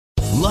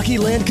Lucky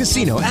Land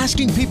Casino,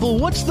 asking people,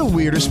 what's the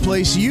weirdest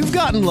place you've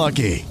gotten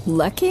lucky?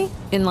 Lucky?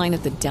 In line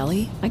at the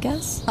deli, I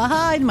guess?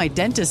 Aha, in my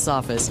dentist's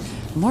office.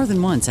 More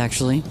than once,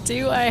 actually.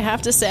 Do I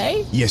have to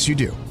say? Yes, you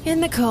do. In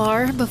the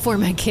car before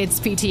my kids'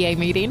 PTA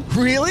meeting.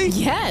 Really?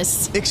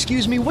 Yes.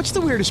 Excuse me, what's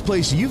the weirdest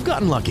place you've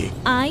gotten lucky?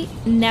 I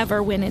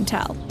never win and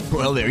tell.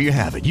 Well, there you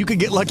have it. You can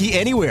get lucky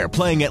anywhere,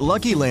 playing at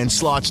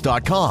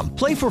LuckyLandSlots.com.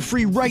 Play for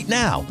free right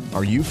now.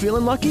 Are you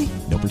feeling lucky?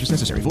 No purchase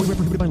necessary. Void where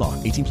prohibited by law.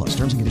 18 plus.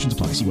 Terms and conditions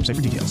apply. See website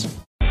for details.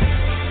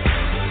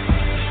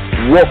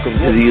 Welcome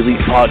to the Elite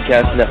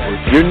Podcast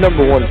Network, your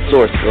number one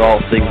source for all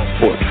things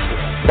sports.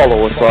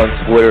 Follow us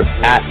on Twitter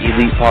at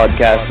Elite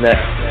Podcast Net.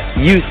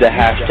 Use the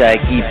hashtag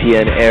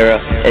EPNERA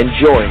and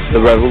join the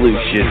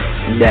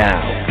revolution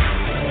now.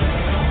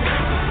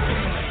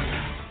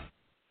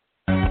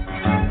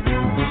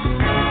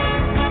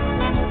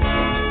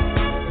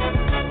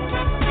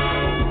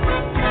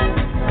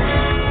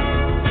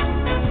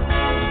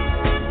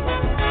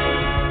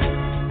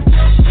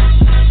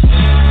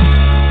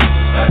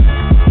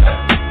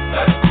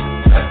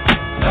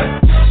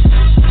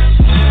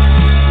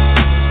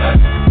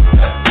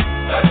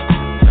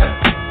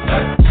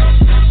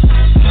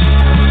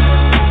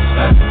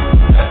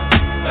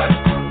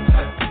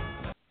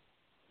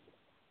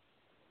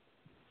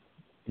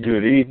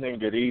 Good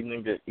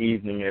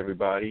evening,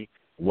 everybody.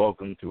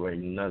 Welcome to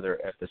another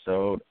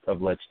episode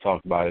of Let's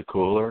Talk by the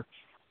Cooler.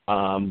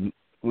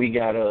 We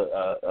got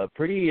a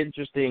pretty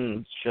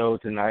interesting show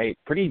tonight,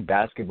 pretty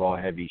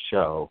basketball-heavy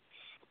show.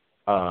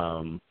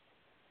 Going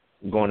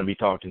to be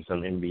talking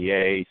some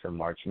NBA, some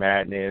March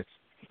Madness,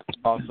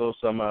 also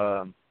some,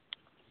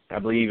 I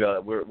believe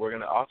we're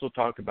going to also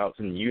talk about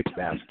some youth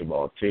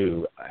basketball,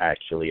 too,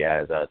 actually,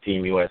 as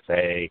Team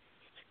USA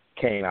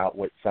came out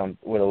with a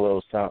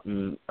little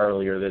something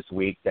earlier this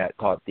week that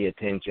caught the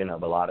attention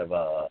of a lot of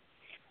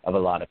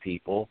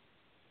people.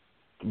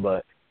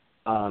 But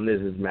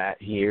this is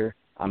Matt here.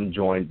 I'm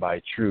joined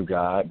by True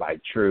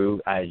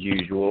as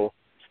usual.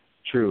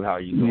 True, how are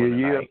you doing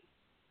tonight?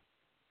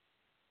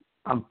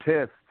 I'm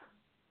pissed.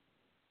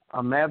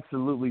 I'm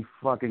absolutely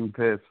fucking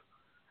pissed.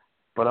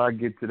 But I'll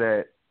get to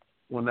that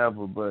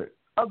whenever. But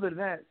other than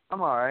that,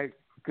 I'm all right.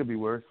 Could be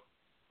worse.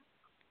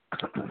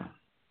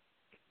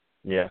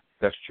 Yeah,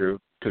 that's true.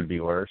 Could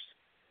be worse.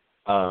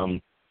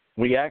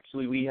 We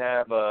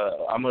have.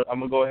 I'm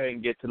gonna go ahead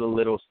and get to the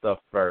little stuff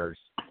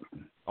first.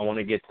 I want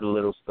to get to the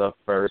little stuff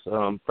first.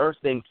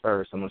 First things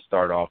first. I'm gonna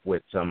start off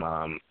with some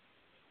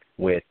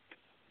with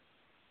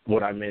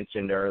what I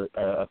mentioned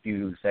a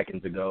few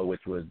seconds ago,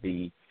 which was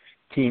the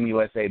Team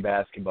USA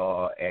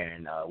basketball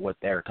and what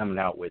they're coming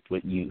out with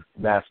youth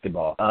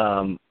basketball.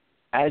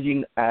 As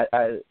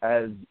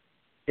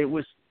it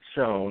was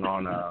shown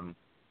on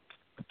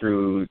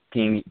through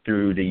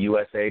the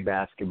USA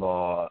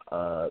Basketball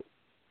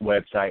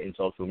website and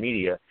social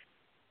media,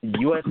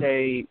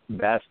 USA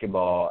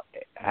Basketball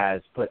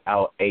has put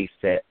out a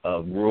set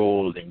of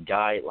rules and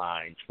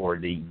guidelines for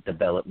the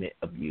development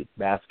of youth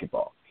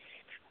basketball.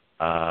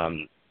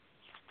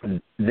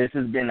 This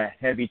has been a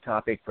heavy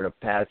topic for the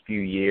past few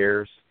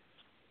years.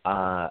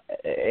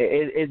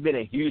 It's been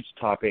a huge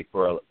topic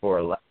for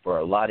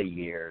a lot of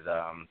years.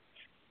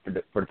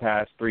 For the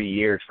past 3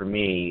 years, for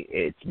me,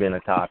 it's been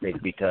a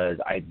topic because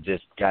I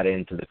just got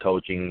into the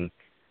coaching.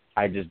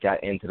 I just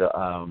got into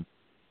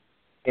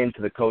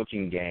the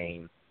coaching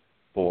game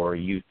for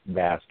youth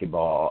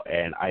basketball,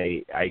 and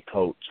I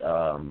coach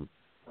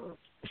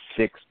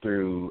sixth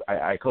through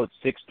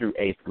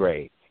 8th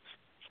grade.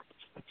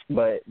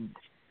 But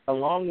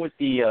along with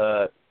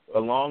the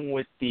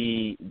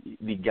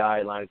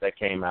guidelines that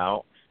came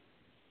out,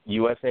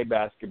 USA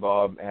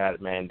Basketball had a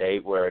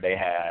mandate where they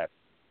had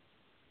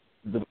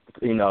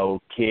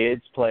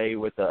kids play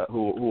with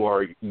who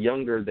are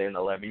younger than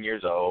 11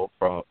 years old,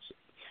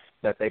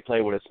 that they play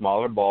with a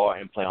smaller ball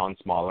and play on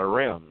smaller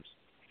rims.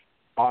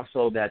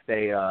 Also, that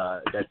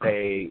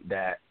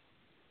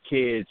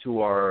kids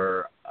who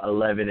are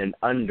 11 and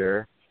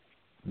under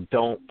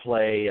don't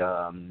play.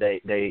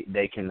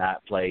 They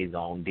cannot play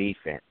zone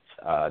defense.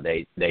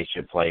 They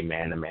should play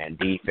man-to-man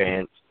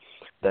defense.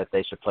 That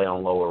they should play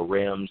on lower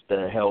rims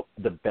to help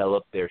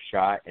develop their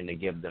shot and to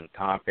give them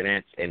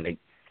confidence and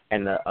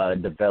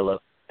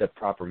develop the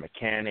proper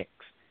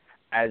mechanics,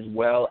 as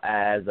well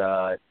as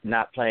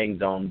not playing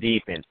zone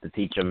defense to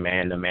teach them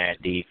man-to-man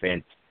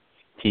defense,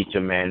 teach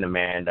them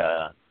man-to-man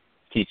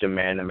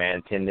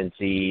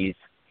tendencies,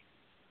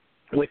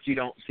 which you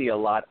don't see a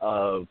lot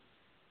of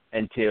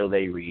until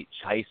they reach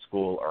high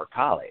school or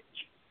college.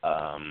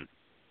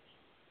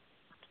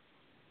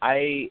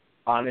 I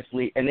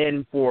honestly, and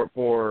then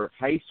for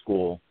high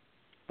school,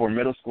 for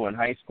middle school and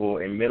high school,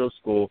 in middle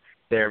school,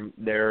 they're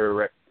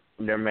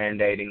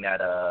mandating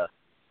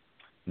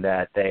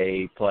that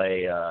they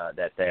play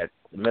that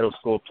middle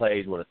school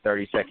plays with a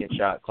 30-second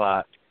shot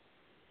clock,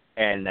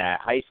 and that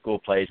high school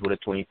plays with a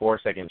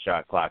 24-second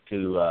shot clock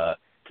to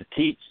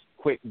teach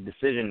quick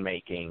decision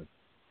making,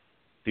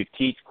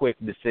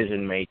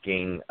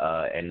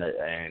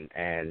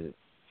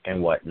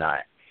 and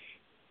whatnot.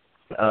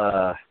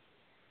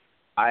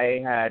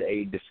 I had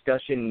a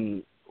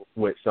discussion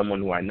with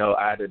someone who I know.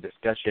 I had a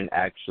discussion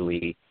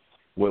actually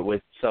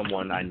with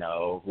someone I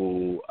know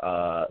who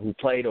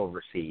played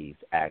overseas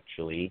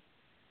actually,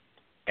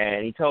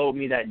 and he told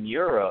me that in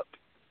Europe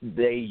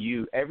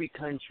every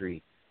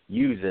country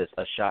uses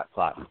a shot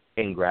clock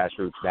in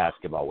grassroots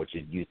basketball, which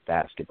is youth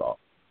basketball.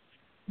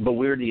 But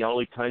we're the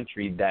only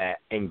country that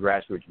in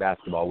grassroots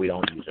basketball we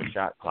don't use a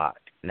shot clock.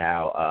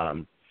 Now,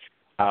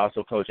 I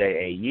also coach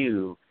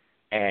AAU,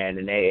 and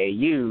in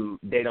AAU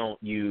they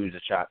don't use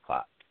a shot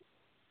clock.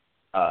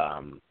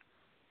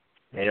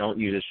 They don't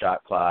use a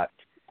shot clock.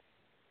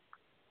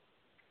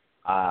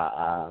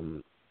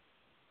 In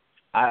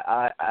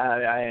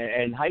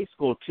high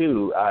school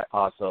too.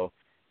 Also,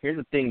 here's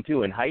the thing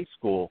too. In high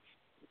school,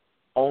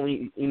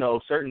 only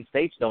certain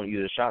states don't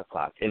use a shot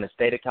clock. In the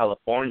state of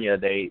California,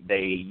 they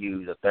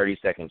use a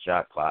 30-second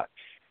shot clock,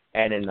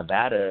 and in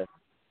Nevada,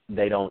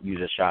 they don't use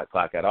a shot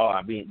clock at all.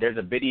 I mean, there's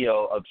a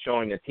video of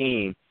showing a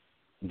team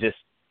just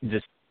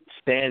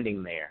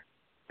standing there.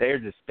 They're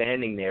just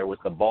standing there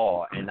with the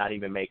ball and not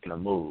even making a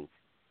move,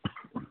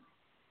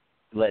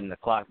 letting the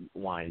clock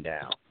wind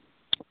down.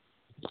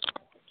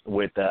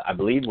 I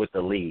believe with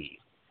the lead.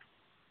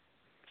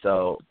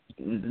 So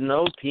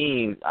no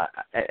team.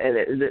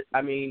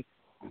 I mean,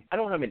 I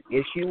don't have an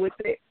issue with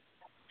it.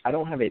 I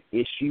don't have an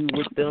issue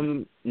with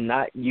them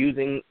not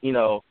using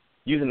a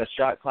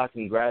shot clock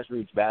in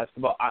grassroots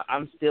basketball.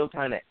 I'm still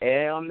kind of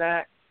on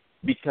that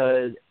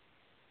because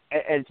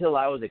until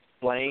I was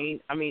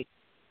explained. I mean,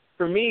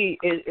 for me,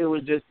 it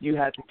was just you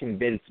had to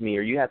convince me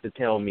or you had to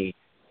tell me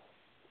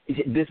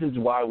this is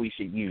why we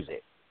should use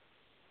it.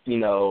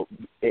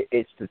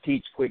 It's to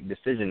teach quick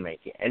decision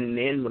making. And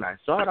then when I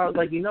saw it, I was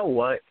like, you know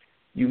what?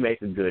 You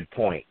make a good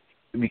point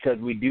because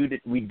we do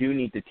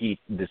need to teach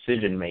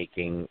decision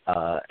making,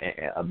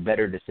 a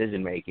better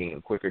decision making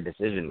and quicker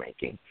decision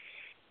making.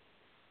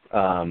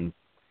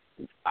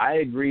 I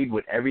agreed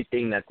with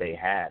everything that they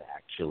had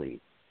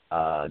actually.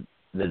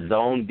 The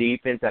zone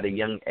defense at a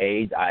young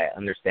age, I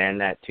understand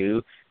that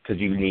too because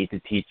you need to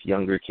teach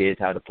younger kids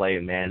how to play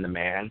man to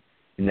man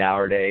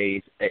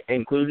nowadays,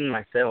 including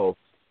myself.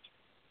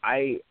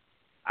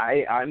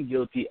 I'm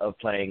guilty of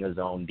playing a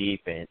zone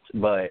defense,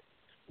 but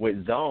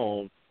with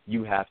zone,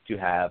 you have to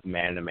have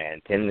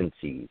man-to-man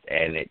tendencies,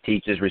 and it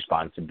teaches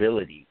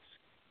responsibilities.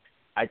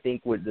 I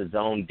think with the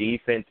zone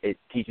defense, it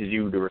teaches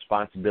you the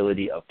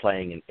responsibility of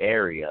playing an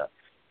area,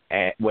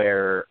 and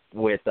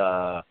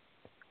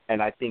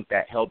I think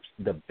that helps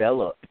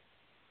develop.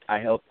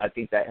 I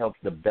think that helps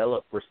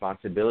develop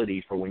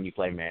responsibilities for when you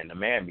play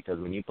man-to-man, because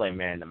when you play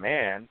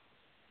man-to-man,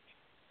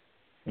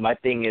 my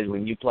thing is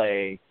when you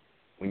play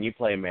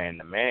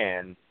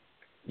man-to-man,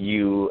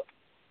 you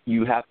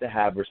have to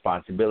have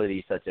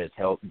responsibilities such as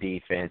help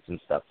defense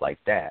and stuff like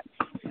that.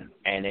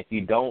 And if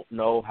you don't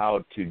know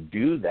how to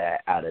do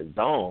that out of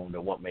zone,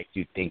 then what makes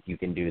you think you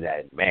can do that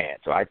in man?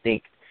 So I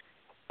think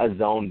a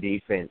zone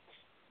defense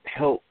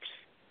helps.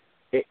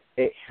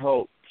 It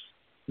helps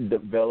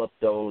develop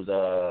those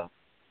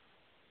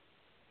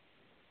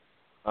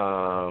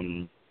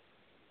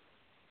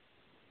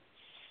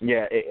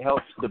it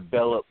helps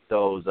develop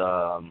those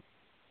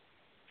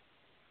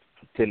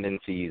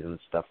tendencies and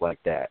stuff like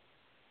that.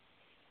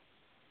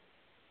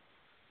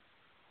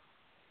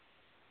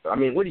 I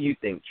mean, what do you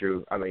think,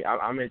 Drew? I mean,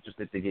 I'm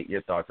interested to get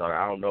your thoughts on it.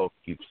 I don't know if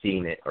you've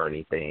seen it or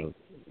anything,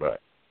 but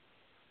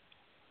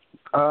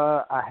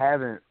I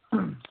haven't.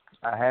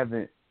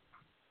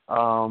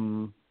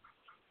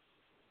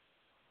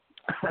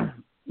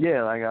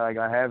 Yeah,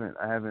 I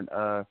haven't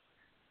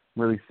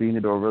really seen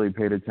it or really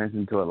paid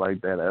attention to it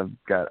like that. I've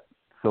got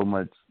so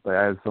much. I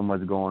have so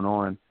much going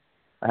on.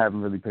 I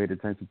haven't really paid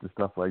attention to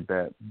stuff like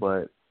that.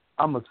 But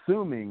I'm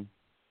assuming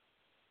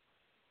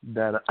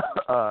that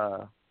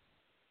I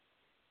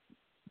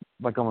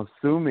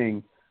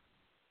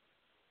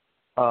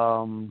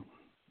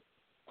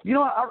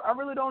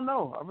really don't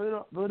know. I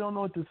really don't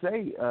know what to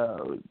say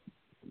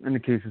in the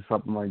case of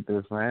something like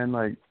this, man.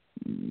 Like,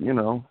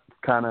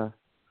 kind of,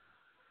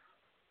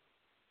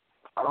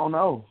 I don't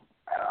know.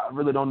 I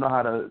really don't know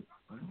how to.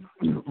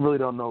 Really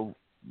don't know.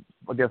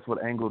 I guess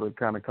what angle to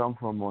kind of come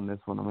from on this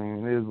one. I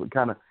mean, it is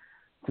kind of,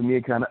 to me,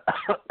 it kind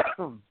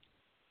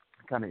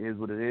of is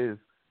what it is.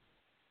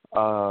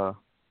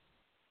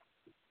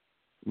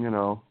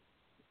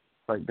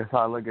 Like that's how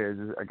I look at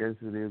it. I guess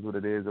it is what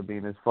it is. I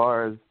mean, as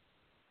far as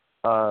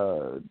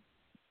the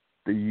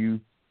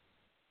youth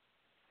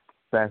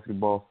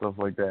basketball stuff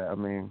like that, I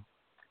mean,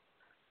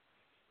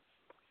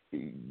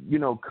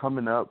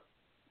 coming up,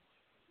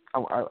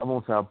 I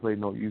won't say I played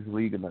no youth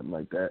league or nothing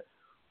like that,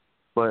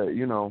 but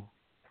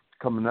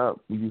coming up,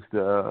 we used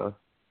to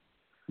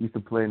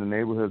play in the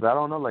neighborhoods. I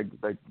don't know, like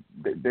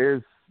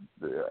there's,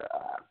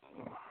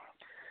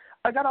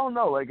 I don't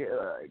know,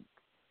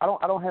 I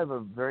don't have a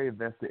very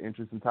vested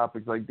interest in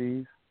topics like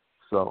these,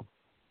 so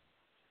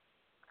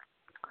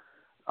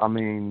I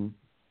mean,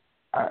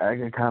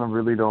 I kind of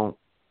really don't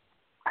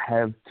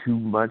have too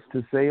much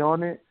to say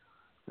on it,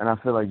 and I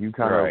feel like you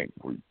kind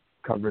of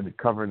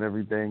covering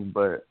everything,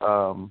 but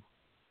I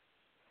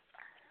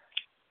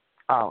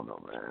don't know,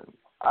 man.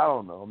 I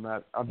don't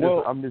know.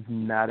 I'm just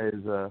not as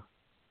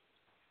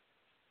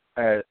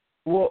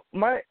well,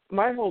 my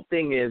whole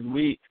thing is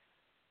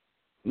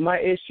my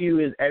issue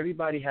is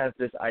everybody has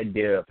this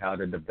idea of how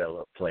to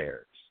develop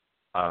players.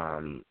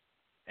 And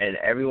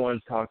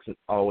everyone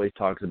always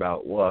talks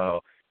about,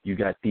 well, you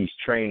got these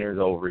trainers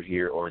over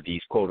here, or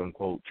these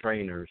quote-unquote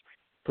trainers,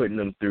 putting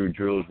them through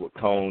drills with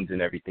cones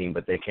and everything,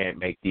 but they can't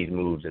make these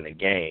moves in the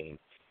game.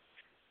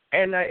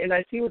 And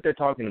I see what they're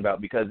talking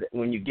about, because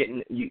when you get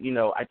in,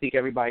 I think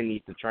everybody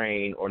needs to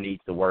train or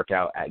needs to work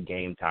out at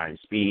game time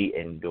speed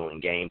and doing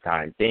game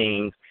time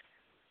things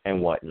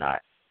and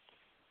whatnot.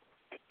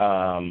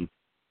 I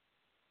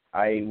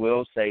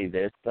will say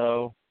this,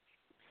 though.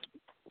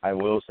 I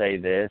do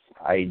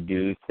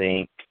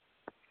think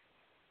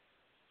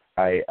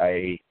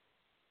I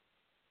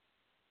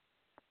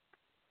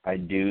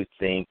do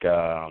think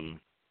how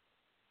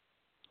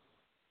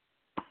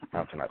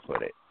can I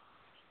put it?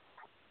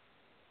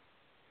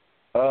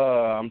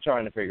 I'm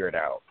trying to figure it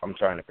out.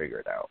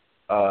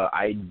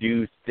 I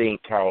do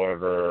think,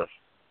 however,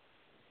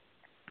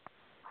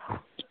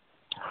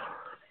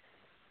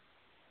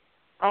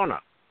 I don't know.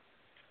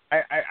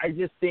 I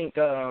just think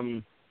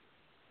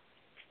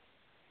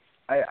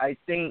I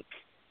think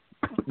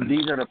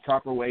these are the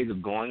proper ways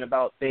of going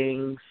about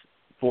things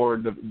for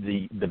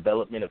the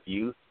development of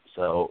youth.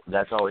 So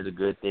that's always a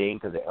good thing,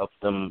 because it helps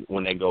them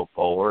when they go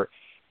forward.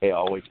 It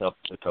always helps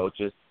the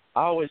coaches.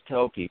 I always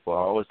tell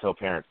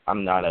parents,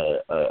 I'm not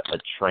a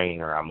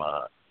trainer. I'm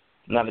a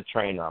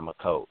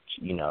coach.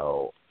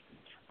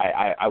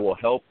 I will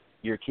help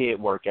your kid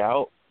work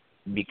out,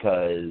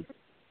 because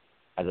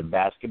as a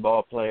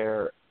basketball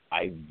player,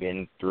 I've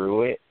been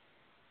through it,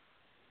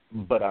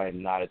 but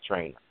I'm not a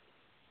trainer.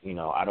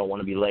 I don't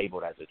want to be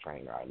labeled as a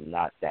trainer. I'm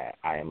not that.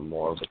 I am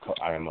more of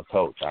I am a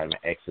coach. I'm an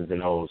X's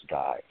and O's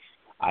guy.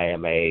 I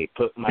am a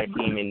put my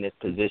team in this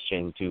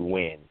position to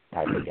win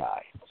type of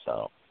guy.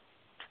 So,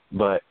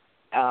 but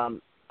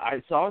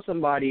I saw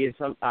somebody as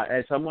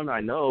someone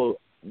I know,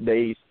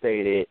 they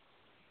stated,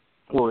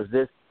 well, is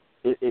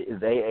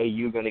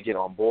AAU going to get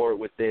on board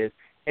with this?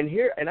 And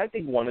I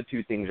think one of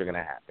two things are going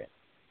to happen.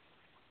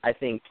 I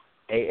think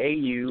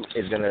AAU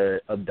is going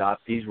to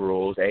adopt these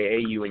rules.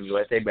 AAU and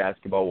USA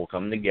Basketball will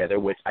come together,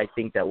 which I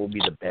think that will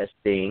be the best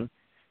thing.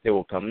 They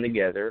will come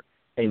together,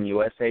 and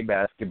USA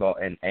Basketball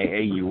and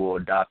AAU will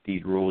adopt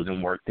these rules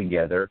and work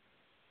together.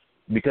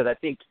 Because I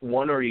think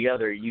one or the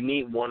other, you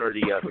need one or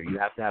the other. You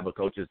have to have a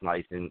coach's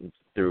license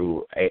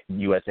through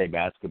USA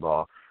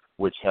Basketball,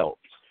 which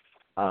helps.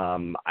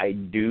 I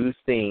do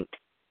think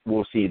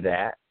we'll see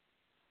that.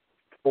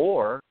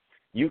 Or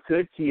you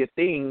could see a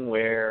thing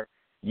where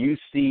you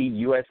see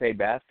USA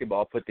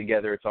Basketball put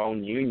together its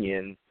own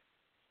union,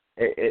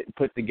 it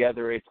put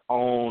together its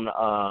own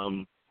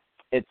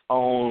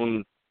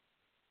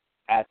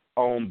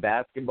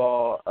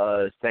basketball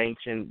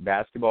sanctioned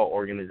basketball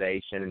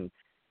organization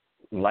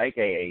like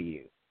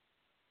AAU.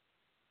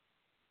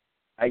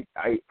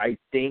 I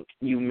think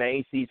you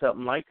may see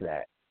something like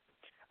that.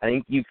 I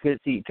think you could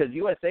see, because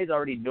USA's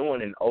already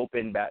doing an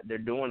open they're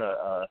doing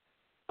a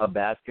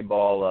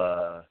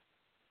basketball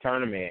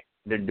tournament.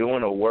 They're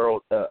doing a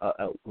world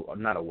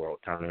not a world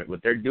tournament,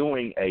 but they're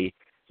doing a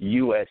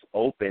US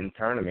Open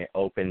tournament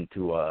open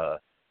to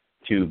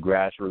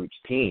grassroots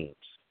teams.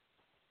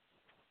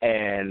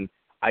 And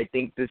I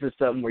think this is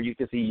something where you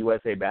can see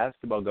USA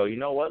Basketball go, you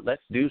know what,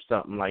 let's do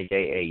something like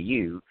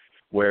AAU,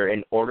 where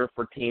in order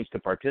for teams to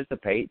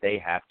participate, they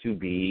have to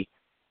be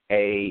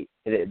the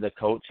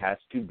coach has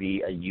to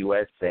be a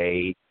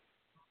USA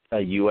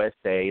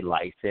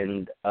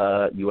licensed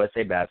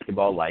USA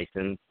Basketball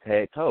licensed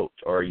head coach,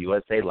 or a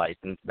USA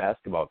licensed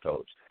basketball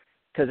coach.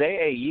 Because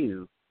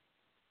AAU,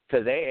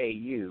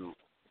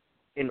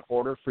 in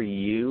order for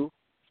you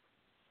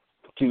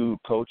to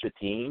coach a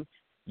team,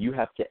 you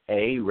have to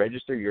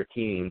register your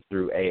team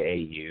through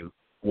AAU,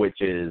 which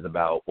is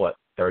about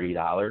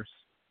 $30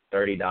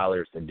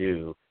 to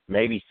do,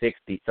 maybe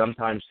 $60,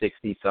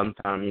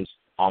 sometimes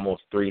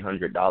almost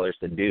 $300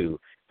 to do,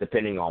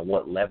 depending on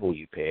what level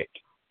you pick.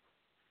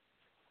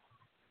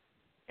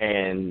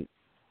 And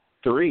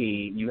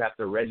 3, you have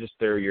to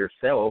register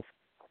yourself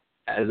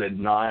as a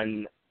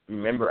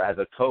non-member, as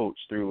a coach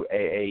through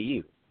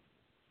AAU.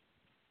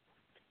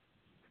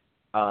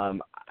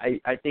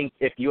 I think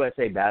if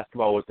USA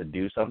Basketball was to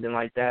do something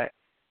like that,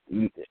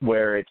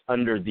 where it's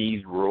under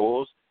these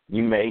rules,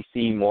 you may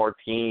see more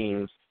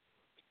teams.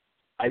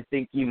 I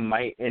think you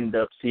might end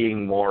up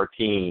seeing more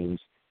teams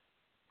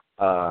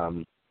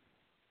go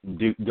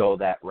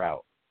that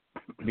route.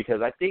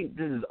 Because I think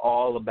this is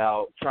all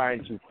about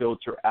trying to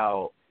filter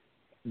out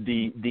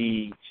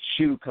the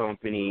shoe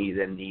companies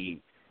and the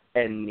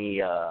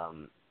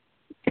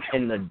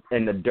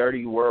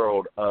dirty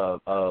world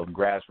of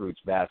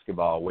grassroots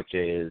basketball, which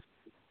is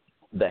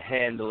the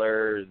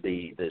handlers,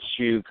 the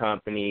shoe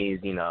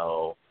companies,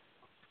 the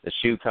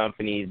shoe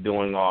companies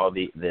doing all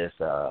this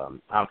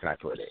how can I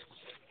put it?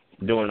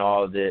 Doing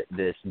all this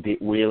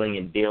wheeling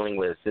and dealing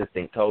with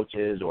assistant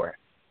coaches, or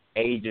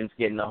agents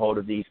getting a hold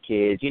of these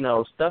kids,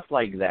 stuff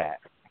like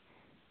that.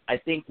 I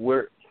think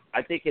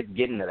I think it's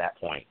getting to that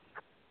point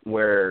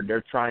where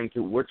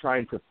we're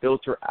trying to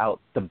filter out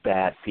the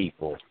bad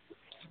people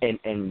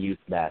in youth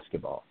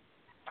basketball.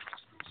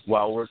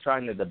 While we're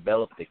trying to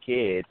develop the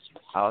kids,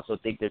 I also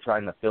think they're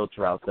trying to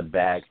filter out the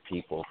bad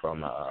people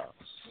from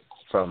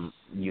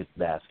youth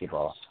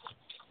basketball.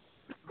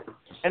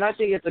 And I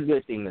think it's a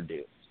good thing to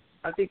do.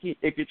 I think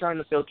if you're trying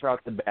to filter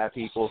out the bad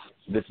people,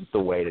 this is the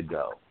way to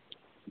go.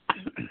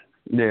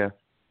 Yeah.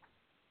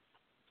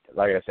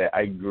 Like I said,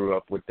 I grew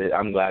up with it.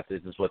 I'm glad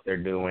this is what they're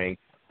doing.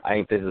 I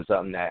think this is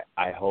something that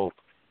I hope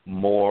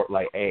more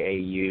like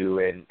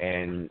AAU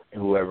and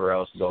whoever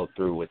else go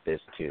through with this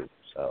too.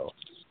 So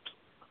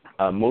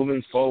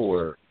moving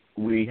forward,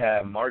 we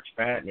have March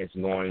Madness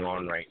going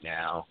on right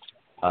now.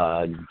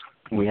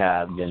 We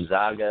have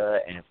Gonzaga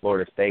and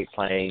Florida State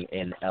playing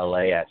in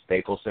LA at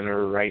Staples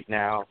Center right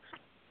now.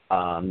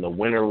 The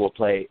winner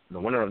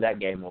of that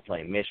game will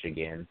play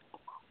Michigan.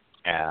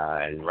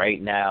 And right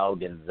now,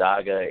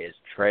 Gonzaga is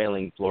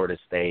trailing Florida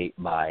State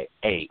by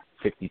 8,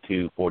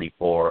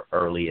 52-44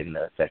 early in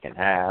the second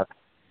half.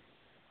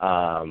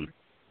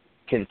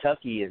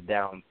 Kentucky is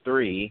down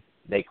 3.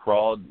 They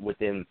crawled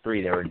within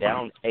 3. They were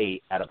down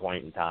 8 at a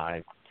point in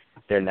time.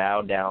 They're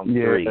now down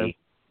 3.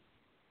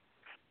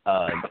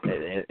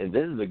 And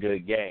this is a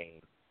good game.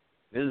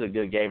 This is a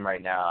good game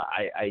right now.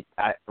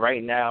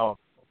 Right now,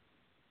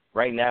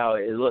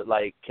 it looks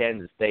like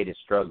Kansas State is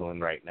struggling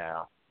right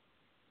now.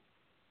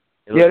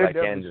 It looks like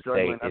Kansas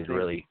State is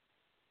really.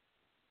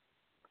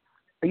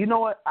 You know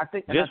what? I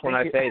think when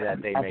I say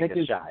that, they make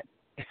a shot.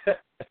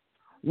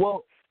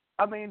 Well,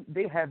 I mean,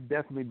 they have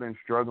definitely been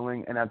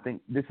struggling, and I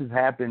think this has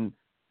happened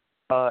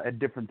at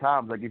different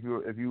times. Like if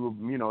you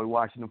were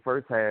watching the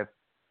first half,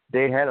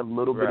 they had a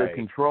little bit of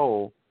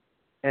control,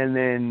 and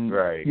then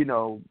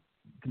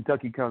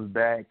Kentucky comes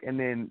back, and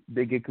then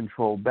they get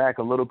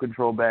a little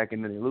control back,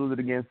 and then they lose it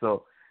again.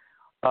 So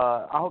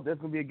I hope that's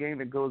going to be a game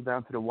that goes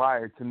down to the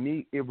wire. To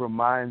me, it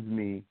reminds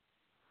me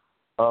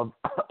of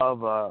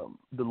the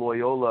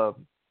Loyola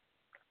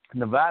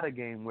Nevada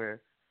game where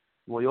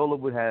Loyola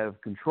would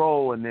have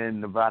control, and then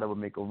Nevada would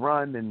make a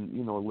run, and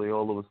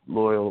Loyola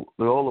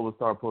would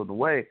start pulling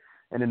away,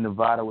 and then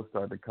Nevada would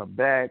start to come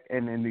back,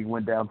 and then they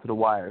went down to the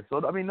wire.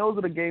 So I mean, those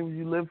are the games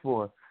you live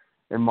for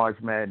in March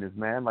Madness,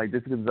 man. Like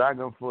this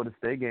Gonzaga and Florida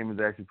State game is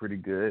actually pretty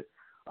good.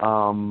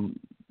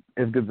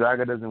 If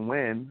Gonzaga doesn't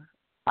win,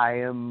 I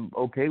am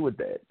okay with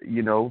that.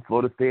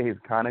 Florida State has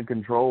kind of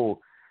controlled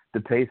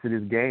the pace of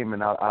this game,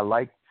 and I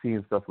like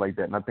seeing stuff like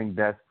that. And I think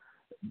that's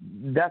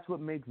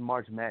what makes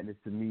March Madness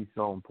to me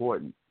so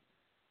important,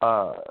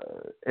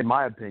 in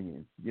my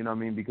opinion. You know what I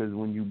mean? Because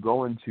when you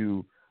go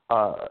into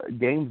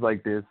games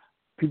like this,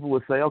 people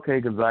will say,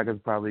 okay, Gonzaga's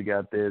probably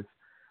got this.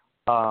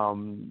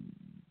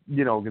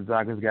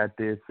 Gonzaga's got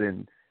this,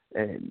 and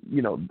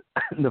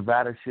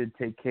Nevada should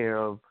take care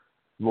of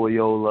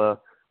Loyola.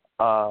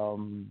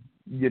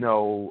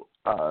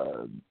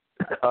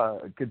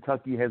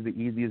 Kentucky has the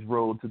easiest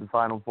road to the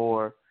Final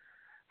Four.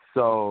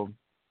 So,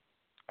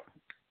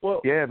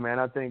 yeah, man,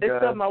 I think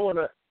it's something I want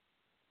to.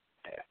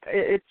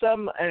 It's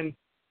something, and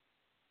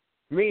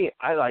me,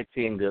 I like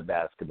seeing good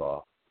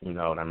basketball. You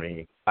know what I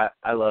mean?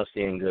 I love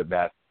seeing good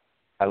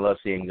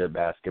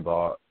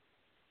basketball,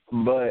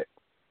 but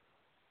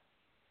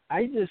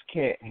I just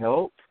can't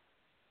help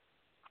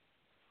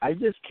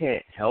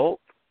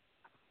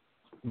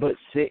but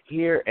sit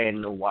here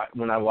and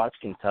when I watch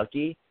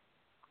Kentucky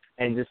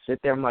and just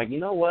sit there, I'm like, you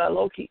know what,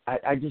 low-key,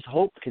 I just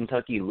hope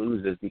Kentucky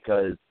loses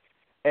because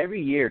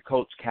every year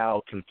Coach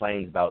Cal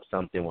complains about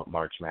something with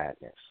March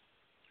Madness.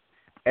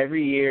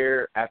 Every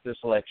year after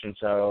selection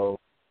show,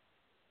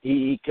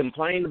 he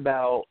complained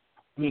about,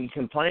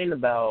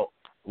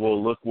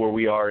 well, look where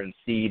we are in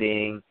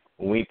seeding.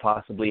 We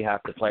possibly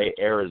have to play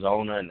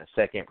Arizona in the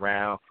second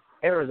round.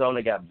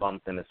 Arizona got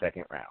bumped in the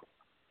second round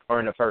or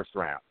in the first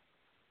round.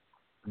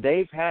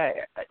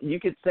 You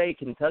could say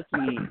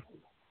Kentucky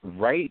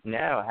right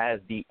now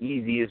has the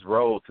easiest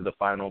road to the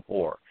Final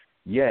Four.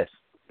 Yes,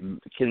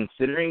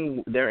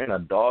 considering they're in a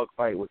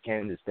dogfight with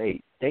Kansas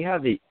State, they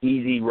have the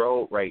easy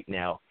road right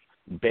now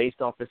based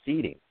off the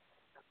seeding.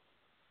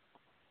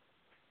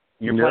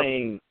 You're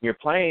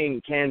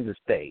playing Kansas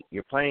State.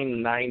 You're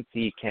playing 9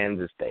 seed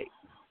Kansas State.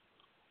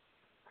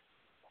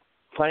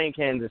 Playing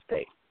Kansas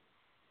State.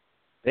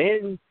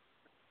 Then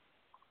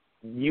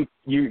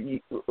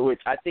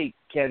which I think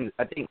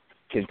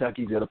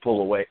Kentucky's going to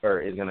pull away or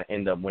is going to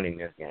end up winning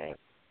this game.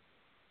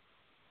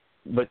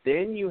 But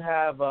then you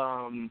have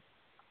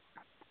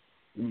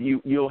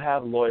you'll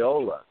have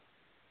Loyola.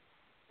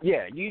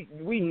 Yeah,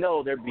 we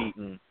know they're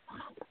beating.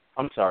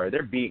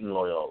 They're beating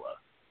Loyola.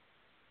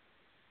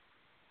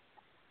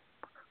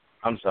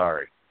 I'm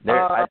sorry.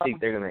 I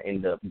think they're going to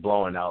end up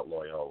blowing out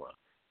Loyola.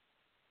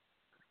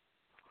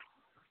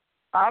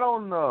 I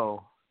don't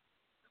know.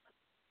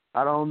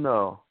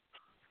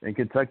 And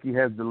Kentucky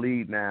has the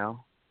lead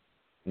now.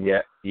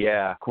 Yeah.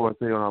 Of course,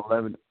 they're on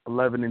an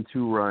 11-2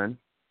 run.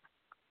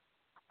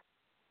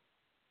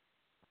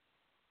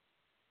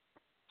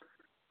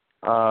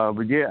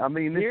 But yeah, I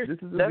mean, this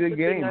is a good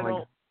game.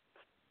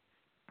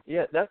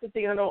 Yeah, that's the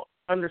thing I don't.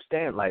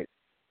 understand, like,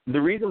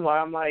 the reason why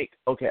I'm like,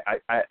 okay,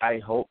 I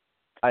hope,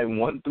 I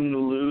want them to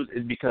lose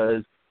is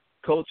because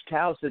Coach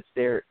Cal sits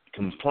there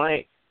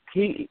complain.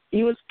 He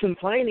was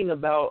complaining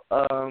about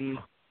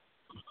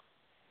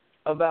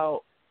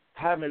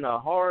having a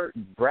hard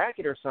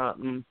bracket or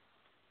something,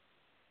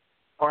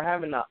 or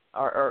having a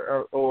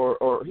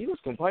or he was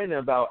complaining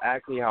about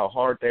actually how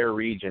hard their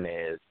region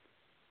is.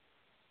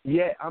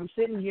 Yet I'm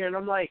sitting here and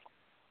I'm like,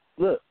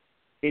 look,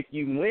 if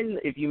you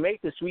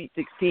make the Sweet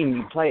 16,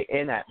 you play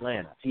in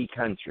Atlanta, T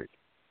Country,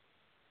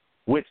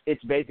 which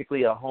it's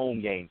basically a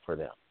home game for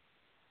them.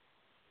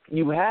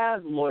 You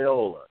have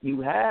Loyola, you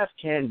have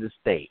Kansas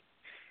State,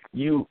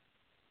 you're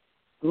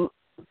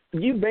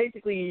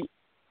basically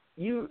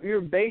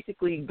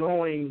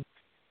going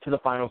to the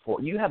Final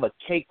Four. You have a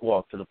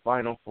cakewalk to the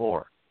Final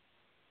Four.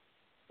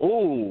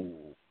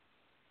 Ooh,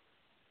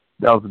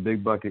 that was a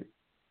big bucket.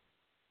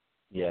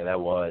 Yeah, that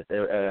was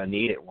a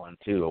needed one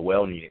too, a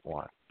well-needed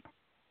one.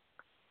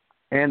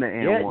 And the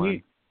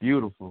N1,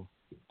 beautiful.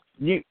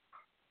 You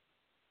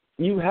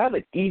have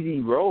an easy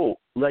road,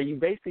 like you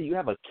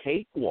have a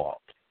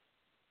cakewalk.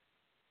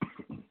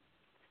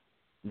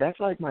 That's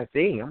like my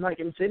thing.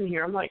 I'm sitting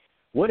here. I'm like,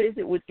 what is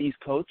it with these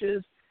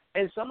coaches?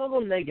 And some of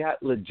them, they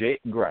got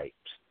legit gripes.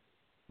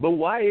 But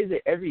why is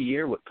it every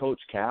year with Coach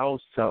Cal,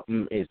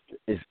 something is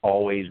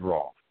always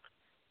wrong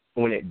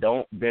when it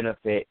don't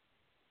benefit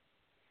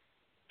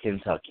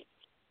Kentucky?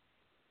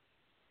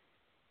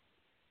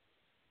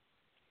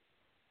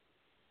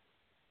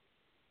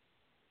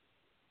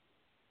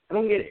 I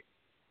don't get it.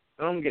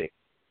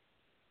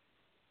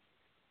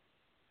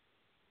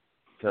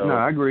 So, no,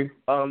 I agree.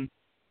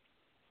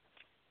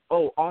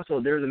 Also,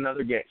 there's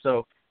another game.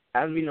 So,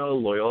 as we know,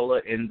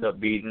 Loyola ends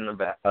up beating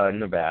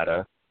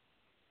Nevada.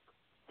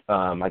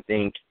 I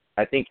think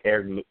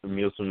Eric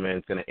Musselman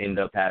is going to end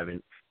up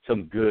having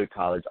some good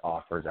college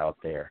offers out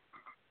there.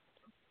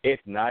 If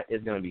not,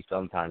 it's going to be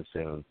sometime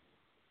soon.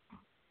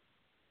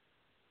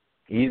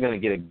 He's going to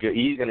get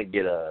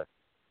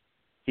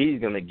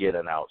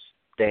an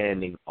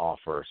outstanding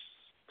offer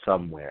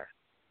somewhere.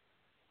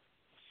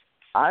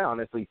 I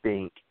honestly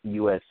think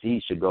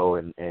USC should go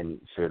and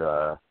should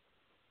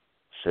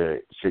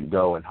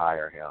go and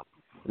hire him.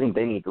 I think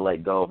they need to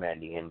let go of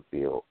Andy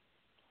Enfield.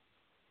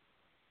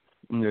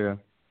 Yeah.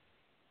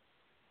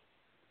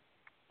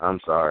 I'm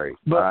sorry.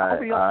 But I'll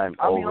be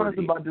honest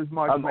about this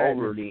March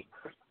Madness.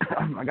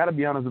 I got to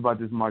be honest about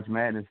this March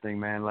Madness thing,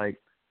 man. Like,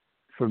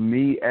 for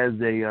me as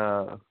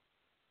a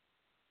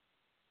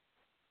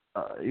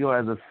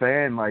as a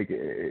fan, like,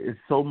 it's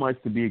so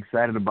much to be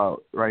excited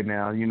about right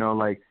now.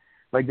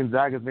 Like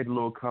Gonzaga's made a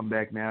little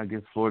comeback now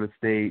against Florida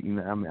State, and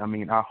I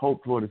mean, I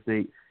hope Florida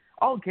State,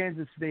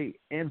 Kansas State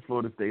and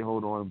Florida State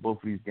hold on in both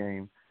of these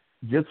games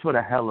just for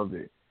the hell of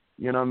it.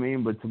 You know what I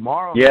mean? But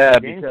tomorrow,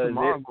 because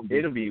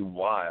it'll be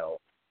wild.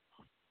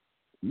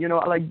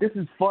 Like, this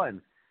is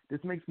fun.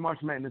 This makes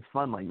March Madness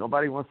fun. Like,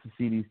 nobody wants to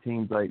see these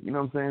teams, like, you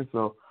know what I'm saying?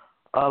 So,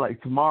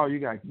 like, tomorrow you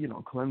got,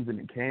 Clemson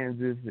and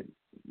Kansas, and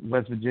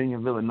West Virginia,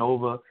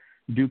 Villanova,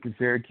 Duke and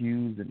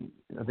Syracuse, and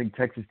I think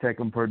Texas Tech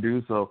and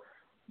Purdue. So,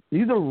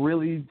 these are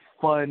really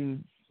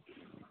fun.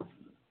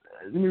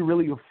 It's going to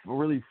be a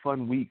really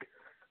fun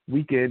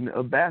weekend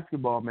of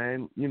basketball,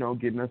 man.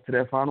 Getting us to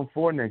that Final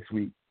Four next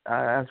week.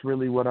 That's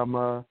really what I'm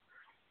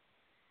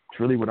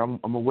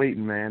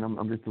awaiting, man.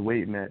 I'm just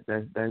awaiting that.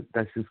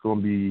 That's just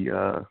gonna be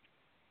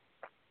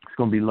it's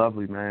gonna be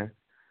lovely, man.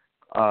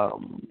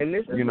 And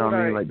this is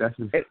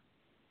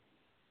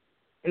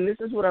And this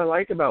is what I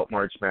like about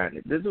March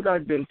Madness. This is what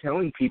I've been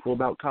telling people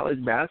about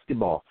college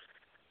basketball.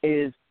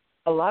 Is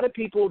a lot of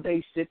people,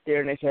 they sit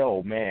there and they say,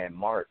 "Oh man,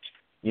 March,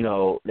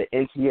 the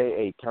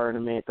NCAA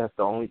tournament. That's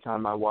the only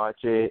time I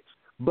watch it."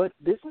 But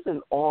this is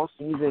an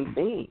all-season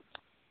thing.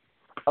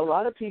 A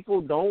lot of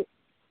people don't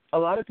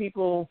want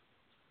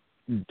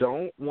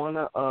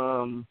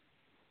to,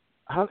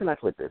 how can I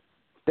put this?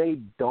 They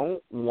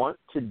don't want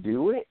to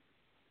do it.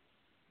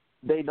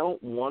 They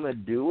don't want to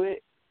do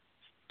it,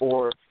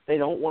 or they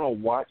don't want to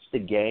watch the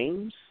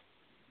games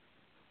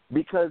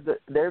because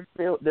they're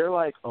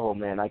like, oh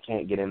man, I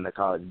can't get into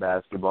college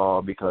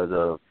basketball because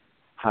of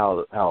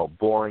how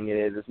boring it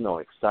is. There's no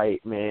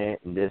excitement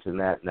and this and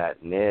that and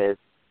that and this.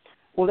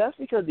 Well, that's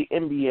because the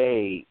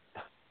NBA,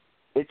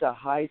 it's a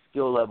high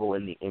skill level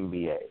in the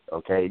NBA,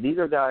 okay? These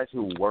are guys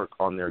who work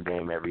on their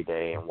game every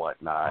day and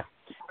whatnot.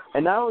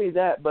 And not only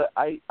that, but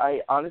I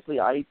honestly,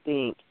 I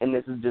think, and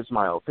this is just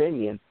my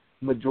opinion,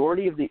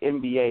 majority of the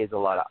NBA is a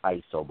lot of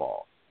iso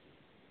ball.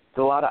 It's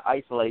a lot of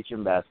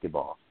isolation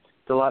basketball.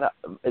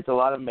 It's a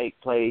lot of make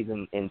plays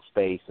in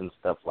space and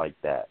stuff like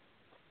that.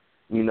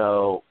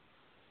 Not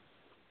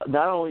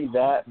only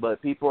that,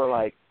 but people are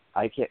like,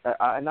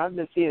 and I've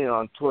been seeing it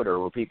on Twitter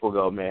where people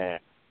go, man,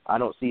 I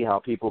don't see how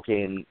people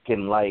can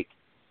like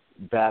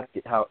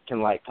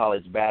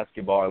college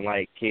basketball and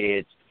like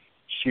kids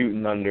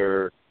shooting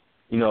under,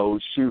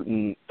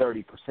 shooting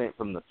 30%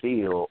 from the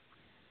field.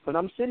 But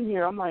I'm sitting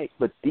here, I'm like,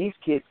 but these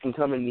kids can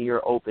come into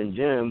your open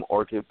gym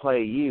or can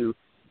play you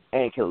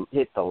and can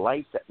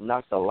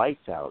knock the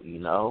lights out,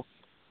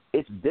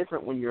 it's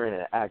different when you're in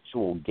an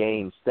actual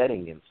game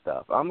setting and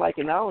stuff. I'm like,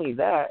 and not only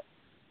that,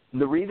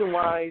 the reason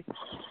why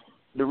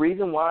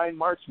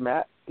March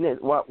Madness,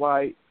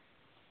 why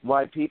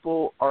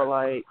people are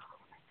like,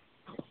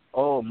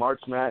 oh,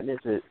 March Madness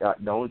is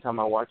the only time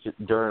I watch it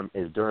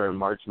during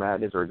March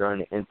Madness or during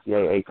the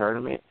NCAA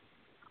tournament,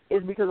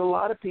 is because a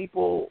lot of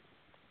people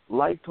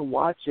like to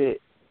watch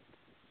it,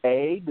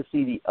 A, to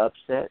see the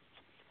upsets,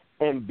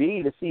 and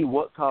B, to see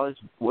what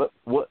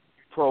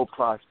pro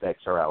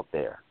prospects are out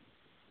there.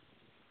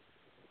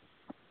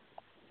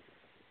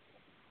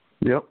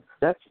 Yep.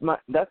 That's my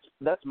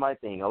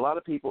thing. A lot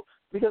of people,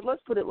 because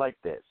let's put it like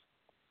this.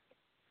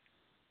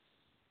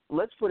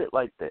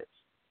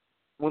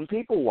 When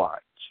people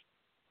watch,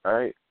 all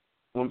right,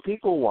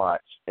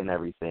 and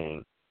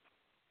everything,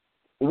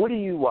 what do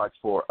you watch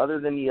for other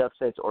than the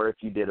upsets, or if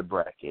you did a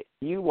bracket?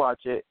 You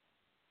watch it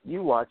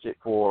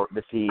for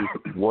to see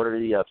what are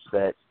the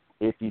upsets,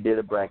 if you did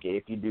a bracket,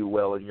 if you do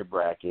well in your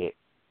bracket,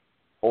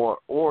 or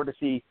to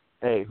see,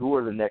 hey, who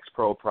are the next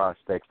pro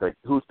prospects, like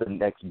who's the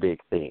next big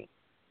thing.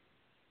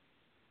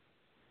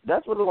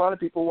 That's what a lot of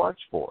people watch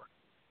for.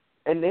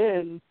 And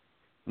then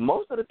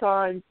most of the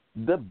time,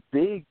 the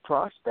big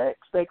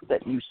prospects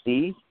that you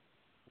see,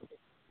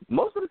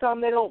 most of the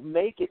time they don't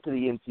make it to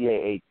the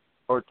NCAA,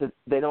 or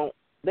they don't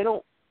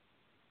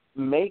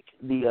make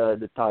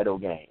the title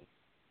game.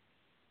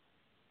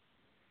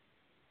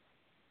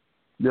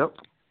 Yep.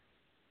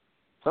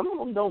 Some of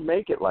them don't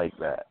make it like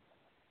that.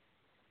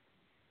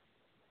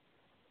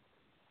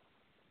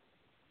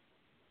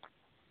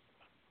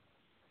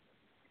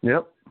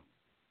 Yep.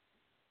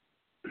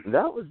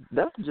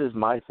 That's just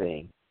my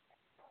thing.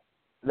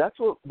 That's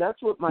what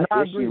my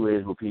issue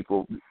is with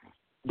people.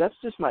 That's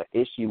just my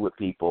issue with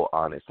people,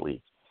 honestly.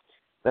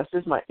 That's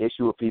just my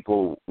issue with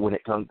people when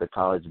it comes to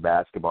college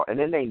basketball. And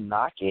then they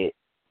knock it,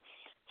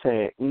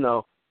 saying,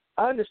 I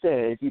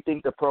understand if you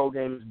think the pro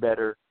game is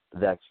better,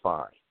 that's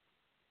fine.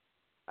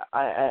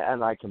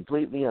 I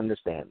completely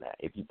understand that.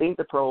 If you think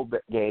the pro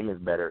game is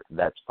better,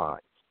 that's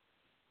fine.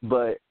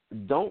 But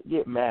don't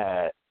get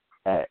mad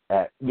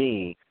at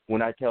me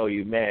when I tell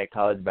you, man,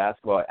 college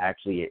basketball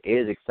actually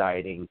is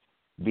exciting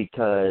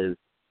because,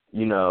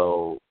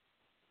 it's,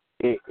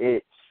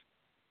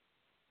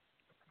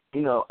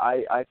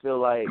 I feel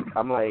like,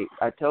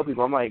 I tell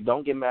people,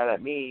 don't get mad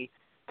at me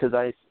because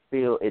I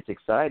feel it's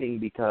exciting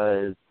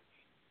because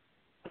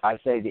I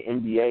say the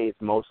NBA is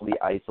mostly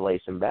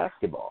isolation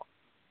basketball.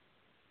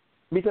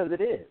 Because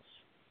it is.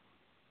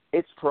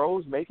 It's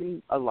pros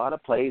making a lot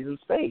of plays in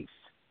space.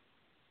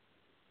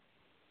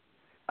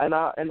 And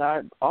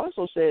I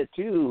also said,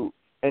 too,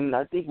 and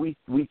I think we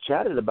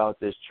chatted about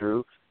this,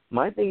 True,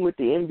 my thing with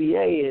the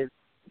NBA is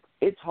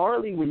it's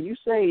hardly when you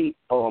say,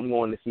 oh, I'm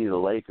going to see the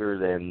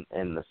Lakers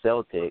and the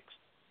Celtics,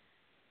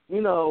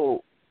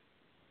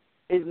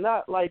 it's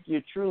not like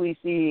you're truly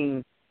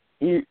seeing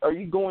 – are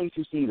you going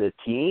to see the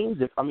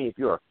teams? If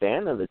you're a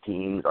fan of the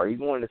teams, are you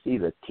going to see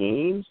the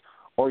teams?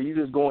 Or are you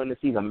just going to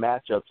see the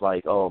matchups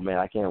like, oh, man,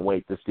 I can't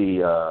wait to see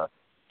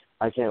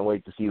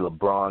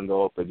LeBron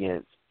go up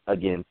against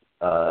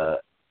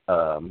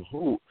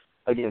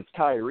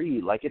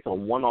Kyrie, like it's a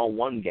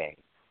one-on-one game.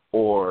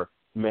 Or,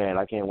 man,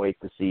 I can't wait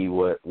to see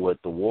what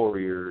the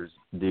Warriors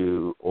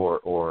do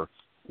or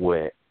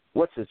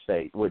what's his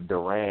face, with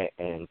Durant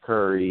and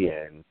Curry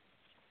and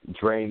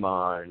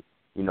Draymond.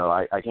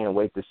 I can't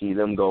wait to see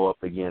them go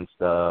up against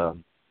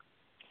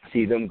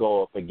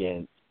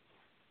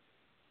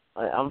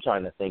I'm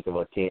trying to think of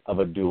a team, of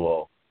a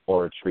duo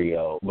or a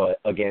trio, but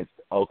against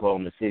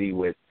Oklahoma City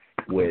with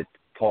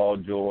Paul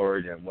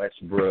George and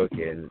Westbrook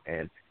and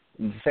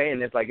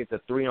saying it's like it's a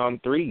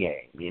 3-on-3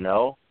 game,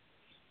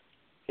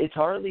 It's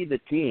hardly the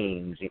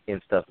teams and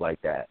stuff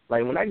like that.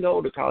 Like when I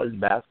go to college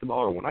basketball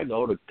or when I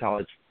go to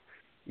college,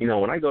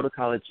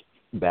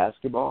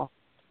 basketball,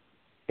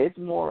 it's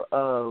more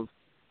of,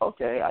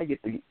 okay, I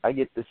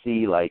get to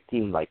see like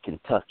teams like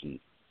Kentucky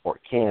or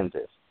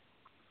Kansas.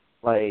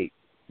 Like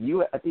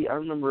I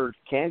remember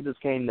Kansas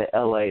came to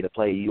LA to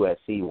play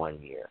USC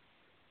one year.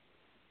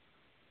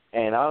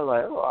 And I was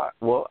like,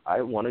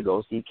 I want to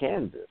go see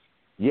Kansas.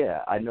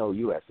 Yeah, I know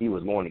USC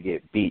was going to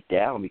get beat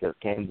down because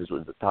Kansas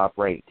was the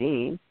top-ranked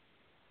team.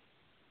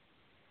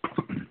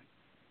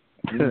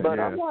 But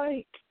yeah. I'm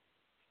like,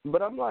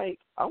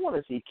 I want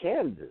to see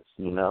Kansas,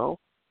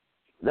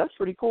 That's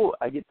pretty cool.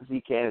 I get to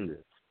see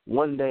Kansas.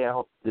 One day I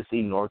hope to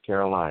see North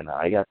Carolina.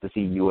 I got to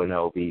see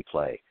UNLV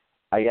play.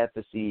 I got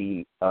to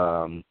see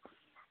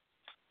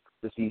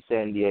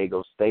San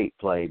Diego State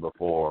play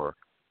before.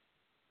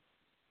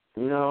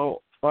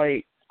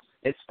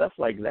 It's stuff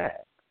like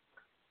that.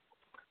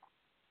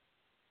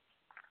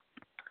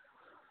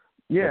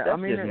 Yeah,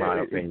 that's just my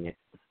opinion.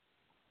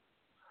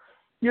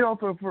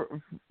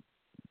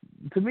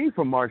 To me,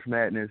 for March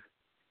Madness,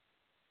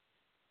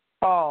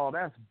 oh,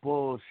 that's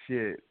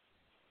bullshit.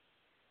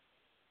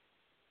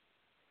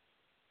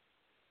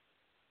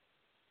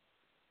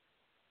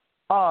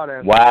 Oh,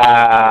 that's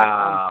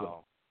wow.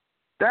 Bullshit.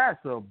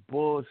 That's a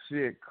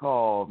bullshit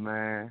call,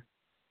 man.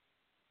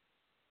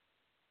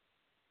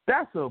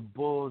 That's a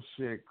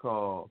bullshit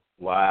call.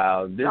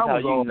 Wow, this is That how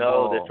was you all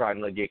know they're ball.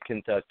 trying to get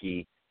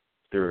Kentucky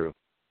through.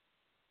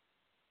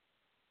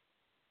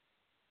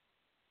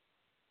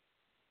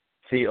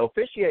 See,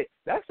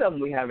 that's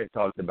something we haven't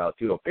talked about,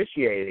 too.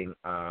 Officiating.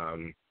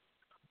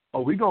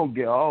 We going to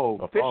get,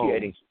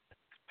 Officiating.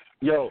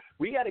 Yo,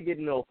 we got to get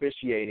into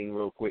officiating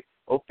real quick.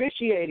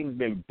 Officiating's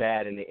been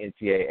bad in the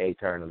NCAA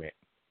tournament.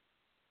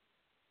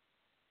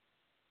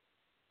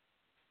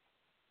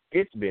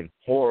 It's been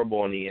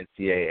horrible in the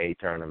NCAA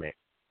tournament.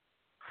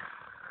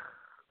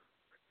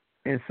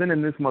 And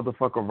sending this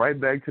motherfucker right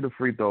back to the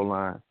free throw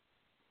line.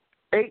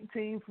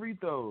 18 free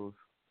throws.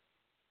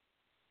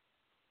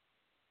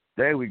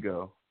 There we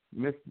go.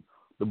 Missed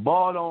the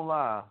ball don't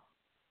lie.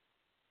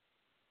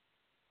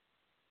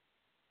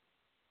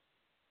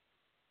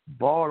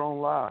 Ball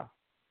don't lie.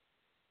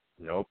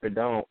 Nope, it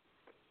don't.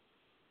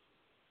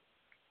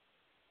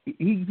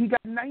 He got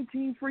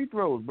 19 free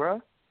throws,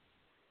 bruh.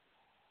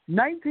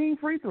 19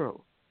 free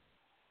throws.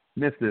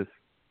 Missed this.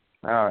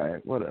 All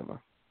right, whatever.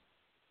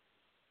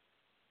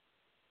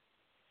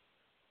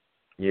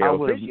 Yeah,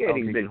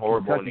 officiating's been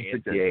horrible in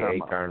the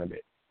NCAA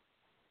tournament.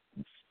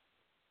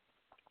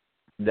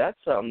 That's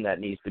something that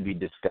needs to be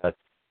discussed.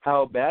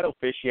 How bad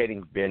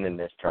officiating's been in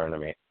this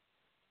tournament.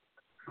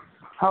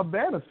 How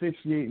bad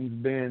officiating's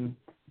been.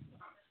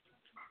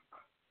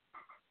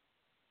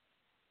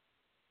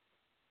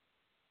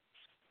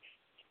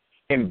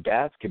 In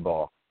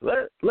basketball.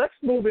 Let's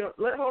move in.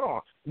 Hold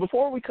on.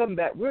 Before we come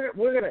back, we're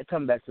gonna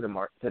come back to the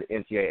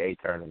NCAA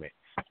tournament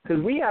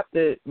because we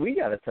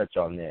gotta touch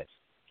on this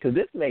because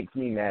this makes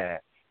me mad.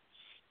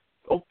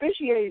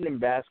 Officiating in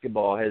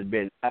basketball has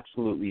been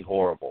absolutely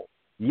horrible.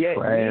 Yet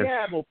we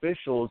have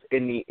officials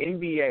in the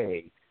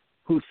NBA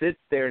who sits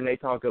there and they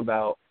talk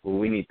about, well,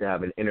 we need to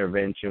have an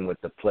intervention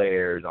with the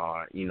players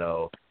on,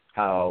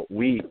 how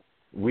we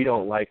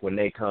don't like when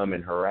they come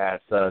and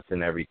harass us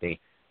and everything.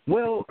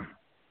 Well,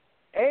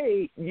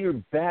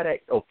 you're bad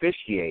at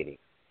officiating.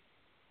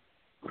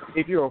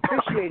 If your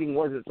officiating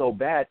wasn't so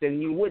bad,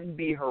 then you wouldn't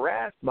be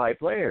harassed by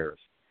players.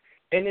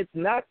 And it's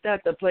not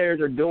that the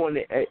players are doing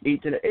it at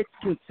each and it's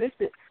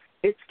consistent.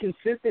 It's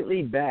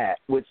consistently bad,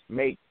 which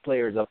makes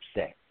players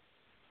upset.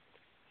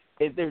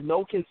 If there's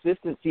no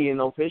consistency in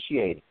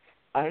officiating,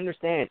 I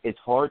understand it's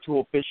hard to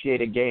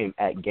officiate a game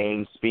at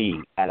game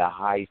speed, at a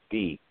high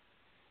speed.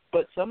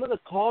 But some of the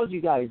calls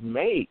you guys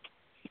make,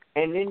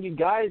 and then you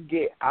guys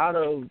get out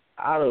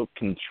of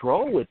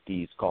control with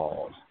these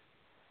calls.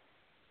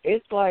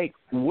 It's like,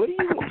 what do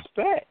you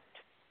expect?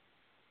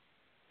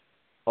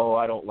 Oh,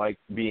 I don't like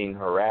being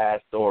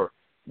harassed, or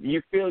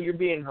you feel you're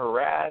being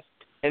harassed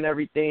and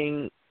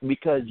everything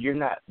because you're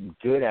not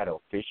good at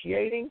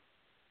officiating?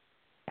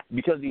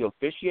 Because the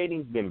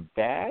officiating's been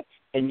bad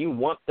and you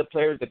want the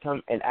players to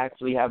come and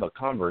actually have a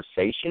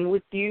conversation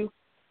with you?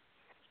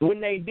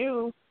 When they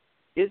do,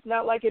 it's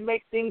not like it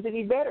makes things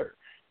any better.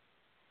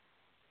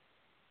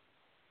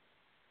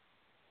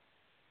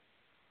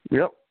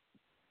 Yep.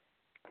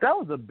 That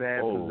was a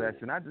bad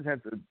possession. I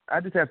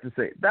just have to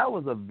say that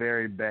was a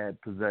very bad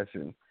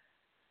possession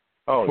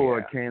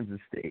for Kansas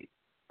State.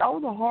 That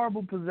was a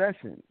horrible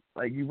possession.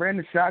 Like, you ran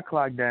the shot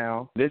clock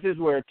down. This is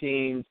where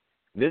teams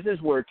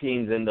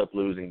end up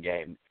losing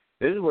games.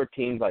 This is where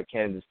teams like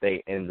Kansas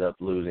State ends up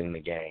losing the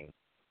game,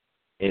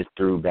 is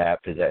through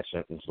bad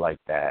possessions like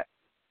that.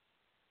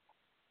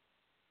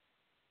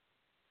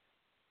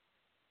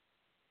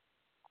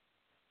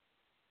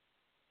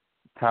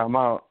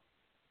 Timeout.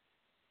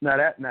 Now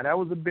that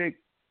was a big.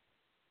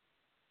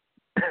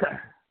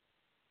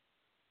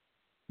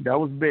 That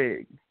was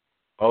big.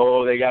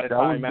 Oh, they got a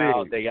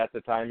timeout. They got the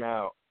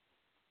timeout.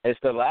 It's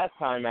the last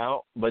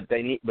timeout, but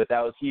that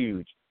was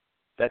huge.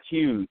 That's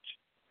huge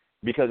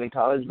because in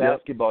college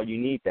basketball, you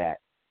need that.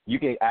 You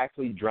can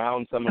actually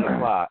drown some of the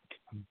clock.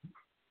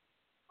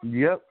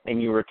 Yep.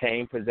 And you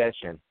retain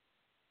possession.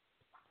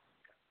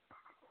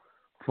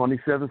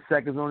 27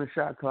 seconds on the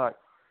shot clock.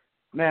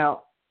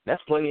 Now,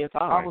 that's plenty of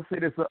time. I will say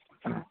this.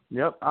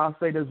 I'll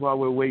say this while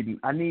we're waiting.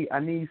 I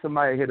need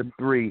somebody to hit a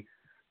three.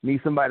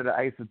 Need somebody to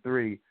ice a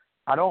three.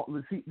 I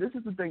don't see. This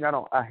is the thing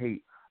I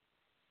hate.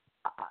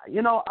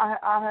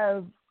 I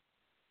have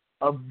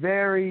a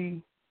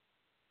very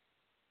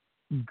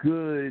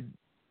good.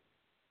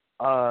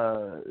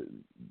 I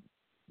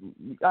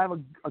have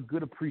a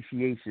good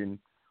appreciation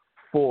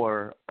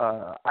for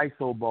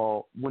ISO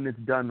ball when it's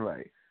done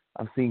right.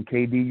 I've seen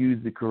KD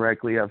use it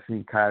correctly. I've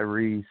seen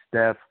Kyrie,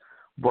 Steph,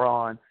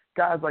 Braun,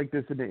 guys like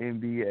this in the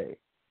NBA.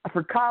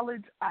 For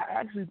college, I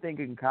actually think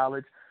in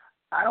college,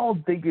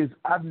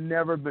 I've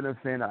never been a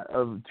fan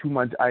of too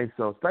much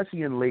ISO,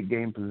 especially in late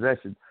game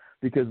possessions,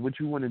 because what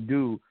you want to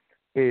do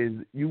is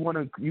you want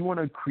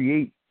to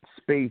create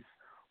space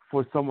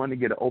for someone to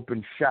get an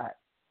open shot.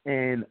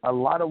 And a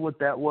lot of what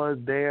that was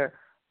there,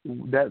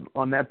 that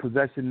on that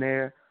possession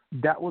there,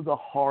 that was a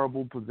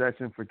horrible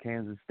possession for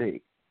Kansas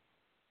State.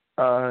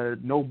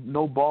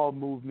 No ball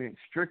movement,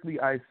 strictly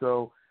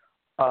ISO.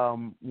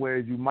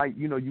 Whereas you might,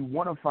 you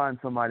want to find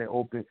somebody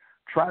open,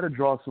 try to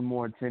draw some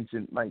more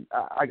attention. Like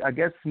I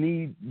guess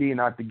Snead being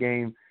out the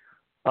game,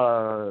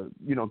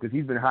 because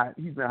he's been hot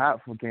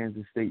for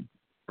Kansas State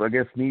But I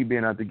guess Snead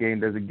being out the game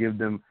doesn't give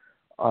them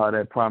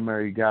that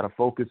primary guy to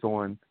focus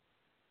on.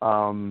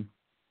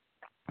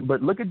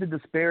 But look at the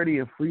disparity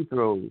in free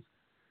throws,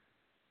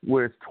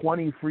 where it's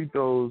 20 free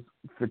throws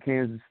for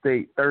Kansas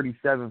State,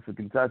 37 for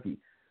Kentucky.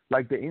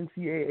 Like, the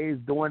NCAA is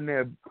doing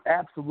their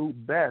absolute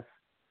best,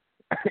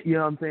 you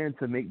know what I'm saying,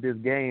 to make this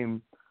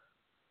game,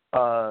 you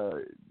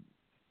know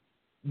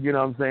what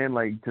I'm saying,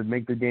 like, to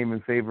make the game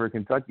in favor of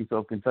Kentucky. So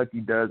if Kentucky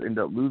does end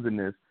up losing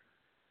this,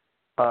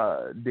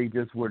 they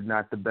just were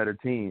not the better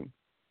team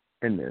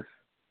in this.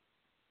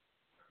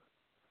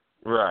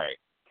 Right.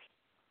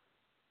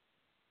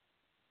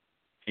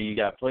 So you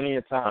got plenty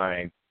of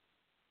time.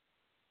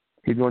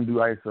 He's going to do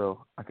ISO.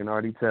 I can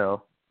already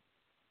tell.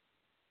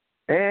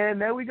 And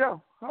there we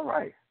go. All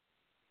right.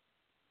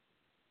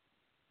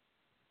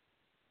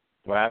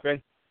 What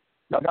happened?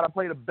 Y'all got to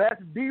play the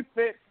best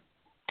defense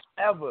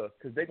ever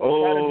because they're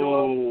going to try to do it.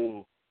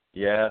 Oh,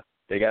 yeah.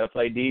 They got to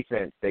play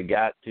defense. They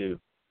got to.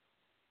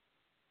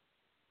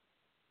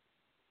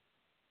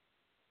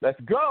 Let's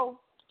go.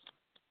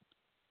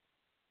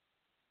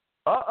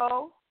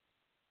 Uh-oh.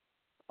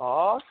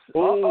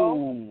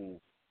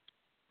 Uh-oh.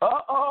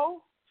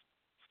 Uh-oh.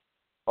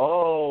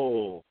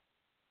 Oh.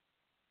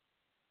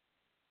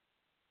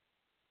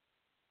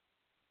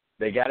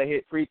 They got to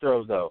hit free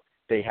throws, though.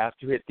 They have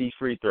to hit these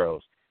free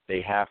throws.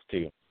 They have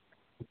to.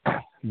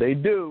 They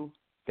do.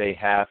 They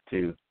have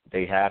to.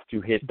 They have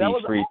to hit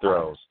these free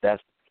throws.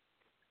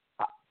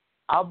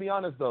 I'll be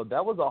honest, though.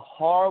 That was a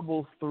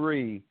horrible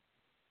three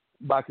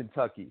by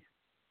Kentucky.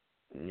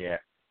 Yeah.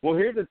 Well,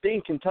 here's the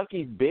thing.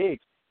 Kentucky's big.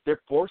 They're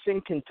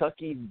forcing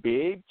Kentucky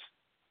bigs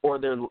or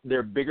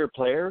their bigger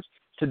players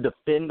to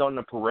defend on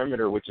the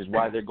perimeter, which is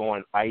why they're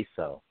going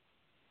ISO.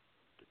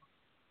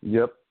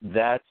 Yep.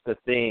 That's the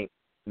thing.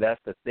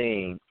 That's the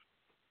thing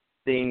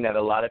that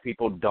a lot of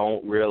people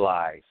don't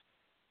realize.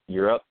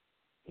 You're up.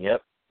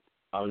 Yep.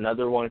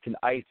 Another one can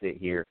ice it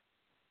here.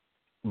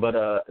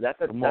 But that's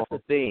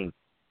the thing.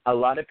 A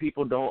lot of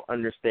people don't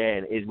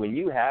understand is when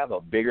you have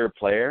a bigger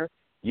player,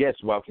 yes,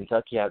 while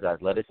Kentucky has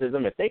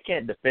athleticism, if they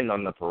can't defend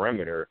on the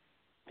perimeter,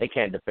 they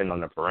can't defend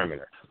on the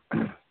perimeter.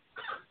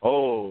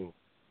 Oh.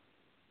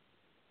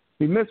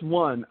 He missed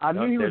one. I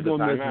knew he was going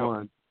to miss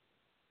one.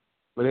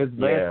 But it's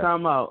last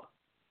time out.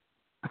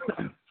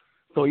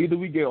 So either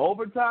we get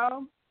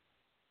overtime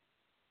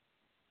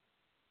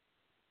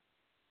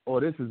or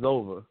this is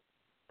over.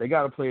 They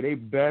got to play their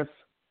best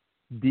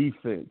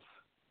defense.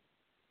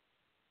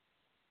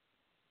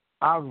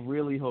 I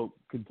really hope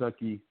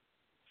Kentucky,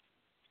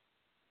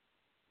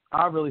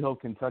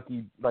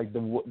 like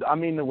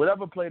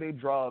whatever play they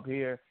draw up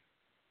here,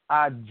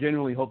 I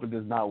genuinely hope it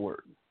does not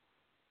work.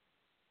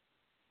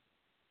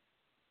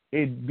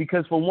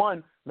 Because for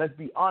one, let's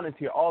be honest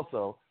here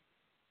also,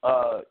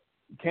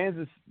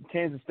 Kansas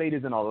State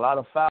is in a lot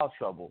of foul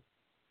trouble.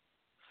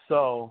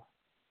 So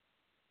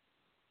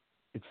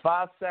it's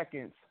 5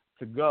 seconds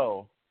to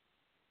go.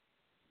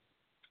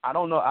 I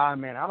don't know. I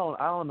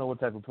don't know what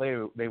type of play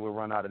they would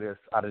run out of this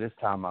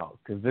timeout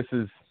because this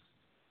is,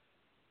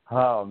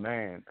 oh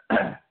man.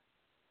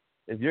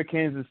 If you're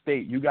Kansas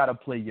State, you got to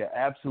play your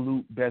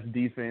absolute best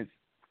defense.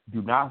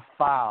 Do not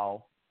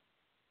foul.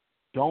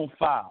 Don't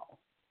foul.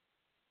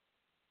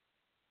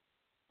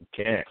 You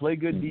can't play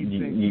good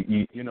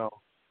defense. You know.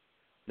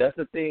 That's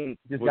the thing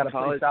just with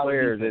college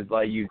players is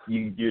like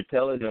you're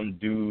telling them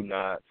do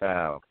not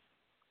foul.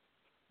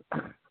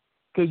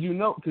 Because you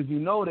know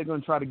they're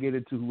going to try to get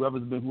it to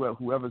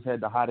whoever's had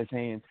the hottest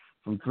hand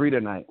from three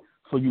tonight.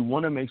 So you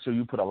want to make sure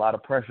you put a lot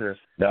of pressure.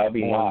 That'll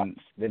be Knox.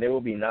 Then it will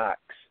be Knox.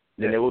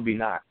 Yeah. It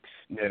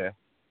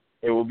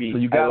will be. So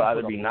you got to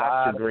either be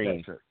Knox or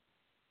Green.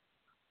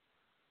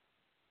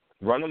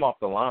 Run them off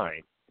the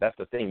line. That's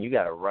the thing. You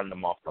got to run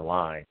them off the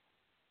line.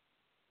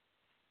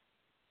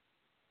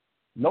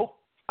 Nope.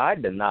 I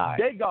deny.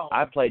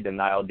 I play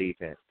denial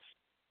defense.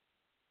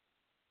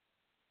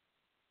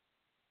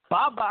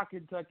 Bye-bye,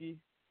 Kentucky.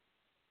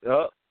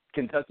 Oh,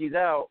 Kentucky's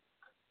out.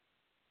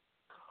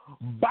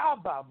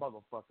 Bye-bye,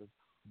 motherfuckers.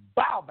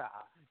 Bye-bye.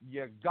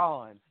 You're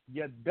gone.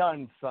 You're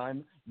done,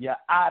 son. You're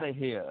out of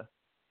here.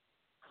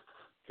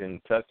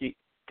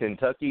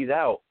 Kentucky's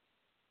out.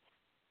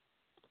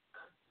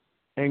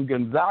 And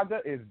Gonzaga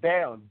is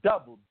down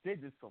double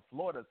digits for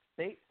Florida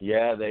State.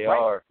 Yeah, they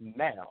are.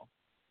 Now.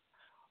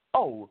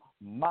 Oh,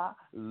 my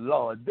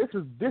Lord. This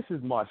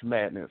is March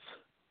Madness.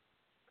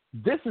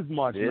 This is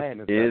March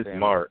Madness. This is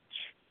March.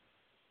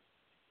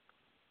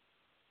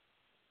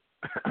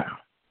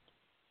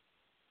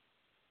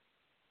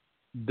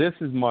 This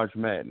is March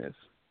Madness.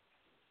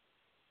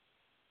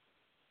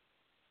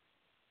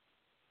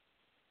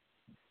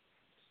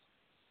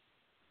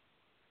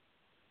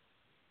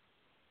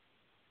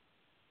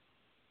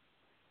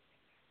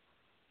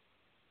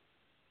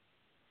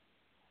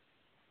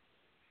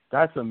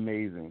 That's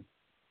amazing.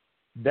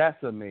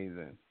 That's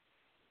amazing.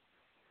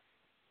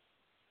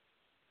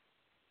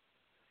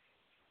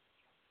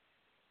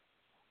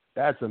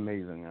 That's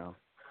amazing, yo.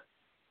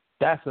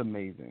 That's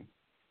amazing.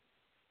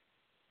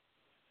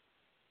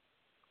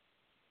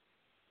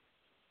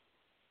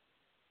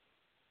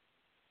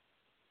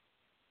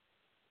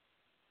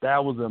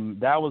 That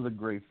was a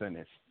great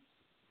finish.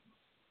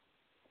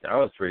 That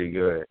was pretty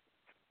good.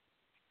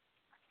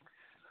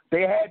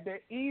 They had the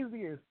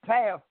easiest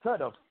path to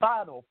the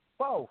Final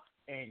Four,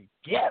 and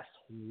guess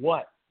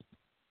what?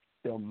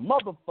 The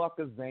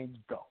motherfuckers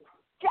ain't go.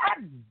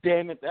 God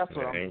damn it! That's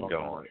what I'm talking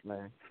about,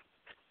 man.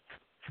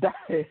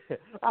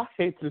 I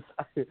hate this.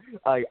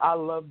 I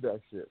love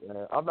that shit,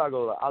 man. I'm not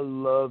gonna lie. I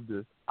love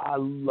this. I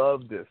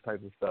love this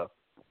type of stuff.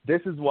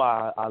 This is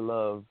why I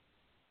love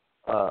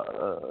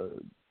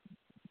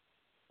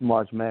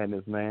March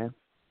Madness, man.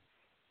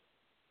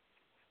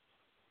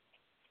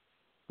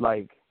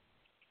 Like,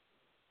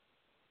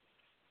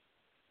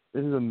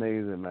 this is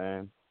amazing,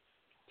 man.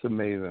 It's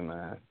amazing,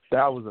 man.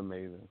 That was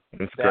amazing.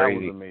 It's that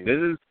crazy. Was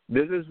amazing.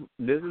 This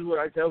is what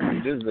I tell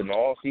you. This is an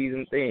all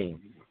season thing.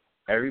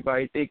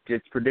 Everybody thinks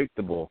it's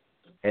predictable,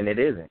 and it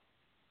isn't.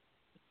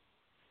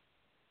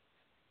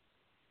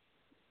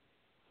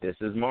 This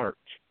is March.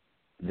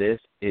 This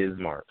is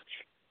March.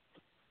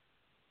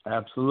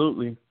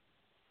 Absolutely.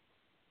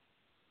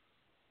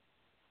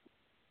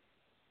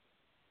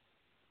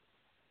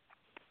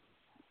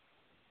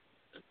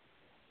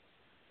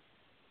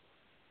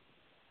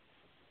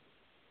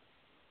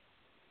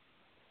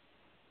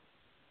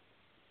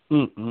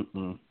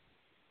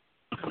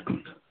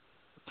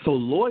 So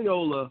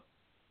Loyola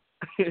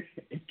and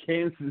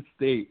Kansas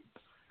State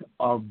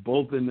are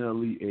both in the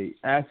Elite Eight.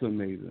 That's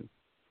amazing.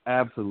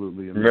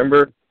 Absolutely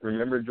amazing.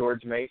 Remember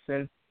George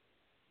Mason?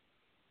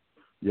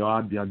 Yo,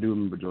 I do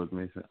remember George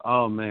Mason.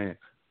 Oh, man.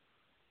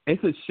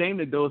 It's a shame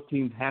that those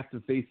teams have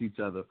to face each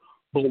other.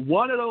 But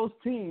one of those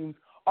teams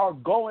are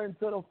going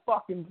to the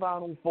fucking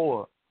Final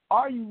Four.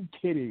 Are you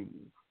kidding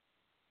me?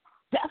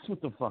 That's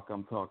what the fuck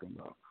I'm talking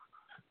about.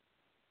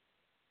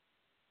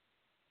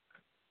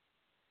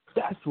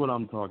 That's what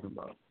I'm talking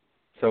about.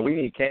 So we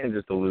need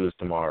Kansas to lose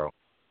tomorrow.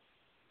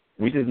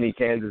 We just need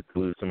Kansas to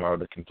lose tomorrow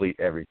to complete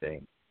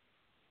everything.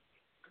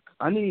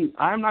 I'm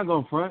not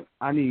going front.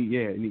 I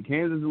need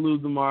Kansas to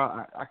lose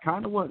tomorrow. I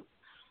kind of want.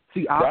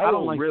 See, I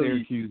don't like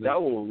Syracuse.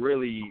 That will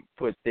really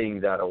put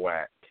things out of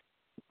whack.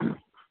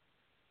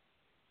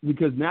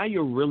 Because now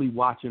you're really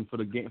watching for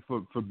the game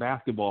for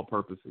basketball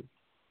purposes.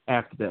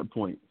 After that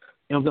point,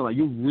 you know what I'm saying? Like,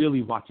 you're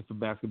really watching for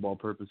basketball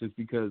purposes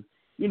because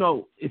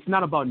it's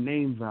not about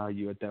name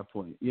value at that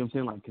point. You know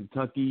what I'm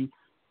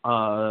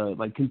saying?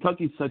 Like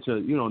Kentucky's such a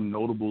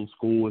notable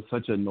school. It's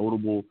such a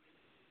notable.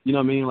 You know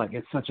what I mean? Like,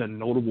 it's such a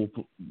notable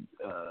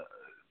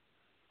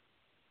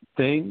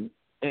thing,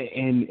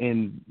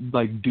 and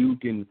like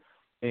Duke and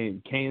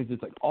Kansas,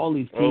 like all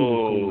these teams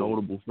are so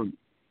notable for.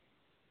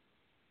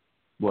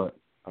 What?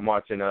 I'm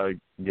watching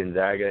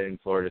Gonzaga and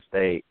Florida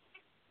State.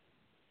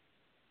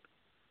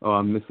 Oh,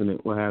 I'm missing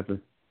it. What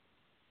happened?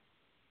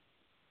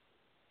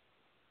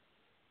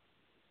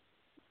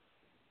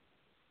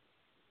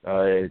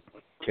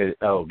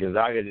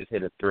 Gonzaga just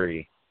hit a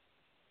 3.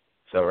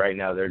 So right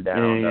now they're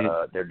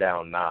down. They're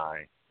down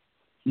 9.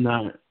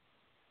 9.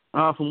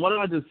 From what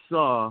I just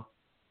saw,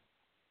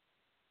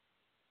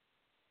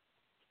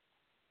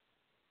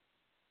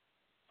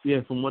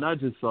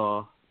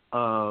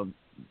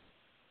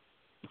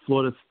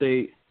 Florida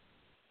State.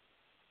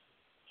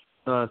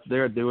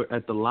 They were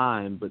at the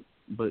line,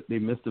 but they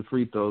missed the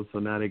free throw, so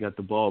now they got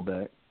the ball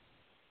back.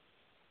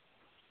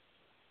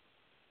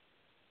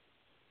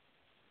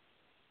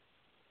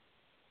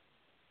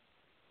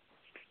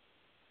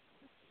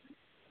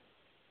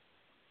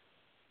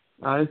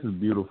 This is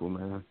beautiful,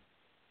 man.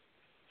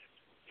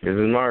 This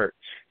is March.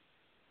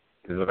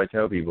 This is what I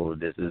tell people.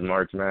 This is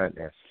March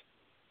Madness.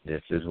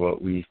 This is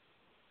what you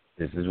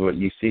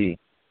see.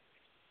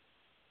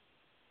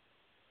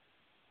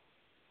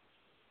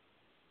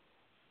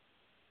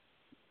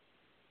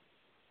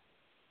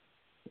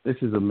 This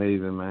is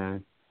amazing,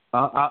 man.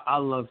 I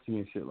love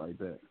seeing shit like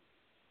that.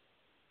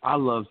 I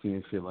love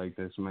seeing shit like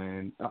this,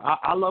 man.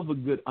 I love a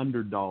good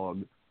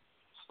underdog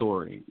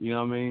story. You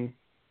know what I mean?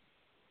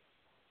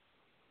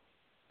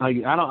 Like,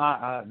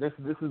 this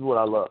is what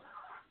I love.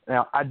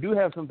 Now, I do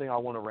have something I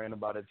want to rant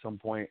about at some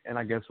point, and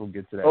I guess we'll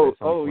get to that at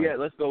some point. Yeah,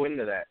 let's go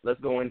into that.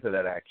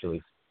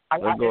 Actually.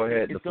 Let's go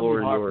ahead. The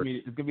floor is yours.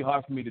 It's going to be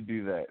hard for me to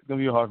do that. It's going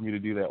to be hard for me to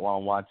do that while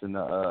I'm watching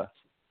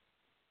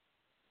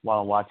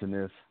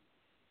this.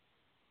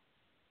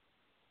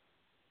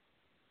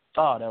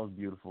 Oh, that was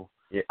beautiful.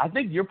 Yeah. I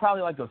think you're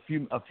probably like a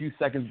few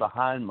seconds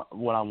behind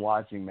what I'm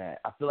watching,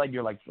 Matt. I feel like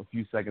you're like a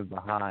few seconds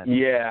behind.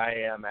 Yeah, I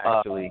am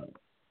actually.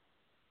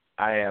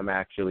 I am.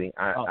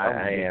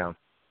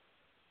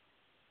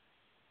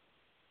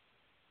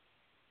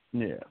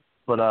 Yeah,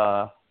 but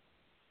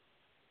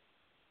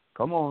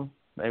come on.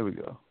 There we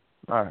go.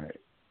 All right.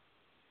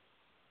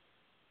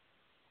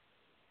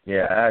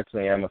 Yeah, I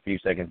actually am a few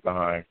seconds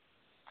behind.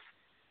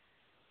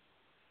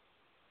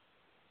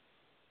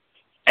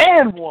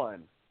 And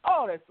one.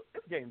 Oh, this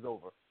game's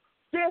over.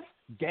 This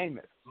game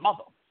is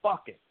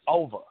motherfucking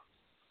over.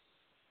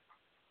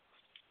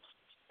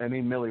 I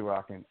mean, Millie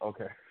rocking.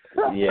 Okay.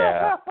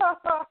 Yeah.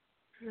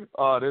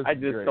 Oh, this I is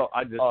just great.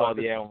 saw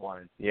the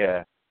M1.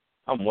 Yeah.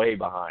 I'm way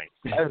behind.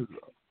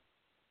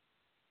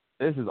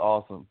 This is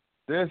awesome.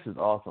 This is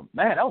awesome.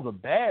 Man, that was a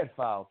bad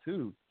foul,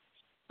 too.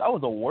 That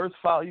was the worst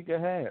foul you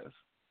could have.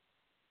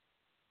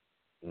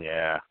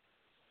 Yeah.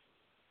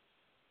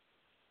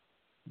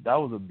 That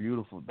was a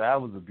beautiful play.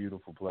 That was a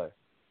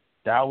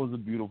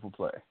beautiful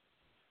play.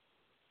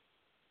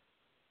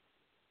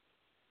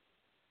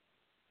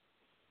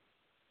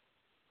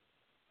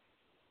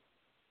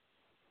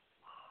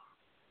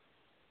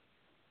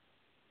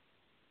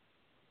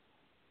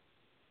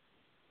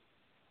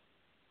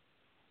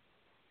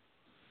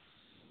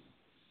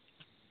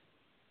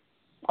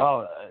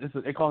 Oh,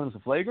 they calling this a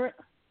flagrant?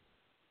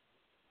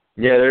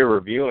 Yeah, they're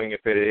reviewing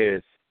if it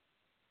is.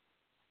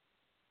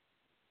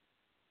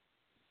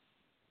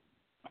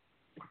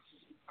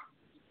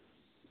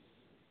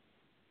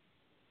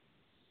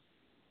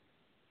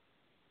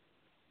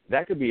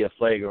 That could be a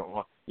flagrant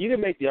one. You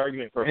can make the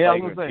argument for a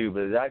flagrant too,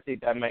 but I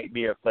think that might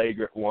be a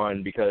flagrant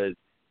one because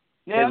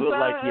it looks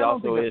like he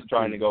also is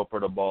trying to go for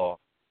the ball.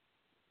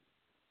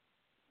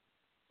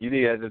 You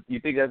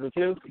think that's a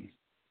 2?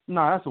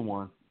 No, that's a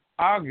 1.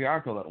 I agree. I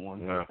call that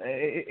 1. No.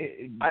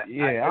 I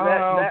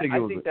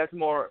think that's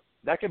more.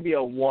 That could be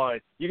a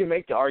 1. You can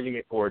make the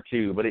argument for a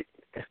 2, but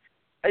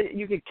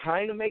you can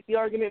kind of make the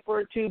argument for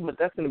a 2, but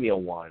that's going to be a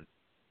 1.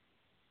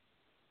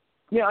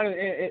 Yeah,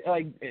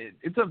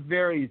 it's a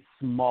very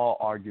small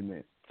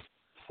argument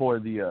for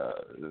the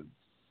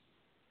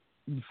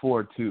for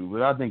a 2,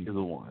 but I think it's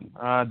a 1.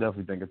 I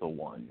definitely think it's a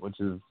 1, which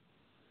is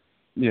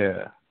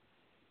yeah.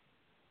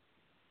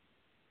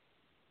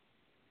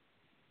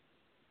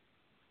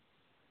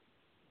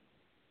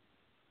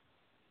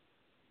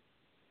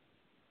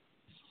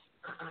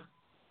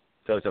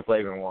 So it's a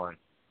flagrant 1.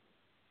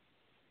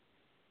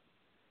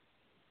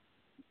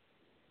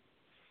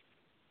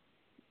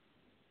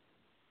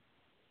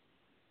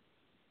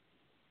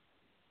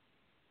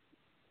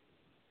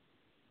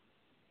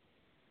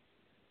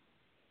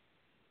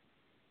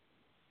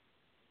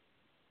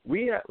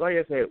 Like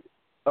I said,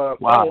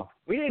 wow.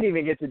 We didn't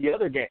even get to the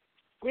other game.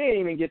 We didn't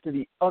even get to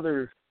the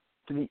other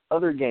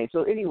game.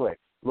 So anyway,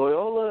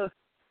 Loyola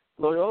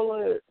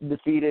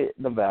defeated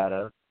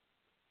Nevada.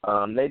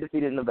 They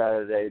defeated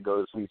Nevada today to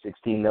go to Sweet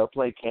 16. They'll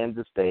play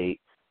Kansas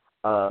State.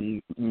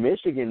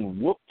 Michigan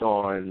whooped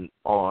on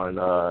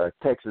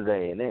Texas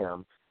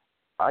A&M.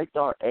 I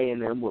thought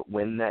A&M would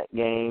win that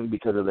game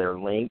because of their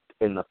length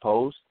in the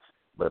post,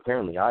 but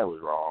apparently I was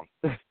wrong.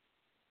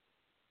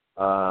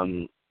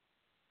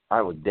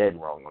 I was dead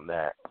wrong on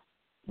that.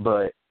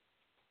 But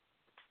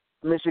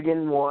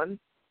Michigan won.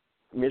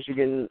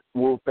 Michigan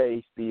will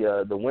face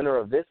the winner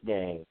of this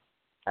game,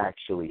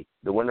 actually.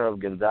 The winner of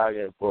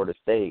Gonzaga and Florida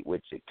State,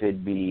 which it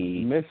could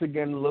be.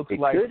 Michigan looks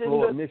like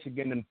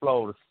Michigan and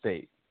Florida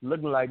State.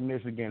 Looking like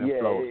Michigan and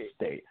Florida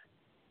State.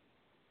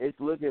 It's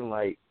looking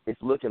like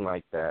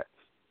that.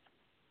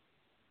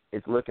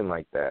 It's looking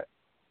like that.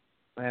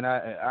 And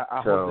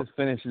I hope this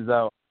finishes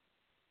out.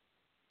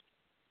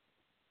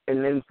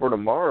 And then for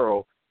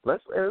tomorrow,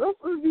 let's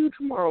review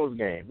tomorrow's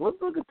game. Let's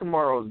look at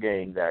tomorrow's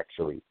games,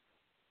 actually.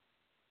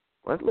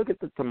 Let's look at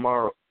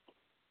tomorrow's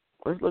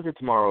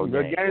game.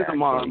 Good game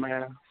tomorrow,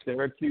 man.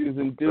 Syracuse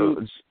and Duke,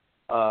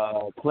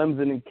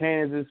 Clemson and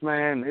Kansas,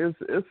 man.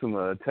 It's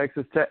some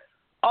Texas Tech.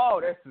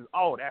 That's the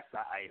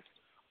ice.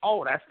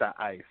 That's the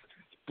ice.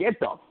 Get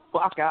the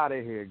fuck out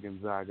of here,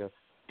 Gonzaga.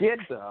 Get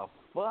the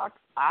fuck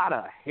out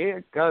of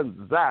here,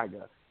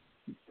 Gonzaga.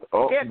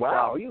 Oh,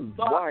 wow, he was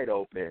wide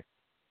open.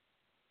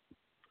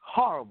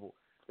 Horrible.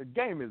 The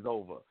game is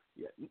over.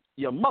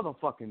 You're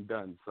motherfucking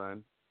done,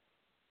 son.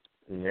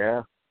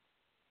 Yeah.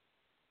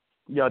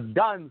 You're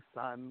done,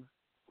 son.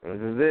 This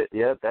is it.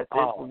 Yep, that's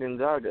it for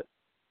Gonzaga.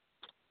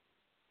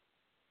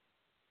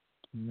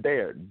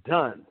 They're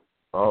done.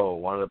 Oh,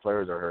 one of the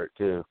players are hurt,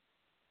 too.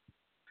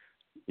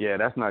 Yeah,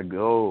 that's not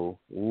good.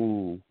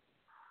 Ooh.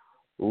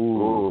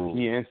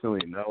 He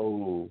instantly,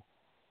 no.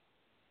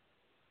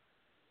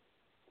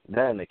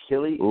 That an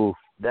Achilles? Ooh.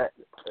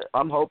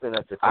 I'm hoping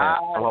that's a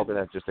cramp. I'm hoping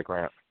that's just a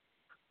cramp.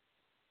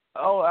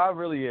 Oh, I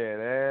really,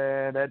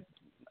 that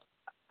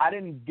I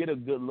didn't get a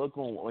good look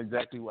on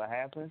exactly what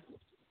happened.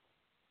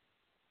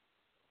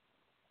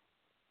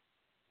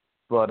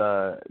 But,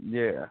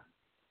 yeah.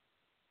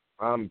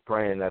 I'm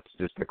praying that's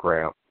just a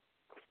cramp.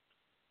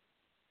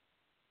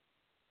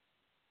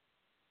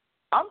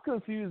 I'm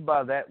confused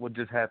by that, what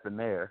just happened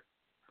there.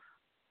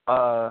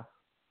 Because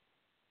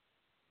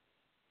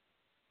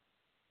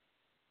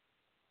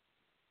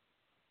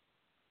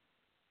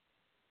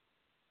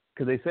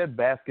they said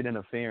basket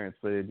interference,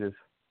 but it just...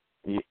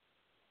 Yeah,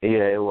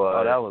 it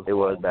was. It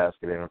was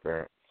basket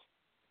interference.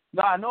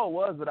 No, I know it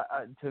was, but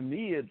to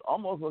me, it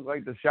almost looked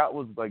like the shot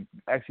was like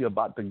actually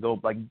about to go,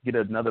 like get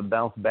another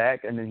bounce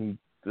back, and then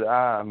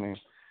I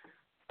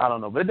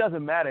don't know, but it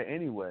doesn't matter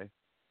anyway,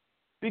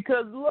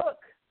 because look,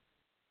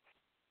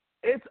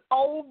 it's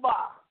over.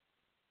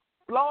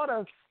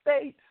 Florida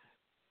State.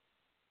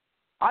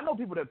 I know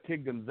people that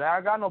pick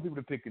Gonzaga. I know people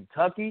that pick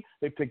Kentucky.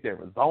 They picked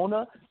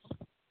Arizona.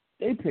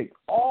 They picked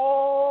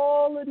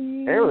all of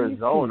these.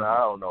 Arizona, I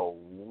don't know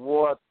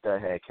what the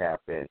heck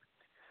happened.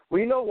 Well,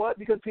 you know what?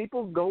 Because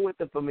people go with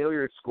the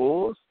familiar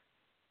schools,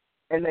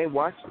 and they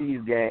watch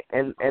these games,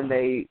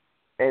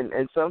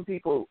 and some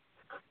people,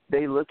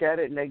 they look at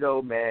it and they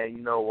go, man,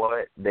 you know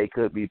what? They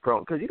could be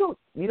prone, because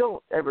you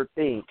don't ever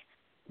think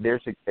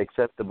they're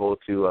acceptable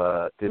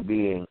to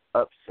being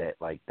upset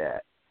like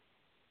that.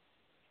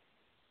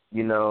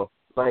 You know,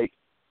 like,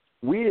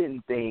 we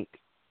didn't think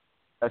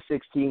a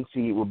 16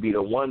 seed would be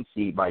the 1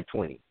 seed by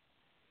 20.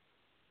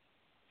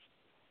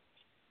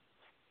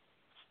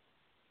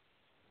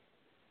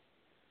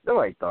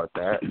 Nobody thought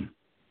that.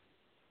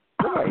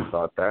 Nobody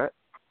thought that.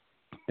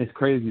 It's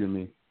crazy to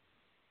me.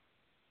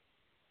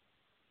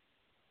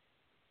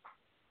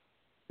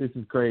 This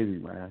is crazy,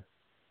 man.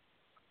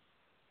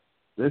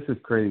 This is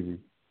crazy.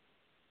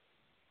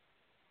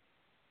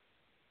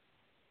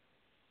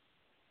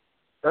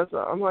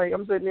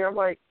 I'm sitting there, I'm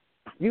like,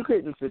 you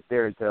couldn't sit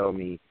there and tell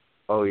me,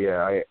 oh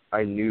yeah,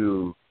 I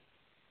knew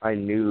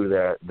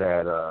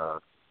that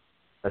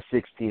a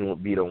 16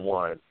 would be the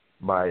 1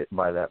 by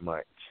that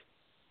much.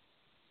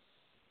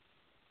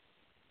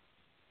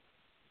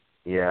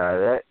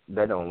 Yeah,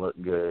 that don't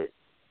look good.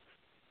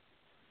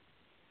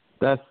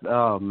 That's,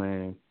 oh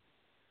man.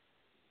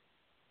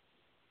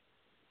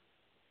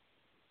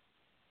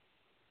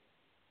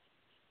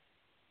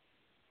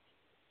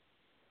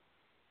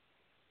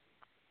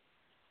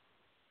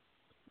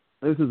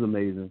 This is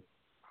amazing.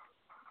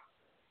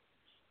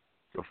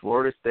 So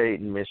Florida State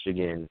and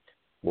Michigan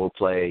will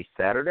play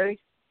Saturday?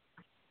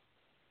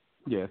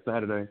 Yeah,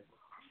 Saturday.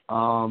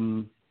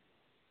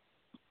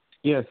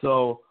 Yeah,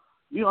 so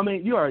you know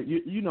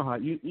know how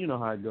you know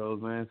how it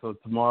goes, man. So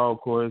tomorrow,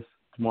 of course,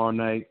 tomorrow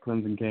night,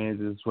 Clemson,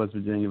 Kansas, West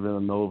Virginia,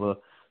 Villanova,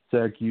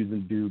 Syracuse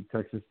and Duke,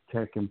 Texas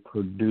Tech and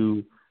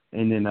Purdue,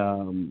 and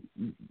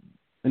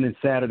then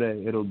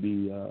Saturday it'll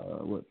be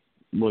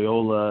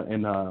Loyola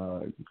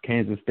and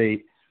Kansas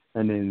State,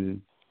 and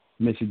then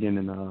Michigan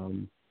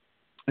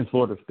and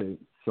Florida State.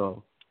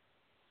 So,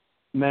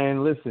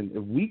 man, listen,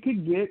 if we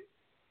could get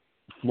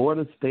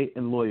Florida State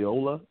and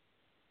Loyola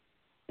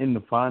in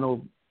the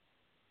final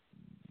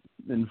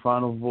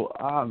four,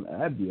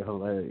 that'd be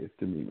hilarious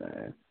to me,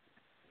 man.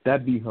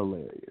 That'd be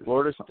hilarious.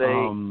 Florida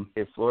State,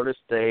 if Florida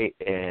State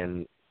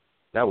and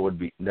that would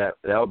be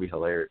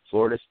hilarious.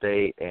 Florida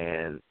State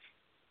and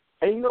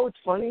you know what's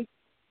funny?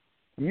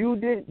 You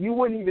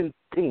wouldn't even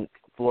think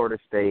Florida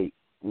State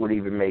would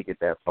even make it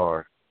that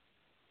far.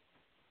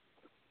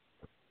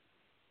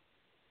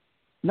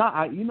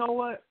 No, you know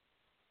what?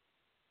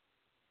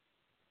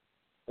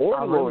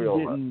 Or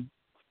Loyola.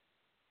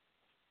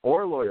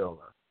 Or Loyola.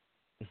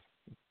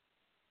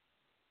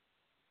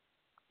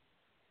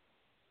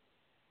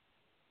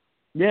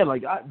 Yeah,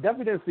 like I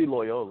definitely didn't see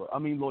Loyola. I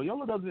mean,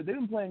 Loyola they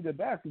didn't play good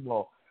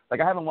basketball. Like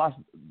I haven't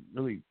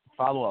really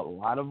follow a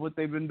lot of what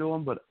they've been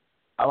doing, but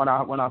when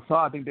I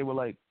saw, I think they were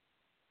like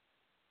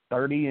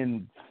 30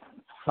 and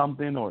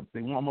something, or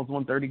they almost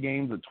won 30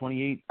 games or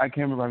 28. I can't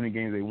remember how many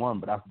games they won,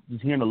 but I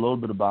was hearing a little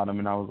bit about them,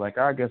 and I was like,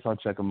 I guess I'll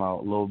check them out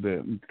a little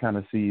bit and kind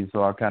of see.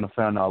 So I kind of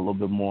found out a little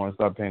bit more and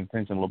started paying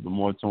attention a little bit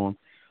more to them.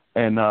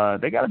 And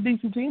they got a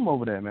decent team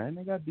over there, man.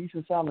 They got a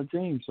decent, solid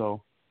team.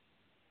 So,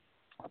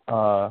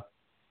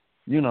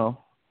 you know,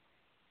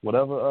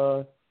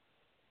 whatever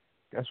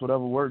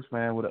works,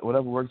 man.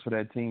 Whatever works for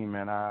that team,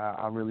 man.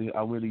 I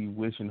really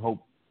wish and hope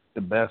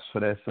the best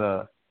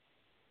for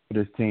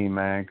this team,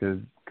 man, because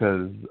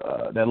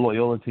that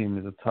Loyola team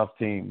is a tough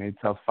team. They're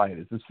tough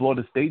fighters. This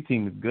Florida State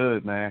team is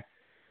good, man.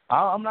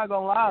 I'm not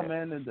gonna lie,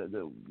 man.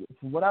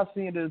 From what I've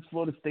seen of this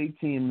Florida State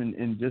team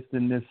in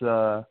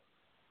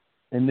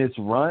this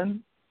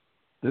run,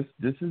 this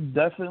is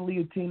definitely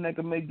a team that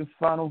can make the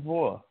Final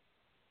Four.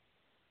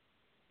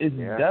 It's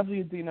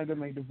definitely a team that can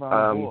make the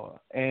Final Four.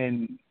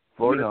 And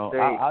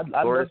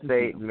Florida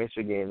State,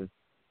 Michigan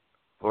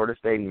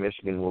and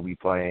Michigan will be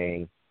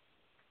playing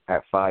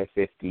at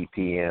 5:50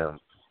 p.m.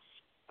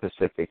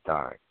 Pacific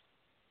time.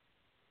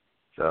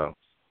 So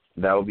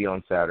that will be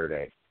on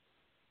Saturday.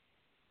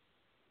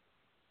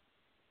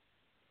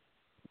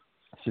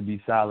 Should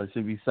be solid.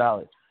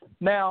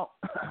 Now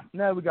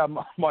we got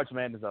March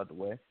Madness out the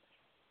way.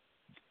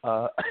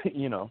 Now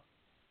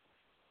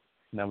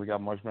we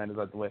got March Madness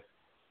out the way.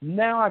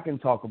 Now I can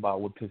talk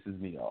about what pisses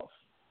me off.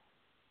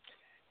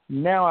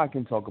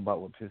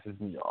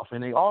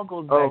 And it all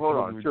goes back to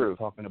what we were just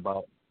talking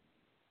about.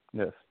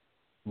 Yes.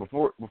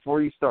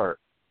 Before you start,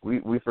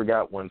 we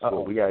forgot one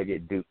school. We gotta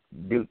get Duke.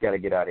 Duke gotta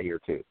get out of here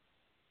too.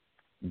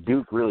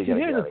 Duke really gotta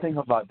get out of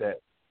here.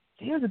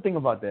 Here's the thing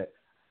about that.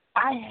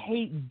 I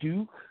hate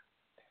Duke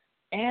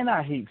and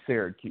I hate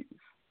Syracuse.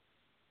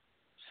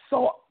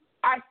 So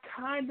I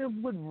kind of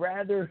would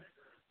rather.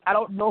 I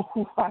don't know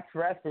who I'd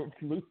rather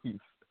lose.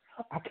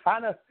 I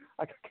kind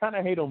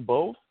of hate them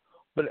both,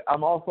 but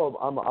I'm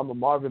a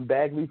Marvin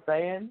Bagley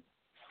fan,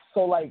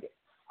 so like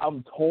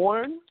I'm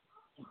torn.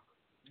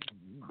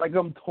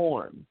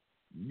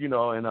 You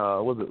know, and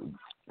was it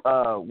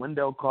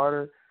Wendell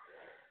Carter?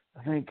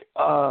 I think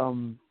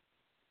I'm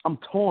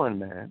torn,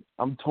 man.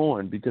 I'm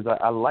torn because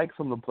I like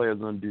some of the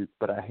players on Duke,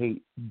 but I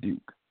hate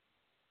Duke.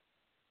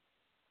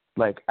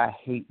 Like I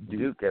hate Duke.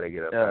 Duke gotta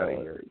get up out of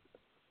here.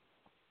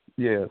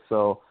 Yeah,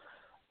 so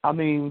I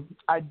mean,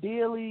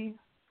 ideally,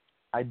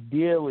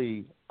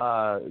 ideally,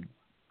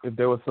 if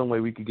there was some way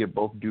we could get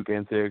both Duke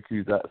and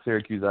Syracuse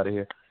out of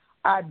here,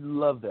 I'd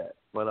love that.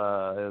 But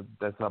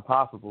that's not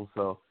possible.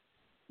 So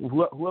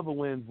whoever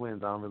wins. I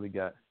don't really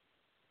got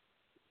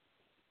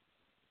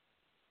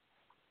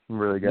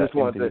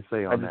anything to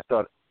say on that.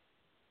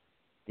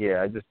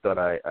 I just thought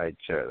I'd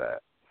share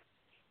that.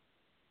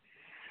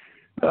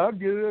 I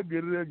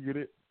get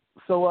it.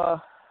 So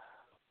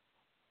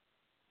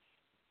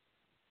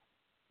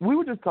we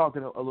were just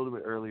talking a little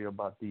bit earlier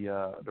about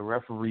the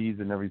referees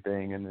and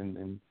everything,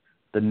 and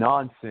the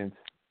nonsense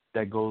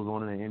that goes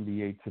on in the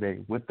NBA today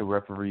with the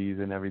referees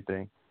and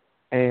everything.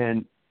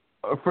 And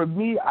for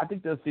me, I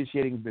think the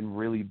officiating has been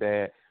really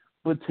bad.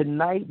 But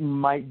tonight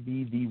might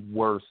be the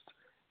worst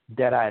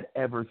that I'd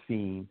ever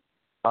seen.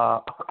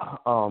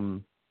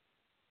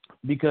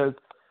 Because,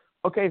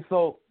 okay,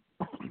 so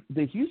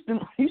the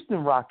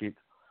Houston Rockets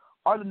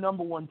are the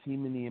number one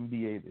team in the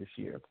NBA this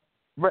year.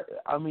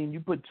 I mean, you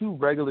put two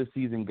regular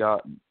season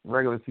gods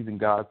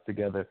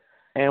together,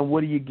 and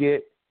what do you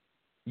get?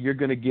 You're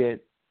going to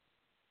get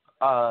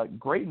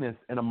greatness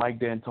in a Mike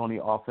D'Antoni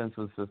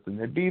offensive system.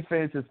 Their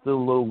defense is still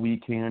a little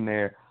weak here and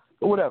there,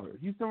 but whatever.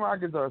 Houston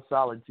Rockets are a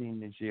solid team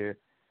this year.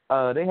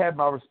 They have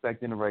my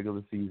respect in the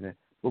regular season,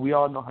 but we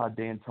all know how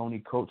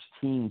D'Antoni coached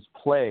teams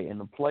play in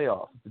the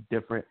playoffs. It's a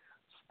different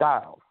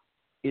style.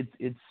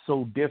 It's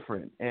so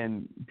different,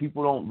 and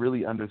people don't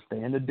really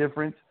understand the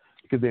difference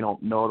because they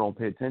don't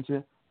pay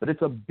attention, but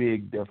it's a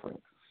big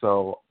difference.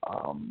 So,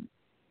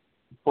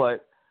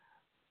 but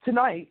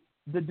tonight,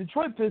 the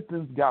Detroit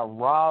Pistons got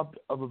robbed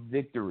of a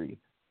victory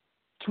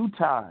 2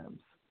 times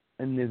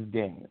in this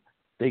game.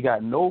 They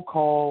got no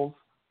calls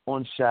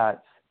on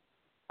shots.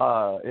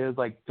 It was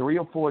like 3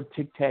 or 4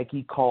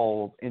 tic-tac-y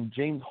calls, and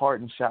James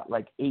Harden shot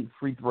like 8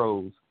 free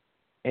throws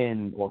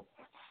or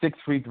 6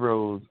 free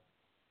throws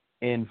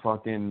in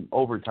fucking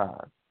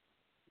overtime.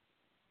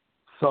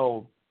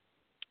 So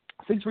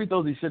 6 free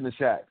throws he shouldn't have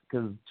shot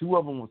because 2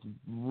 of them was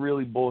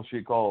really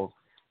bullshit calls.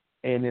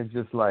 And it's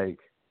just like,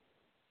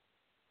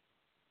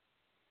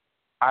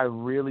 I just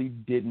really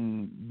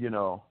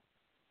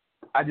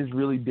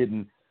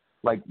didn't.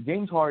 Like,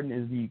 James Harden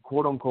is the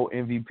quote-unquote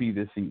MVP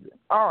this season.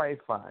 All right,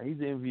 fine. He's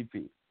the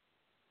MVP.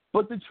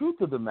 But the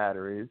truth of the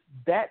matter is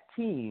that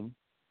team,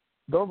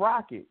 the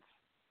Rockets,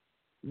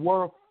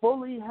 were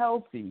fully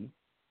healthy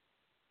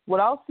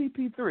without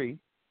CP3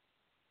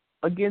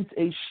 against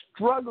a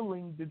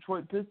struggling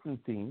Detroit Pistons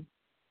team,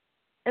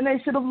 and they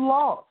should have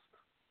lost.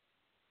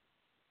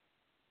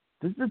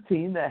 This is a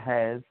team that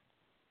has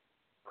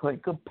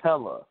Clint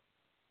Capella,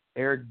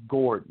 Eric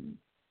Gordon,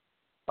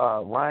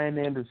 Ryan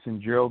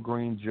Anderson, Gerald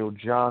Green, Joe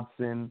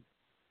Johnson.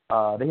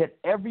 They had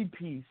every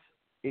piece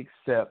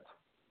except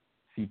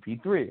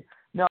CP3.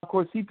 Now, of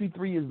course,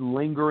 CP3 is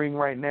lingering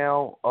right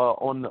now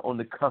on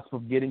the cusp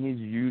of getting his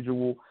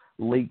usual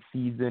late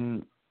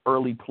season,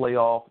 early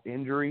playoff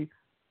injury,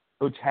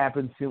 which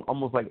happens to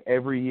almost like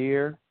every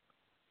year.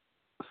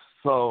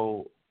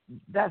 So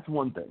that's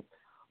one thing.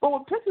 But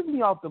what pisses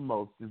me off the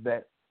most is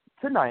that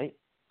tonight,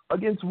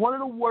 against one of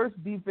the worst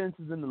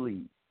defenses in the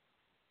league,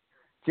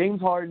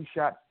 James Harden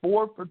shot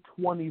 4 for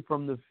 20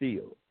 from the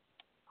field.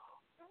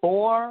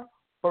 4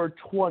 for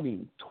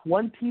 20,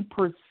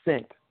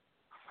 20%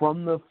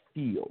 from the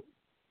field.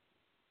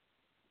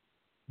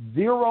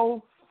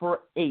 0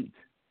 for 8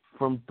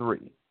 from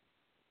 3.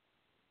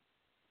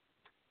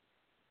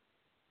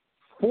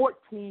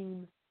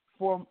 14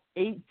 from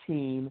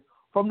 18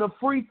 from the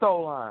free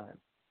throw line.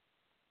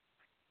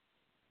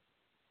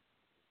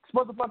 This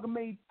motherfucker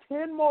made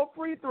 10 more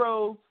free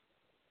throws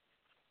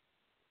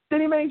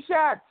than he made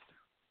shots.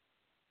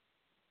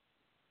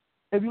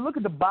 If you look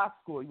at the box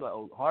score, you're like,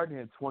 oh, Harden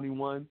had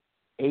 21,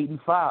 8, and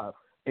 5.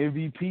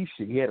 MVP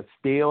shit. He had a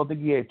steal. I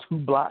think he had 2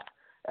 blocks.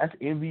 That's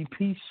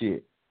MVP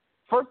shit.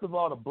 First of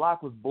all, the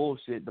block was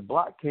bullshit. The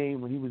block came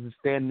when he was just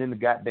standing in the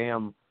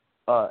goddamn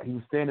he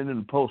was standing in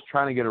the post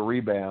trying to get a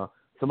rebound.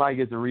 Somebody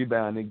gets a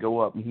rebound, they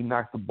go up, and he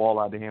knocks the ball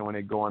out of the hand when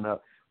they're going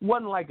up. It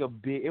wasn't like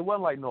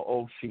no,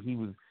 oh, shit, he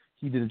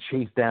did a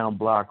chase down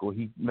block or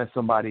he met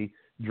somebody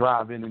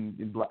driving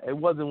and block. It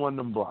wasn't one of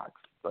them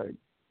blocks. Like,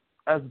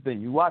 that's the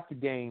thing. You watch the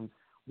games.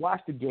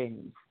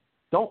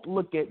 Don't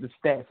look at the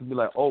stats and be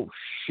like, oh,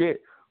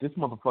 shit, this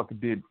motherfucker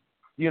did,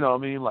 you know what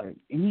I mean? Like,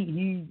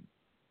 he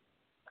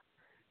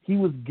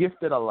was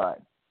gifted a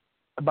lot.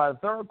 By the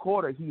third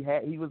quarter, he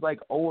was like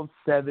 0 of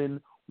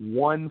 7,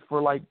 1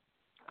 for like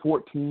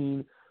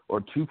 14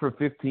 or 2 for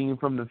 15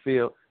 from the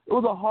field. It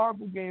was a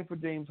horrible game for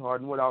James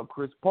Harden without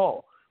Chris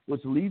Paul,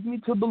 which leads me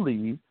to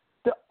believe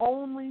the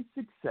only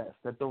success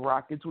that the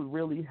Rockets would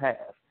really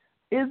have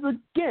is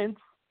against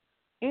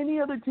any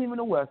other team in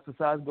the West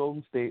besides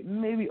Golden State,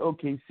 maybe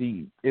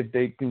OKC if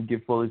they can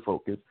get fully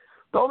focused.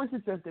 The only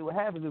success they would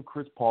have is if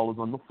Chris Paul is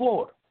on the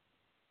floor.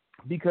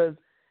 Because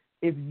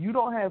if you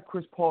don't have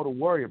Chris Paul to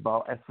worry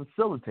about as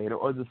facilitator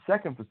or the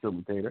second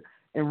facilitator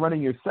and running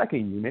your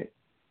second unit,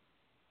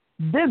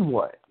 then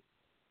what?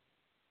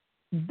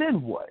 If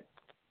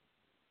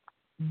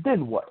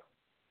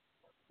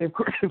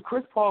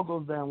Chris Paul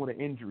goes down with an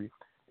injury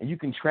and you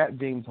can trap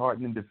James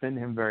Harden and defend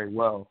him very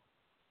well,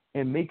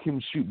 and make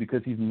him shoot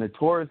because he's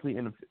notoriously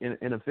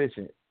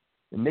inefficient,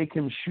 and make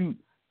him shoot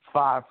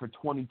 5 for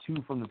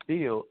 22 from the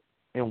field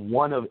and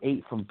 1 of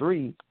 8 from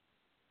 3,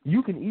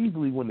 you can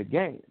easily win the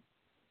game.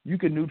 You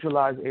can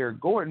neutralize Eric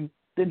Gordon.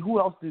 Then who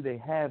else do they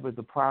have as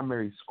a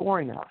primary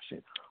scoring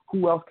option?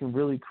 Who else can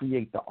really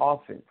create the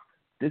offense?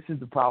 This is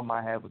the problem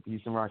I have with the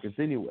Houston Rockets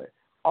anyway.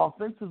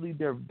 Offensively,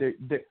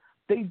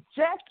 they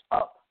jacked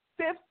up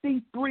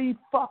 53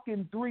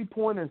 fucking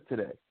three-pointers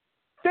today.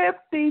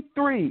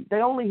 53.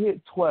 They only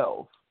hit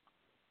 12.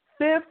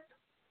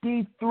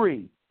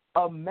 53.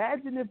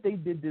 Imagine if they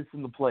did this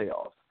in the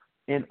playoffs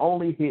and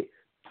only hit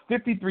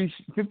 53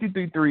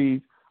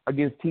 threes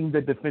against teams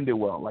that defended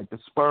well, like the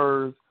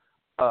Spurs.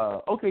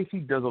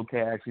 OKC does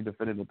okay actually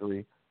defending the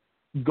three.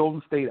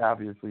 Golden State,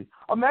 obviously.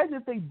 Imagine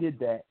if they did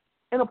that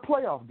in a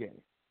playoff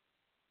game.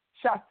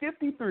 Shot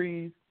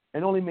 53s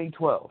and only made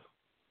 12.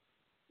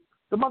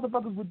 The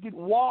motherfuckers would get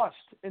washed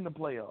in the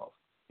playoffs.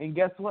 And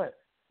guess what?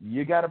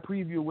 You got a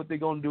preview of what they're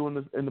going to do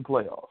in the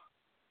playoffs.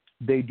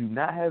 They do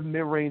not have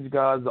mid-range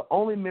guards. The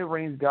only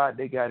mid-range guard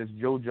they got is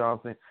Joe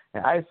Johnson.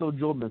 And ISO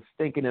Joe been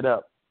stinking it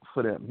up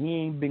for them. He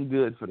ain't been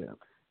good for them.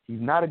 He's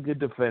not a good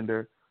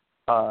defender.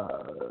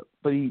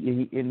 But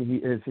his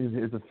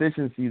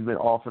efficiency has been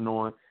off and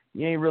on.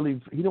 He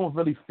don't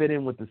really fit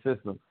in with the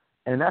system.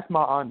 And that's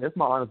my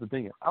honest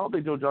opinion. I don't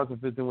think Joe Johnson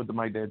fits in with the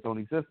Mike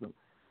D'Antoni system.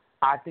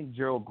 I think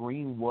Gerald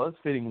Green was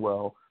fitting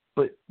well,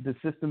 but the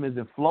system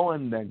isn't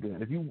flowing that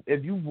good.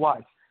 If you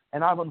watch,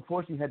 and I've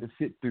unfortunately had to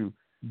sit through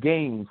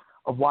games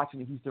of watching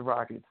the Houston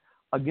Rockets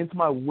against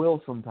my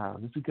will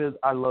sometimes. It's because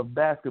I love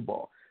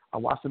basketball. I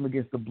watched them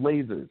against the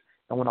Blazers.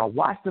 And when I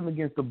watched them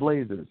against the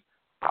Blazers,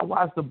 I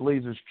watched the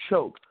Blazers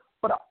choke.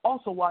 But I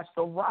also watched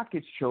the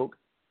Rockets choke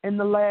in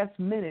the last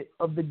minute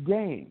of the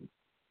game.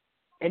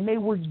 And they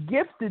were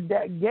gifted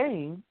that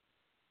game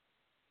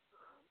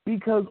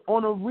because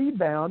on a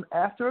rebound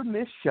after a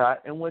missed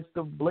shot in which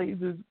the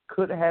Blazers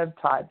could have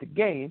tied the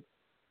game,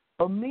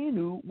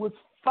 Aminu was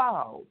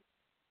fouled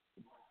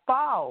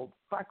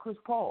by Chris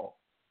Paul.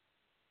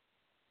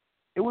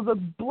 It was a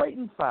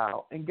blatant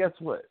foul, and guess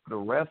what? The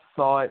ref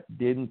saw it,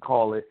 didn't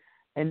call it,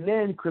 and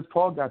then Chris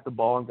Paul got the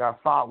ball and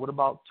got fouled with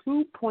about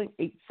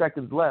 2.8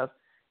 seconds left,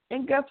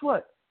 and guess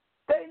what?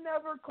 They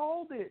never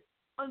called it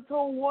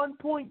until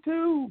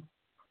 1.2.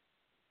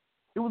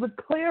 It was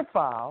a clear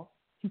foul.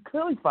 He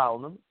clearly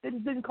fouled them. They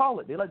just didn't call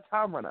it. They let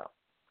time run out.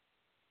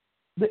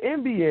 The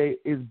NBA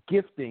is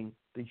gifting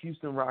the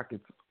Houston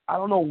Rockets. I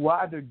don't know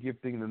why they're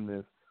gifting them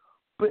this,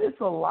 but it's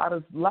a lot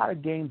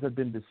of games have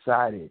been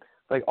decided.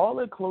 Like all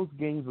their close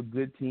games with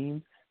good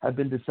teams have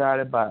been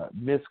decided by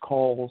missed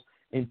calls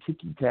and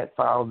ticky-tack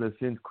fouls that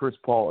sends Chris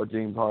Paul or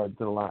James Harden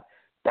to the line.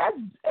 That's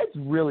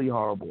really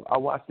horrible. I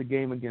watched the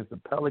game against the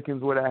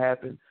Pelicans where that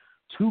happened,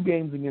 2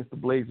 games against the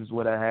Blazers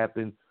where that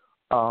happened.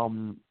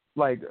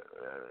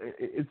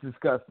 It's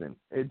disgusting.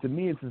 To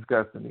me, it's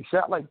disgusting. They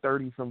shot like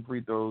 30-some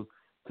free throws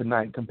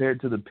tonight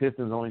compared to the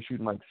Pistons only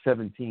shooting like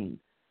 17.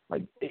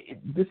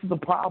 This is a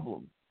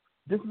problem.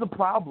 This is a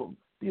problem.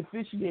 The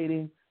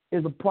officiating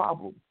is a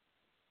problem.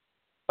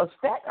 A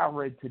stat I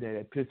read today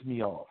that pissed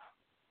me off,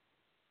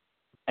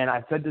 and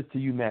I said this to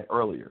you, Matt,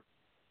 earlier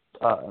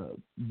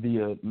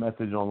via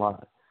message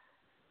online.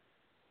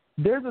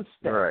 There's a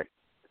stat. Right.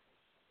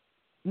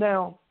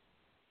 Now,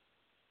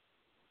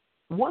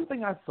 one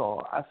thing I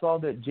saw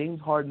that James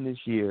Harden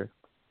this year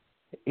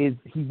is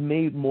he's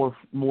made more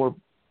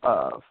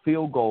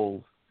field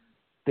goals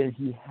than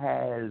he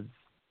has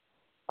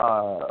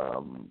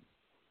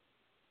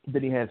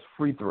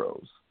free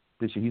throws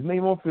this year. He's made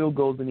more field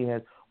goals than he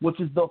has, which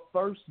is the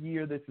first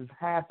year this has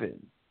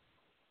happened.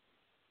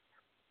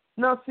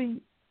 Now,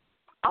 see,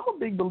 I'm a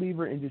big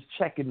believer in just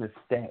checking the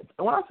stats.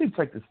 And when I say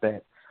check the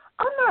stats,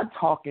 I'm not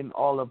talking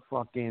all of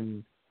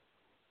fucking,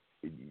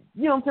 you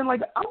know what I'm saying?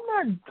 Like,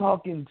 I'm not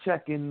talking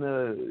checking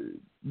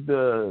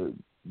the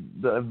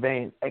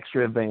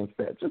extra advanced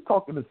stats. Just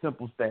talking the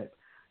simple stats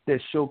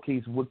that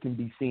showcase what can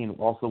be seen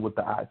also with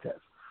the eye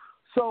test.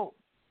 So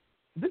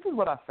this is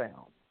what I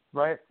found,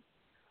 right?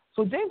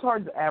 So James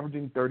Harden's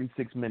averaging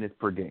 36 minutes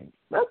per game.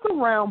 That's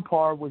around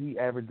par what he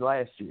averaged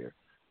last year.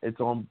 It's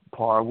on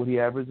par what he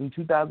averaged in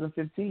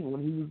 2015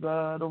 when he was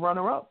the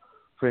runner-up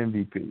for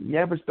MVP. He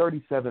averaged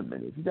 37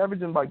 minutes. He's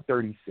averaging like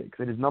 36,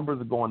 and his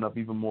numbers are going up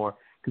even more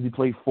because he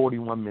played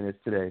 41 minutes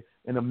today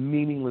in a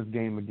meaningless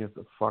game against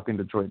the fucking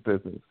Detroit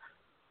Pistons.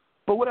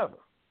 But whatever.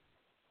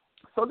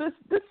 So this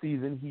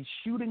season, he's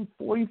shooting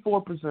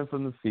 44%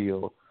 from the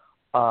field,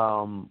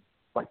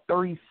 like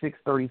 36,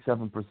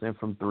 37%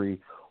 from three,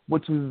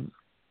 which is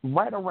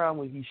right around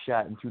what he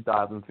shot in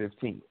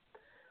 2015.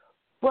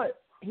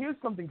 But here's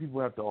something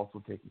people have to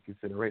also take in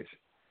consideration.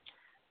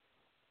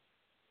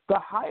 The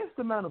highest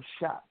amount of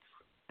shots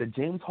that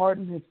James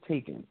Harden has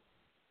taken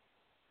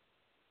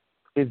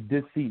is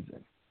this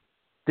season.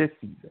 This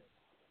season.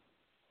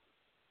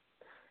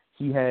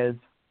 He has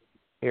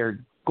Eric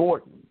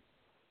Gordon.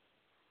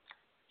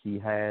 He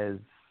has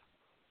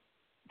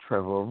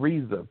Trevor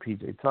Ariza,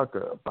 P.J.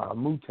 Tucker,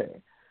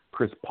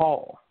 Chris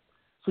Paul.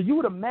 So you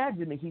would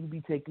imagine that he would be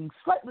taking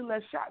slightly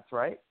less shots,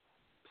 right?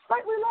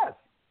 slightly less,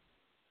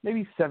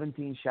 maybe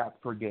 17 shots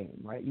per game,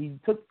 right? He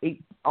took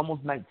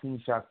almost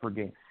 19 shots per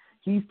game.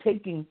 He's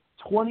taking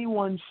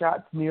 21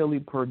 shots nearly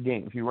per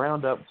game. If you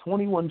round up,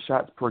 21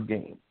 shots per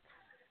game.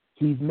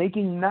 He's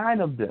making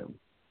 9 of them.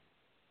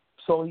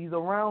 So he's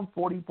around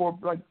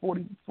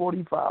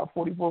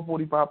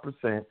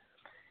 45%.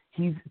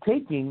 He's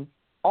taking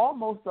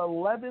almost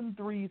 11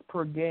 threes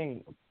per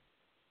game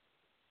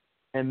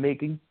and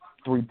making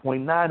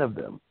 3.9 of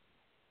them.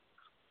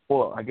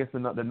 Well, I guess the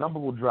number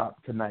will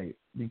drop tonight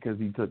because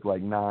he took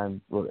like 8 or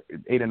 9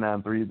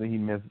 threes and he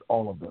missed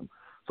all of them.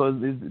 So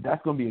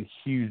that's going to be a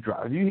huge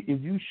drop.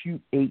 If you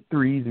shoot 8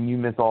 threes and you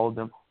miss all of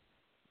them,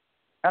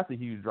 that's a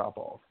huge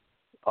drop-off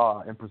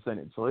in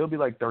percentage. So it'll be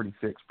like 36%.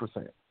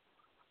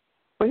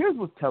 But here's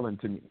what's telling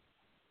to me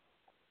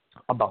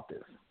about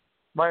this,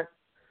 right?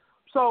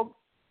 So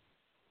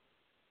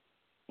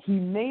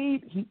he's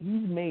made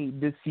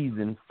this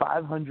season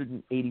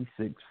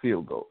 586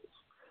 field goals,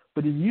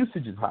 but his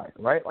usage is higher,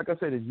 right? Like I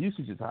said, his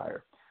usage is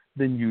higher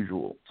than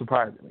usual,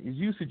 surprisingly. His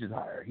usage is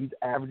higher. He's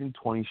averaging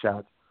 21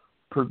 shots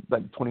per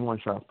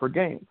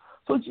game.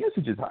 So his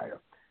usage is higher.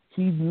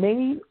 He's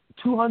made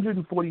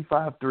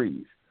 245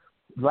 threes.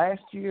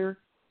 Last year,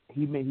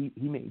 he made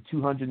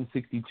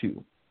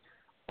 262.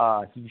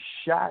 He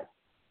shot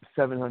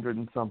 700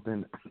 and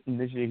something. And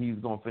this year, he's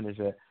going to finish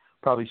at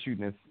probably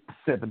shooting at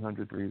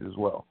 700 threes as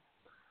well,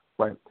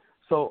 right?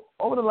 So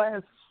over the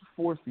last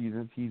 4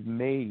 seasons, he's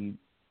made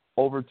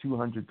over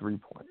 200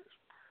 3-pointers.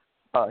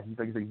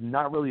 He's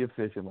not really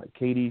efficient. Like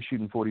KD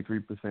shooting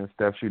 43%,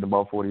 Steph shooting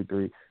about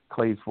 43%,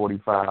 Clay's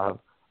 45%.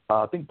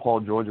 I think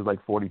Paul George is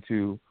like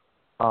 42%.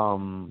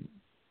 I'm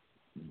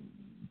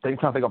trying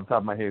to think off the top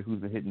of my head who's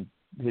been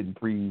hitting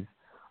threes.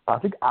 I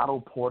think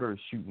Otto Porter is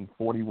shooting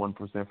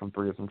 41% from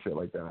 3 or some shit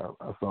like that.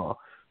 I saw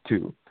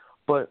too.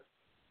 But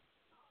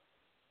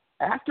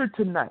after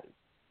tonight,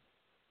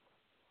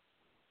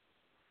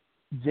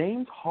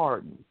 James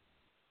Harden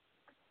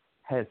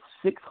has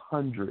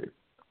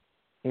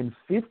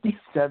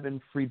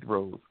 657 free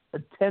throws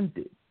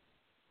attempted.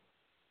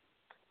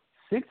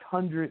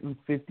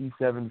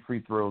 657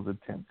 free throws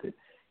attempted.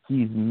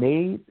 He's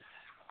made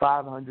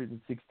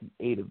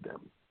 568 of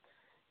them.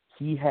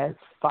 He has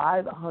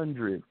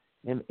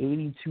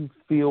 582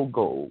 field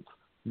goals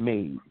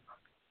made.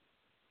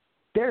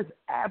 There's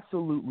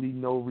absolutely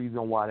no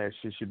reason why that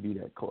shit should be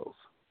that close.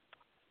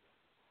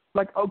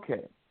 Like,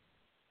 okay,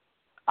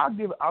 I'll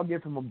give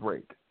him a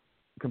break.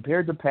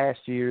 Compared to past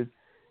years,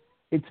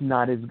 it's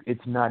not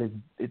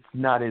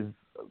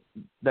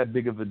that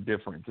big of a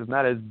difference. It's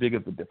not as big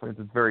of a difference.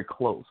 It's very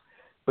close,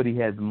 but he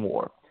has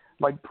more.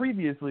 Like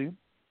previously,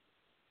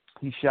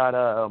 he shot.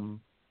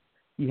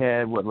 He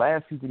had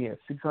last season he had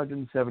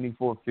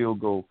 674 field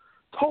goals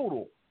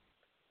total,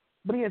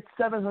 but he had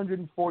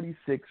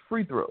 746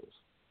 free throws,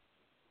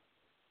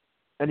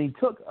 and he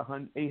took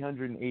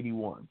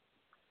 881.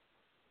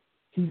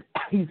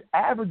 He's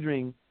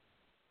averaging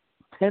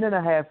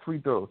 10.5 free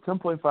throws,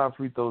 10.5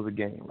 free throws a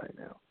game right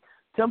now.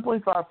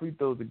 10.5 free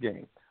throws a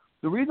game.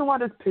 The reason why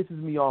this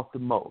pisses me off the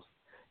most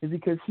is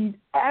because he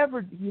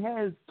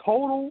has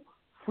total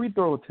free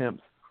throw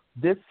attempts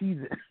this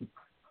season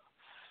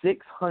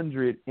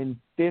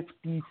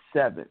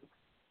 657.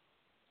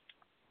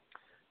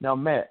 Now,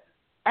 Matt,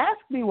 ask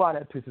me why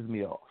that pisses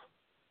me off.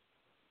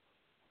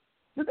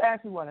 Just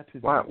ask me why that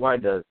pisses me off. Why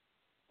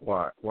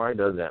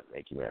does that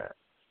make you mad?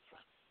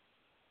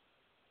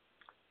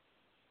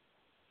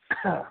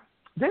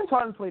 James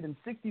Harden's played in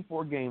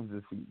 64 games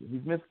this season.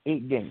 He's missed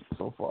 8 games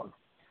so far.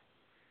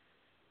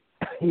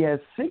 He has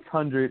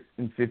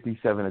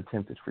 657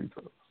 attempted free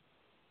throws.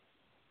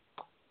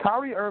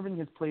 Kyrie Irving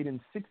has played in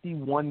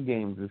 61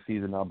 games this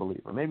season, I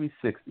believe, or maybe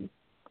 60.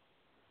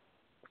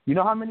 You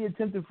know how many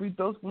attempted free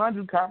throws? Mind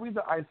you, Kyrie's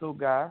an ISO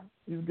guy.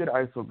 He's a good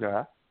ISO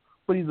guy.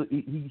 But he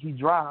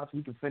drives.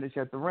 He can finish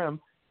at the rim.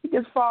 He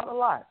gets fouled a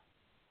lot.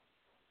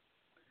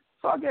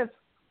 So I guess,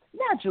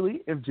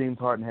 naturally, if James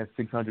Harden has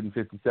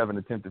 657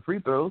 attempted free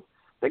throws,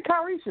 then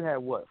Kyrie should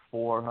have,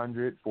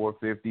 400,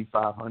 450,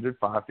 500,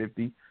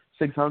 550,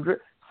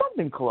 600,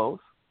 something close.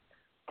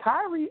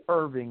 Kyrie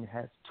Irving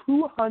has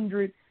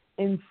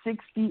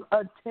 260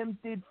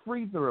 attempted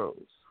free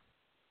throws.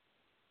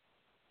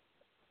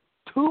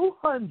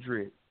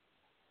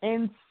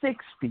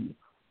 260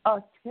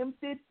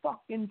 attempted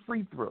fucking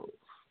free throws.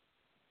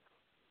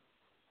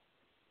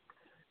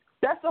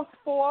 That's a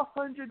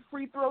 400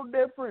 free throw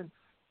difference.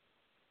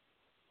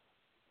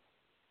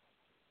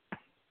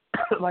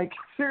 Like,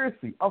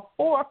 seriously, a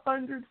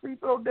 400 free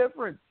throw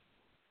difference.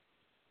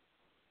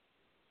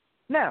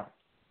 Now,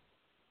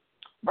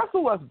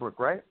 Russell Westbrook,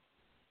 right?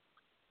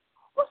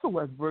 Russell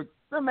Westbrook's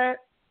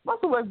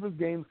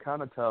game's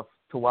kind of tough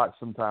to watch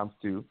sometimes,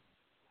 too.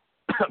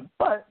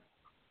 But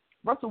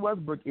Russell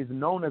Westbrook is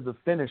known as a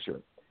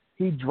finisher.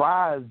 He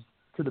drives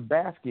to the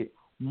basket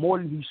more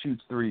than he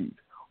shoots threes,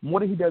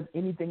 more than he does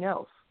anything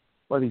else,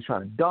 whether he's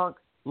trying to dunk,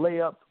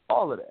 layups,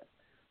 all of that.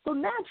 So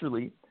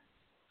naturally,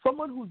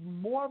 someone who's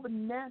more of a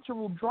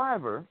natural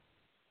driver,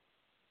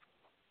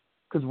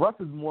 because Russ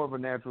is more of a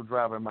natural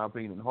driver, in my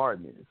opinion, than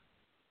Harden is.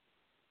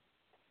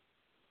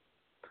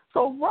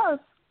 So Russ,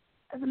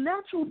 as a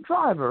natural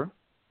driver,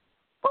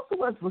 Russell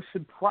Westbrook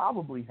should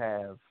probably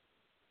have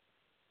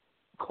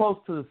close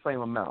to the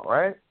same amount,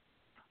 right?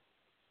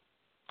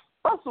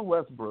 Russell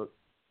Westbrook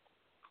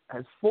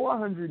has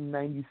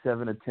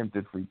 497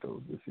 attempted free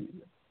throws this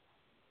season.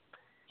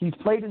 He's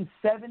played in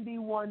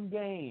 71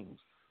 games.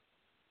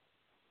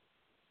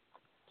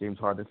 James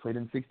Harden played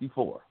in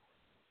 64.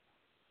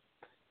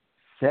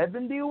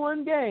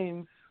 71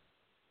 games,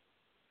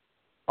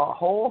 a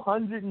whole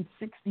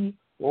 160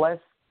 less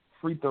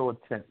free throw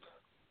attempts.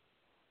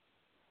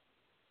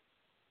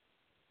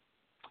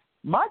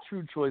 My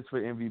true choice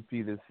for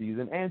MVP this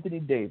season, Anthony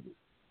Davis.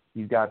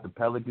 He's got the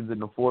Pelicans in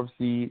the 4th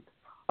seed.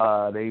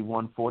 They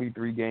won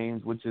 43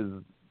 games, which is,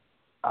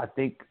 I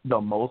think, the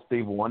most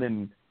they've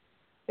won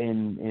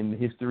in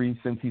history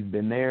since he's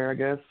been there, I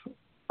guess,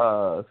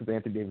 since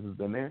Anthony Davis has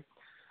been there.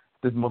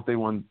 This is the most they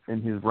won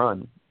in his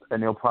run.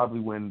 And they'll probably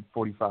win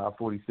 45,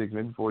 46,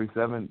 maybe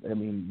 47. I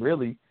mean,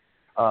 really,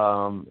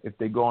 if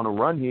they go on a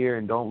run here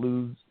and don't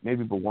lose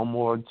maybe but 1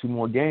 more, 2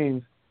 more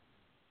games,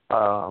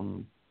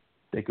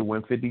 they could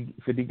win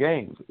 50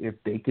 games. If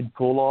they could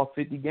pull off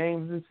 50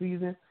 games this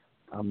season,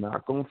 I'm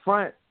not going to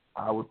front.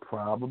 I would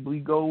probably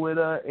go with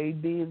AD as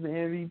the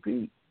MVP. You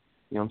know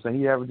what I'm saying?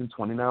 He's averaging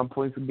 29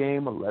 points a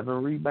game,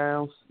 11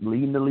 rebounds,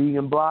 leading the league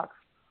in blocks.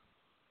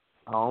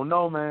 I don't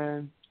know,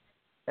 man.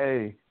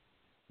 Hey,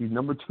 he's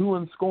number 2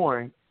 in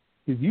scoring.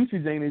 His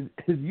usage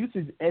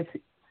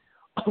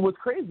what's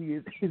crazy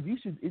is his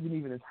usage isn't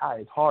even as high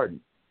as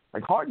Harden.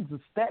 Like, Harden's a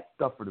stat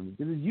stuffer to me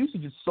because his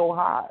usage is so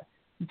high.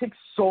 He takes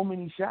so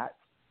many shots.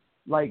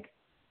 Like,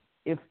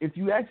 if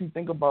you actually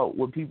think about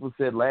what people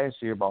said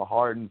last year about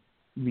Harden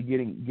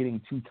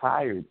getting too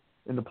tired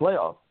in the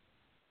playoffs,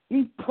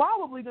 he's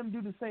probably going to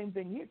do the same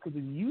thing here because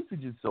his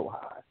usage is so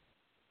high.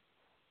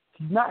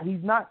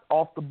 He's not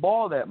off the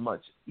ball that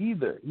much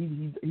either.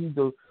 He's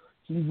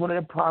one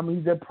of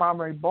their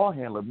primary ball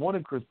handler, more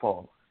than Chris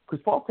Paul.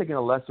 Chris Paul's taking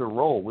a lesser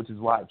role, which is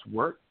why it's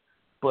worked.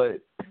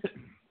 But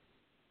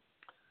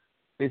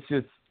it's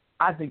just,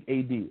 I think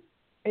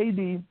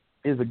AD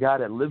is a guy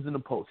that lives in the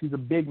post. He's a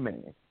big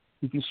man.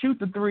 He can shoot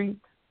the 3,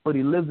 but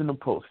he lives in the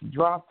post. He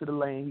drops to the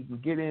lane. He can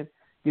get in,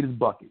 get his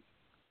buckets.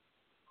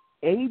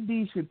 AD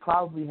should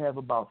probably have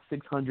about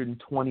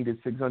 620 to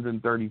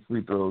 630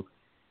 free throws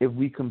if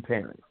we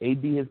compare it.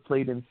 AD has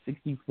played in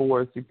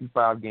 64,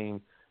 65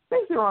 games. I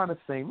think they're around the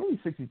same, maybe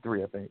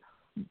 63, I think.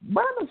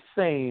 Around the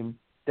same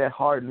that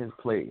Harden has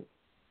played.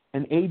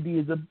 And AD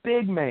is a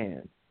big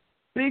man.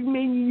 Big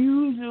men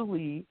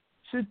usually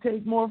should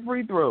take more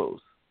free throws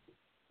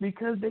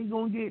because they're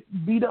going to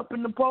get beat up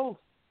in the post.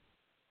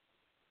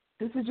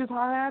 This is just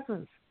how it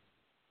happens.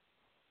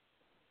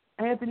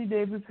 Anthony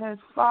Davis has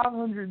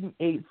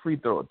 508 free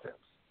throw attempts,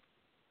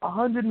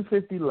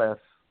 150 less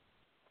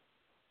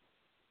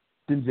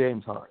than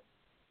James Harden.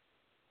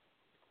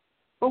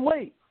 But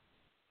wait,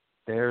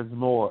 there's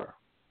more.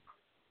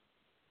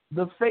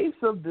 The face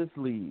of this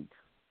league,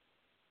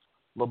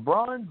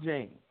 LeBron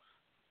James.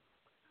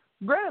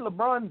 Granted,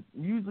 LeBron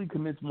usually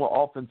commits more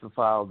offensive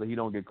fouls that he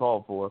don't get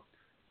called for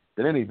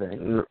than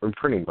anything.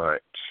 Pretty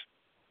much.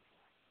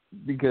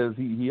 Because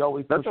he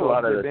always pushes a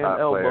lot of the top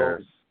elbows.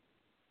 Players.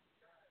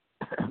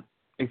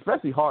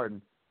 Especially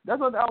Harden. That's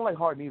what I don't like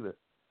Harden either.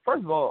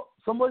 First of all,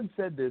 someone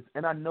said this,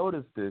 and I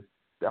noticed this,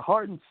 that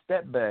Harden's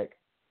step back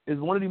is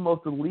one of the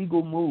most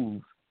illegal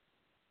moves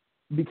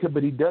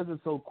but he does it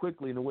so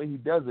quickly, and the way he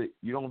does it,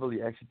 you don't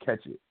really actually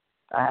catch it.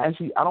 I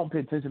don't pay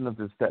attention to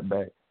this step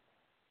back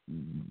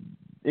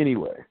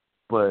anyway.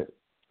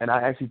 And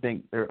I actually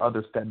think there are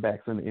other step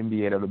backs in the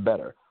NBA that are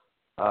better.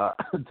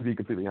 To be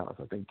completely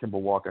honest, I think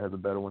Kemba Walker has a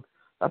better one.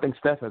 I think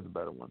Steph has a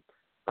better one,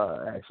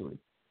 actually.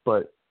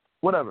 But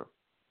whatever.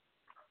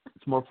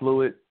 It's more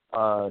fluid.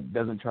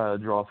 Doesn't try to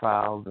draw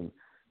fouls, and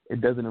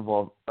it doesn't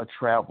involve a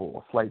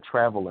flight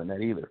travel in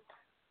that either.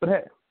 But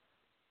hey,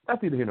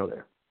 that's neither here nor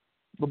there.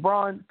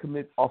 LeBron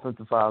commits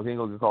offensive fouls. He ain't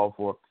going to get called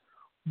for.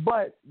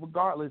 But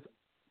regardless,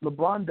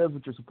 LeBron does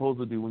what you're supposed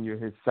to do when you're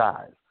his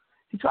size.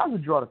 He tries to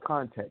draw the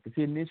contact. Does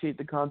he initiate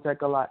the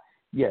contact a lot?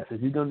 Yes. Is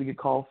he going to get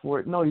called for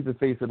it? No, he's the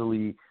face of the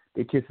league.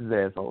 They kiss his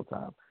ass all the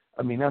time.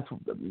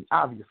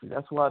 Obviously,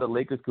 that's why the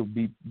Lakers could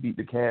beat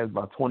the Cavs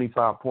by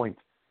 25 points,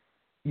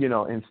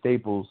 in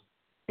Staples,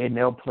 and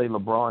they'll play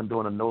LeBron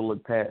doing a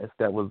no-look pass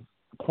that was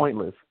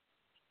pointless.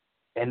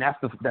 And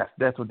that's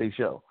what they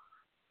show.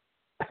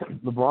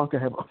 LeBron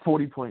could have a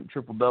 40-point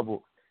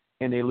triple-double,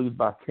 and they lose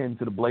by 10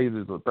 to the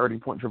Blazers, or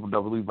 30-point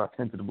triple-double, lose by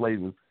 10 to the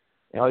Blazers,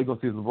 and all you're going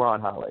to see is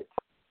LeBron highlights.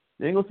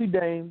 You ain't going to see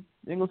Dame.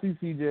 You ain't going to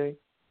see CJ,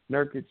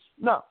 Nurkic.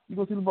 No, you're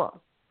going to see LeBron.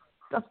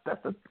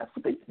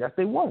 That's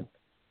they won.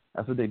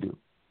 That's what they do.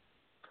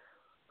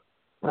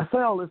 I say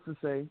all this to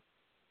say,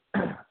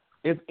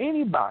 if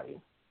anybody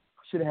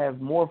should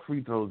have more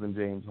free throws than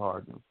James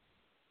Harden,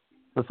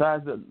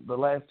 besides the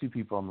last 2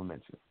 people I'm going to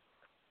mention,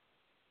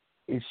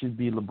 it should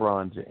be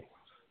LeBron James.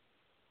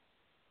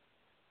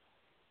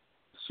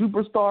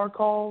 Superstar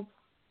calls,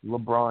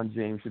 LeBron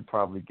James should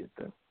probably get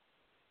them.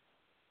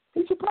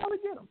 He should probably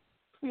get them,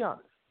 to be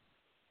honest.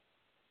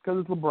 Because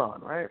it's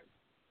LeBron, right?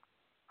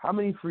 How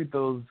many free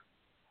throws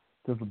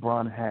does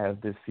LeBron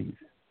have this season?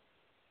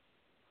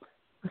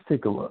 Let's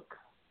take a look.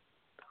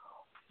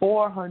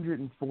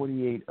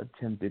 448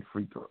 attempted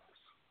free throws.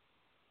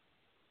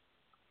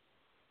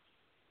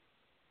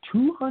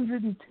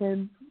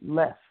 210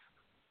 less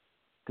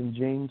than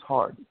James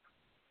Harden.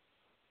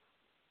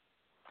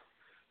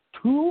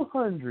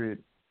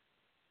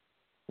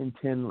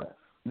 210 less.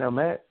 Now,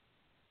 Matt,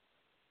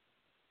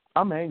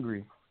 I'm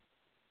angry.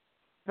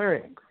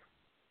 Very angry.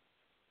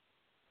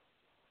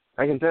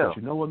 I can tell. But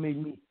you know what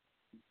made me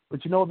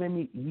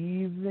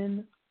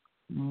even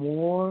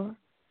more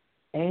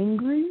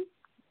angry?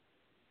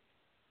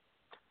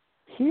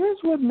 Here's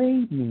what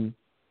made me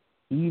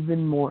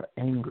even more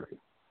angry.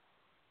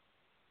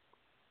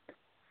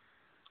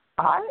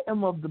 I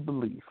am of the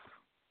belief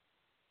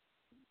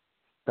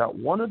that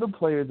one of the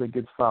players that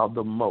gets fouled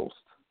the most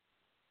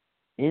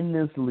in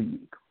this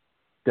league,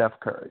 Steph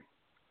Curry,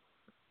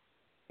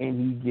 and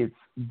he gets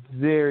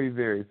very,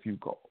 very few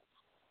calls.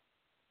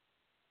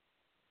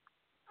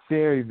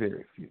 Very,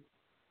 very few.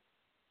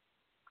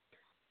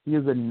 He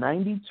is a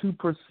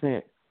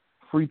 92%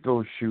 free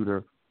throw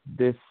shooter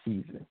this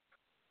season,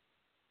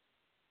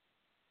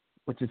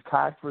 which is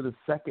tied for the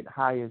second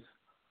highest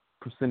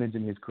percentage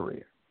in his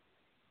career.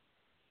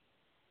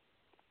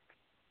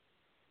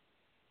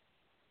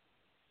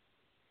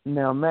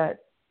 Now,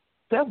 Matt,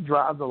 Steph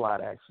drives a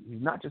lot, actually.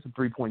 He's not just a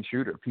three-point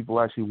shooter. People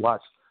actually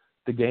watch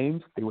the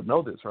games. They would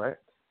know this, right?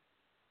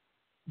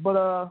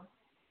 But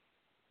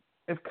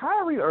if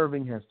Kyrie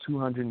Irving has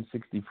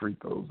 260 free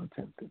throws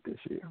attempted this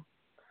year,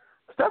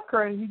 Steph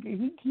Curry,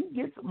 he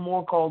gets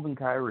more calls than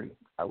Kyrie.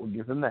 I will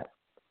give him that.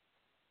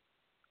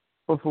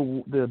 But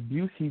for the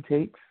abuse he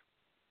takes,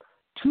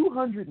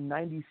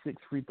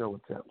 296 free throw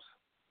attempts.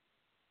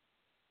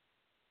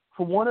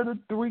 For one of the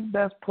three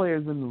best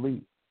players in the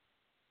league.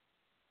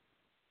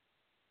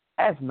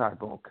 That's not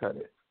going to cut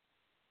it.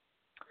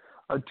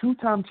 A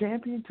two-time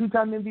champion,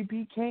 two-time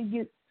MVP can't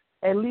get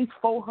at least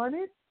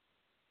 400?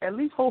 At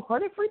least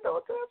 400 free throw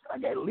attempts?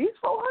 Like at least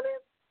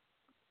 400?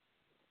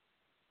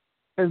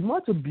 As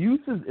much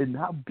abuse and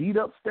how beat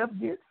up Steph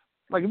gets,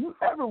 like if you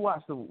ever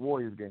watched the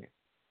Warriors game,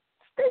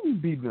 Steph be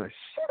beating the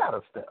shit out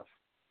of Steph.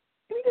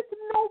 And he gets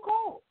no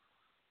calls.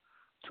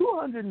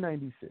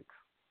 296.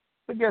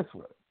 But guess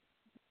what?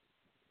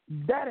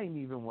 That ain't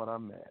even what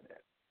I'm mad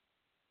at.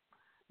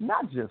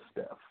 Not just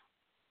Steph.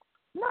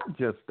 Not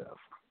just Steph.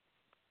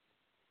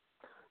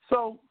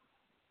 So,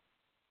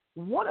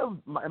 one of,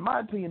 in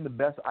my opinion, the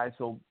best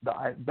ISO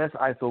guy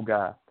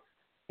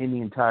in the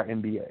entire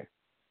NBA,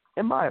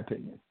 in my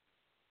opinion,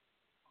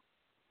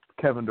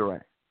 Kevin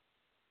Durant.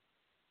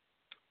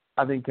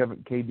 I think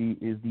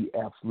KD is the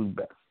absolute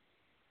best.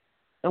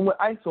 And with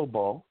ISO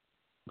ball,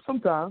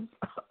 sometimes,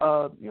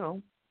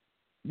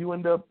 you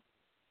end up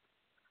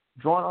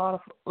drawing a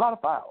lot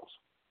of fouls.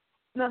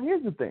 Now,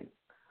 here's the thing.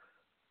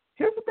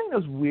 Here's the thing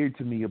that's weird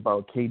to me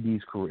about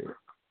KD's career.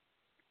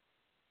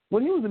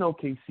 When he was in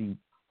OKC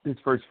his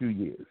first few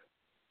years,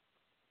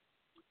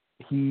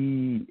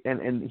 he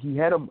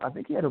had I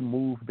think he had a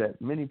move that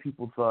many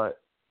people thought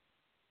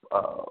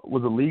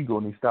was illegal,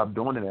 and he stopped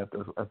doing it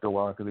after a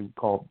while because they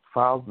called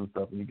fouls and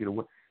stuff, and you get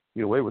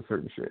away with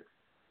certain shit.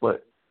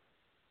 But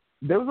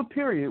there was a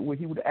period where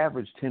he would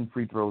average 10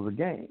 free throws a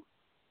game.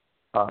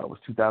 It was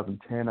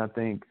 2010, I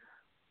think,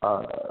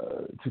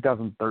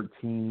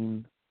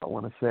 2013. I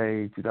want to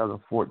say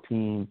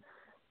 2014.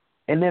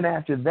 And then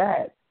after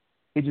that,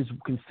 it just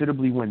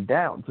considerably went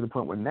down to the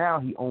point where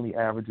now he only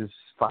averages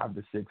 5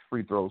 to 6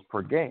 free throws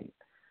per game,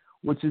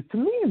 which is, to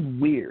me, is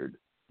weird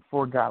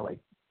for a guy like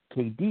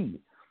KD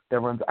that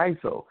runs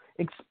ISO,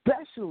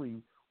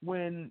 especially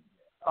when,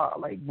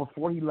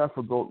 before he left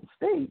for Golden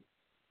State,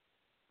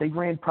 they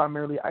ran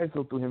primarily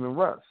ISO through him and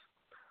Russ.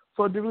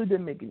 So it really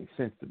didn't make any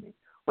sense to me.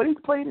 But he's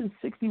played in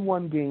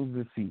 61 games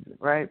this season,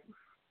 right?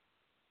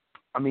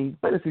 I mean, he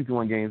played in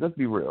 61 games. Let's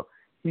be real.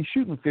 He's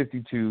shooting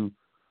 52,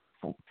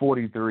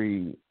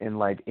 43,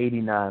 and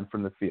 89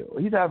 from the field.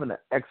 He's having an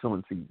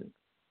excellent season.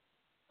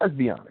 Let's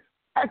be honest.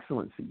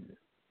 Excellent season.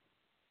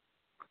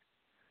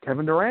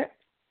 Kevin Durant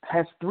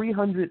has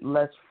 300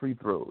 less free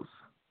throws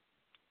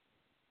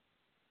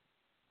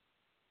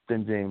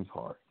than James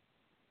Harden.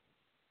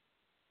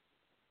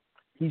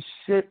 He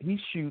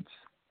shoots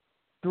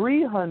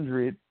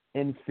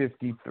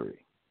 353.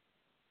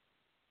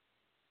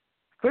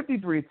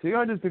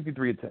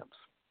 353 attempts.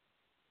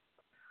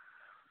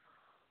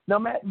 Now,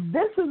 Matt,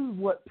 this is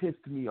what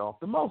pissed me off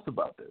the most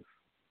about this.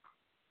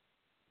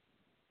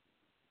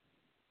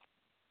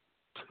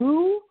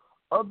 Two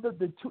of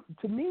the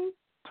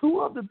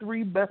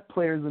three best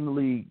players in the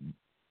league,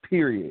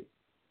 period,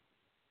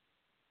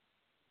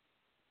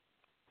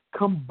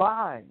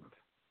 combined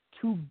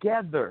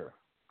together,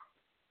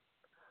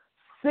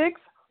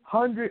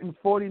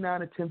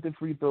 649 attempted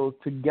free throws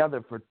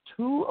together for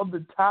two of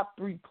the top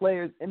three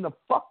players in the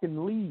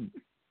fucking league.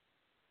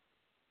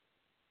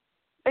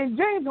 And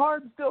James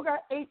Harden still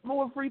got 8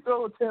 more free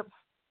throw attempts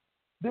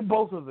than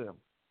both of them.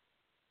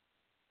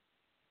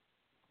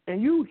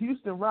 And you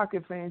Houston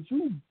Rocket fans,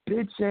 you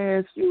bitch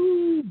ass,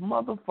 you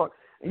motherfucker.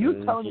 And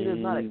you telling me there's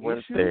not an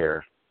issue?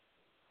 There.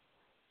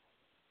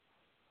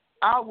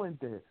 I went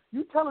there.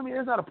 You telling me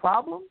there's not a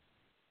problem?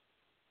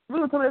 You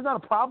really telling me there's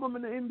not a problem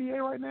in the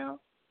NBA right now?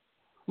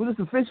 With this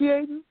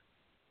officiating?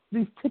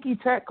 These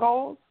ticky-tack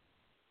calls?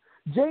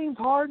 James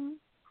Harden?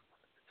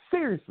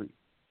 Seriously.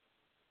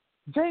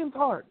 James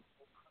Harden.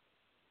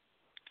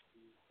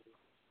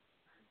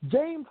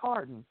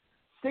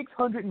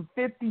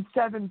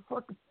 657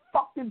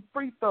 fucking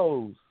free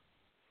throws.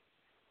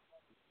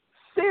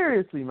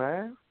 Seriously,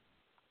 man.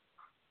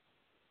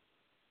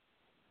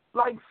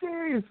 Like,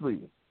 seriously.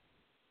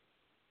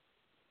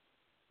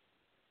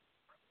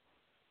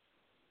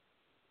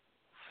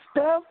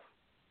 Steph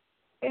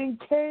and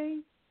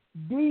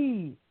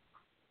KD.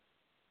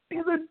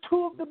 These are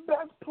two of the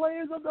best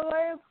players of the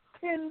last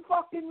 10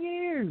 fucking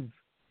years.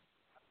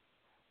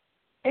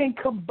 And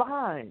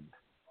combined,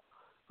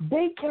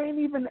 they can't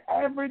even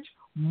average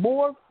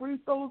more free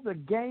throws a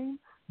game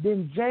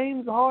than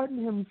James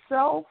Harden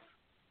himself.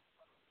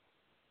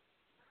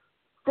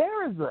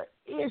 There is an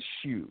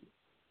issue.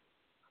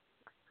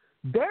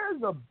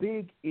 There's a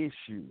big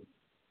issue.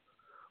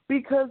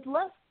 Because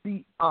let's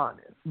be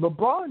honest,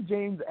 LeBron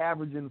James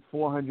averaging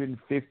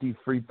 450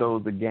 free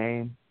throws a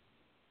game.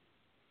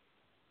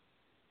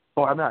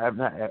 Or not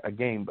a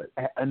game, but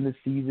in the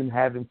season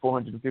having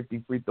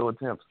 450 free throw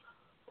attempts.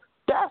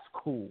 That's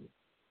cool.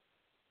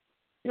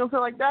 You know what I'm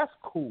saying? Like, that's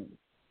cool.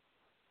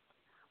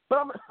 But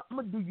I'm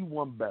going to do you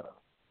one better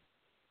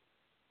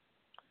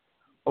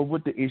of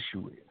what the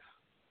issue is.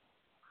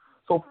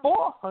 So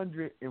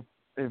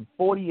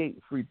 448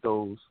 free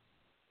throws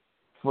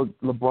for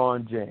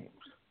LeBron James.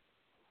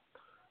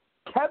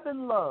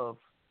 Kevin Love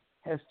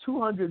has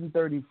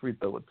 230 free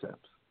throw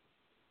attempts.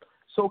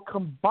 So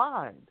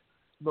combined,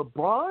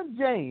 LeBron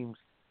James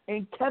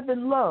and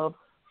Kevin Love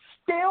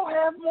still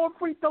have more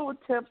free throw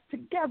attempts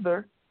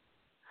together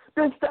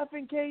than Steph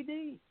and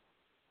KD.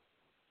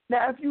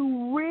 Now, if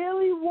you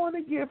really want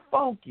to get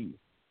funky,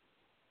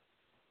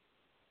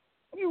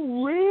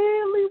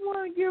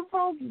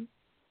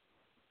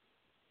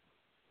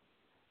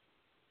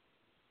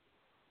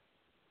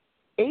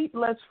 8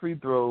 less free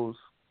throws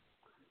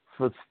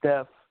for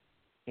Steph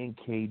and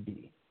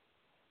KD.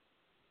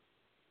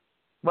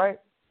 Right?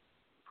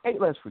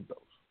 8 less free throws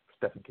for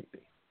Steph and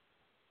KD.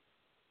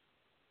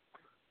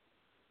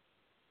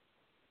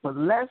 But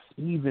let's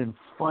even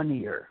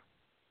funnier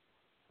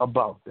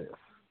about this.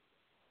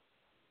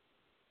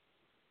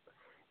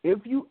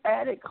 If you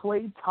added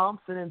Klay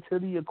Thompson into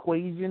the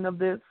equation of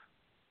this,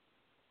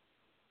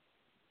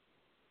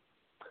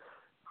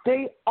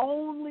 they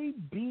only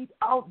beat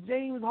out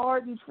James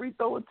Harden's free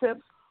throw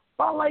attempts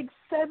by like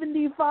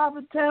 75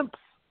 attempts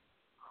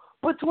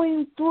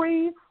between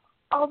 3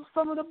 of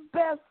some of the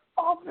best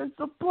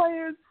offensive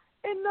players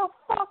in the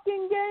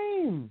fucking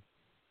game.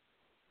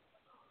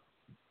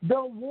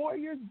 The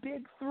Warriors'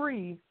 big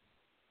three,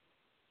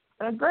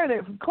 and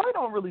granted, Klay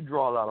don't really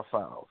draw a lot of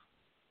fouls.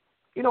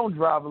 He don't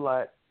drive a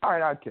lot. All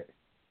right, okay.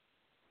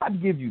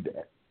 I'd give you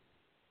that.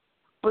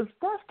 But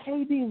Steph,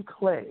 KD, and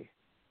Klay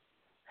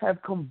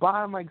have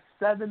combined like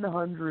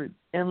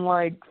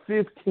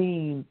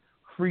 715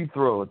 free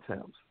throw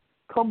attempts.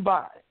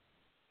 Combined.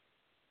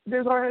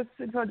 There's already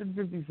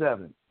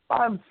 657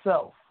 by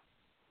himself.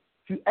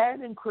 If you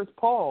add in Chris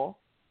Paul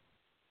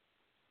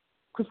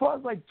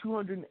has like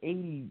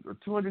 280 or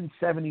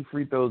 270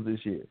 free throws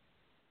this year.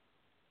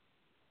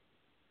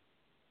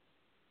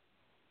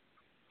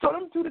 So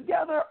them two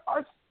together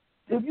are,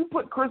 if you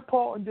put Chris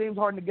Paul and James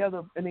Harden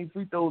together in a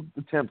free throw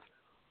attempts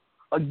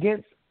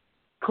against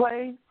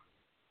Klay,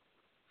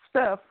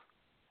 Steph,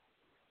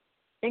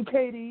 and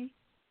KD,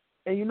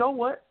 and you know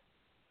what?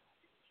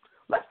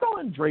 Let's throw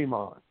in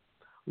Draymond.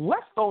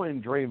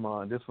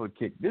 Just for a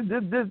kick. This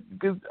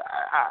because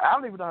I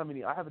don't even know how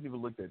many. I haven't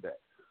even looked at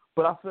that.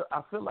 But I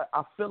feel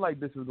like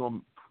this is going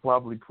to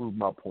probably prove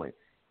my point,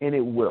 and it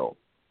will.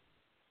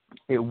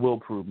 It will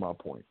prove my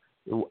point.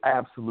 It will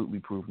absolutely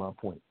prove my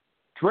point.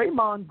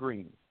 Draymond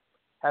Green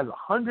has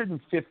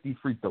 150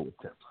 free throw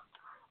attempts.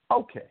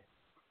 Okay.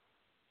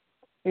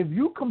 If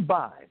you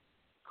combine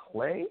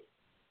Klay,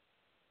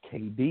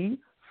 KD,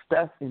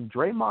 Steph, and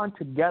Draymond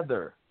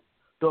together,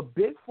 the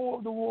big four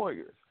of the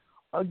Warriors,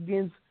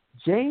 against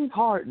James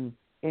Harden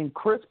and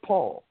Chris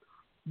Paul,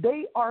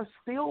 they are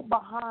still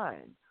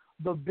behind.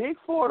 The big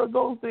four of the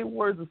Golden State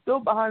Warriors are still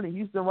behind the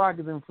Houston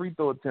Rockets in free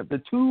throw attempts.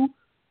 The two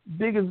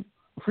biggest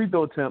free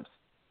throw attempts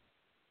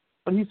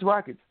on Houston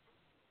Rockets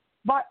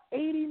by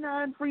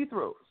 89 free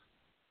throws.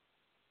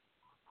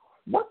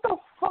 What the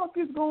fuck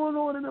is going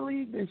on in the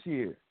league this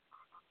year?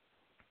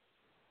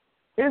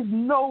 There's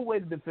no way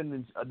the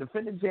defending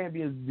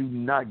champions do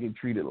not get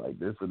treated like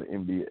this in the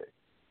NBA.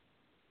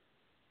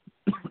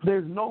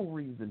 There's no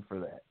reason for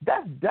that.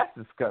 That's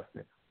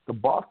disgusting. The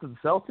Boston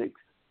Celtics,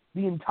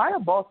 the entire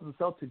Boston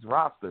Celtics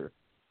roster,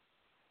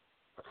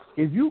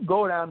 if you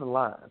go down the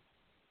line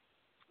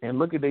and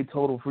look at their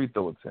total free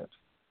throw attempts,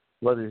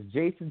 whether it's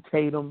Jason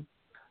Tatum,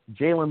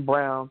 Jaylen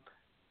Brown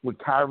with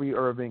Kyrie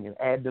Irving and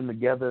add them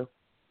together,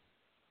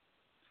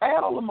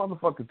 add all the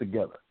motherfuckers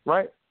together,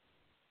 right?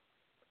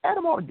 Add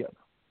them all together.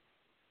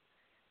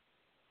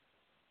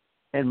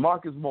 and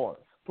Marcus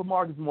Morris. Put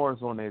Marcus Morris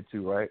on there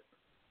too, right?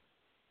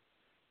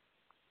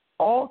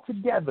 All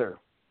together,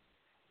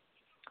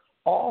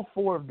 all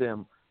four of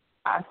them,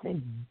 I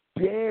think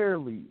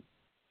barely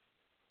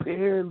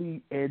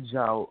edge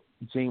out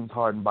James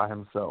Harden by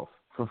himself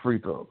for free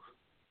throws.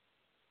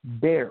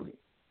 Barely.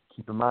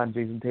 Keep in mind,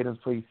 Jason Tatum's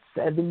played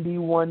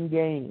 71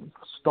 games.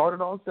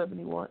 Started all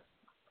 71.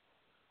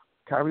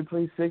 Kyrie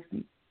played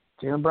 60.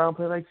 Jaylen Brown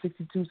played like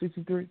 62,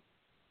 63.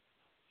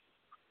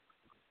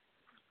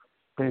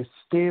 They're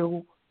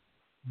still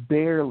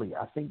barely.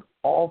 I think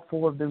all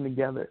four of them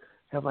together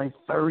have like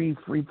 30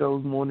 free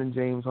throws more than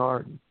James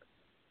Harden.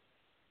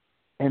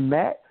 And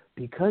Matt,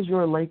 because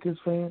you're a Lakers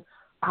fan,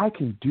 I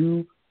can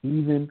do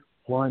even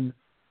one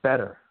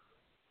better.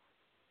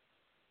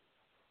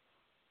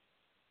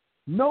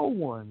 No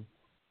one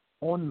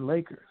on the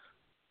Lakers,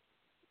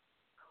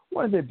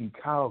 whether it be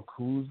Kyle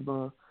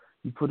Kuzma,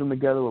 you put them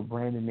together with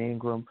Brandon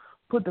Ingram,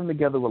 put them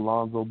together with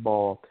Lonzo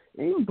Ball,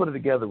 and even put it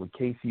together with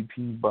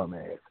KCP bum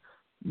ass,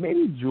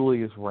 maybe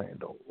Julius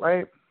Randle,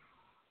 right?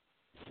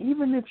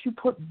 Even if you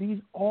put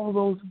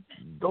all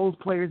those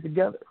players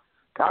together,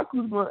 Kyle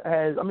Kuzma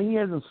he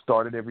hasn't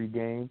started every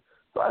game,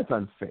 so that's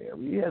unfair.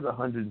 He has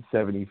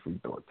 170 free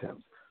throw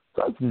attempts,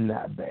 so that's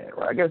not bad,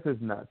 right? I guess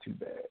it's not too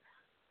bad.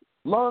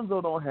 Lonzo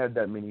don't have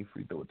that many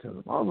free throw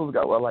attempts. Lonzo's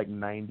got, like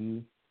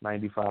 90,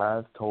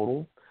 95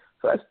 total,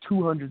 so that's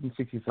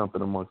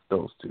 260-something amongst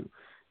those two.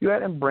 You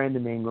add in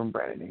Brandon Ingram.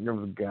 Brandon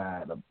Ingram's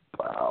got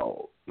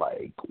about,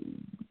 like,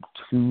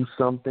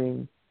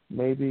 2-something,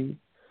 maybe.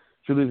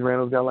 Julius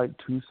Randle's got, like,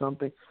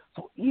 2-something.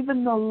 So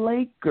even the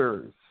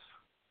Lakers,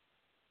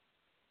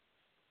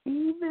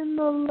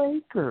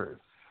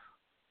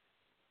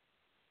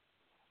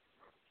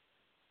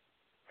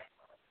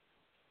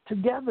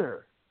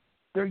 together,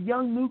 they're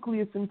young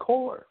nucleus and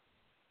core.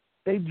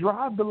 They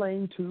drive the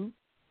lane too.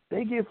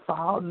 They get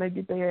fouled and they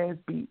get their ass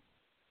beat.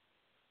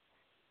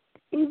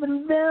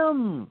 Even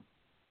them,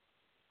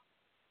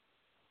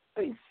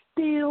 they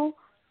still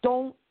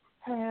don't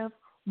have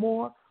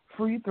more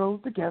free throws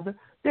together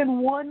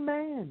than one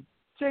man,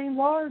 James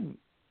Harden.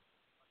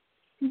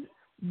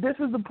 This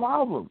is the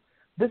problem.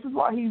 This is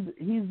why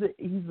he's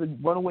the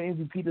runaway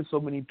MVP to so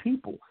many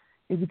people,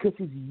 is because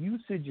his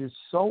usage is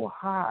so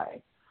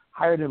high,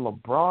 higher than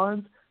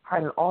LeBron's,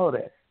 higher than all of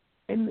that,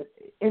 and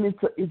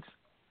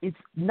it's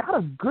not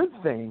a good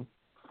thing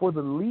for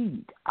the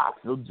league. I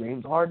feel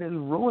James Harden is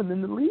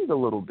ruining the league a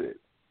little bit.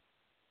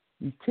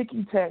 These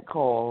ticky-tack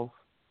calls,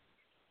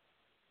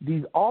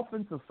 these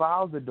offensive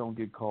fouls that don't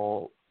get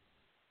called,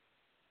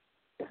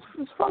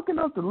 it's fucking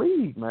up the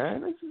league,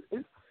 man.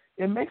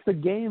 It makes the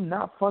game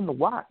not fun to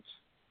watch.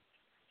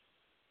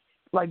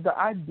 Like, the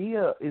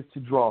idea is to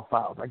draw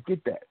fouls. I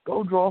get that.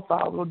 Go draw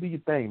fouls. Go do your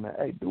thing, man.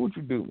 Hey, do what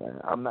you do, man.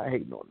 I'm not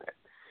hating on that.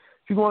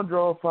 If you want to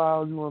draw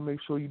fouls, you want to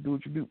make sure you do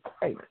what you do.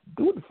 Hey,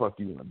 do what the fuck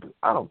you want to do.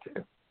 I don't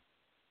care.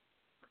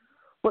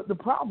 But the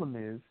problem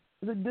is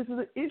that this is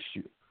an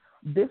issue.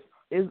 This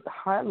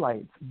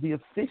highlights the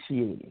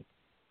officiating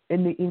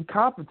and the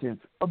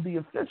incompetence of the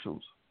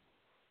officials.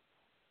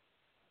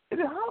 It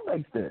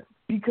highlights that.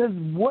 Because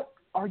what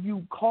are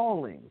you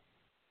calling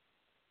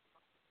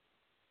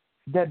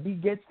that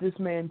begets this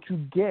man to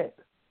get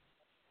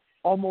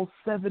almost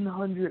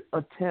 700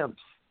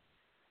 attempts?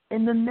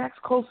 And the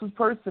next closest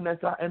person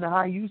that's in the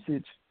high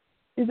usage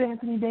is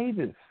Anthony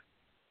Davis.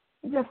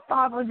 He's at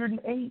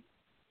 508.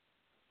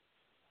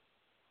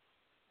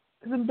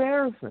 It's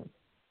embarrassing.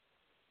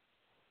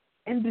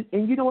 And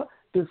you know what?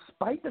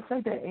 Despite the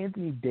fact that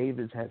Anthony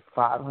Davis has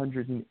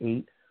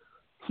 508,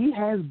 he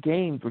has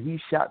games where he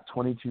shot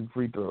 22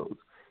 free throws.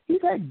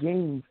 He's had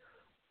games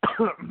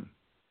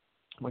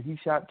where he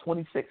shot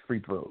 26 free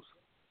throws.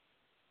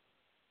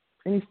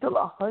 And he's still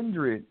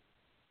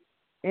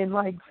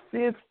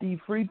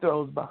 150 free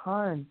throws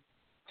behind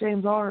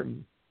James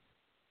Harden.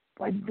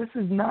 Like, this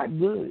is not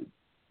good.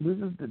 This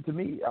is, to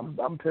me,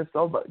 I'm pissed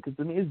off about it, because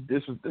to me,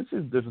 this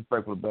is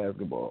disrespectful to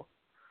basketball.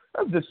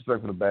 That's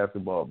disrespectful to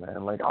basketball,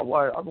 man. Like, I've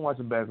been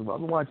watching basketball.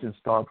 I've been watching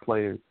star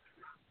players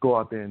go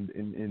out there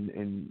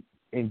and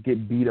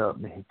get beat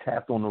up, man,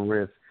 tapped on the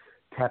wrist,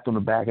 tapped on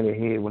the back of the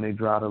head when they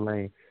drive the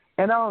lane.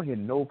 And I don't hear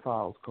no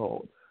fouls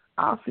called.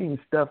 I've seen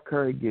Steph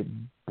Curry get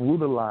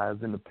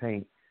brutalized in the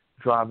paint,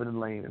 driving the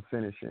lane and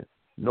finishing.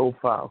 No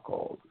foul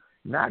calls.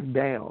 Knocked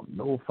down,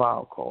 no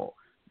foul call.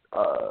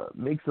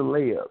 Makes a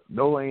layup,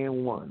 no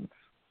and ones.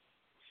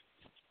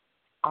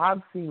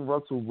 I've seen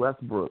Russell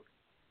Westbrook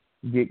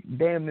get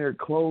damn near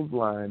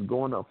clothesline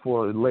going up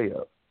for a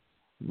layup.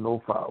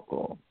 No foul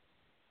call.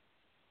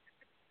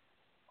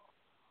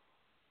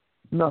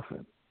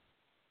 Nothing.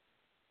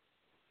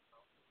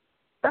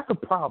 That's a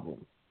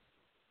problem.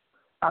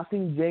 I've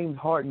seen James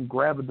Harden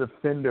grab a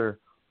defender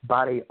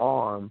by the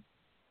arm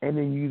and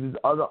then use his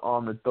other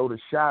arm to throw the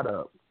shot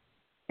up,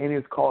 and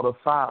it's called a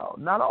foul.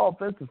 Not an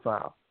offensive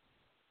foul,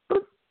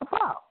 but a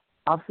foul.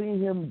 I've seen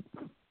him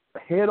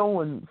head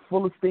on,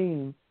 full of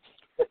steam,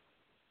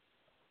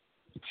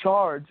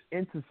 charge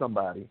into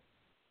somebody.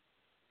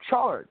 A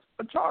charge.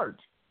 It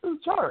was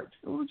a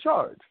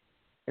charge.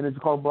 And it's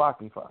called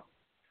blocking foul.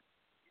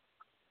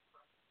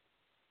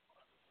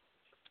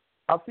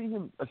 I'll see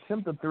him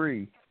attempt a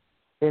three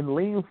and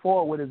lean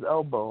forward with his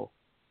elbow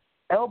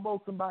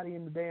somebody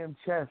in the damn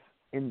chest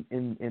in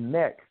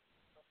neck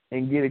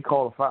and get it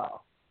called a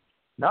foul.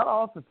 Not an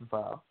offensive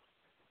foul,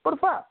 but a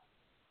foul.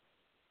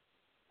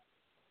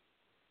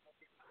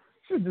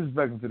 It's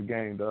disrespectful to the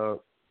game, dog.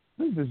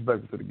 This is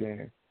disrespectful to the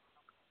game.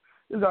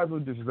 This is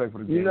absolute disrespectful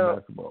to the game of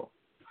basketball.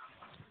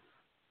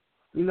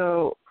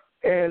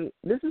 And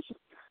this is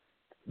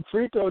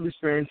free throw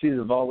disparities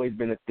have always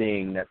been a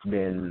thing that's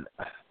been,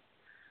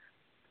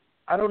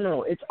 I don't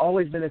know, it's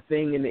always been a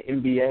thing in the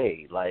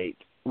NBA. Like,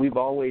 we've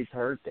always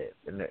heard this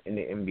in the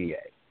NBA.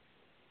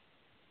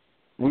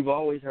 We've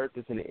always heard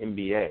this in the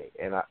NBA.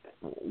 And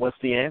what's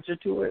the answer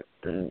to it?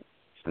 And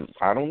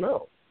I don't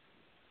know.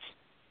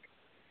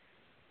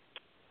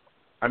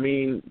 I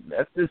mean,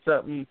 that's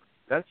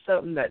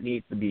something that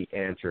needs to be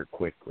answered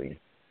quickly.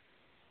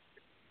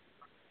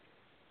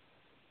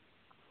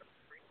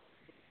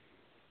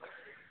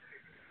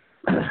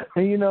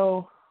 And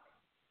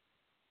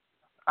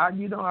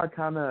I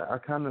kind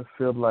of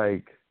feel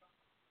like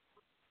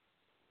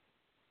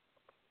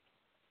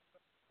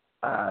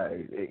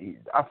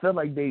I felt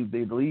like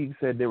the league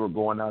said they were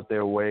going out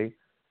their way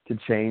to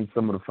change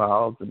some of the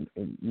fouls and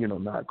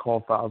not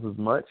call fouls as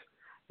much.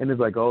 And it's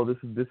like, oh, this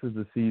is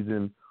the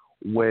season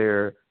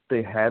where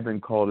they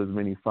haven't called as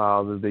many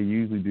fouls as they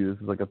usually do.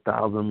 This is like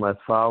 1,000 less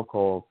foul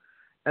calls.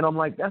 And I'm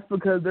like, that's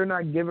because they're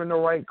not giving the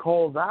right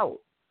calls out.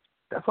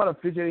 That's why the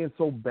officiating is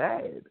so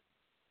bad.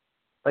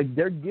 Like,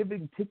 they're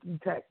giving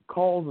ticky-tack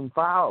calls and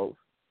fouls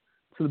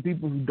to the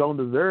people who don't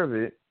deserve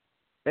it.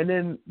 And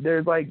then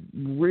there's, like,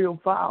 real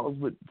fouls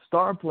with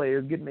star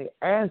players getting their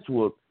ass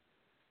whooped,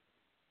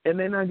 and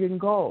they're not getting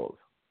calls.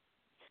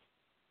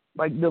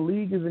 Like, the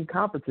league is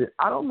incompetent.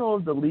 I don't know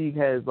if the league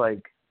has,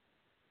 like,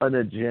 an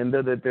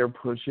agenda that they're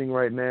pushing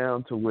right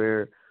now to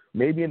where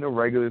maybe in the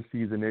regular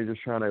season they're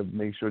just trying to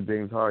make sure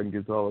James Harden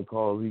gets all the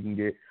calls he can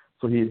get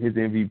so his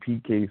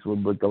MVP case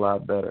would look a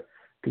lot better.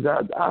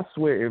 Because I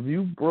swear, if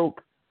you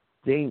broke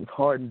James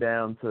Harden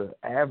down to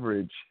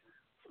average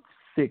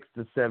 6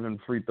 to 7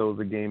 free throws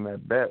a game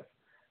at best,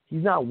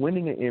 he's not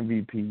winning an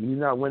MVP. He's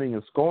not winning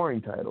a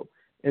scoring title.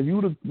 If you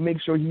were to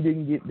make sure he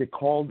didn't get the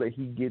calls that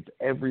he gets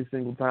every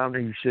single time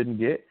that he shouldn't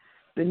get,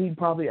 then he'd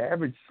probably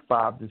average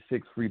 5 to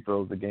 6 free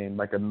throws a game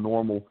like a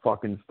normal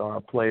fucking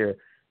star player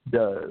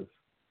does.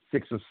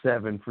 6 or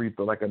 7 free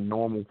throws like a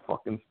normal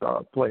fucking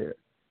star player.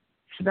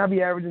 Should not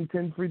be averaging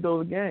 10 free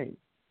throws a game.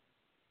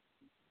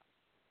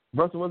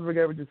 Russell Westbrook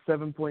averages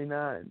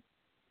 7.9.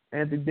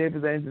 Anthony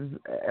Davis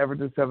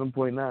averages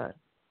 7.9.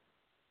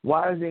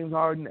 Why is James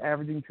Harden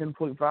averaging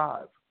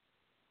 10.5?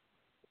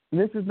 And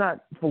this is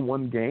not for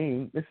one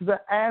game. This is an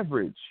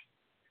average.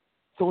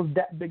 So it's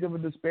that big of a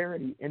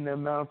disparity in the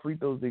amount of free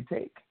throws they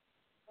take.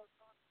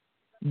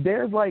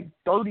 There's like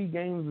 30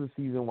 games this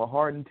season where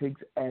Harden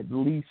takes at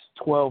least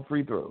 12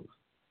 free throws.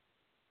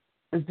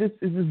 It's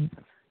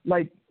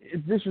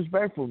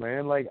disrespectful,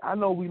 man. Like, I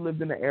know we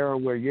lived in an era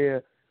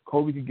where,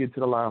 Kobe could get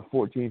to the line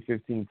 14,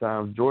 15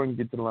 times. Jordan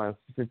could get to the line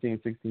 15,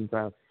 16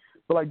 times.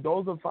 But, like,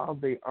 those are fouls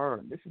they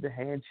earned. This is the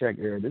hand check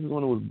era. This is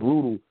when it was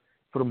brutal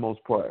for the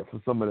most part for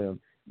some of them.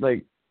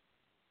 Like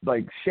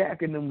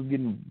Shaq and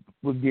them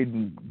was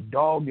getting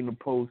dogged in the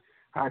post.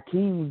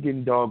 Hakeem was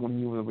getting dogged when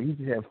he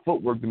just had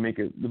footwork to make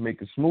it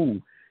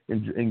smooth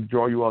and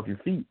draw you off your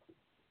feet.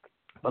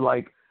 But,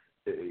 like,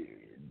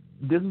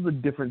 this is a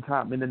different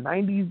time. In the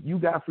 90s, you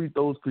got free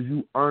throws because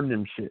you earned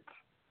them shits.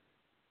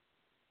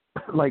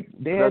 Like,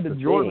 they had the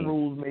Jordan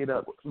rules made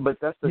up. But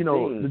that's the thing.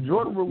 The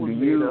Jordan rule was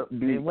made up.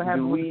 And what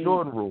happened with the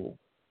Jordan rule?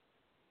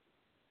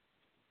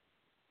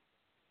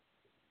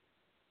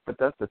 But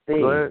that's the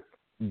thing.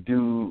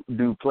 Do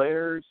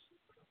players,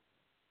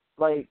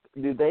 like,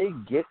 do they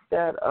get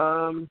that?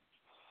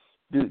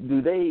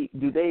 Do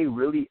they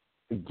really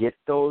get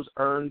those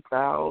earned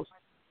fouls?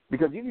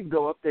 Because you can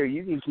go up there,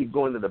 you can keep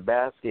going to the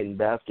basket,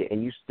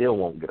 and you still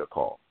won't get a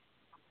call.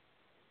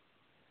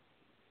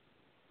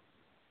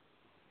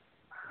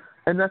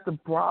 And that's the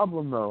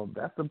problem, though.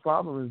 That's the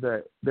problem is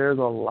that there's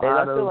a lot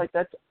of... And I feel like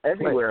that's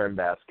everywhere in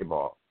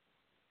basketball.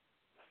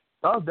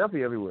 Oh,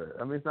 definitely everywhere.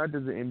 I mean, it's not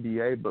just the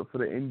NBA, but for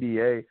the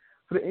NBA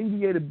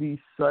to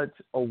be such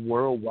a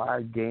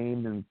worldwide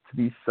game and to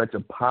be such a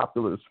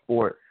popular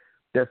sport,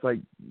 that's like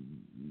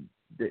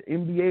the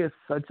NBA is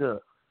such a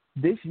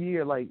this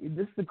year. Like,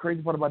 this is the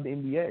crazy part about the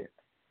NBA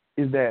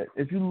is that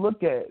if you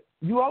look at,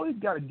 you always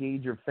got to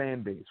gauge your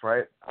fan base,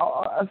 right?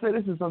 I say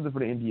this is something for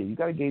the NBA. You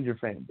got to gauge your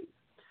fan base.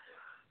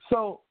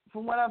 So,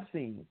 from what I've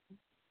seen,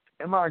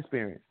 in my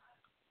experience,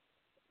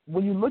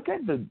 when you look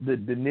at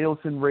the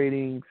Nielsen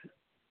ratings,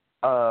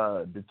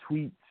 the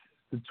tweet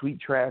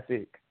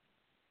traffic,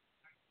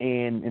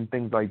 and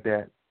things like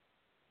that,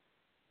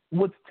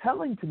 what's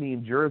telling to me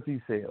in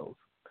jersey sales,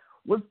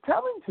 what's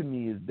telling to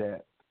me is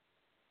that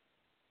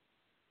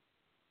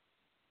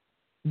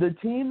the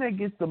team that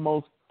gets the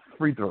most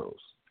free throws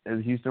is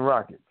the Houston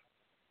Rockets.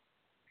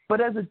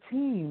 But as a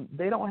team,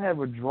 they don't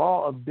have a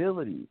draw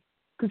ability.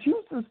 Because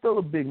Houston's still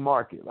a big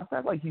market. Let's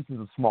not like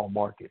Houston's a small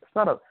market. It's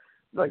not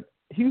like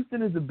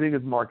Houston is the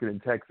biggest market in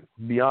Texas,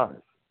 to be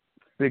honest.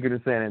 bigger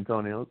than San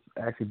Antonio. It's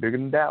actually bigger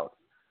than Dallas.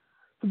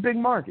 It's a big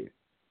market.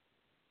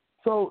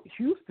 So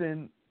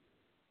Houston,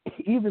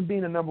 even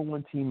being the number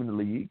one team in the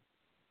league,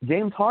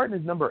 James Harden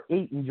is number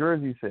 8 in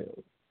jersey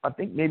sales. I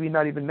think maybe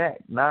not even that,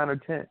 9 or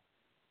 10.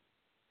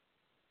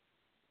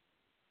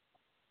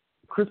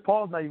 Chris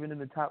Paul's not even in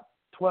the top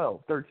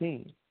 12,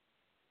 13.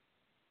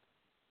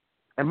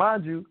 And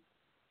mind you,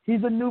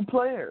 he's a new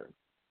player.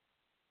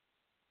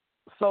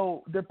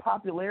 So their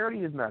popularity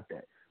is not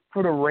that.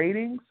 For the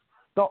ratings,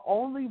 the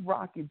only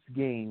Rockets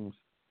games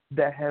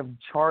that have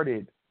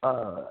charted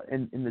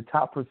in the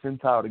top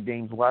percentile of the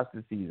games watched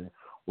this season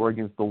were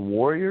against the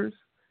Warriors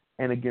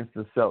and against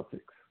the Celtics.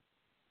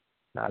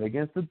 Not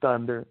against the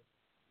Thunder,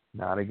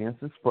 not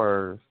against the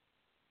Spurs,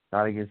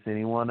 not against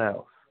anyone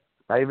else.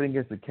 Not even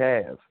against the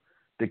Cavs.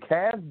 The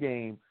Cavs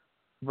game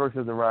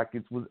versus the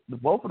Rockets was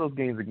both of those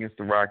games against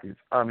the Rockets.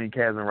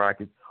 Cavs and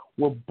Rockets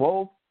were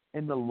both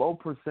in the low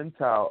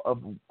percentile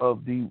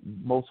of the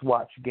most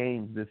watched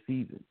games this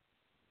season,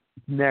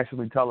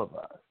 nationally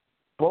televised.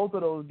 Both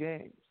of those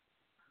games.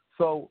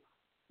 So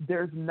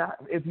there's not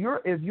if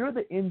you're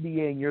the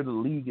NBA and you're the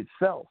league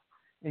itself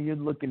and you're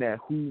looking at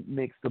who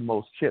makes the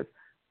most chips.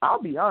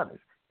 I'll be honest.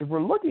 If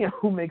we're looking at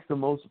who makes the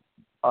most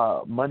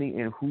money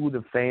and who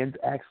the fans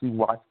actually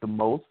watch the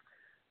most,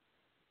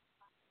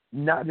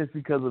 not just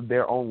because of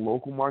their own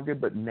local market,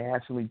 but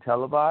nationally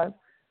televised,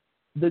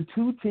 the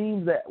two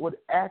teams that would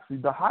actually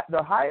the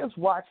highest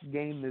watched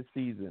game this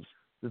season.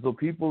 So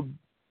people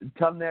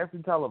tell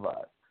nationally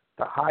televised.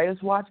 The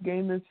highest watched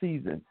game this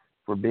season,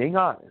 for being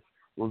honest,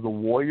 was the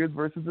Warriors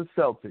versus the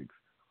Celtics,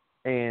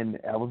 and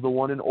that was the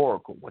one in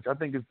Oracle, which I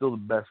think is still the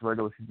best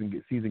regular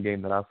season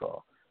game that I saw.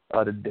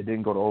 That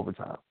didn't go to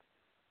overtime.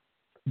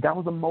 That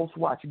was the most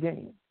watched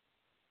game.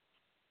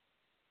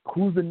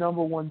 Who's the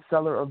number one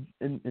seller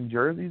in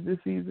jerseys this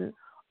season?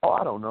 Oh,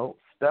 I don't know.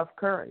 Steph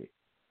Curry.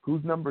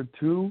 Who's number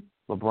 2?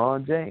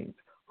 LeBron James.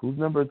 Who's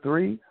number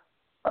 3?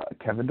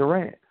 Kevin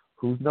Durant.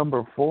 Who's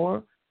number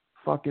 4?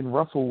 Fucking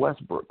Russell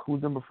Westbrook.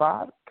 Who's number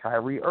 5?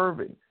 Kyrie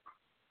Irving.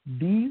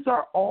 These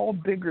are all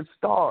bigger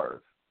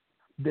stars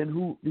than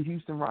who the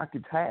Houston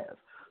Rockets have.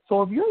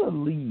 So if you're the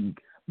league,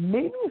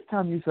 maybe it's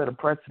time you set a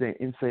precedent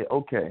and say,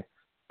 okay,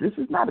 this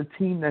is not a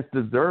team that's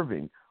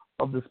deserving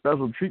of the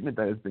special treatment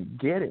that it's been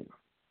getting.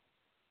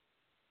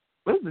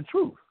 But it's the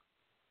truth.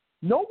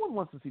 No one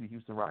wants to see the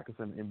Houston Rockets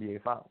in the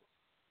NBA Finals.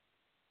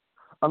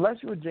 Unless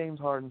you're a James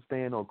Harden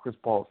fan or a Chris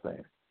Paul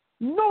fan.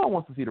 No one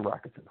wants to see the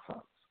Rockets in the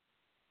Finals.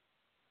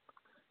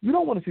 You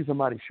don't want to see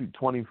somebody shoot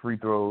 20 free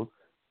throws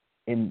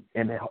and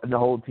the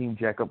whole team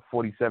jack up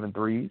 47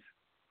 threes.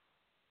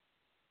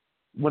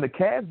 When the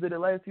Cavs did it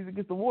last season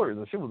against the Warriors,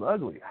 the shit was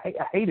ugly. I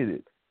hated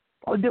it.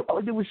 All they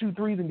did was shoot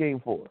threes in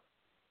Game 4.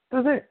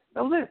 That was it.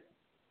 That's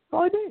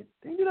all they did.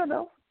 They didn't do nothing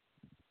else.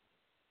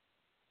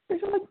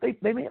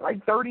 They made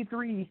like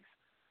 33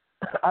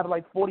 out of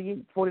like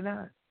 48,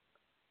 49.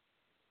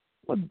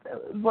 It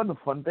wasn't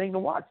a fun thing to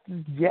watch,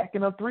 just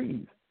jacking up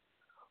threes.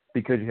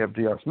 Because you have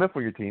J.R. Smith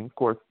on your team. Of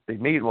course, they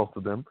made most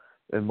of them,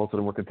 and most of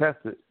them were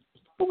contested.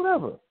 But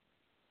whatever.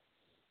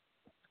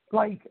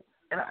 And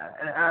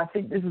I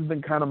think this has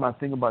been kind of my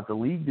thing about the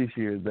league this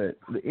year, that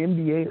the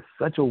NBA is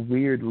such a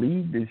weird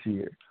league this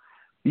year.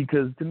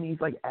 Because to me,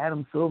 it's like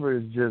Adam Silver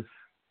is just,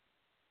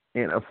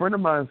 and a friend of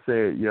mine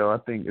said, I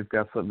think it's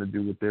got something to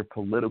do with their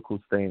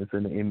political stance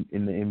in the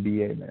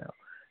NBA now.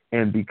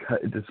 And because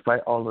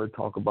despite all the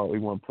talk about we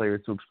want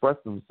players to express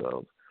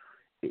themselves,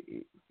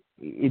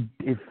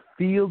 it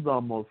feels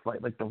almost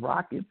like the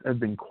Rockets have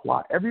been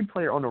quiet. Every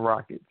player on the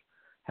Rockets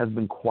has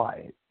been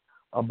quiet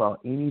about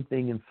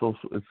anything in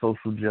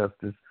social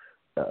justice,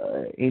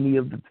 any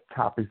of the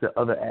topics that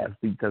other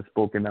athletes have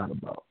spoken out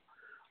about.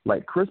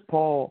 Like Chris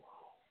Paul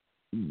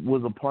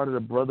was a part of the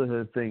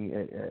brotherhood thing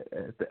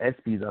at the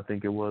ESPYs, I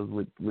think it was,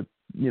 with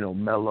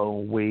Melo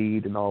and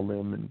Wade and all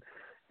them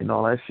and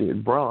all that shit,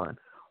 and Bron.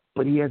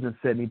 But he hasn't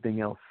said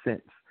anything else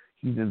since.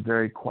 He's been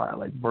very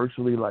quiet,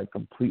 virtually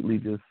completely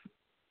just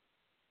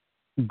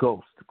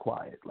ghost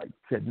quiet,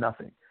 said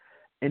nothing.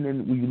 And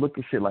then when you look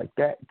at shit like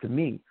that, to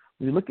me,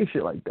 what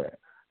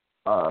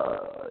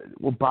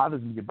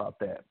bothers me about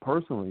that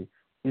personally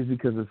is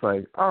because it's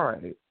like, all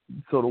right,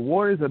 so the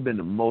Warriors have been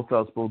the most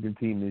outspoken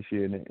team this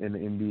year in the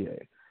NBA.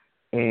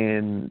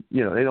 And,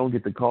 they don't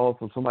get the call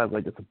from somebody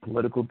like it's a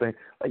political thing.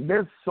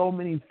 There's so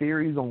many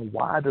theories on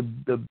why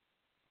the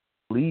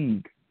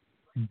league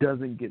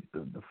doesn't get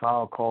the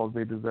foul calls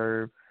they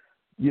deserve,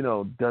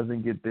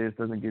 doesn't get this,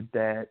 doesn't get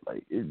that.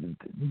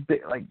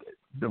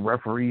 The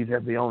referees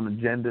have their own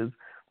agendas.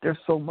 There's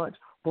so much.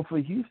 But for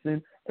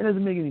Houston, it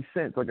doesn't make any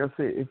sense. Like I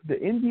said, if the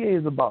NBA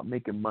is about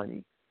making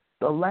money,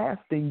 the last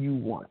thing you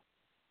want,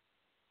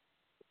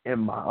 in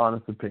my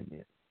honest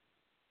opinion,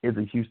 is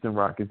a Houston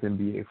Rockets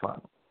NBA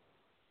Finals.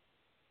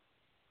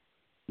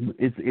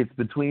 It's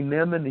between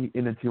them and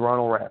the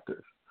Toronto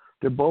Raptors.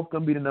 They're both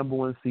going to be the number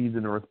one seeds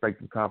in their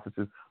respective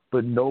conferences,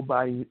 but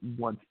nobody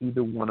wants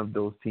either one of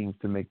those teams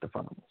to make the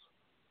finals.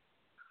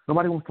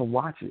 Nobody wants to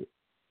watch it.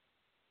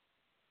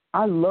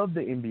 I love the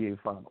NBA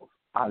Finals.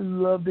 I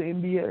love the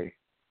NBA.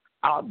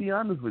 I'll be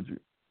honest with you.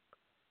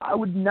 I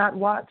would not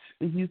watch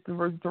the Houston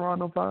versus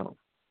Toronto finals.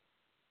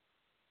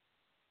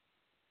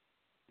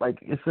 Like,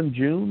 it's in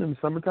June, in the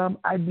summertime,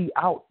 I'd be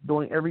out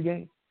during every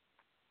game.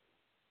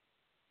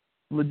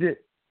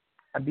 Legit.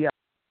 I'd be out.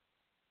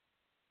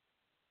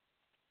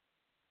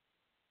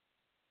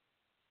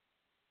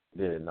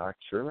 Did it knock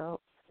Shrimp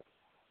out?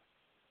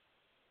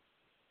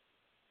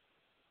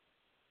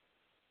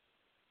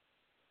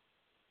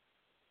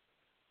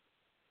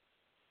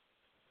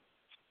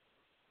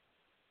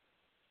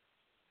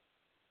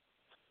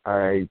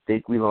 I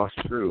think we lost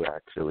Drew,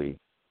 actually.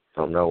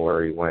 Don't know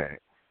where he went.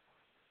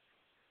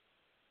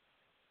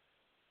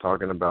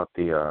 Talking about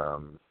the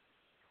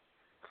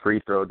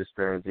free throw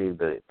disparity,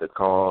 the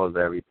calls,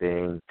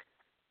 everything.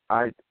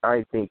 I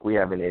think we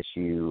have an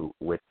issue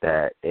with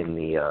that in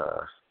the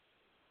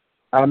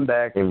I'm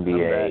back.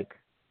 NBA. I'm back.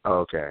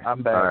 Okay.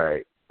 I'm back. All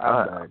right.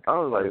 I'm back. I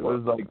was like, It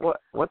was like,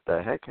 what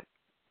the heck?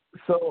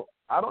 So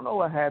I don't know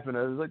what happened.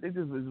 It was like they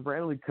just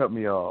randomly cut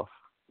me off.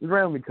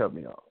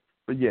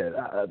 But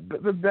yeah,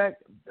 but back.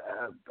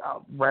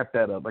 I'll wrap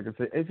that up. Like I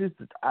said, it's just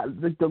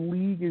the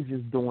league is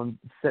just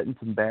setting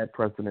some bad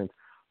precedents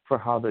for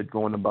how they're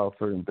going about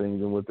certain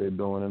things and what they're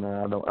doing, and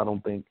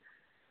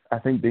I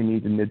think they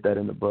need to nip that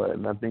in the bud.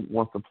 And I think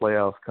once the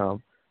playoffs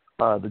come,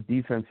 the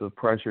defensive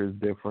pressure is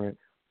different.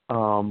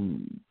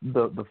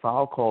 The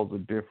foul calls are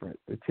different.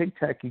 The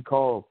tic-tac-key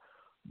calls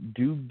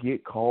do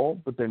get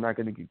called, but they're not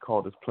going to get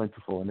called as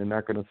plentiful, and they're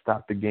not going to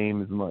stop the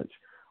game as much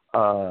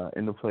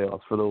in the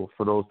playoffs for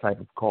those type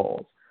of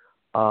calls.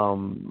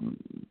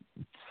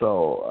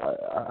 So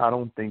I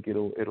don't think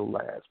it'll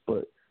last.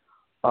 But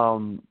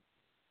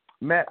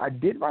Matt, I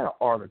did write an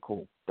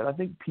article that I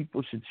think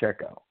people should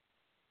check out.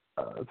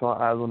 It's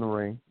on Eyes on the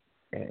Ring,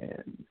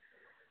 and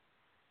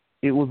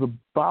it was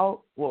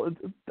about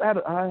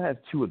I had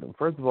two of them.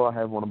 First of all, I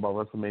have one about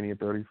WrestleMania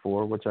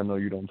 34, which I know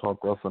you don't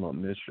talk wrestling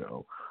on this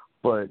show,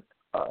 but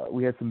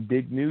we had some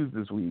big news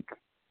this week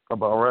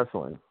about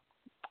wrestling.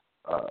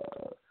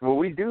 Well,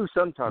 we do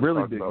sometimes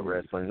really talk about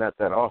wrestling, not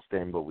that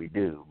often, but we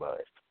do.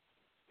 But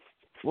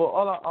well,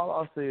 all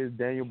I'll say is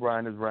Daniel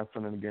Bryan is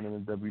wrestling again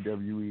in the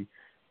WWE,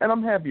 and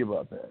I'm happy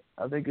about that.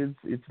 I think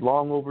it's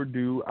long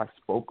overdue. I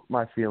spoke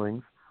my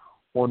feelings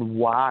on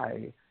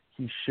why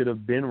he should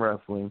have been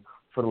wrestling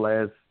for the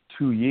last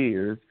 2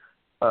 years,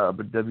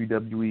 but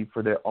WWE,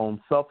 for their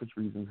own selfish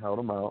reasons, held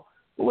him out.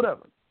 But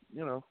whatever,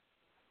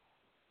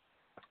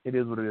 it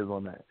is what it is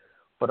on that.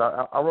 But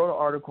I wrote an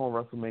article on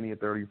WrestleMania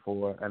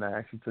 34, and I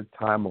actually took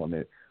time on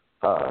it,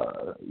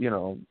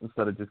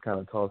 instead of just kind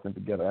of tossing it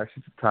together. I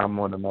actually took time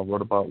on it, and I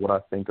wrote about what I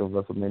think of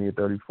WrestleMania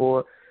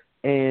 34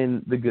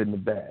 and the good and the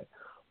bad.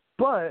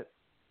 But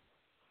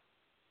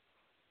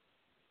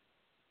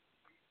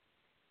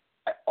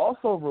I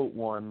also wrote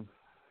one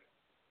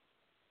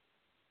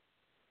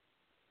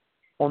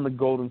on the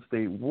Golden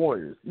State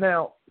Warriors.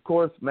 Now, of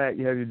course, Matt,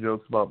 you have your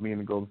jokes about me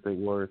and the Golden State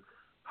Warriors.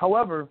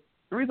 However,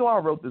 the reason why I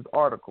wrote this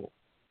article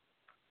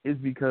is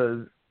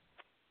because,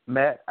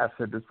 Matt, I've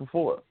said this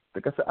before.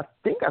 Like I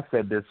think I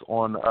said this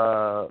on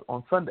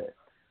Sunday.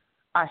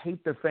 I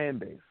hate their fan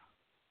base.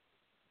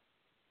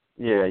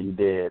 yeah, you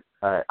did,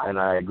 and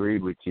I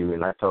agreed with you,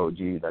 and I told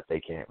you that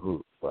they can't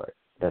hoop, but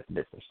that's a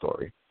different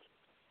story.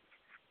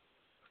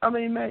 I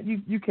mean, Matt,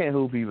 you can't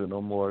hoop either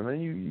no more.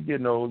 Man, you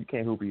getting old, you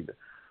can't hoop either.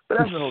 But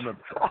that's a whole other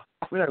story.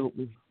 We're not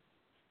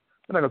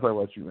gonna talk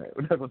about you, man.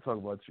 We're not gonna talk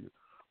about you.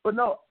 But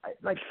no,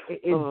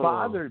 it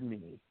bothered me.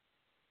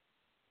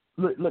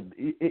 Look,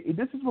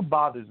 this is what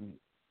bothers me,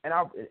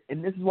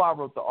 and this is why I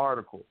wrote the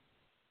article,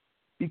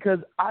 because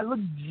I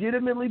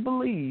legitimately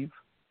believe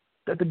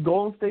that the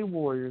Golden State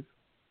Warriors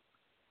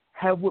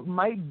have what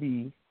might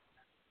be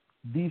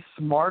the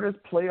smartest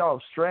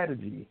playoff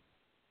strategy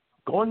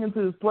going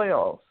into this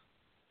playoffs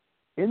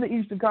in the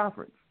Eastern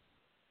Conference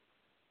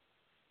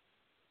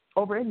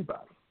over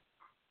anybody.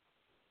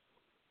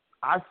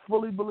 I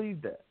fully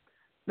believe that.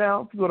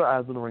 Now, if you go to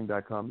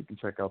eyesonthering.com, you can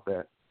check out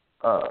that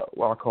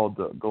what I call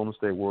the Golden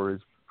State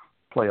Warriors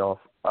playoff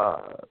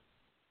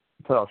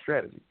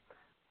strategy.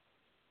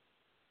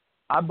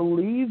 I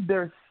believe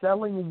they're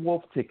selling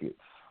wolf tickets.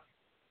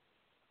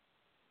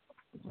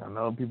 I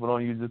know people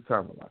don't use this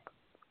term a lot,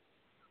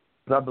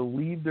 but I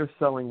believe they're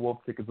selling wolf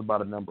tickets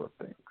about a number of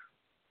things.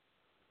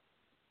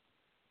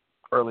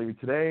 Earlier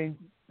today,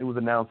 it was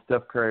announced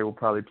Steph Curry will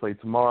probably play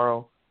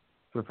tomorrow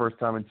for the first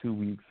time in 2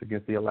 weeks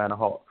against the Atlanta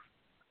Hawks.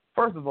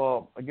 First of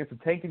all, against a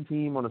tanking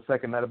team on the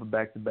second night of a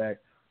back-to-back,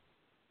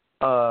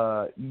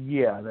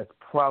 that's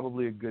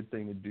probably a good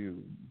thing to do.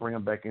 Bring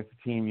them back against the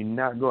team. You're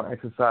not going to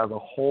exercise a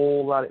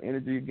whole lot of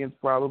energy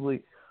against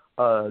probably.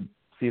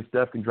 See if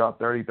Steph can drop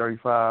 30,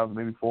 35,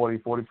 maybe 40,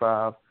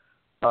 45.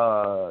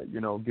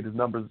 Get his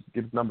numbers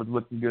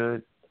looking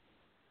good.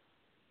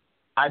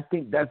 I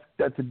think that's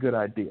a good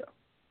idea.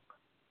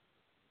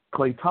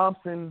 Klay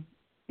Thompson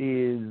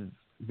is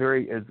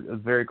very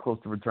close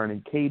to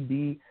returning.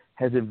 KD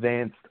has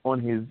advanced on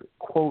his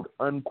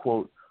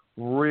quote-unquote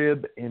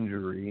rib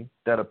injury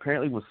that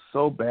apparently was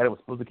so bad it was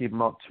supposed to keep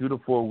him out 2 to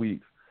 4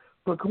 weeks.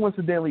 But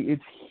coincidentally,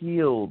 it's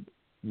healed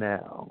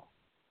now.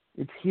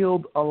 It's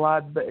healed a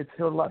lot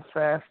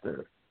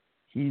faster.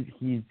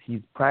 He's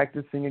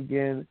practicing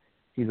again.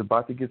 He's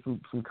about to get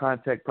some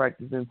contact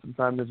practice in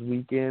sometime this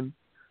weekend.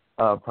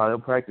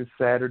 Probably practice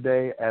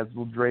Saturday, as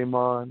will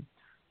Draymond.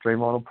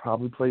 Draymond will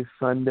probably play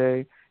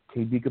Sunday.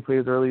 KD could play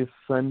as early as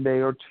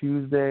Sunday or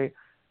Tuesday.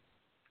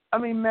 I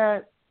mean,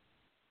 Matt,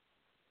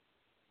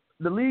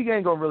 the league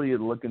ain't going to really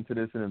look into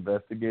this and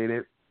investigate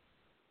it.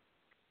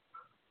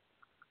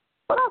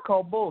 But I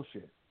call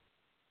bullshit.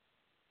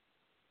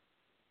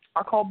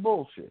 I call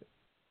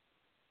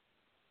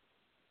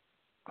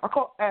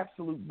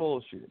absolute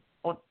bullshit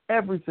on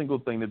every single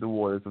thing that the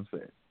Warriors have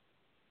said.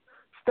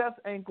 Steph's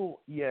ankle,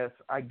 yes,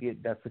 I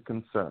get that's a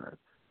concern. I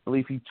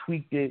believe he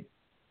tweaked it,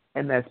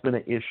 and that's been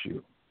an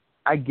issue.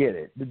 I get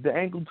it. The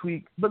ankle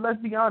tweak, but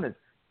let's be honest.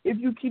 If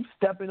you keep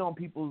stepping on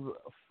people's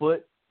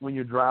foot when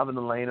you're driving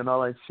the lane and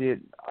all that shit,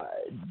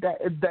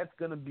 that's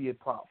going to be a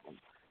problem.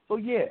 So,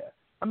 yeah.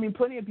 I mean,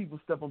 plenty of people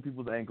step on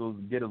people's ankles,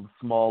 get a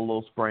small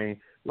little sprain.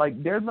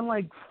 Like, there's been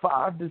like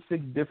 5 to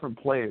 6 different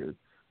players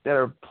that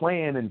are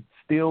playing and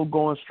still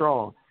going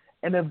strong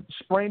and have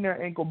sprained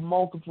their ankle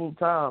multiple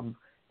times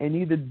and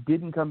either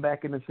didn't come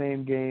back in the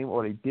same game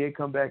or they did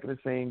come back in the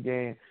same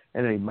game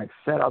and they might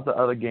set out the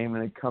other game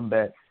and they come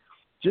back.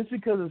 Just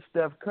because of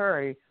Steph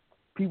Curry,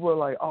 people are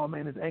like, oh,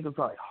 man, his ankle's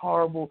probably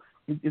horrible.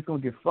 It's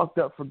going to get fucked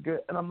up for good.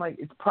 And I'm like,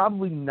 it's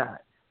probably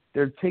not.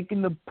 They're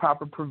taking the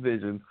proper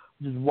provisions,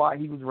 which is why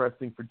he was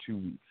resting for 2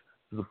 weeks.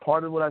 It was a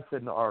part of what I said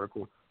in the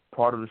article,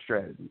 part of the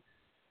strategy.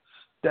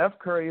 Steph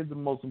Curry is the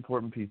most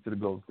important piece to the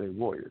Golden State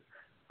Warriors.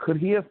 Could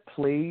he have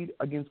played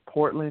against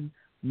Portland,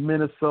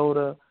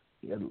 Minnesota,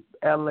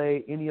 LA,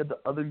 any of the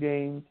other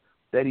games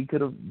that he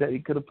could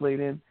have played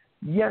in?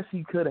 Yes,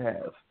 he could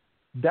have.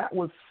 That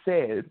was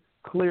said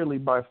clearly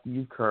by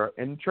Steve Kerr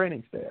and the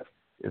training staff.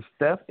 If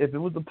it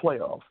was the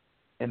playoffs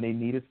and they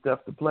needed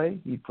Steph to play,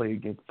 he'd play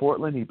against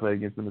Portland, he'd play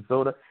against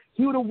Minnesota.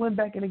 He would have went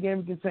back in the game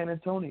against San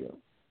Antonio.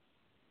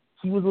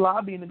 He was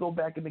lobbying to go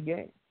back in the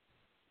game.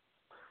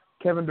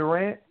 Kevin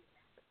Durant's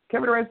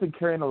been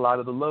carrying a lot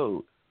of the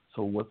load.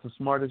 So what's the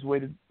smartest way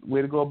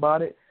to go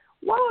about it?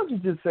 Why don't you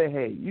just say,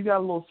 hey, you got a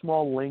little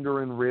small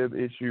lingering rib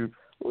issue.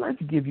 Let's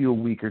give you a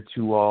week or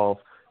 2 off.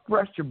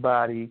 Rest your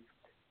body.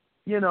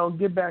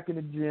 Get back in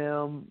the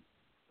gym.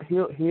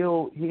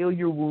 Heal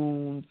your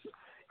wounds.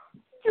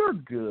 You're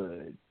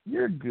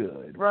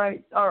good,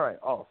 right? All right,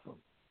 awesome.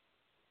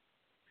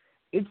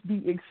 It's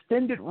the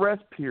extended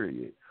rest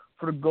period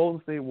for the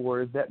Golden State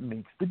Warriors that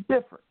makes the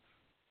difference.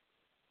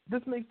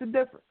 This makes the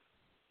difference.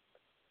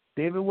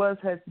 David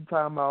West has some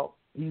timeout.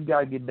 He's got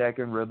to get back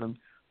in rhythm.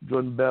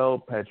 Jordan Bell,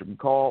 Patrick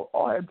McCall,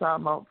 all had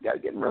timeout. Got to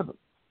get in rhythm.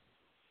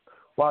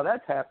 While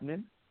that's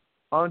happening,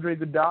 Andre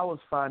Iguodala is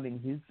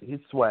finding his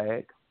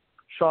swag.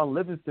 Sean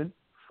Livingston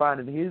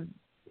finding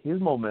his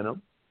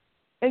momentum.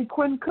 And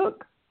Quinn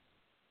Cook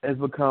has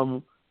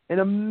become an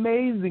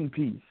amazing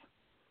piece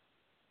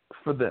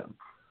for them.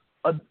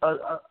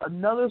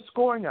 Another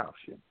scoring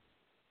option.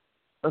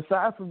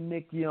 Aside from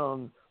Nick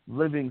Young,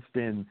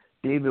 Livingston,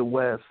 David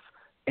West,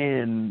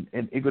 and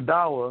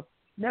Iguodala,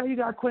 now you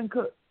got Quinn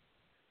Cook.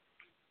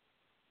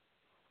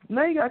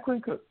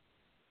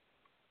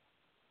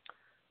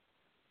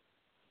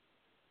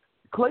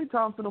 Klay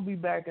Thompson will be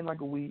back in like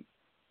a week.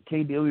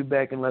 KD will be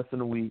back in less than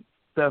a week.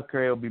 Steph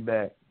Curry will be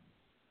back.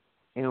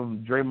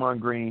 And Draymond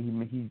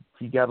Green,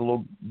 he got a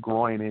little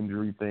groin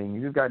injury thing.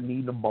 He just got kneed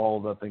in the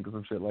balls, I think, or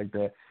some shit like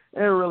that.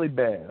 And it was really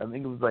bad. I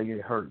think it was like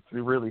it hurts. It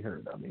really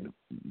hurt. I mean, it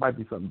might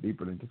be something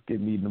deeper than just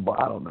getting kneed in the ball.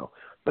 I don't know.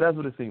 But that's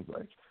what it seems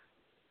like.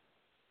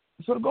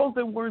 So the Golden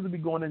State Warriors will be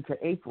going into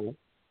April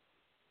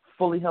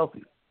fully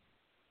healthy.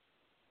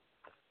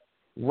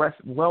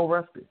 Well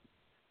rested.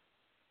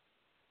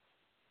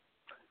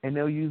 And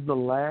they'll use the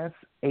last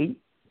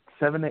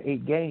 7 to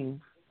 8 games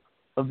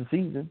of the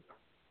season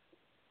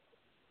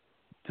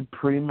to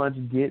pretty much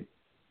get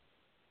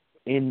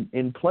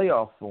in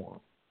playoff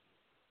form.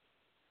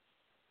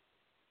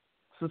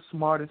 It's the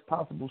smartest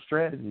possible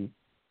strategy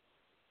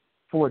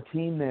for a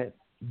team that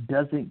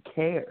doesn't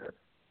care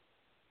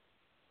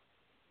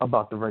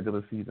about the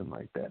regular season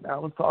like that. Now, I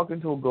was talking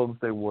to a Golden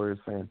State Warriors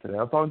fan today.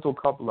 I was talking to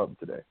a couple of them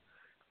today.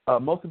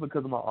 Mostly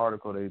because of my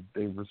article.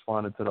 They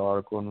responded to the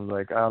article and was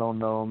like, I don't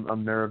know,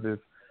 I'm nervous.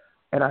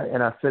 And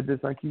I said this,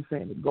 and I keep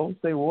saying it. Golden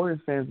State Warriors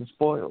fans are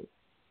spoiled.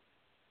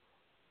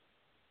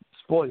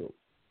 Spoiled.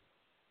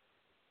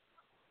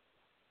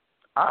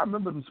 I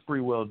remember them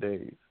Spreewell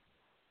days,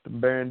 the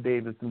Baron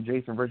Davis and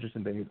Jason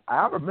Richardson days.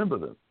 I remember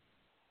them.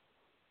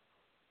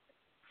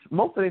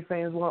 Most of their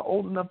fans weren't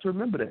old enough to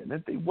remember that. And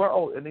if they were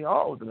old, and they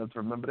are old enough to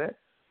remember that,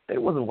 they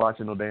wasn't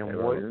watching no damn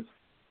Warriors.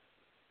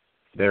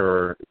 They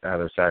were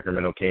either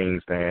Sacramento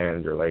Kings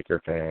fans or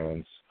Laker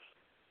fans.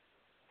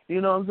 You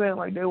know what I'm saying?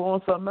 Like, they were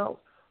on something else.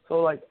 So,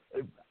 like,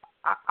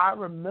 I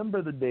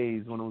remember the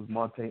days when it was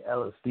Monte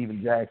Ellis,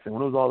 Steven Jackson,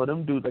 when it was all of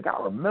them dudes. Like,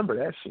 I remember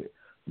that shit.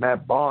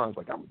 Matt Barnes.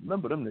 Like, I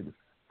remember them niggas.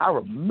 I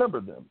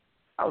remember them.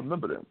 I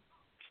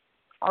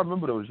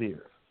remember those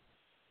years.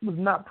 It was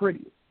not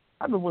pretty.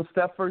 I remember when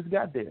Steph first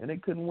got there, and they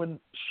couldn't win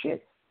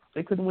shit.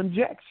 They couldn't win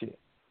jack shit.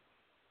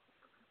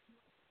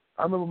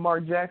 I remember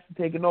Mark Jackson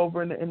taking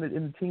over and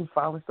the team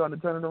finally starting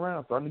to turn it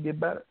around, starting to get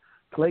better.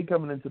 Clay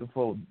coming into the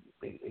fold.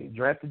 They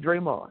drafted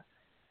Draymond.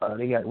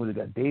 They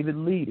got David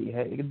Lee. They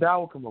had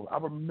Iguodala come over. I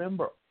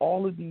remember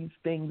all of these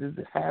things as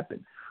it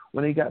happened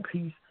when they got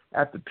piece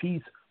after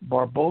piece,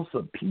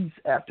 Barbosa piece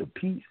after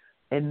piece,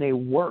 and they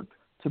worked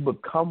to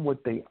become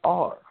what they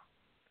are.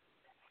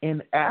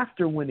 And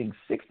after winning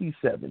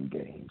 67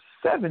 games,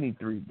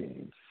 73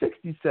 games,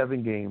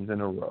 67 games in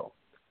a row,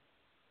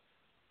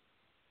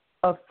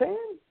 a fan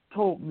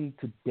told me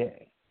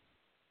today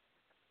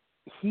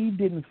he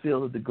didn't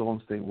feel that the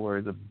Golden State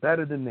Warriors are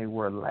better than they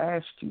were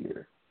last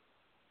year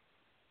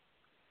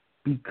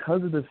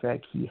because of the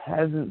fact he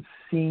hasn't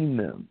seen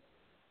them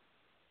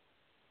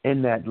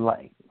in that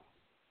light.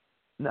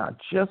 Now, I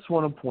just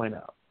want to point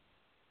out,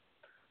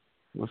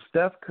 with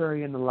Steph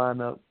Curry in the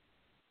lineup,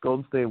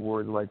 Golden State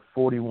Warriors are like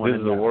 41.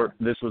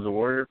 This was a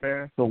Warrior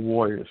fan? It's a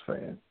Warriors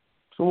fan.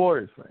 It's a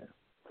Warriors fan.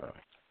 Oh.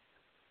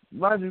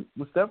 Mind you,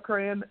 with Steph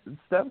Curry in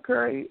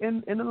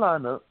the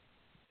lineup,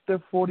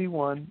 they're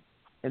 41-9.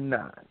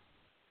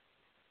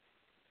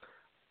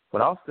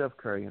 Without Steph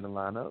Curry in the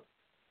lineup,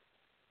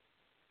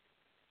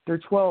 they're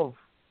 12.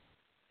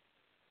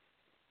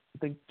 I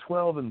think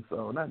 12 and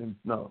so.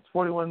 It's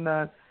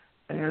 41-9,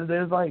 and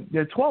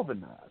they're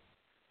 12-9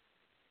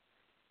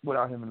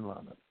 without him in the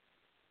lineup.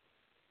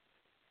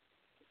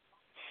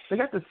 They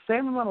got the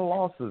same amount of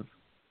losses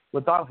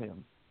without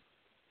him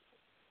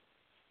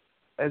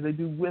as they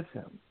do with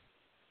him,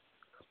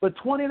 but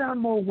 29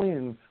 more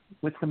wins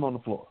with him on the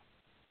floor.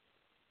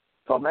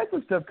 So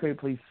imagine Steph Curry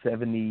plays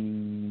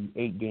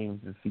 78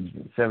 games this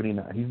season,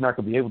 79. He's not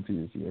going to be able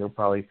to this year. He'll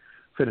probably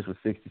finish with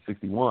 60,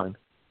 61.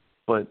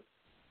 But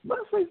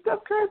let's say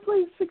Steph Curry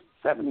plays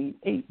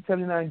 78,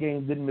 79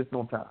 games, didn't miss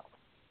no time.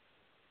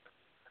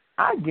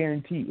 I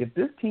guarantee if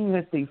this team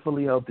had stayed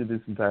fully healthy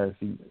this entire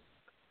season,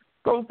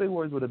 Golden State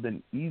Warriors would have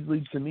been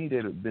easily, to me,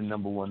 they'd have been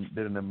number one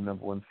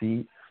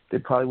seed. They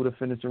probably would have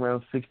finished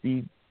around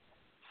 60,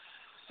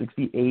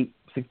 68,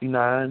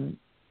 69,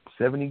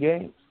 70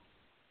 games.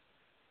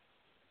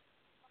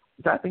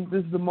 I think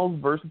this is the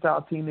most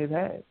versatile team they've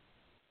had.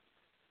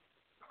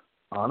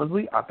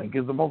 Honestly, I think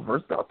it's the most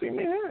versatile team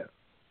they have.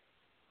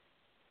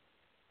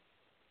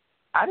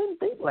 I didn't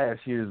think last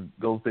year's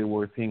Golden State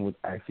Warriors team was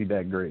actually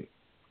that great.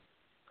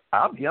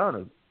 I'll be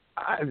honest.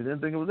 I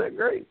didn't think it was that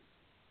great.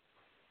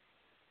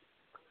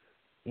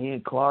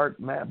 Ian Clark,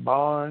 Matt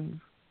Barnes,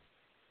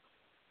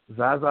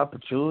 Zaza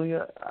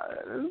Pachulia,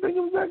 I didn't think it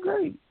was that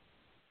great.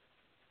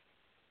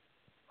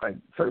 Like,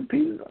 certain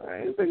pieces, I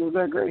didn't think it was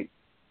that great.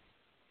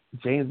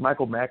 James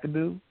Michael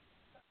McAdoo,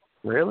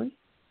 really?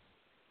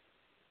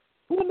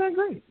 It wasn't that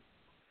great.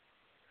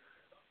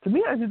 To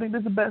me, I just think this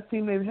is the best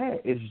team they've had.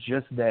 It's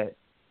just that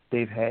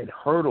they've had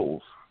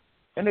hurdles,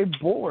 and they're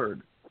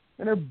bored.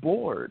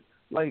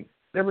 Like,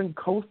 they've been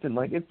coasting.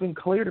 Like, it's been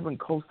clear they've been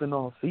coasting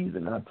all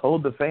season. And I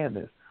told the fan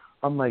this.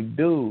 I'm like,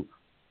 dude,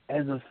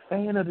 as a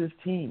fan of this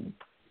team,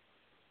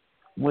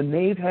 when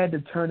they've had to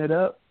turn it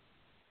up,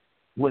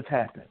 what's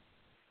happened?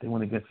 They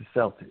went against the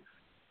Celtics.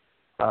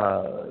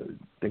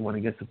 They went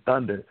against the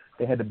Thunder.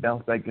 They had to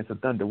bounce back against the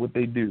Thunder. What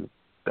they do?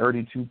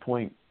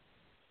 32-point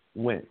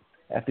win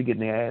after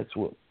getting their ass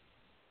whooped.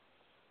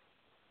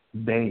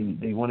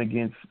 They went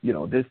against,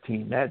 this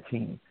team, that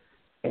team,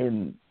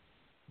 and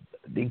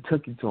they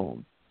took it to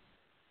them.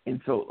 And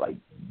so, like,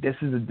 this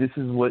is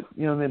what,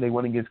 they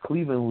went against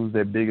Cleveland, who was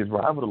their biggest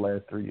rival the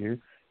last 3 years,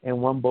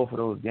 and won both of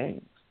those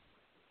games.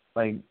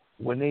 Like,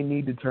 when they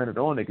need to turn it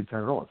on, they can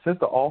turn it on. Since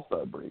the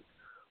All-Star break,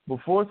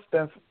 before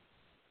Steph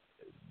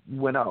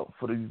went out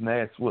for these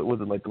last,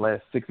 the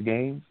last 6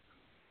 games,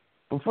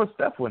 before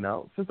Steph went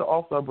out, since the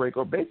All-Star break,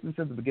 or basically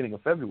since the beginning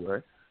of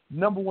February,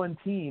 number one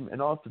team in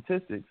all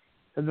statistics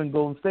has been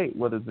Golden State,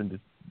 whether it's been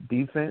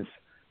defense,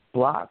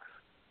 blocks,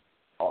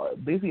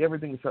 basically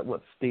everything except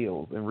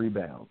steals and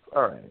rebounds.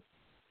 All right.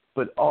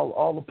 But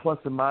all the plus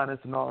and minus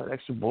and all that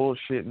extra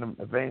bullshit and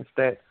advanced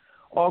stats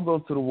all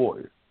goes to the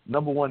Warriors. They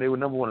were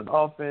number one in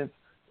offense.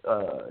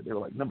 They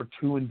were number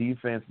 2 in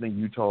defense. I think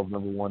Utah's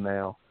number 1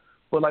 now.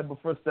 But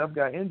before Steph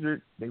got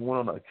injured, they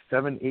went on a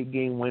 7-8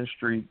 game win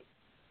streak.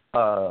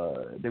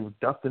 They were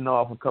dusting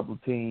off a couple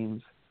of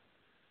teams.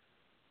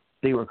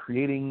 They were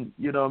creating,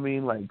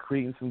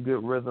 creating some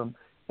good rhythm.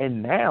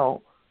 And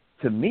now,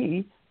 to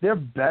me, they're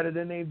better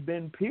than they've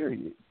been,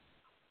 period.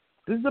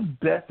 This is the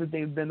best that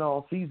they've been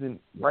all season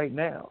right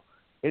now.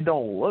 It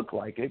don't look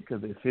like it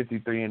because they're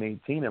 53-18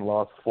 and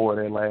lost 4 of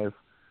their last,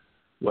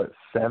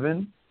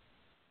 7?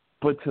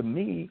 But to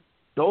me,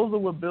 those are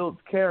what builds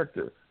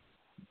character.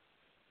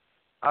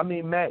 I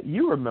mean, Matt,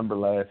 you remember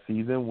last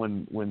season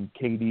when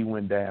KD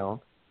went down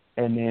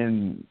and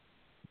then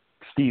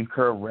Steve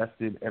Kerr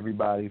rested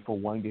everybody for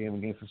 1 game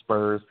against the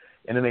Spurs,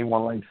 and then they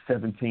won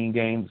 16, 17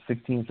 games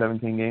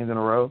in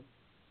a row.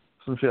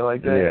 Some shit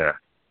like that. Yeah.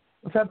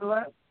 What's happened to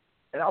that?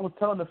 And I was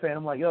telling the fan,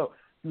 I'm like, yo,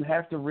 you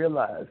have to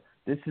realize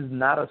this is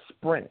not a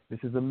sprint. This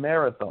is a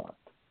marathon.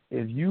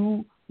 If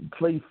you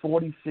play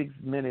 46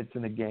 minutes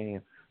in a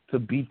game to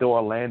beat the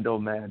Orlando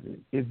Magic,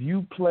 if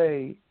you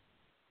play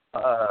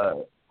 40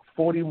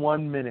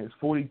 41 minutes,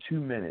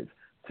 42 minutes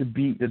to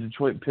beat the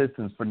Detroit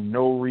Pistons for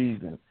no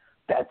reason.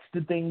 That's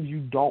the things you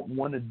don't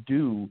want to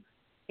do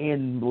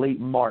in late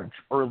March,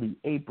 early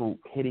April,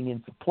 heading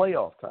into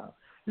playoff time.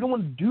 You don't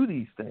want to do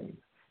these things.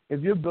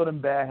 If you're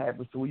building bad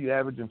habits to where you're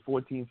averaging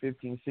 14,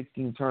 15,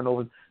 16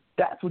 turnovers,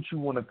 that's what you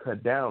want to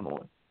cut down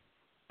on.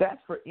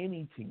 That's for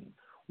any team,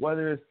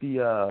 whether it's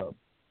the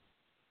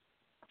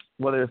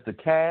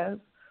Cavs,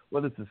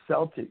 whether it's the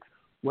Celtics,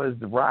 whether it's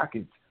the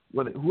Rockets,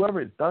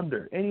 whoever it's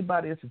Thunder,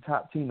 anybody that's a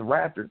top team, the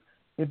Raptors.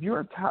 If you're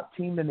a top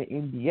team in the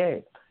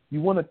NBA,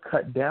 you want to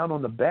cut down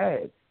on the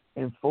bad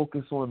and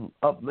focus on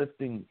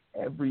uplifting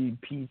every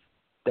piece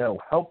that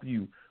will help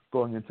you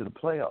going into the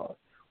playoffs.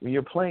 When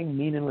you're playing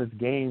meaningless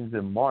games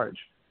in March,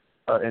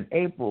 in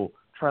April,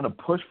 trying to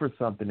push for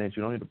something that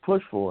you don't need to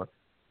push for,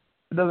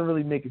 it doesn't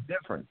really make a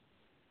difference.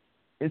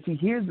 And see,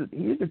 here's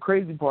the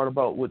crazy part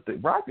about what the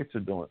Rockets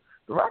are doing.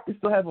 The Rockets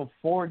still have a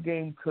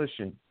 4-game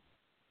cushion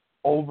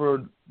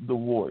over the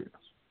Warriors.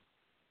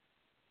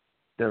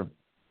 They're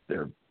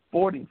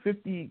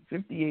 58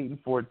 and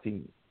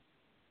 14.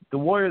 The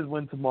Warriors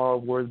win tomorrow.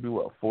 Warriors be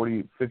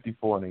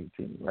 54 and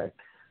 18, right?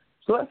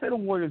 So let's say the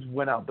Warriors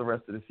win out the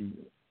rest of the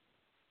season.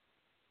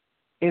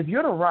 If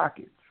you're the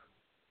Rockets,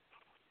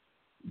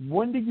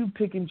 when do you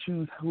pick and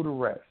choose who to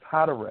rest,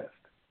 how to rest,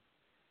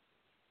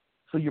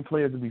 so your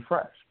players will be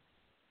fresh?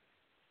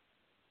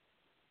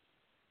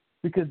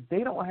 Because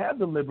they don't have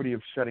the liberty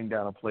of shutting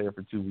down a player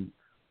for 2 weeks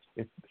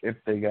if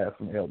they got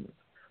some ailments.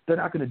 They're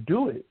not going to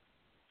do it.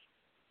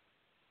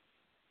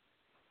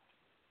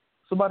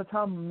 So by the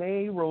time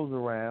May rolls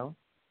around,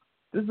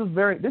 this is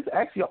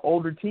actually an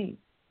older team.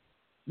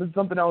 This is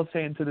something I was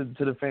saying to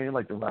the fan,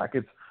 like the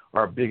Rockets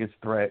are our biggest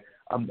threat.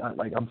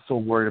 I'm so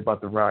worried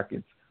about the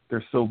Rockets.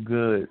 They're so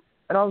good.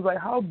 And I was like,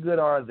 how good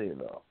are they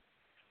though?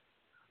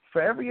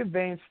 For every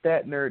advanced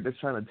stat nerd that's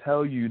trying to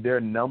tell you their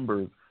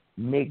numbers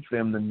make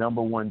them the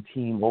number one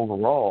team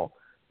overall,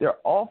 their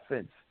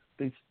offense,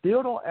 they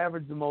still don't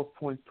average the most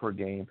points per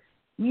game,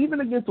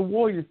 even against the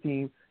Warriors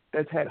team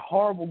that's had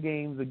horrible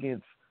games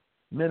against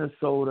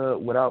Minnesota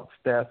without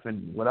Steph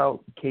and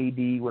without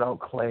KD, without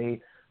Clay,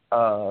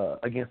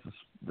 against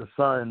the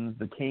Suns,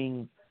 the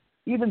Kings.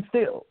 Even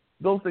still,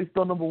 those they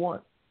still number one.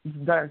 This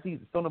entire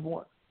season, still number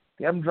one.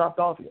 They haven't dropped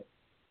off yet.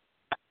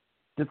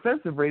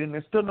 Defensive rating,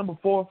 they're still number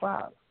 4 or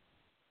 5.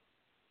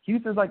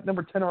 Houston's like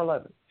number 10 or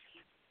 11.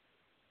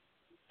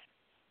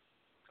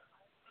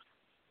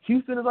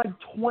 Houston is like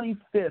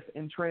 25th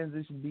in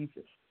transition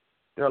defense.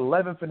 They're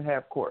 11th in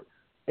half court.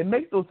 It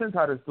makes no sense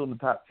how they're still in the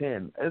top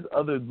 10. There's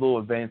other little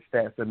advanced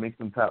stats that make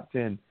them top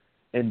 10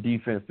 in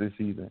defense this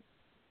season.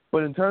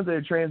 But in terms of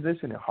their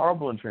transition, they're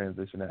horrible in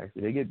transition,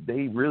 actually.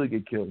 They really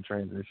get killed in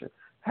transition.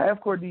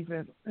 Half-court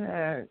defense,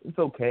 it's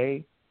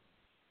okay.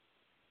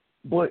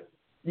 But,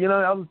 I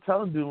was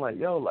telling dude,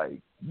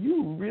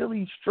 you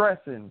really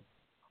stressing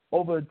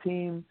over a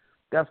team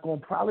that's going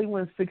to probably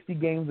win 60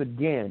 games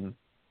again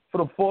for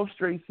the 4th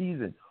straight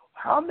season.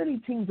 How many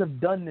teams have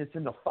done this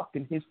in the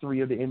fucking history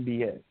of the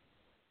NBA?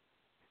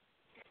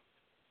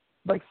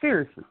 Like,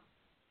 seriously.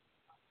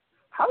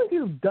 How many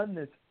teams have done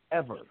this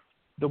ever?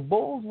 The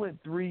Bulls went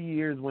 3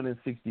 years winning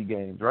 60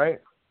 games, right?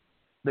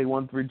 They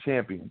won 3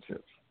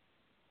 championships.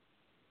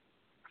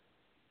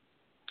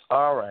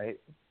 All right.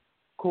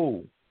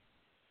 Cool.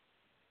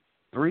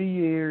 3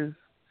 years,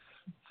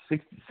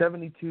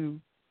 72,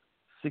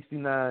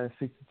 69,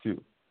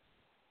 62.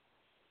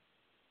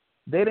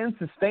 They didn't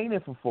sustain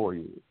it for 4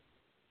 years.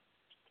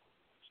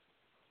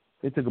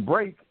 They took a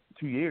break,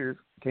 2 years,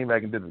 came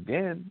back and did it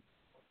again.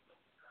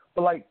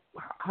 But,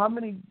 how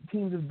many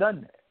teams have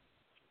done that?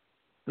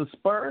 The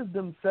Spurs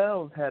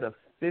themselves had a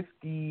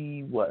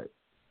 50 what?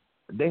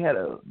 They had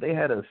a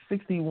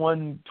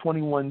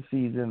 61-21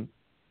 season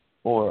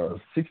or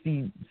a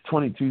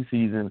 60-22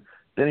 season.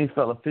 Then they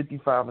fell a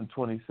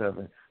 55-27.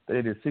 Then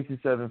they did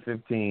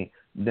 67-15.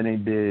 Then they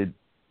did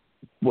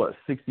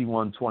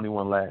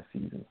 61-21 last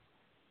season.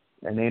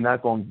 And they're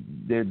not gonna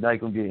get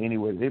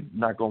anywhere. They're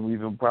not gonna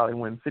even probably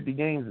win 50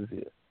 games this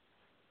year.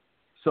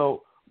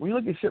 So when you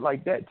look at shit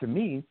like that, to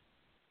me,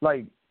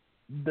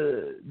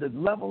 the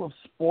level of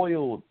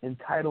spoiled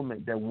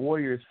entitlement that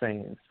Warriors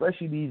fans,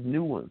 especially these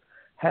new ones,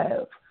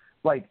 have,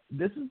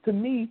 this is, to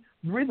me,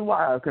 the reason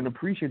why I can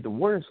appreciate the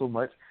Warriors so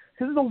much,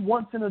 because it's a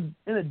once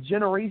in a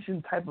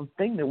generation type of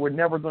thing that we're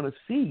never going to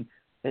see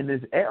in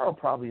this era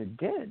probably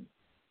again.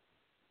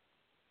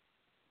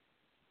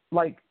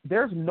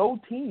 There's no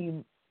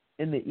team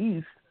in the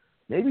East,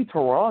 maybe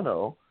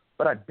Toronto,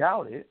 but I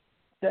doubt it,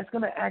 that's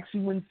going to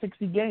actually win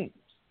 60 games.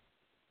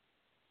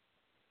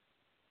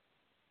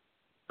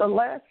 The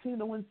last team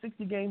to win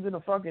 60 games in the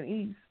fucking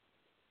East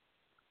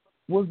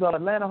was the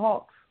Atlanta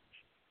Hawks.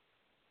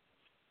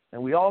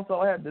 And we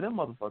also had to them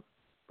motherfuckers.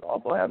 We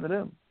also had to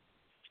them.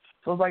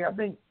 So it's I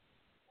think,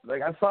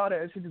 I saw that,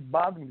 it should just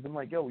bother me. I'm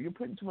like, yo, you're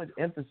putting too much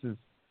emphasis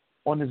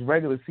on this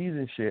regular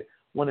season shit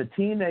when a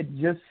team that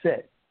just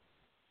set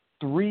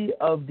 3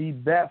 of the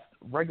best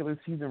regular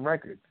season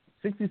records,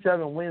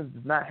 67 wins,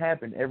 does not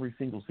happen every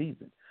single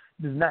season.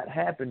 Does not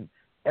happen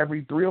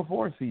every 3 or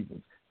 4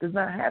 seasons. Does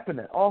not happen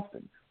that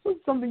often. So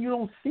it's something you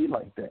don't see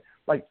like that.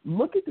 Like,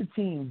 look at the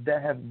teams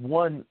that have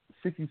won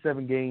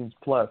 67 games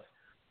plus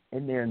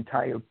in their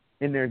entire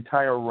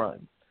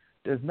run.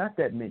 There's not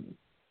that many.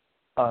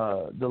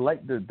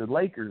 The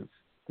Lakers,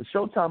 the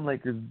Showtime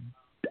Lakers,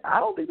 I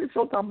don't think the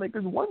Showtime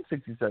Lakers won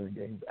 67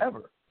 games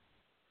ever.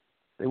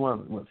 They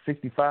won,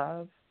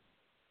 65,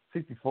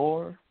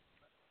 64,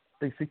 I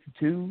think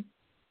 62,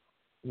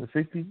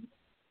 60,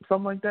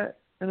 something like that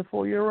in a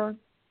 4-year run.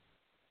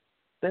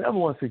 They never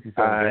won 67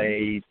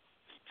 games. I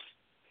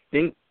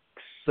think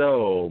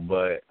so,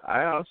 but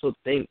I also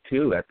think,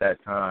 too, at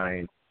that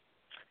time,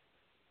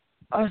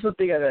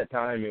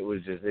 it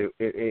was just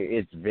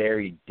it's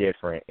very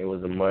different. It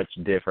was a much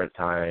different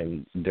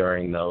time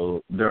during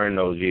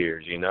those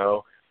years, you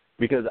know,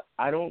 because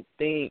I don't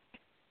think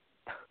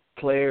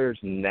players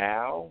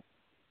now.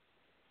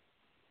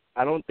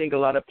 I don't think a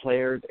lot of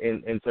players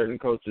and certain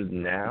coaches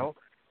now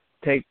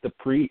take the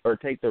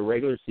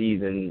regular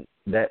season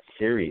that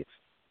serious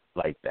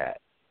like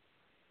that.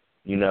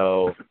 You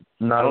know,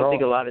 I don't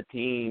think a lot of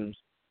teams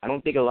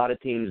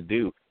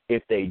do.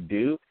 If they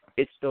do,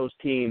 it's those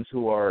teams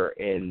who are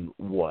in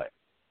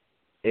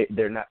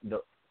they're not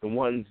the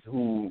ones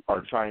who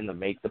are trying to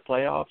make the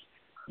playoffs.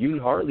 You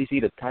hardly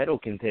see the title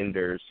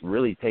contenders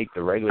really take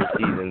the regular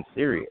season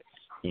serious.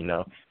 You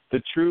know,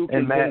 the true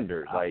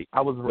contenders. Matt, like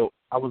I was wrong.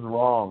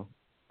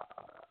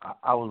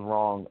 I wasn't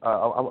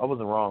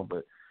wrong,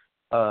 but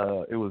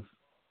it was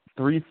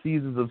 3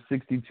 seasons of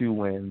 62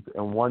 wins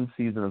and 1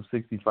 season of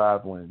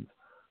 65 wins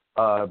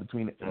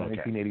between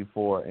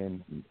 1984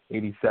 and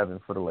 87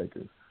 for the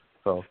Lakers.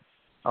 So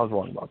I was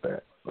wrong about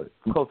that, but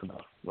close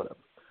enough. Whatever.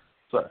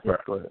 Sorry,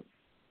 right. Go ahead.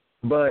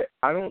 But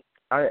I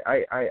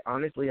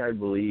honestly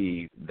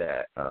believe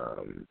that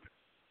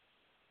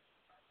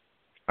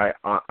I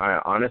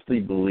honestly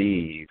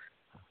believe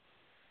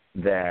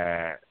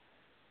that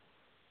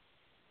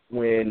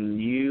when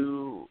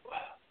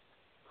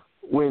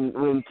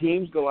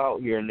teams go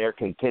out here and they're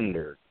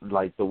contenders,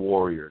 like the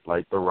Warriors,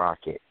 like the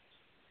Rockets,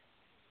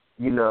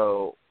 you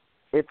know,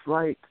 it's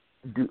like,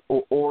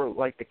 or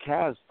like the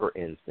Cavs, for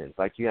instance.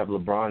 Like, you have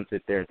LeBron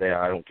sit there and say,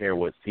 I don't care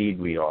what seed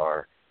we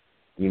are,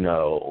 you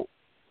know,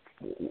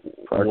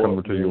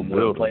 when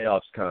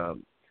playoffs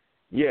come.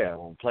 Yeah,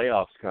 when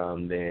playoffs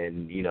come,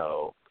 then, you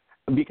know,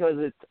 because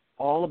it's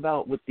all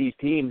about with these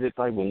teams, it's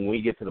like when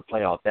we get to the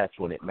playoff, that's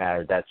when it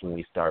matters. That's when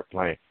we start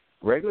playing.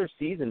 Regular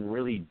season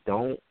really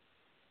don't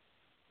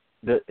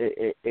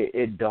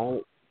it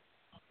don't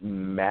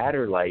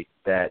matter like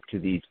that to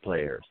these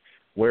players.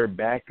 Where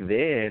back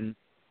then,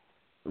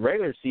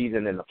 regular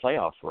season and the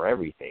playoffs were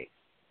everything.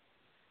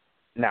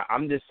 Now,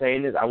 I'm just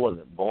saying this. I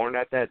wasn't born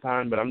at that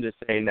time, but I'm just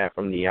saying that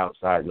from the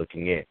outside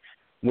looking in.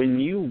 When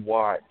you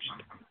watched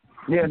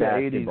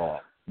basketball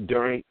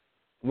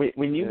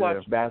when you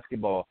watched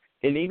basketball,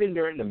 and even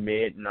during the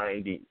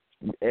mid-'90s,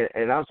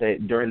 and I'll say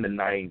during the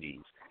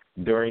 '90s,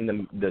 during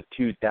the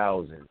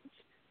 2000s,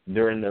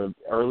 during the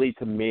early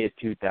to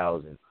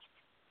mid-2000s,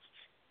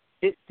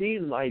 it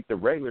seemed like the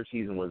regular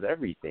season was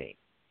everything.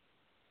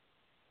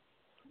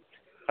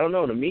 I don't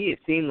know. To me, it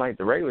seemed like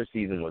the regular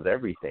season was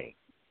everything.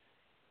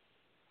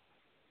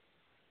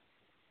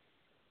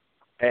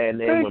 And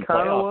then when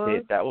playoffs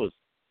hit, that was,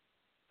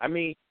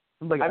 icing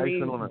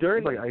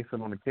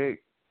on the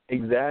cake.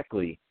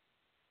 Exactly.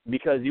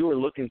 Because you were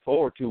looking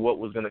forward to what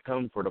was going to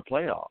come for the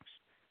playoffs.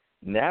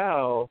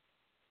 Now,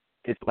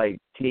 it's like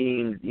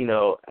teams, you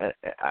know,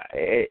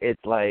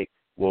 it's like,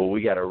 well,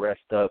 we got to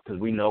rest up because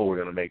we know we're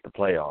going to make the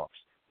playoffs.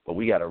 But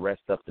we got to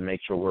rest up to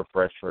make sure we're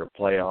fresh for the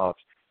playoffs.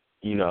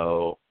 You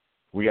know,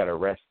 we got to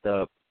rest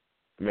up,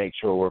 make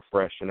sure we're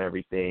fresh and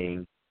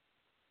everything.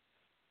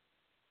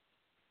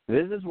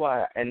 This is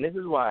why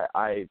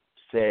I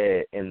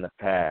said in the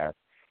past,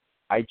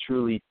 I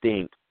truly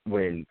think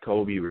when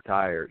Kobe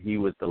retired, he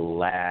was the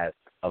last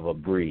of a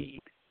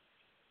breed.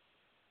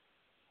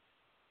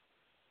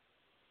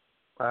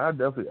 I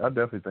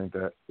definitely think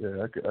that.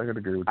 Yeah, I could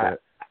agree with that.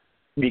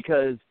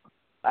 Because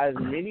as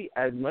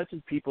much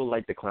as people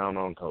like to clown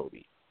on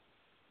Kobe,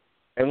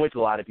 and which a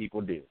lot of people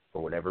do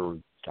for whatever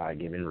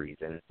given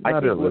reason, I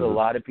think a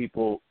lot of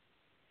people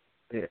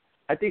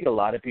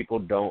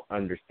don't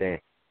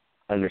understand.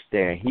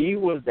 He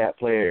was that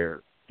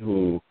player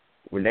who,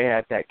 when they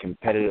had that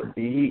competitive,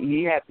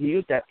 he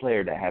was that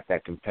player that had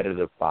that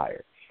competitive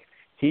fire.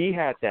 He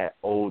had that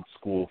old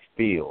school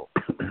feel.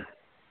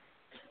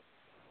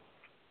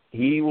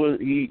 He was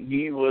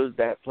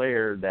that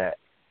player that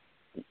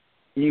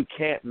you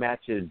can't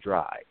match his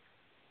drive.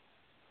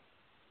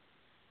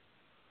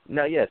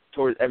 Now, yes,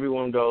 towards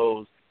everyone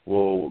goes,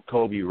 well,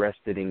 Kobe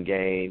rested in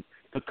games,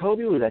 but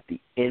Kobe was at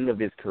the end of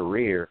his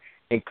career,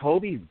 and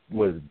Kobe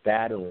was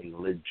battling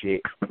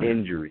legit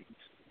injuries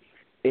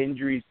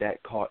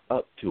that caught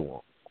up to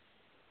him.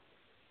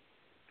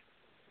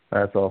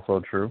 That's also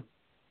true.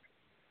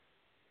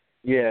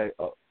 Yeah.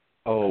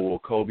 Well,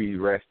 Kobe's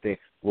resting.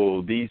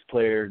 Well, these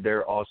players,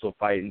 they're also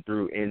fighting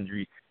through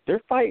injury. They're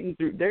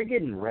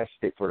getting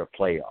rested for the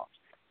playoffs.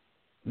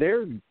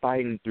 They're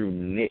fighting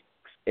through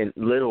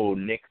little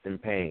nicks and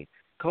pain.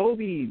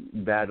 Kobe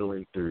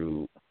battling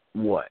through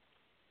what?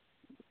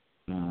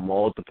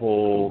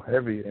 multiple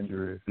heavy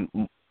injuries.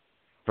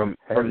 From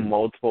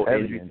multiple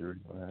injuries,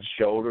 man.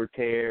 Shoulder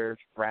tears,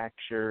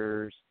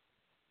 fractures,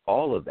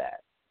 all of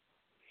that.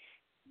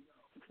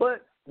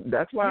 But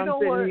that's why I'm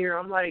sitting here.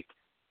 I'm like,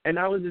 and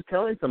I was just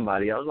telling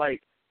somebody, I was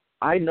like,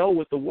 I know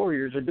what the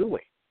Warriors are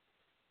doing.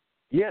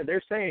 Yeah,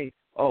 they're saying,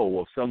 oh,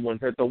 well,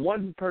 someone's hurt. The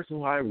one person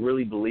who I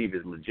really believe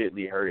is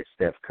legitimately hurt is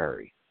Steph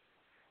Curry.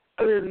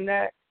 Other than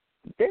that,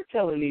 they're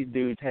telling these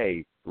dudes,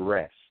 hey,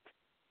 rest.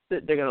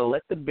 They're going to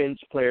let the bench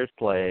players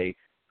play,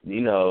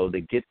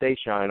 they get their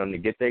shine on, they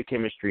get their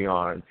chemistry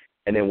on,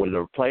 and then when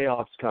the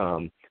playoffs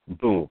come,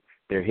 boom,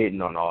 they're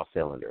hitting on all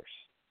cylinders.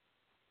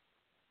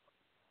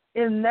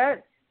 In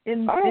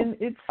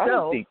itself, I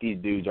don't think these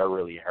dudes are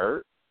really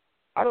hurt.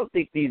 I don't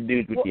think these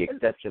dudes, with the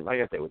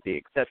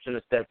exception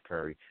of Steph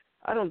Curry,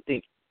 I don't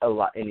think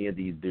any of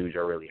these dudes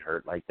are really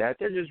hurt like that.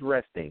 They're just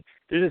resting.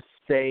 They're just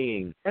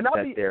saying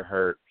they're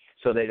hurt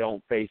so they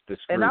don't face the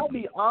scrutiny. And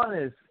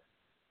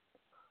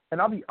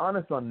I'll be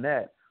honest on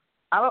that.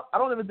 I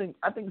don't even think,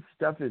 I think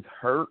Steph is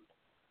hurt,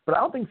 but I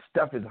don't think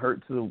Steph is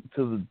hurt to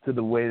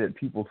the way that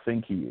people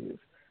think he is,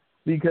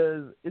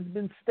 because it's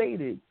been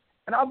stated,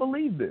 and I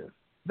believe this,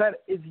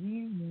 that if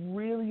he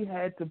really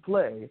had to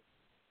play,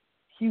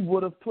 he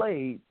would have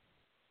played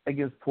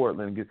against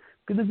Portland.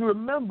 Because if you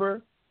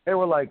remember, they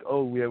were like,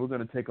 oh, yeah, we're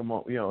going to take him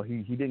on.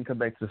 He didn't come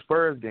back to the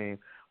Spurs game,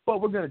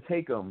 but we're going to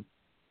take him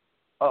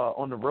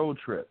on the road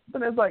trip.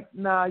 But it's like,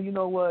 nah, you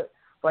know what?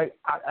 Like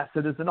I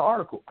said this in the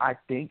article. I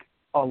think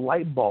a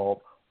light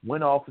bulb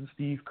went off in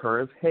Steve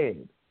Kerr's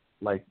head.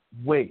 Like,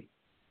 wait.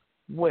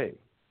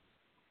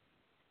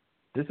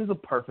 This is a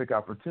perfect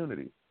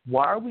opportunity.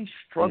 Why are we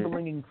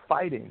struggling and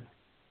fighting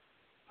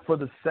for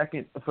the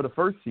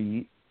first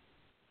seed?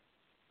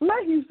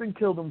 Let Houston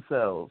kill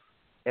themselves.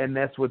 And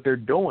that's what they're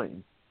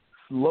doing.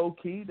 Low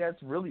key,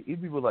 that's really,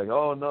 people are like,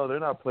 oh no, they're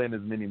not playing as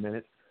many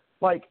minutes.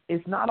 Like,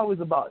 it's not always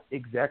about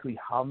exactly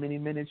how many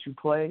minutes you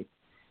play.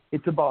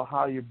 It's about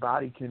how your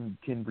body can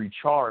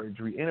recharge,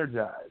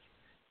 re-energize.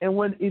 And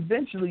when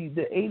eventually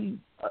the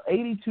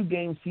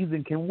 82-game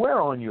season can wear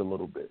on you a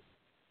little bit.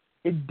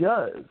 It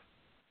does.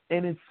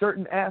 And in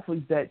certain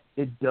athletes that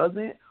it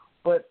doesn't.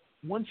 But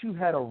once you've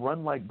had a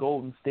run like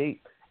Golden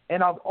State,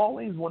 and I've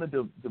always wanted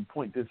to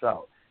point this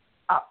out,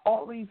 I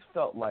always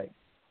felt like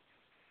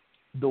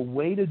the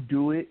way to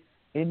do it,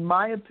 in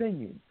my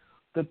opinion,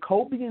 the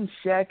Kobe and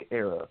Shaq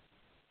era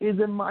is,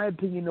 in my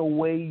opinion, the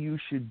way you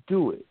should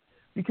do it.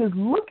 Because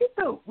look at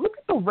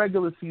the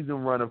regular season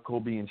run of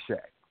Kobe and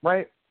Shaq,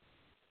 right?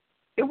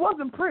 It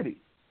wasn't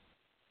pretty.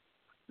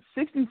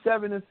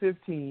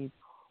 67-15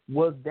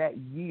 was that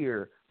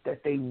year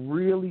that they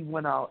really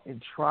went out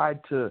and tried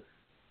to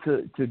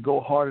go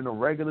hard in the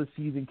regular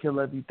season,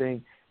 kill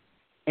everything,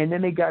 and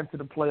then they got into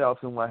the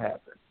playoffs, and what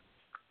happened?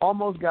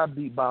 Almost got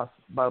beat by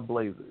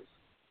Blazers,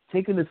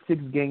 taken to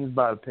 6 games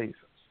by the Pacers,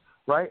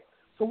 right?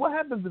 So what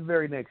happens the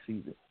very next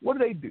season? What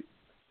do?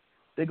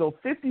 They go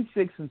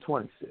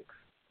 56-26,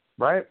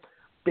 right?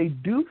 They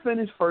do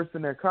finish first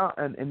in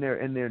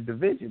their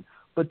division,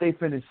 but they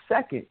finished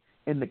second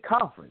in the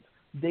conference.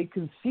 They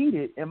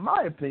conceded, in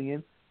my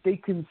opinion, they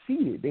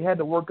had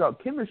to work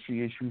out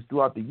chemistry issues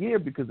throughout the year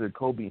because of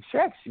Kobe and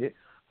Shaq shit,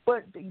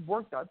 but they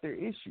worked out their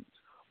issues.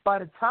 By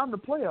the time the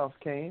playoffs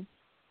came,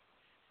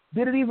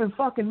 did it even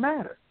fucking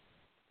matter?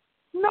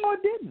 No,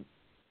 it didn't.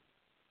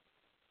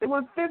 They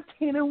went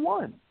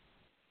 15-1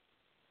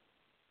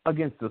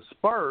 against the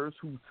Spurs,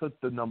 who took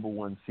the number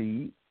 1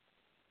 seed.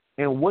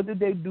 And what did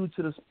they do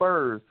to the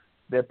Spurs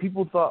that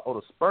people thought, oh,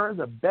 the Spurs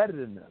are better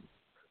than them?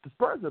 The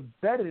Spurs are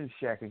better than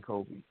Shaq and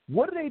Kobe.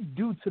 What did they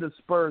do to the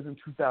Spurs in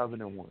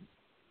 2001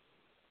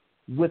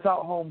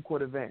 without home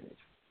court advantage?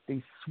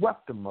 They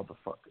swept them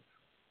motherfuckers.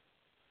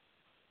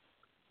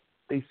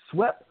 They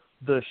swept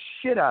the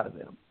shit out of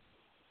them.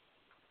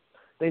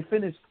 They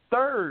finished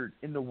 3rd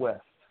in the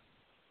West.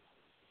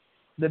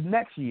 The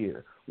next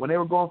year, when they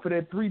were going for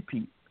their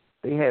three-peat,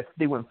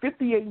 they went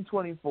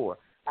 58-24.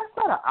 That's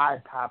not an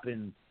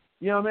eye-popping,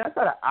 that's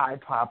not an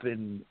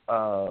eye-popping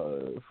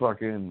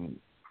fucking,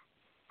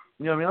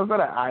 that's not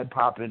an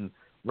eye-popping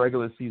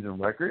regular season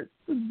record,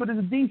 but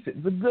it's decent.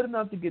 It's good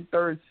enough to get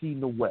 3rd seed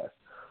in the West.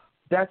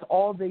 That's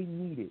all they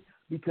needed,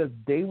 because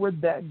they were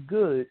that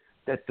good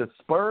that the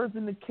Spurs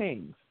and the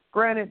Kings,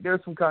 granted,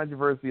 there's some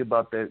controversy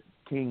about that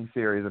Kings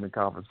series in the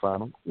conference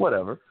final,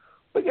 whatever,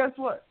 but guess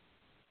what?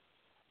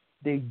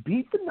 They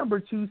beat the number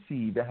 2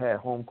 seed that had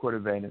home court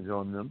advantage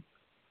on them,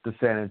 the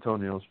San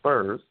Antonio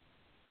Spurs,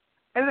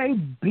 and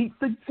they beat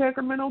the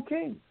Sacramento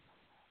Kings.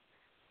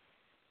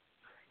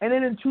 And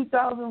then in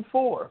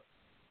 2004,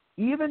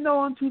 even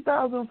though in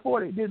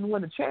 2004 they didn't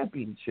win a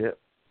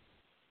championship,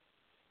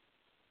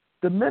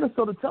 the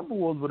Minnesota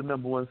Timberwolves were the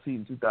number 1 seed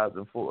in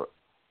 2004.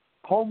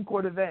 Home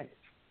court advantage.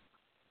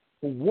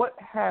 Well, what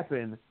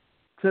happened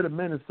to the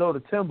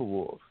Minnesota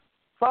Timberwolves?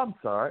 So I'm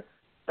sorry.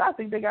 I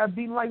think they got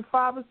beaten like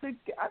 5 or 6.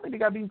 I think they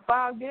got beaten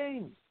 5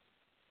 games.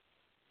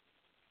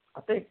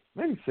 I think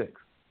maybe 6.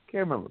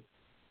 Can't remember.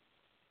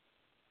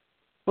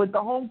 But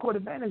the home court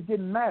advantage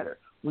didn't matter.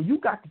 When you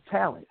got the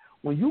talent,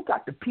 when you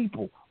got the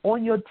people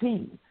on your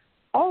team,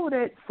 all of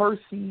that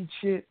first seed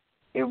shit,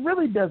 it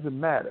really doesn't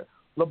matter.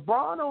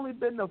 LeBron only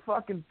been the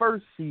fucking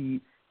first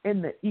seed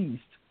in the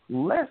East.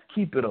 Let's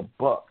keep it a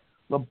buck.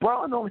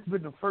 LeBron only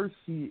been the first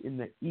seed in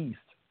the East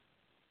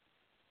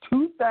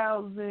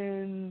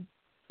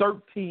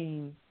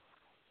 2013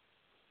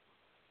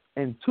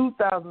 and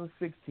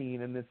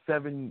 2016 in the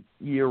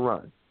 7-year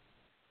run.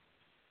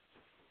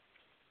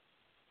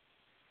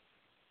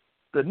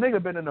 The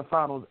nigga been in the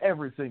finals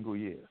every single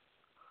year.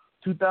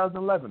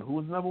 2011, who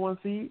was number one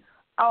seed?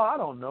 Oh, I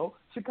don't know.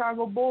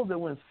 Chicago Bulls that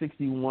went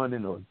 61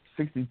 and or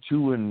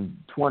 62 and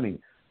 20.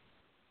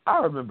 I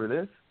remember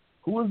this.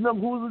 Who was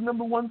the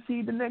number one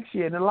seed the next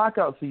year in the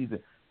lockout season?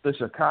 The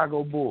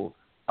Chicago Bulls.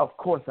 Of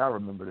course, I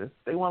remember this.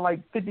 They won like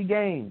 50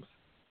 games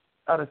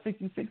out of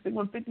 66. They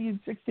won 50 and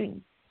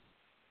 16.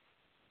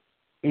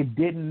 It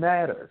didn't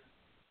matter.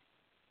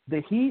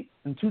 The Heat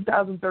in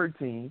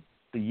 2013,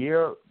 the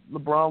year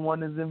LeBron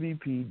won his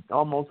MVP,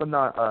 almost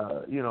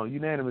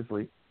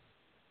unanimously.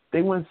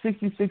 They won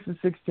 66 and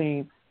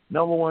 16,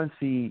 number one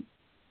seed,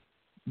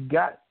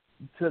 got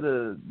to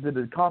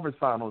the conference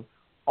finals,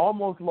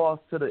 almost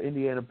lost to the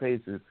Indiana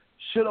Pacers,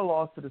 should have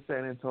lost to the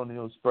San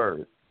Antonio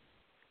Spurs.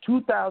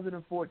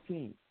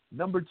 2014,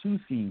 number two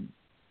seed,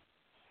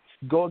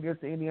 go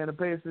against the Indiana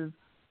Pacers,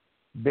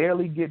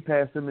 barely get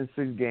past them in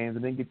 6 games,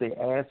 and then get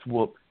their ass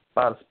whooped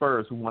by the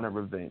Spurs who wanted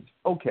revenge.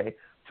 Okay,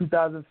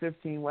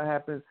 2015, what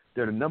happens?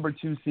 They're the number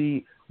 2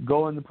 seed,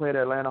 go in to play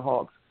the Atlanta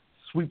Hawks,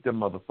 sweep them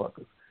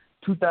motherfuckers.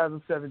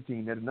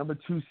 2017, they're the number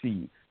 2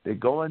 seed. They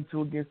go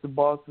into against the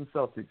Boston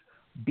Celtics,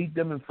 beat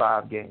them in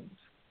 5 games.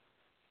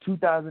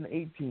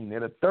 2018, they're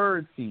the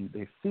 3rd seed.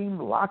 They seem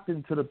locked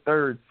into the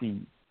 3rd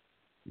seed.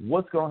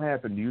 What's going to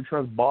happen? Do you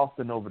trust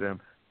Boston over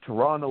them,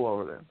 Toronto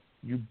over them?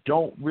 You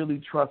don't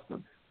really trust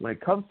them. When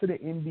it comes to the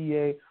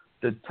NBA,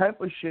 the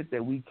type of shit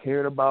that we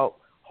cared about,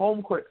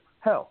 home court,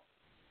 hell,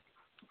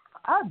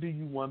 I'll do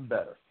you one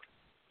better.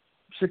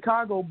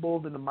 Chicago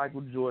Bulls in the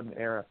Michael Jordan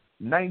era,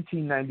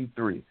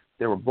 1993.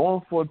 They were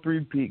going for a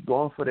three-peat,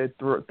 going for their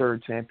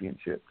 3rd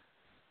championship.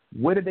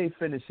 Where did they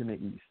finish in the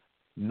East?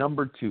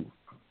 Number 2.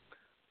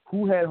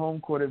 Who had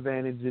home court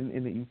advantage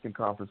in the Eastern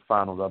Conference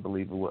Finals, I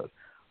believe it was?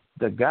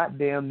 The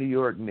goddamn New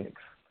York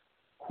Knicks.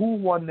 Who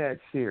won that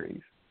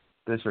series?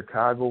 The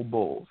Chicago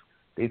Bulls.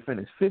 They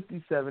finished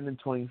 57 and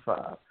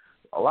 25.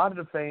 A lot of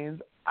the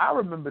fans, I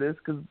remember this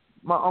because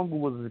my uncle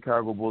was a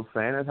Chicago Bulls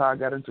fan. That's how I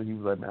got into it. He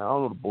was like, man, I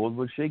don't know, the Bulls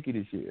look shaky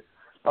this year.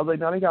 I was like,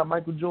 no, they got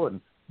Michael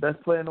Jordan,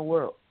 best player in the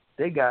world.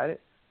 They got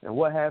it. And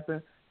what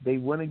happened? They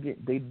went again.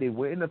 They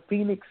went into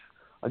Phoenix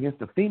against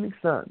the Phoenix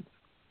Suns.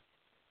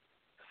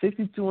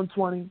 62 and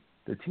 20,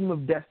 the team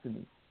of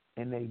destiny,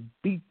 and they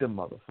beat them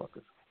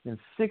motherfuckers in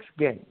 6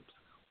 games.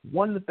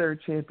 Won the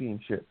 3rd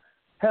championship.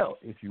 Hell,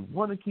 if you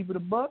want to keep it a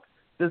buck,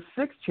 the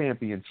 6th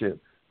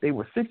championship, they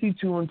were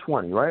 62 and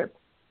 20, right?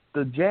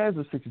 The Jazz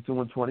were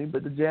 62 and 20,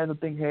 but the Jazz, I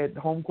think, had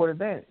home court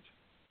advantage.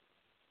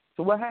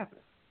 So what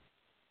happened?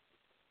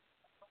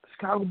 The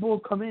Chicago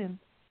Bulls come in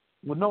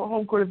with no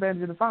home court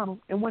advantage in the finals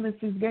and win in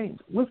 6 games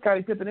with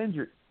Scottie Pippen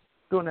injured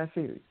during that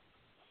series.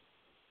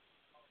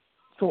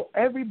 So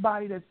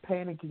everybody that's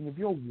panicking, if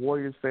you're a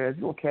Warriors fan, if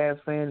you're a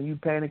Cavs fan and you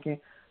panicking,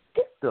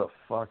 get the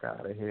fuck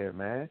out of here,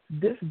 man.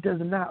 This does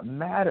not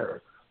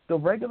matter. The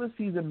regular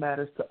season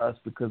matters to us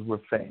because we're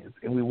fans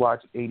and we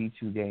watch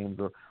 82 games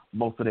or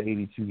most of the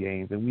 82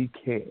 games and we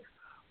care.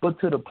 But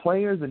to the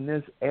players in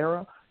this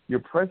era,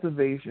 your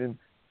preservation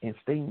and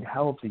staying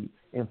healthy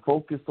and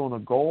focused on a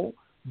goal,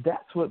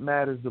 that's what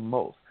matters the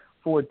most.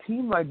 For a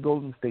team like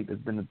Golden State that's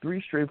been to 3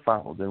 straight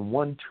finals and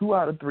won 2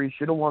 out of 3,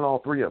 should have won all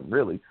 3 of them,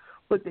 really,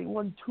 but they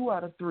won 2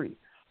 out of 3.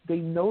 They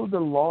know the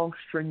long,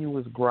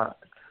 strenuous grind.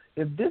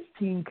 If this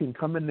team can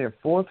come in their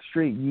 4th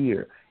straight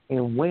year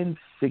and win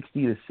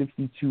 60 to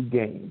 62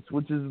 games,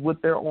 which is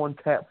what they're on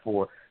tap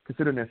for,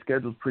 considering their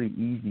schedule's pretty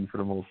easy for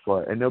the most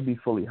part, and they'll be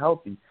fully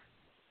healthy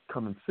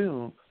coming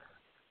soon,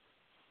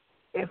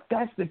 if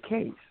that's the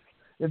case,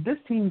 if this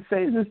team,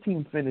 say this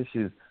team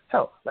finishes,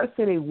 hell, let's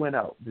say they win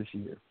out this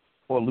year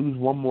or lose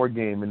one more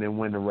game and then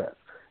win the rest,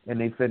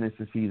 and they finish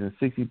the season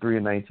 63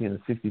 and 19 or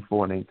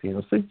 64 and 18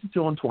 or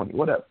 62 and 20,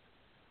 whatever.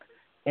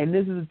 And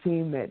this is a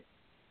team that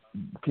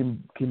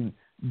can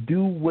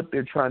do what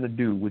they're trying to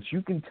do, which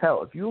you can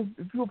tell. If you're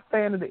a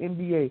fan of the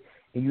NBA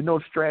and you know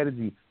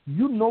strategy,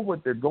 you know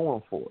what they're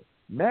going for.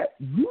 Matt,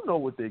 you know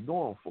what they're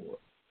going for.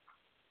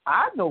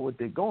 I know what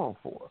they're going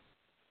for.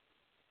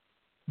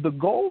 The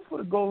goal for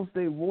the Golden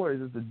State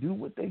Warriors is to do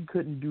what they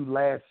couldn't do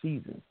last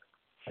season,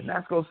 and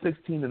that's go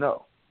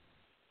 16-0.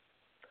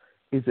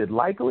 Is it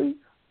likely?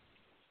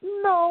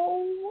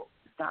 No,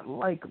 it's not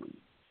likely.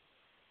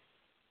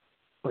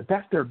 But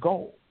that's their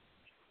goal.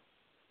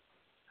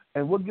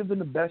 And what gives them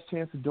the best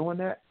chance of doing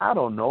that? I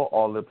don't know.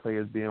 All the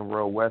players being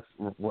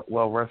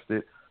well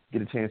rested,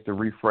 get a chance to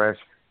refresh,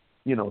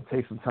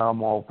 take some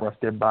time off, rest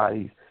their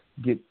bodies,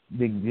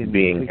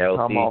 being healthy,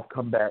 time off,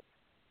 come back,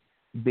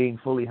 being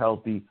fully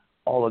healthy,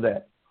 all of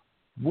that.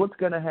 What's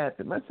going to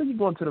happen? Let's say you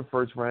go into the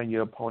first round,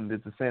 your opponent is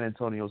the San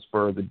Antonio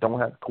Spurs that don't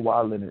have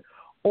Kawhi Leonard,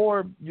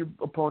 or your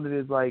opponent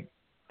is like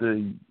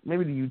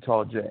maybe the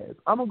Utah Jazz.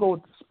 I'm gonna go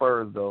with the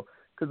Spurs though,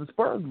 because the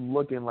Spurs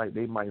looking like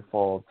they might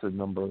fall to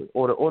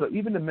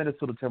even the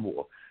Minnesota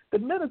Timberwolves. The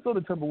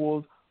Minnesota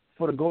Timberwolves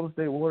for the Golden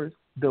State Warriors,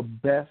 the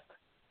best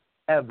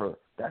ever.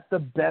 That's the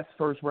best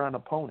first round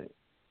opponent.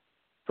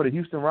 For the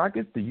Houston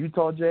Rockets, the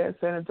Utah Jazz,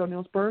 San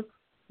Antonio Spurs,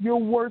 your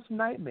worst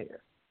nightmare.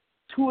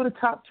 Two of the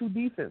top two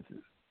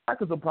defenses.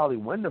 Rockets will probably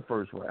win the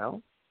first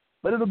round,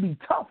 but it'll be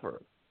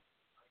tougher.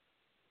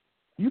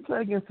 You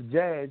play against the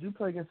Jazz, you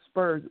play against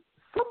Spurs,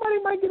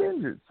 somebody might get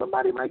injured.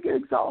 Somebody might get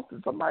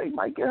exhausted. Somebody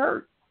might get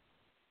hurt.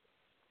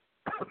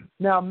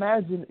 Now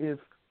imagine if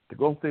the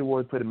Golden State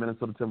Warriors play the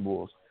Minnesota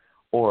Timberwolves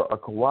or a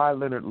Kawhi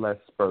Leonard-less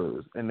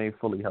Spurs and they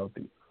fully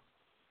healthy.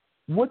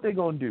 What they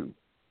going to do?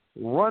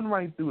 Run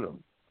right through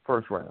them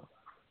first round.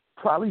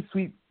 Probably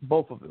sweep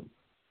both of them.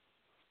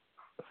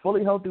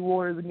 Fully healthy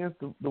Warriors against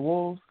the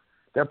Wolves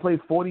that play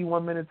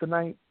 41 minutes a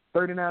night,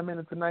 39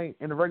 minutes a night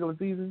in the regular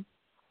season?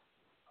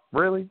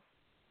 Really?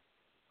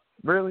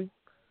 Really?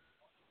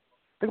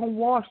 They're going to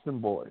wash them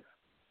boys.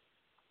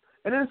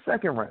 And in the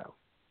second round,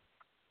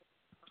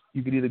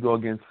 you could either go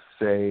against,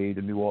 say,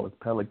 the New Orleans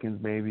Pelicans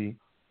maybe,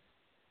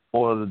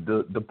 or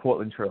the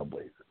Portland Trail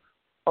Blazers.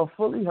 A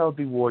fully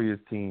healthy Warriors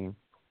team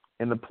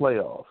in the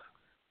playoffs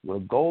with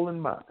a goal in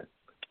mind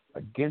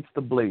against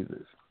the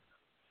Blazers.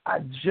 I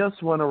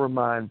just want to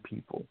remind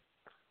people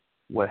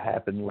what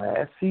happened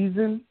last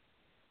season.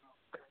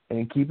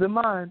 And keep in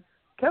mind,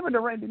 Kevin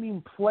Durant didn't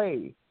even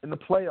play in the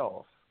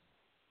playoffs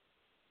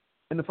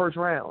in the first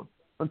round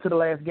until the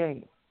last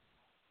game,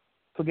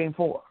 for Game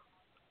 4.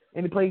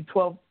 And he played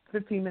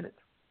 15 minutes.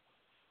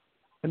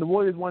 And the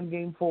Warriors won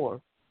Game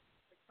 4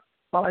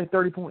 by like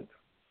 30 points.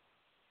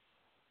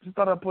 Just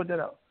thought I'd point that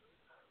out.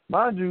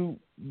 Mind you,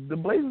 the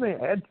Blazers ain't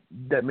had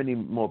that many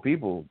more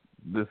people.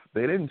 They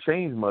didn't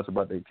change much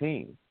about their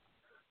team.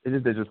 It's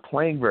just they're just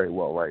playing very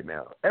well right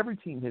now. Every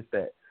team hits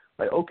that.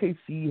 Like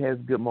OKC has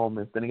good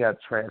moments, then they got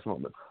trash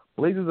moments.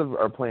 Blazers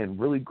are playing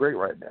really great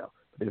right now.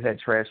 They've had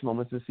trash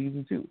moments this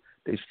season too.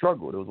 They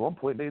struggled. There was one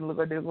point they didn't look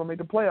like they were going to make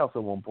the playoffs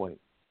at one point.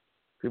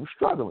 They were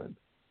struggling.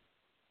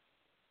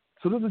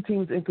 So this is a team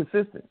that's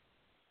inconsistent.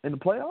 In the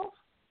playoffs?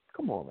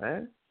 Come on,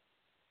 man.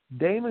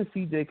 Dame and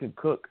CJ can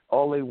cook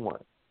all they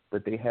want,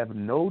 but they have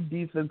no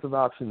defensive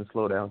option to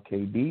slow down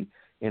KD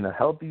and a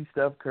healthy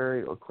Steph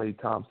Curry or Klay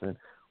Thompson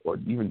or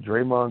even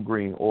Draymond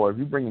Green, or if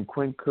you bring in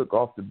Quinn Cook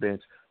off the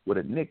bench with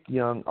a Nick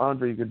Young,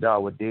 Andre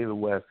Iguodala, David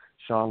West,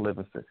 Sean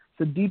Livingston. It's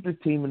the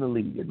deepest team in the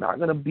league. You're not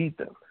going to beat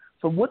them.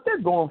 So what they're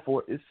going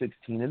for is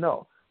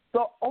 16-0.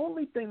 The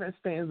only thing that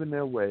stands in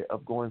their way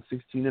of going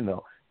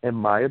 16-0, in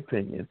my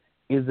opinion,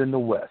 is in the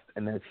West,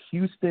 and that's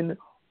Houston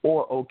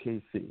or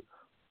OKC.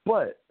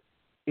 But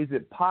is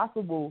it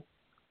possible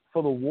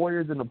for the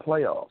Warriors in the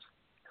playoffs,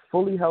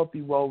 fully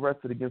healthy,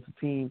 well-rested against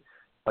a team,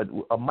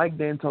 a Mike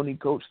D'Antoni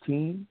coach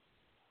team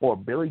or a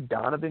Billy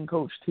Donovan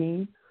coach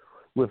team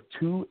with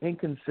two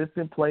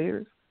inconsistent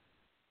players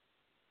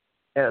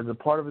as a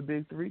part of a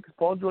big three? Because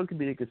Paul George can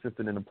be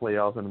inconsistent in the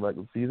playoffs and the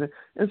regular season,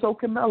 and so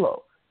can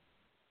Melo.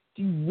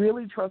 Do you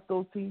really trust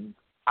those teams?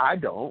 I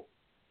don't.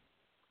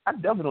 I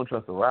definitely don't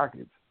trust the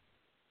Rockets.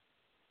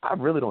 I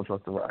really don't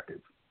trust the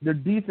Rockets. Their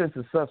defense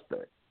is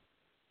suspect.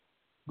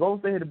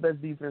 Golden State had the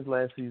best defense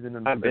last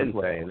season. I've been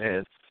saying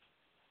this.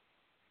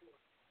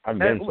 We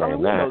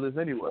know this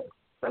anyway.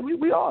 Like,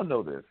 we all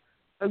know this.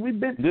 Like, we've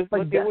been. Just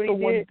like, look that's at what the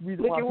he one did.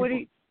 reason Look why at what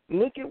people...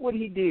 Look at what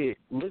he did.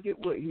 Look at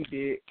what he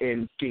did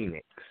in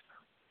Phoenix.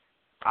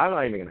 I'm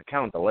not even going to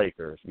count the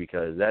Lakers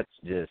because that's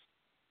just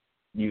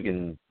you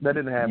can. That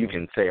didn't happen. You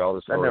can say all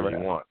the stories you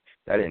happened. want.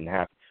 That didn't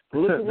happen. But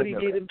look at what he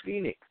did in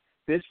Phoenix.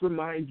 This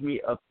reminds me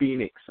of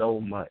Phoenix so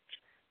much.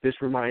 This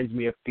reminds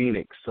me of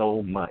Phoenix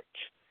so much.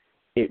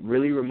 It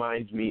really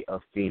reminds me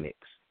of Phoenix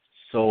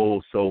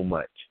so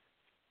much.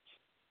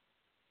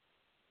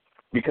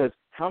 Because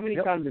how many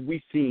times have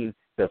we seen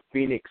the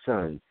Phoenix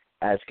Suns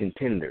as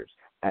contenders,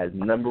 as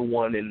number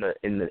one in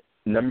the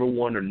number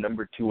one or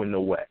number two in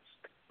the West?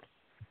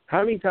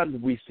 How many times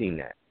have we seen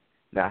that?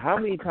 Now, how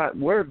many times?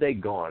 Where have they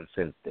gone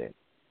since then?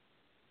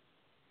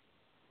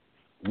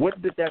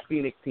 What did that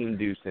Phoenix team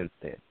do since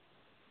then?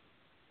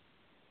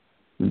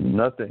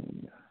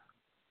 Nothing.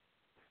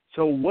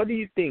 So what do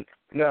you think?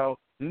 Now,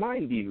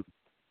 mind you,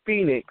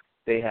 Phoenix,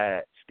 they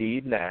had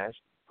Steve Nash,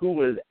 who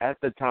was at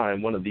the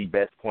time one of the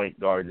best point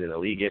guards in the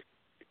league,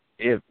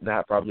 if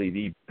not probably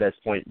the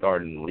best point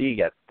guard in the league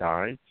at the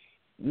time.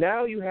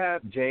 Now you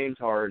have James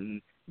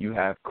Harden, you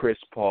have Chris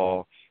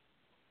Paul,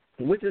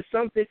 which is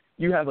something.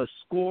 You have a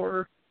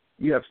scorer,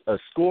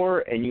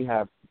 and you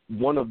have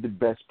one of the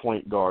best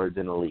point guards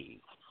in the league.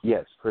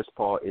 Yes, Chris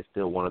Paul is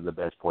still one of the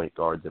best point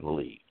guards in the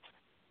league.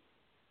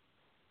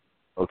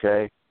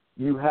 Okay,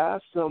 you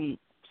have some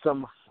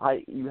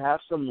height, you have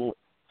some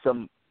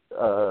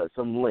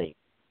length.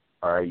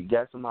 All right, you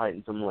got some height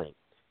and some length.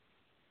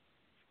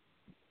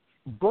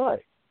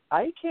 But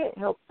I can't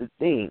help to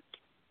think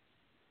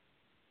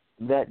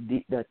that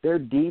their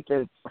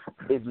defense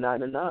is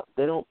not enough.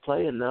 They don't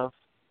play enough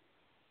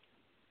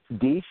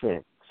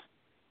defense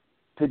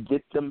to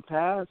get them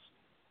past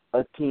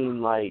a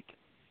team like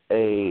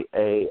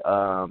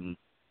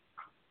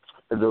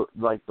the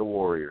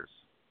Warriors,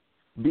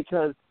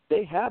 because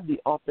they have the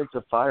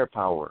offensive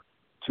firepower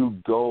to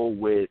go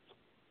with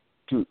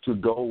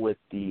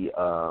the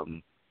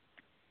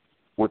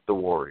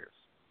Warriors.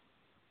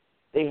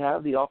 They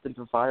have the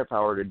offensive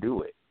firepower to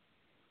do it.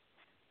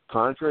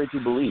 Contrary to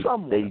belief,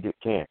 they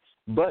can't.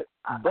 But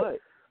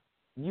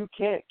you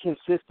can't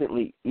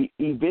consistently.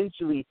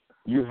 Eventually,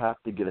 you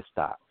have to get a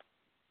stop,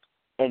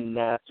 and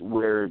that's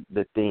where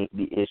the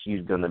issue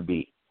is going to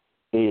be.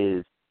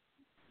 Is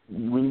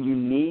when you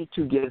need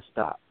to get a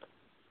stop.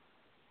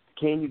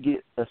 Can you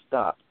get a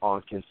stop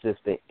on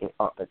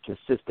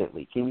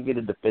consistently? Can you get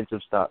a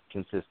defensive stop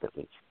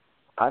consistently?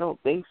 I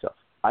don't think so.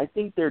 I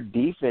think their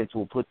defense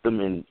will put them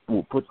in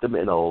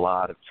a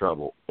lot of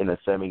trouble in a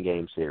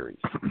 7-game series.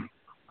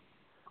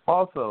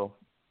 Also,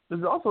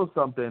 there's also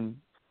something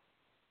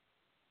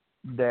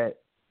that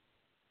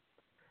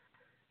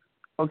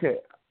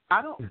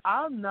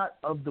I'm not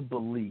of the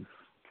belief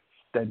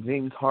that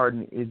James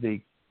Harden is a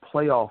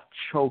playoff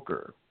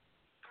choker.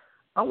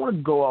 I want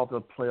to go off a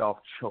playoff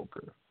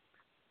choker.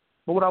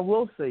 But what I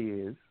will say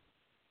is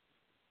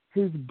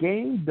his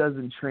game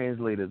doesn't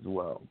translate as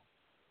well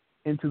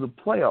into the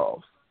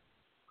playoffs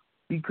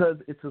because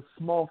it's a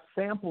small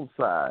sample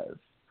size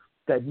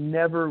that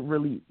never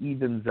really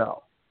evens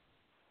out.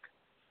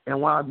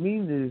 And what I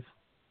mean is,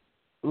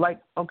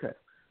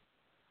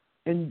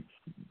 in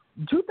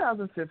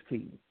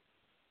 2015,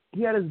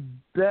 he had his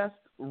best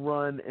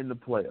run in the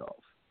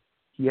playoffs.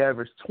 He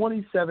averaged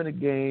 27 a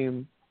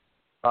game,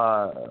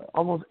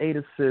 almost 8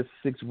 assists,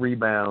 6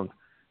 rebounds,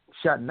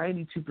 shot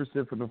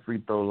 92% from the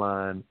free throw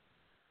line,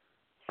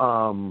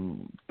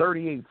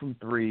 38 from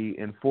 3,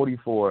 and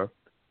 44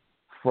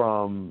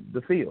 from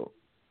the field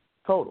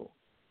total.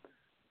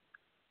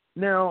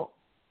 Now,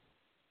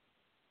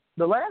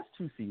 the last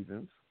 2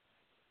 seasons,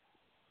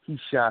 he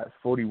shot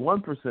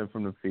 41%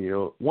 from the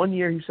field. 1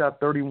 year he shot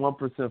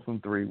 31% from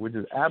 3, which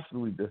is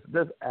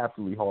that's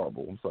absolutely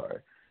horrible. I'm sorry.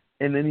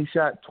 And then he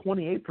shot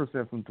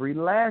 28% from 3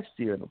 last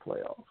year in the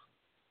playoffs.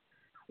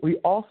 We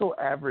also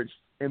averaged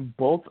in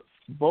both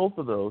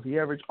of those, he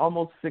averaged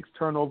almost 6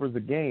 turnovers a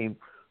game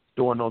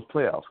during those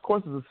playoffs. Of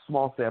course, it's a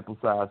small sample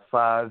size,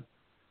 five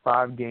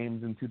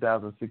games in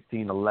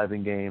 2016,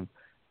 11 games,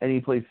 and he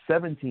played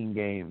 17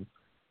 games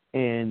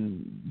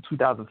in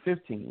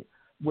 2015.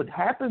 What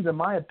happens, in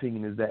my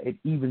opinion, is that it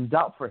evens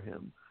out for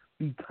him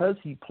because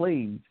he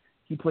played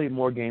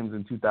more games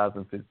in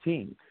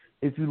 2015.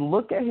 If you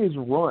look at his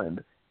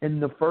run in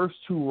the first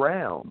 2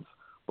 rounds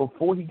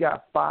before he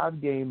got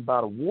 5 games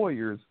by the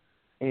Warriors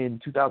in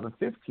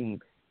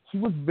 2015, he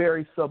was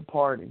very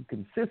subpar and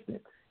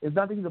inconsistent. It's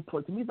not that he's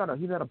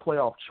he's not a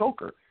playoff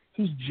choker.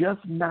 He's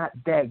just not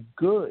that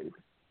good,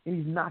 and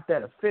he's not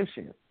that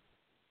efficient.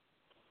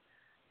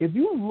 If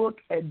you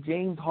look at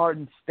James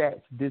Harden's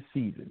stats this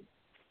season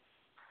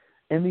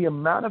and the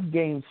amount of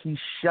games he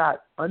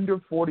shot under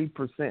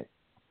 40%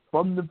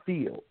 from the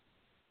field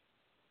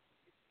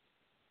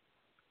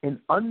and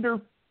under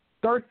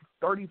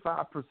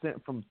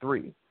 35% from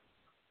 3,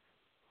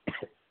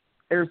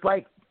 there's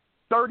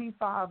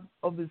 35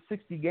 of his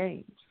 60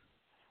 games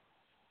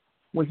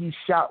where he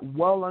shot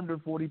well under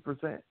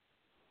 40%.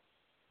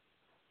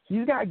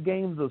 He's got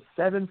games of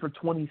 7 for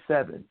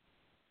 27,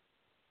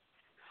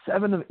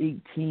 7 of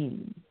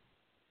 18,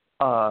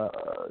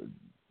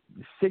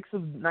 6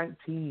 of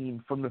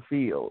 19 from the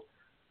field,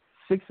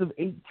 6 of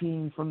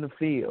 18 from the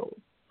field.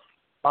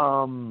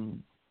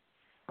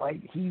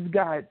 He's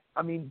got,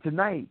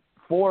 tonight,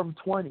 4 of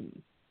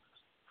 20,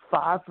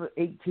 5 for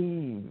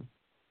 18.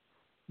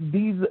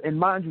 And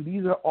mind you,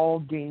 these are all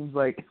games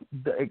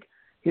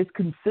his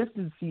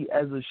consistency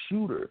as a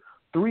shooter,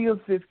 3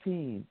 of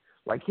 15.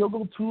 He'll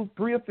go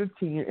 3 of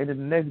 15, and in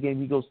the next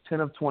game he goes 10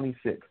 of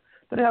 26.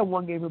 Then he had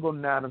one game he'll go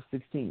 9 of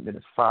 16. Then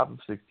it's 5 of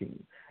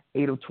 16,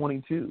 8 of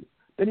 22.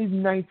 Then he's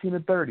 19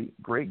 of 30.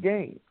 Great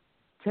game.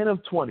 10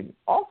 of 20.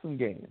 Awesome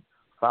game.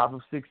 5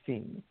 of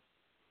 16.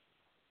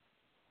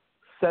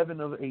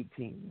 7 of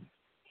 18.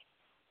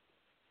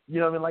 You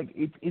know what I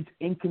mean? It's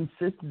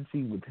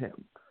inconsistency with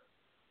him.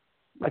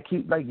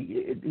 His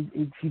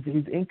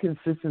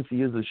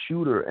inconsistency as a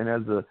shooter and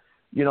as a,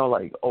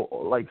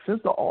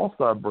 since the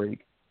All-Star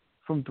break,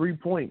 from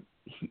 3-point,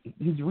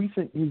 his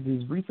recent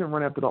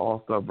run after the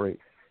All-Star break,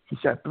 he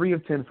shot 3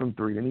 of 10 from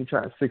 3, then he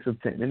shot 6 of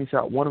 10, then he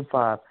shot 1 of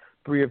 5,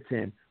 3 of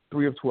 10,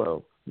 3 of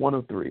 12, 1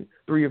 of 3,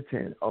 3 of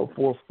 10,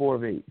 4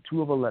 of 8,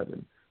 2 of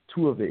 11,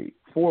 2 of 8,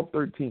 4 of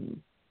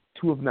 13,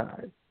 2 of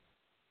 9,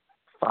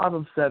 5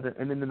 of 7,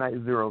 and then tonight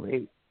 0 of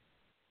 8.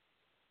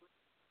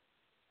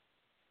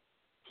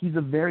 He's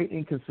a very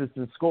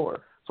inconsistent scorer.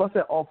 So I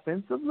said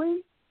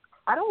offensively,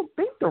 I don't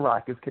think the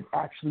Rockets could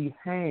actually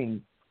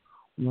hang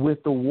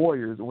with the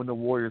Warriors when the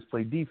Warriors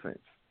play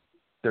defense,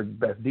 their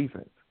best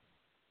defense.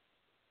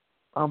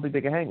 I don't think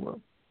they can hang with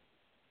them.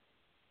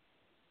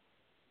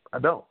 I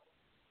don't.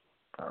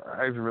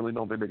 I really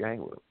don't think they can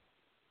hang with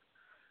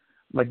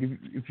them.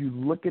 If you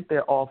look at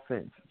their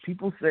offense,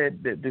 people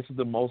said that this is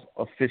the most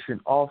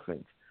efficient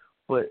offense.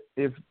 But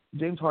if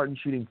James Harden's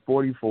shooting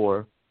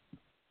 44,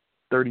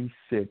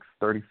 36,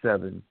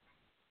 37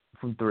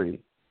 from three.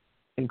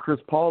 And Chris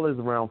Paul is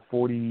around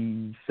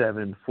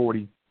 47,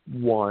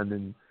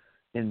 41,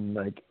 and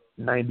like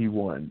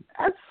 91.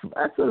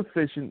 That's an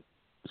efficient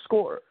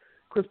scorer.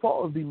 Chris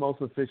Paul is the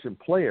most efficient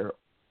player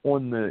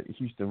on the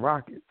Houston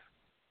Rockets.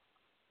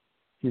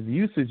 His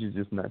usage is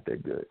just not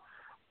that good.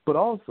 But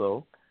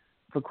also,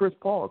 for Chris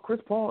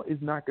Paul is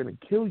not going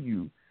to kill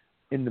you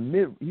in the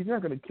mid. He's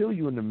not going to kill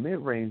you in the mid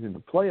range in the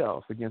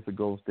playoffs against the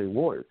Golden State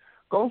Warriors.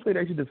 Golden State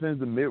actually defends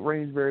the mid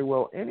range very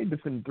well, and they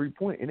defend the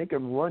 3-point, and they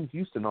can run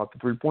Houston off the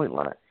 3-point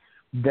line.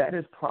 That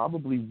is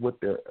probably what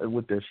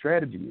their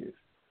strategy is: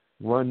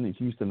 run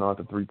Houston off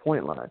the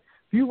 3-point line.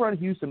 If you run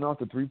Houston off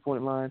the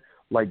 3-point line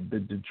like the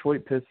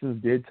Detroit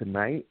Pistons did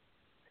tonight,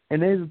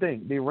 and here's the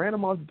thing, they ran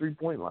them off the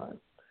 3-point line,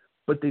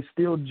 but they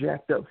still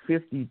jacked up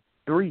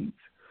 53s.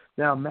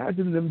 Now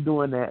imagine them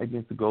doing that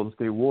against the Golden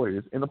State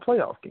Warriors in a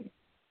playoff game.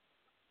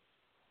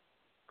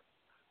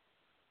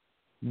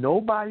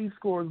 Nobody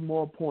scores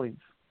more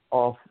points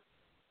off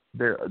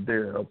their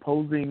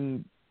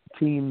opposing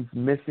teams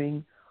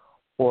missing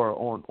or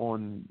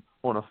on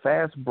a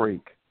fast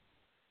break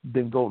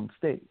than Golden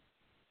State,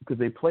 because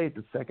they play at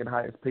the second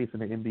highest pace in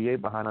the NBA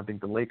behind, I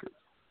think, the Lakers.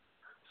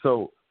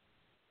 So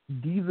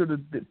these are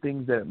the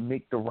things that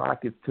make the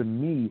Rockets, to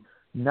me,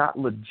 not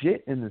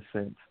legit in the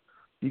sense,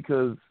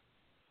 because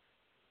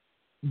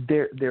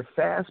their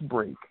fast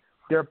break,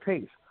 their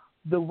pace.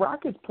 The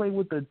Rockets play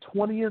with the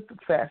 20th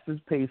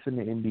fastest pace in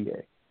the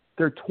NBA.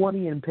 They're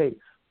 20 in pace.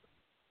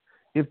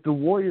 If the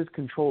Warriors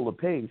control the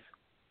pace,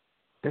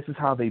 this is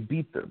how they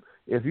beat them.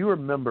 If you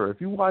remember, if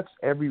you watched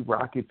every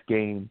Rockets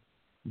game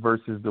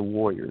versus the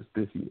Warriors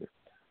this year,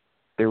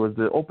 there was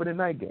the opening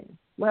night game.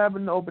 What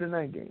happened in the opening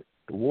night game?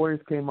 The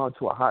Warriors came out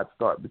to a hot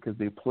start because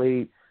they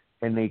played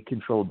and they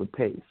controlled the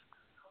pace.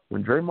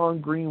 When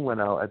Draymond Green went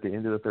out at the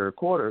end of the third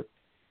quarter,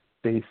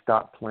 they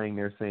stopped playing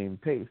their same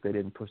pace. They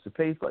didn't push the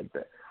pace like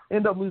that.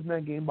 End up losing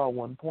that game by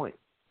 1 point.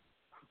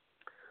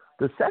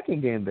 The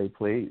second game they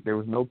played, there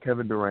was no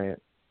Kevin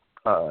Durant,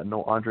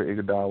 no Andre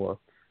Iguodala,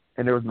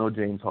 and there was no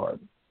James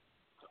Harden.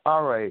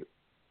 All right,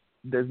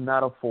 there's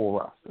not a full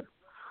roster.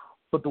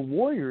 But the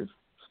Warriors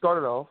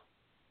started off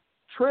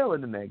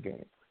trailing in that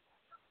game.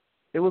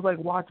 It was like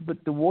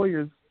but the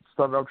Warriors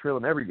started off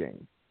trailing every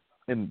game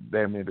in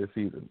damn near this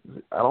season.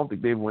 I don't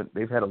think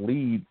they've had a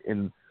lead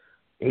in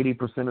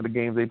 80% of the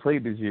games they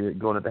played this year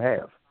going at the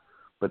half.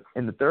 But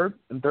in the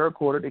third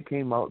quarter, they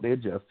came out, they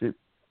adjusted,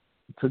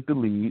 took the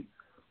lead,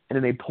 and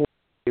then they pulled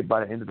it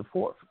by the end of the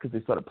fourth because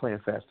they started playing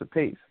faster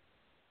pace.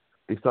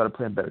 They started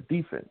playing better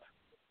defense.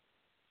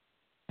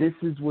 This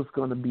is what's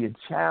going to be a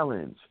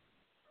challenge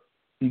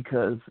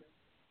because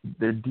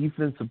their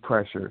defensive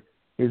pressure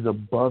is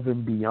above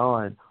and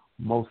beyond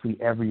mostly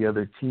every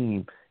other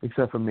team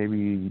except for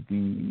maybe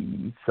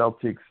the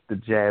Celtics, the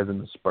Jazz,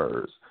 and the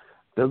Spurs.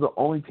 They're the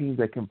only teams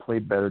that can play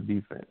better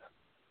defense,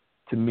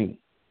 to me.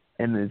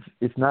 And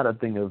it's not a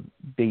thing of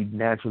they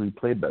naturally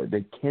play better.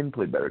 They can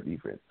play better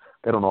defense.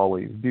 They don't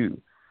always do.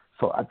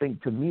 So I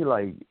think, to me,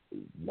 like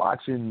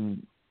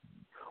watching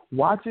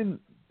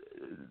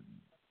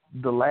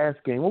the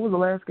last game. What was the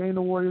last game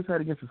the Warriors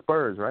had against the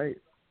Spurs, right?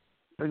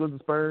 I think it was the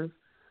Spurs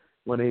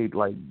when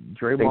Draymond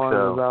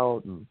was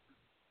out. And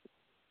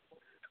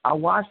I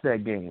watched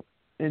that game.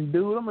 And,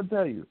 dude, I'm going to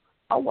tell you,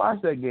 I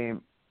watched that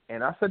game,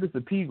 and I said this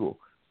to Peagle.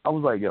 I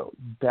was like, yo,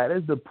 that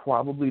is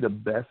probably the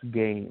best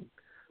game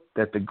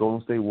that the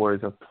Golden State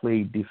Warriors have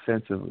played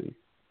defensively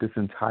this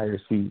entire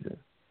season.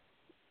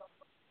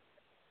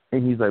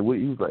 And he's like, what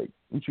you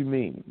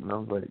mean? And I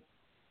was like,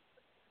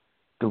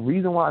 the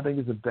reason why I think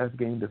it's the best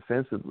game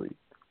defensively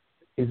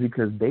is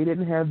because they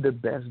didn't have the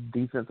best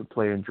defensive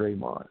player in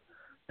Draymond.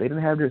 They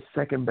didn't have their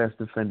second best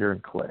defender in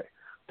Clay.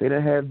 They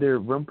didn't have their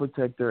rim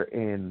protector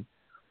and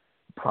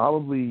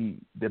probably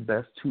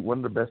one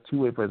of the best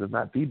two-way players, if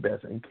not the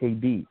best, in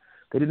KD.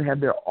 They didn't have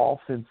their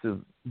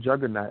offensive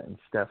juggernaut in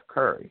Steph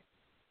Curry.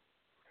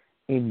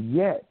 And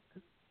yet,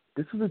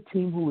 this was a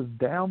team who was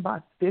down by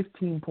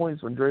 15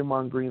 points when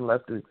Draymond Green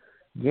left the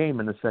game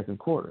in the second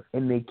quarter.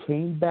 And they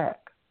came back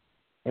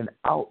and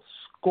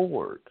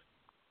outscored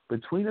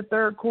between the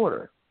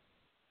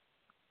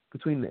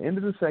end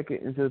of the second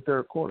into the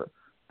third quarter.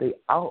 They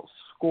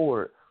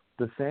outscored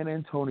the San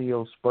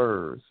Antonio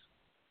Spurs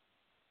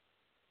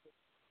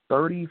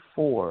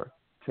 34-18.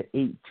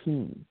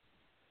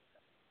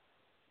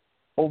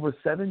 Over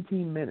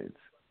 17 minutes,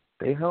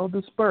 they held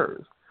the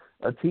Spurs,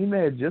 a team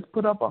that had just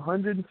put up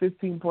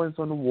 115 points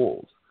on the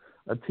Wolves,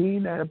 a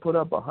team that had put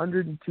up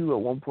 102 at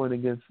one point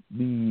against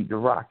the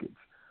Rockets,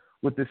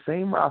 with the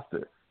same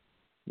roster,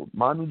 with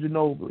Manu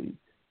Ginobili,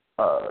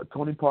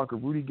 Tony Parker,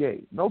 Rudy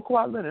Gay. No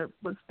Kawhi Leonard,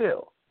 but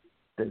still.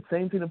 That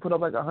same team that put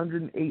up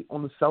 108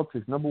 on the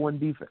Celtics, number one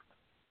defense.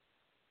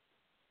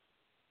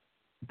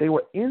 They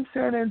were in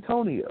San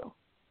Antonio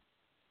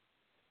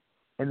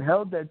and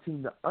held that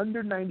team to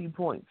under 90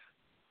 points,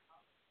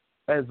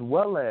 as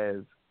well as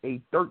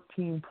a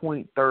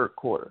 13-point third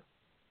quarter,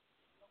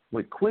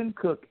 with Quinn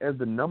Cook as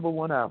the number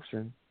one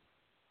option,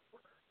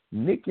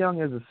 Nick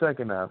Young as the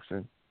second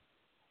option,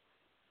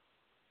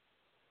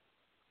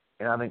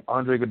 and I think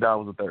Andre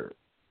Iguodala was the third.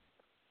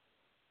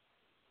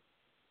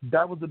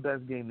 That was the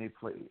best game they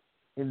played.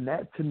 And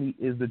that, to me,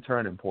 is the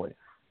turning point.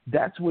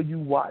 That's where you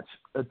watch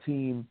a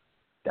team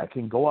that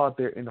can go out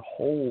there and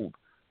hold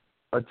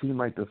a team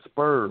like the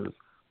Spurs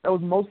that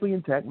was mostly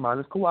intact,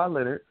 minus Kawhi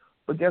Leonard.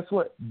 But guess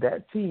what?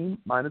 That team,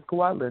 minus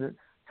Kawhi Leonard,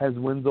 has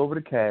wins over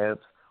the Cavs,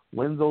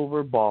 wins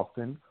over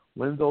Boston,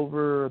 wins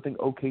over, I think,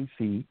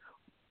 OKC,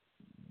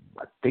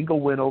 I think a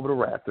win over the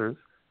Raptors,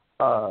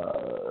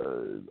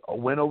 a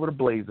win over the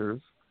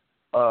Blazers,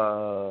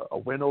 a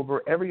win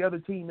over every other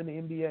team in the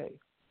NBA.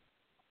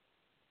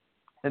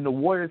 And the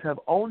Warriors have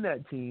owned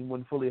that team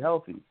when fully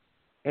healthy.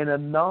 And a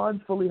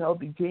non-fully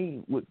healthy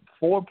team with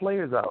 4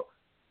 players out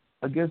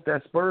against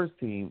that Spurs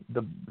team,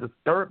 the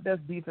third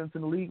best defense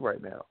in the league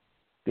right now,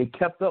 they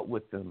kept up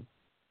with them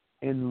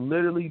and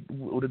literally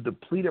with a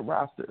depleted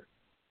roster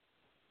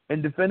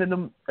and defended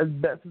them as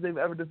best as they've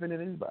ever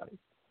defended anybody.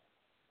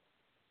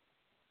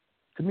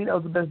 To me, that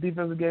was the best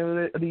defensive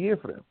game of the year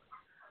for them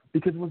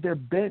because it was their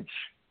bench.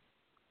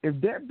 If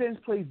their bench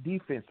plays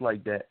defense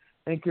like that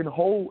and can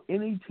hold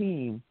any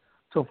team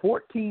to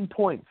 14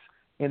 points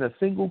in a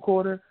single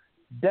quarter,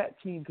 that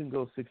team can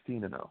go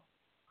 16-0.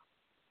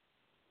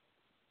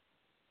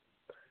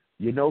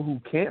 You know who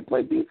can't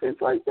play defense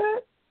like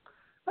that?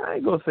 I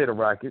ain't going to say the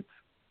Rockets.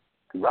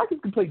 The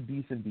Rockets can play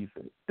decent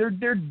defense. They're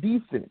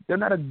decent. They're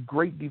not a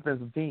great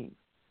defensive team.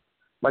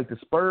 Like the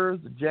Spurs,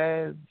 the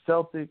Jazz,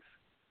 Celtics,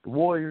 the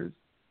Warriors.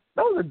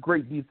 Those are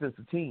great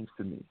defensive teams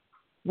to me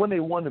when they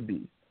want to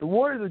be. The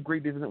Warriors are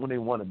great defense when they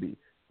want to be.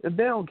 If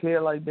they don't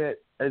care like that,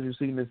 as you've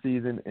seen this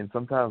season and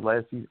sometimes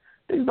last season,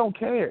 they just don't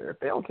care. If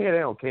they don't care, they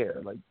don't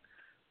care. Like,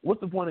 what's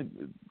the point of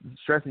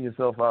stressing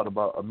yourself out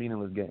about a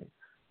meaningless game?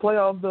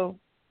 Playoffs, though,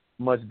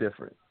 much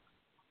different.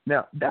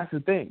 Now, that's the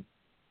thing.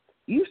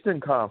 Eastern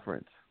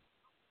Conference,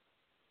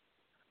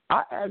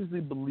 I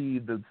actually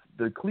believe that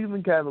the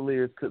Cleveland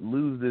Cavaliers could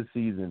lose this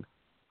season,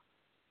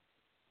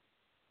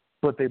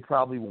 but they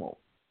probably won't.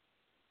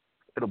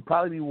 It'll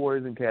probably be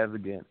Warriors and Cavs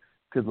again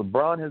because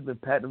LeBron has been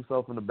patting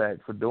himself on the back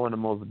for doing the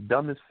most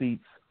dumbest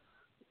feats,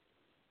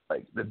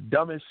 like the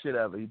dumbest shit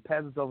ever. He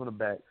pats himself on the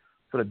back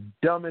for the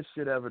dumbest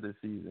shit ever this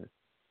season.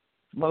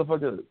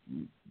 Motherfucker,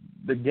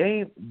 the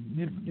game,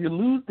 you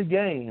lose the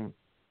game,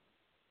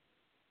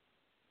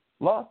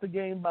 lost the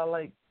game by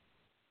like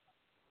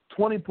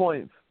 20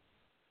 points,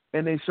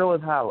 and they show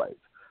us highlights.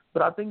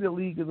 But I think the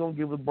league is going to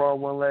give LeBron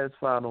one last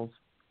finals,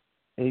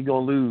 and he's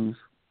going to lose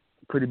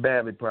pretty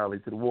badly probably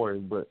to the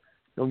Warriors, but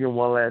he'll give him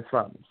one last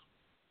finals.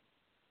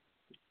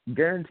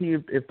 Guarantee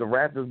if the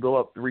Raptors go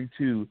up 3-2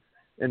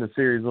 in the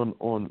series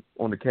on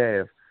the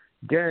Cavs,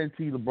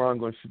 guarantee LeBron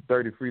going to shoot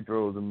 30 free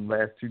throws in the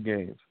last 2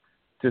 games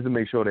just to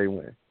make sure they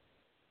win.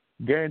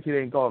 Guarantee they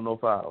ain't calling no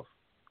fouls.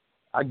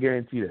 I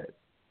guarantee that.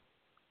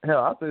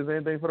 Hell, I'll say the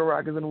same thing for the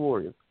Rockets and the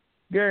Warriors.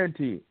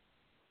 Guaranteed.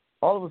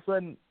 All of a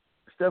sudden,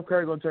 Steph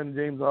Curry going to turn to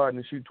James Harden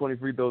and shoot 20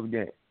 free throws a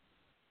game.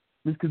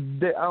 Because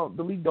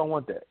the league don't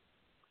want that.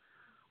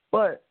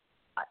 But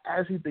I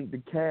actually think the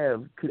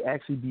Cavs could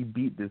actually be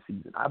beat this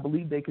season. I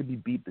believe they could be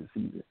beat this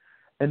season.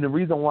 And the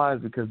reason why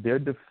is because their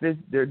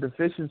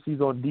deficiencies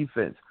on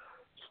defense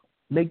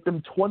make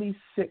them 26th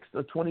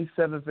or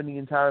 27th in the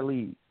entire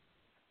league.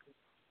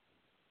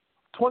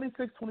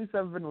 26th,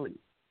 27th in the league.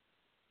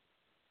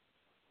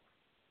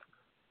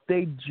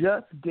 They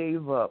just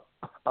gave up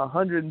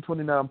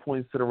 129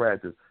 points to the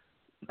Raptors.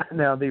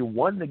 Now, they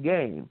won the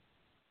game,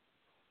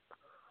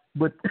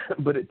 but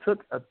it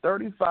took a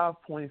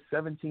 35-point,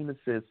 17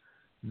 assists,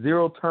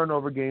 0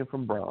 turnover game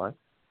from Bron.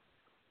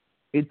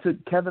 It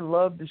took Kevin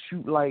Love to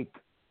shoot like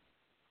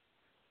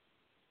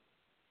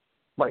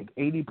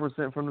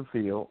 80% from the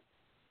field.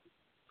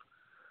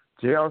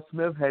 J.R.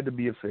 Smith had to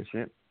be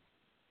efficient.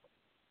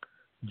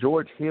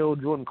 George Hill,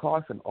 Jordan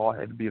Clarkson all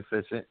had to be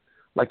efficient.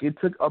 Like, it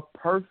took a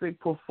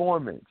perfect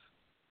performance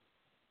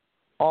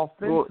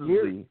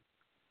offensively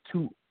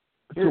to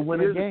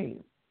win a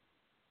game.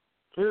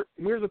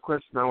 Here's a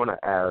question I want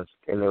to ask,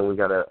 and then we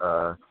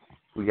gotta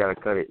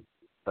cut it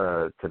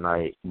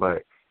tonight.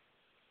 But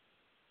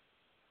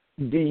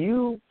do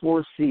you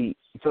foresee?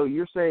 So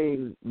you're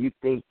saying you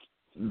think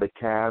the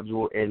Cavs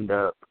will end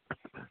up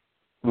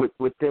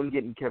with them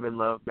getting Kevin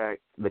Love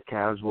back? The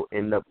Cavs will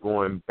end up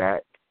going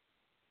back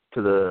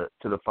to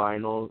the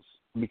finals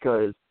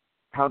because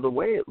how the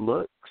way it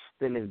looks,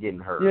 then is getting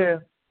hurt. Yeah.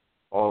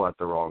 All at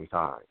the wrong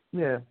time.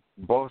 Yeah.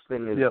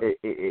 Boston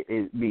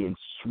is being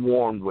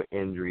swarmed with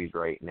injuries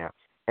right now,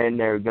 and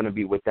they're going to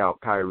be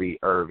without Kyrie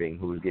Irving,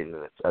 who's getting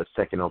a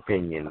second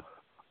opinion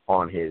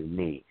on his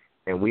knee,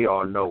 and we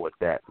all know what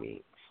that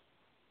means.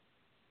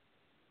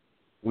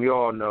 We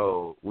all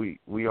know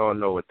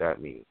what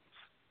that means.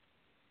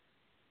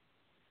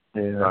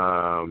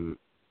 Yeah.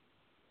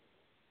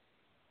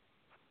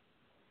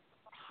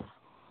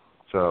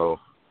 So,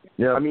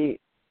 yeah. I mean,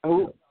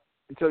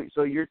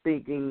 So you're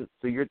thinking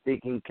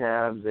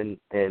Cavs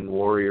and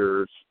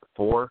Warriors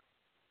 4?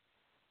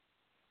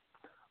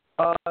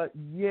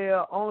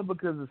 Yeah, only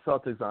because the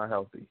Celtics aren't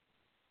healthy.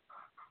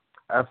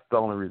 That's the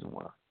only reason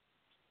why.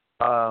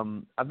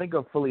 I think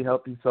a fully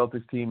healthy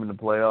Celtics team in the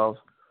playoffs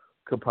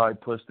could probably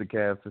push the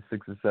Cavs to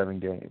 6 or 7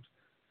 games.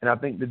 And I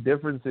think the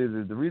difference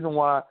is the reason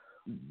why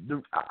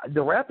the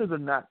Raptors are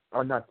not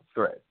the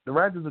threat. The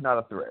Raptors are not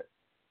a threat.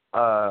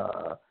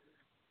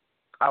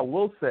 I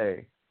will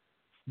say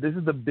this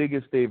is the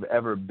biggest they've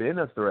ever been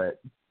a threat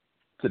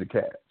to the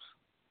Cavs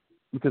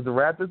because the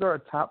Raptors are a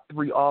top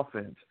 3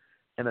 offense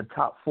and a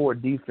top 4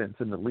 defense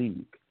in the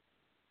league.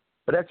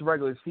 But that's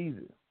regular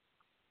season.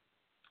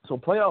 So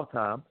playoff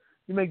time,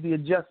 you make the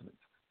adjustments.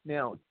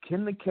 Now,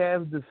 can the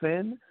Cavs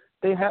defend?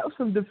 They have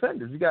some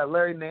defenders. You got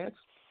Larry Nance,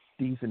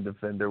 decent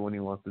defender when he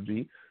wants to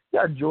be. You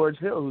got George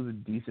Hill, who's a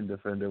decent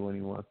defender when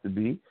he wants to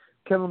be.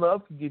 Kevin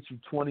Love can get you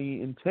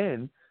 20 and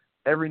 10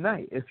 every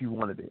night if you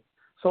wanted it.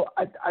 So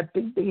I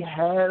think they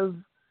have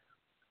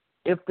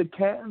 – if the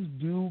Cavs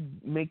do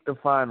make the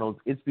finals,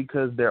 it's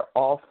because their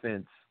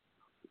offense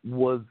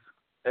was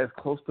as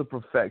close to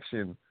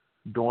perfection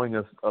during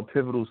a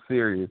pivotal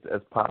series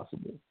as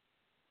possible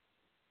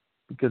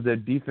because their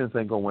defense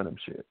ain't going to win them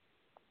shit.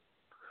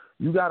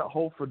 You got to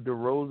hope for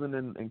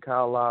DeRozan and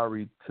Kyle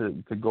Lowry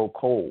to go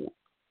cold,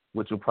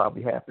 which will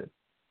probably happen.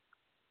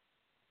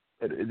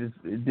 It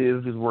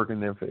is just working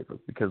in their favor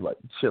because like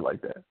shit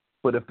like that.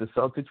 But if the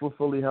Celtics were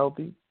fully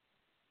healthy,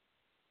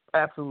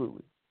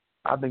 absolutely.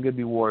 I think it'd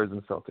be Warriors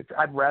and Celtics.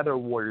 I'd rather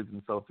Warriors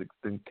and Celtics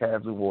than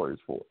Cavs and Warriors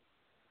for it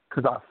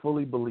because I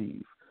fully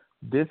believe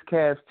this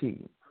Cavs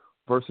team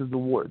versus the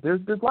Warriors.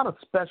 There's a lot of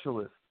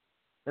specialists,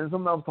 and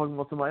something I was talking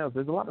about somebody else.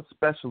 There's a lot of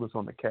specialists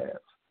on the Cavs.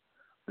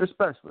 They're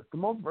specialists. The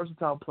most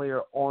versatile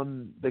player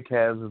on the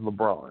Cavs is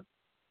LeBron,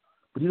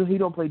 but he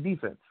don't play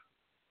defense.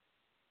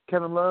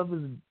 Kevin Love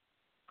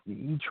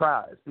he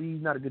tries, but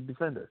he's not a good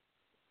defender.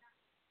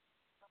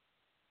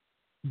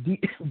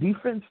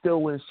 Defense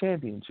still wins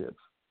championships.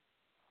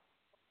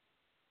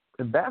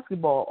 In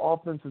basketball,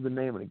 offense is the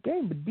name of the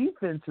game, but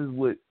defense is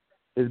what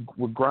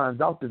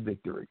grinds out the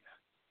victories.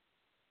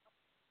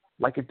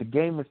 Like if the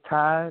game is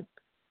tied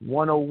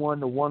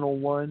 101 to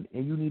 101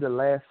 and you need a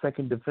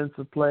last-second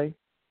defensive play,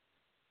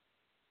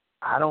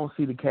 I don't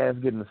see the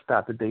Cavs getting the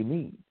stop that they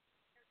need.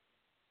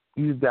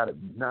 You just got to,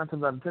 9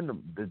 times out of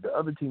 10, the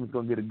other team is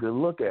going to get a good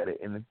look at it.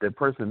 And if the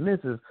person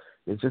misses,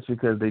 it's just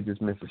because they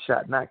just missed a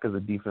shot, not because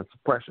of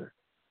defensive pressure.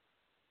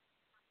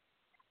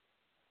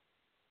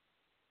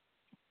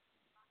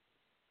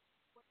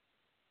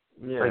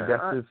 Yeah. Like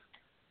that's just,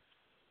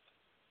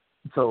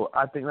 so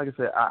I think, like I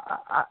said,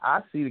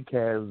 I see the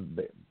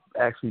Cavs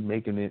actually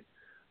making it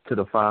to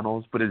the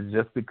finals, but it's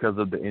just because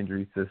of the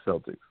injuries to the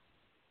Celtics.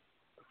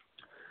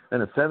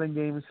 In a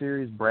 7-game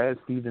series, Brad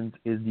Stevens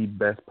is the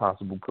best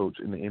possible coach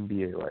in the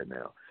NBA right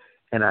now.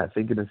 And I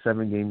think in a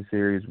 7-game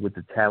series, with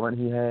the talent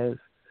he has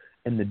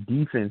and the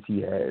defense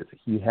he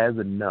has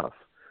enough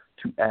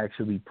to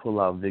actually pull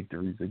out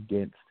victories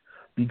against,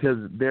 because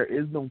there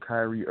is no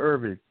Kyrie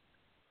Irving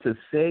to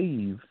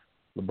save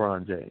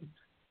LeBron James.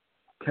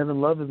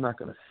 Kevin Love is not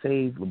going to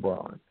save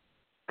LeBron.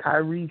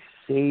 Kyrie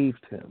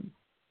saved him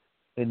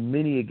in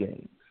many a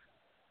games.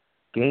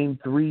 Game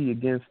 3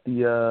 against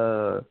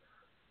the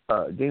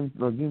Game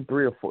 4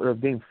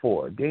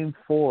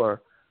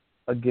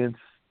 against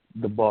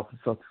the Boston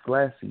Celtics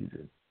last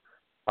season.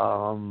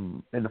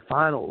 In the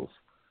finals,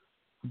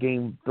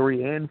 Game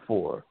 3 and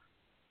 4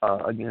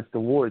 against the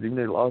Warriors. Even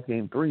though they lost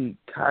Game 3,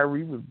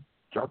 Kyrie was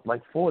dropped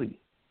like 40,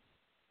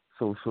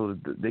 so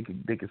they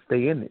could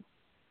stay in it.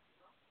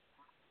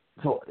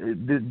 So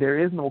there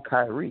is no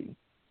Kyrie.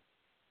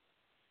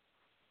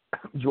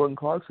 Jordan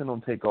Clarkson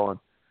don't take on.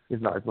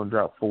 He's not going to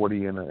drop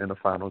 40 in a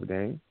finals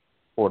game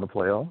or in the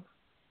playoffs.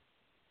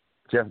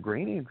 Jeff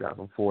Green ain't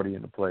dropping 40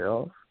 in the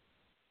playoffs.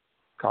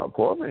 Kyle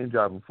Korver ain't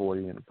dropping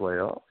 40 in the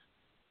playoffs.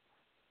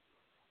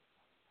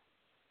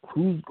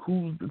 Who's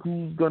going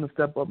to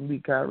step up and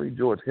beat Kyrie?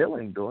 George Hill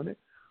ain't doing it.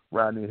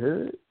 Rodney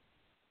Hood.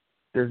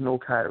 There's no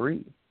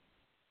Kyrie.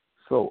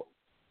 So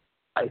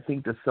I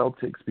think the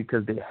Celtics,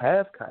 because they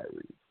have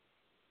Kyrie,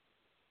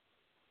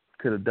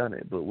 could have done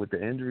it. But with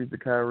the injuries to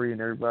Kyrie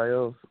and everybody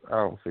else, I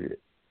don't see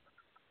it.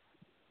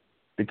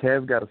 The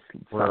Cavs got a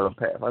solid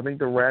path. I think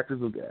the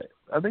Raptors will get it.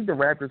 I think the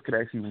Raptors could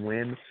actually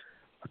win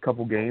a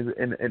couple games.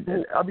 And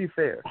I'll be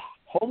fair.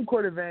 Home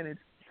court advantage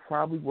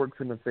probably works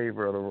in the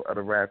favor of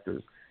the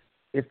Raptors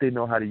if they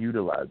know how to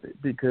utilize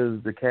it,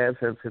 because the Cavs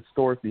have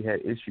historically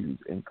had issues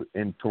in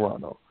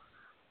Toronto.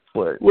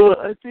 But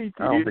I think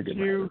I don't think it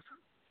matters.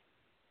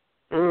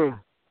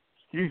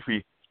 Excuse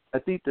me. I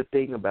think the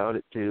thing about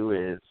it too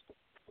is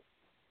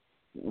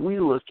we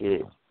look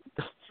at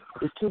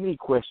there's too many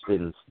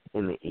questions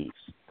in the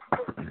East.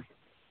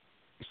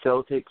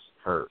 Celtics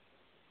hurt.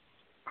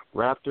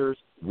 Raptors,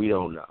 we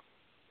don't know.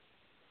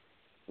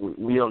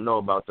 We don't know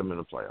about them in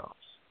the playoffs.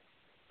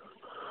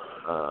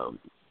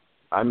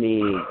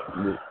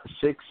 The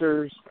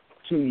Sixers,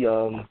 too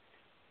young.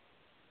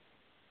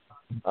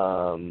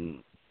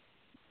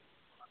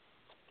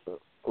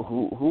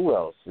 Who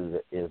else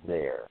is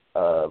there?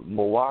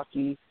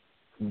 Milwaukee,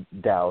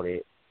 doubt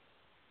it.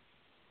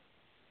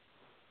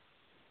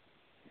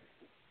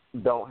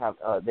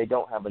 They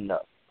don't have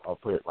enough. I'll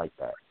put it like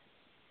that.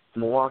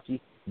 Milwaukee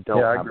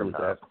don't have enough. With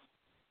that.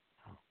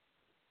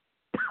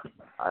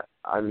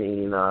 I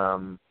mean,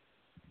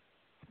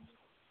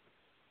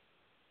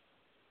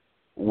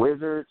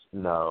 Wizards,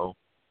 no.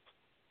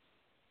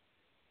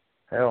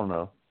 Hell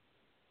no.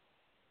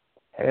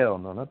 Hell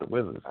no, not the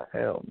Wizards.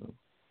 Hell no.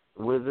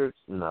 Wizards,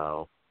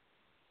 no.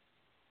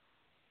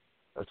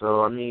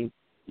 So, I mean,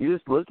 you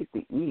just look at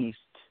the East.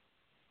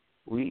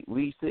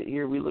 We sit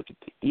here, we look at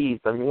the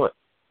East. I mean, what?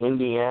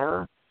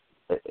 Indiana?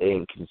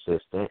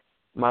 Inconsistent.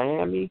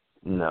 Miami?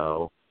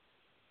 No.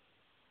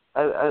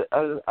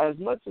 As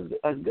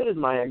good as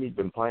Miami's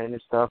been playing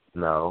this stuff,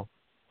 no.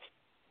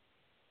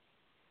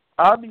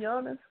 I'll be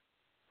honest.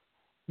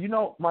 You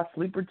know, my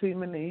sleeper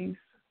team in the East,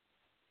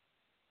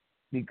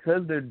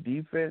 because their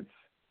defense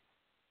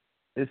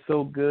is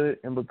so good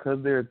and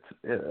because they're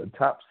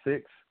top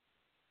 6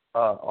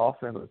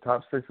 offense, or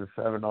top 6 or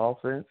 7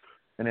 offense,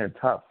 and they're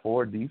top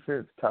 4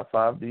 defense, top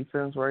 5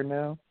 defense right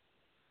now,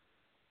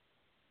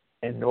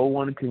 and no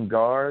one can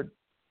guard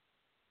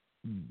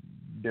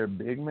their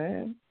big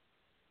man,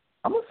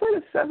 I'm going to say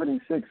the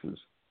 76ers.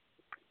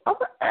 I'm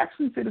going to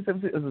actually say the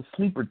 76ers is a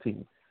sleeper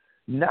team.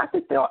 Not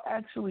that they'll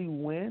actually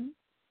win,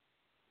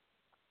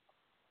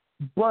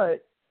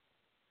 but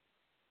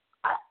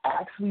I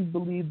actually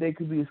believe they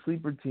could be a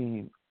sleeper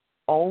team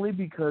only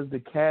because the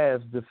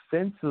Cavs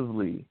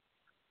defensively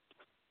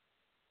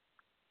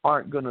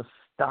aren't going to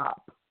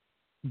stop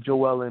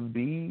Joel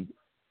Embiid,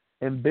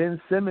 and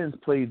Ben Simmons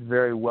played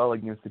very well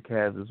against the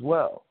Cavs as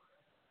well.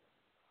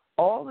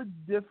 The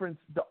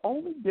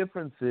only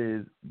difference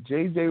is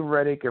J.J.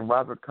 Redick and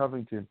Robert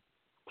Covington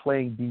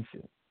playing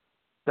decent.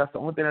 That's the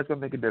only thing that's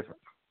going to make a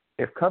difference.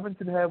 If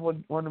Covington had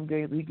one of them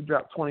games, he could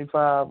drop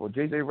 25, or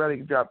J.J. Redick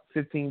could drop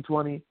 15,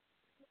 20,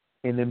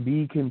 and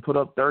Embiid can put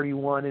up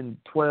 31 and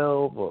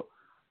 12, or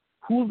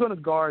who's going to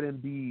guard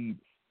Embiid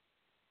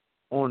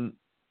on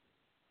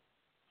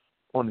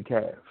the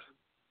Cavs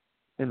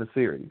in the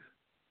series?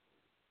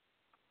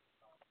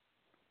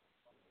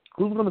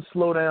 Who's going to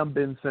slow down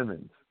Ben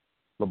Simmons?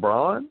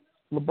 LeBron?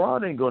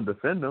 LeBron ain't going to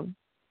defend him.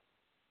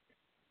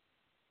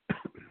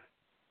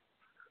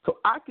 So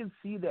I can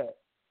see that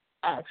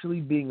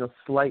actually being a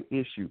slight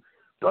issue.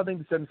 Do I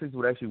think the 76ers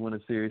would actually win a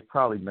series?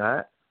 Probably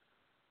not.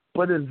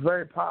 But it's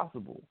very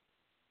possible.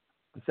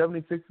 The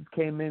 76ers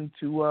came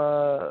into,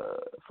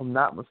 if I'm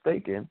not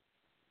mistaken,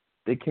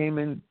 they came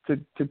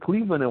into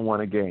Cleveland and won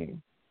a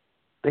game.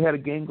 They had a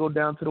game go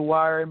down to the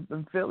wire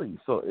in Philly.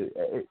 So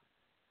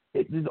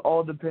it just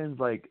all depends.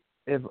 Like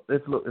if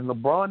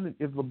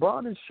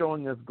LeBron is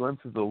showing us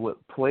glimpses of what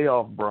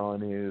playoff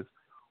Bron is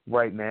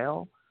right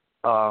now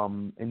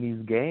in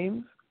these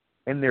games,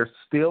 and they're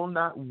still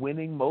not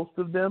winning most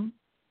of them,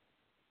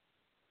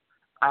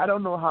 I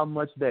don't know how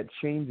much that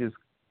changes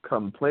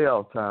come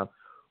playoff time.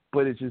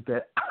 But it's just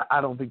that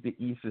I don't think the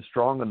East is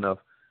strong enough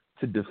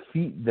to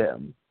defeat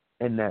them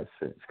in that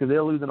sense, because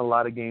they're losing a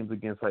lot of games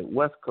against like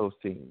West Coast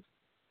teams.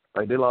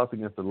 Like they lost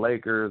against the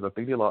Lakers. I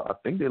think they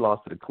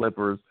lost to the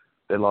Clippers.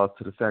 They lost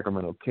to the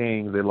Sacramento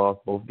Kings. They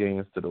lost both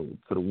games to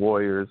the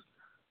Warriors.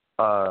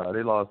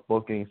 They lost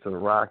both games to the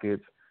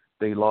Rockets.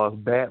 They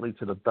lost badly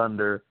to the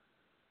Thunder.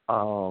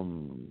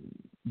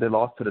 They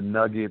lost to the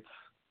Nuggets.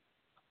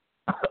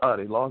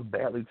 They lost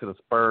badly to the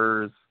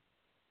Spurs.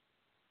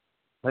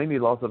 I think they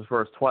lost to the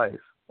Spurs twice,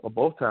 or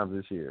both times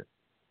this year.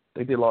 I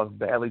think they lost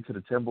badly to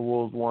the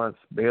Timberwolves once,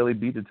 barely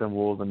beat the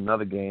Timberwolves in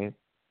another game.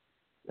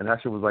 And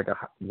that shit was like a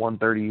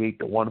 138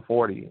 to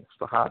 140. It's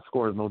the high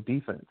scores, no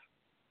defense.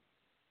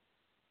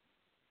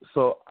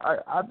 So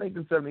I think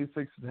the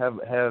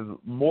 76ers have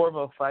more of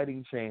a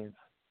fighting chance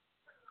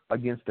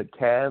against the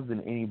Cavs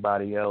than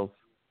anybody else,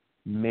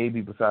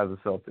 maybe besides the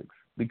Celtics.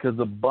 Because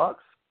the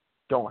Bucks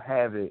don't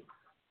have it.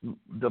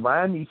 The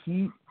Miami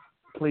Heat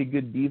play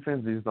good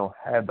defense, they just don't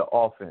have the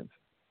offense.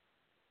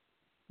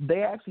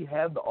 They actually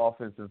have the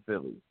offense in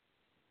Philly.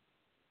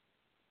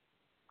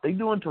 They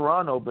do in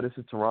Toronto, but it's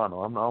in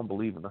Toronto. I don't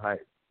believe in the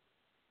hype.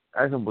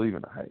 I don't believe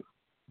in the hype.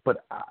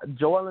 But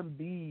Joel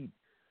Embiid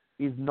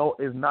is not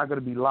going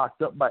to be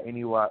locked up by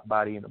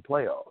anybody in the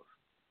playoffs.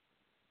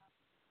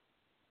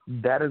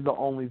 That is the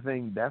only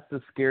thing. That's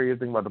the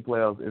scariest thing about the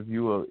playoffs if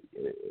you're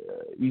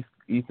a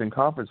Eastern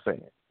Conference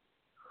fan.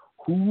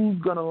 Who's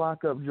going to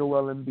lock up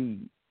Joel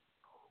Embiid?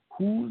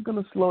 Who's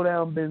going to slow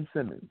down Ben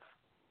Simmons?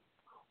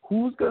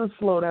 Who's going to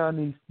slow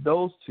down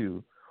those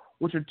two,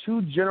 which are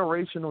two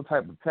generational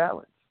type of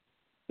talents?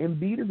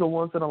 Embiid is a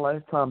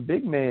once-in-a-lifetime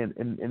big man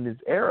in this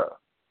era.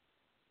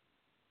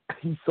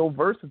 He's so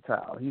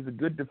versatile. He's a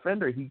good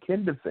defender. He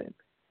can defend.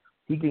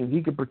 He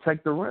can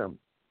protect the rim.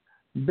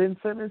 Ben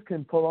Simmons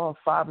can pull off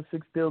 5 or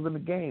 6 steals in the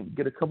game,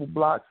 get a couple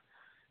blocks,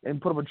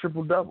 and put up a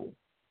triple-double.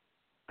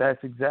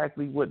 That's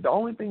exactly what – the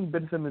only thing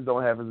Ben Simmons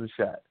don't have is a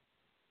shot.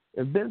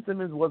 If Ben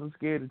Simmons wasn't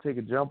scared to take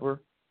a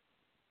jumper,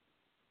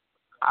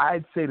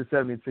 I'd say the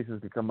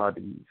 76ers could come out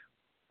the East.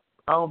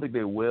 I don't think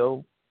they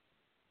will.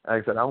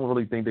 Like I said, I don't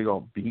really think they're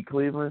going to beat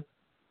Cleveland,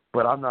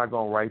 but I'm not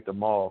going to write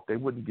them off. They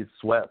wouldn't get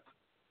swept.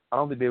 I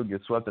don't think they would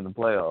get swept in the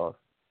playoffs.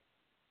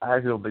 I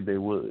actually don't think they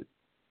would.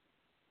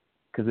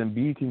 Because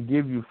Embiid can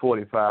give you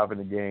 45 in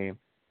the game,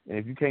 and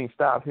if you can't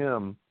stop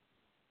him,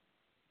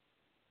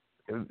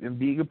 if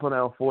Embiid can put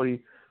down 40,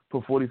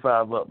 put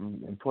 45 up,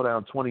 and put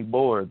down 20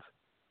 boards,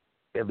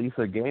 at least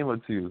a game or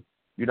two,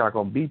 you're not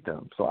going to beat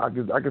them. So I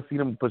could see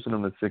them pushing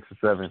them to 6 or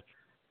 7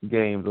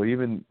 games, or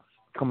even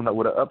coming up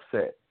with an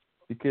upset,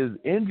 because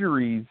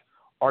injuries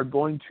are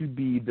going to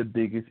be the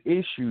biggest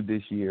issue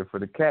this year for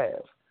the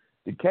Cavs.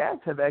 The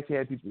Cavs have actually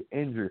had people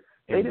injured.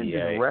 They didn't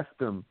just rest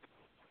them.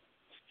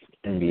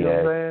 NBA. You know what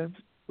I'm saying?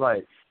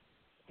 Like,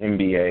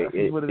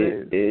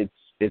 NBA,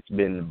 it's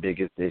been the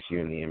biggest issue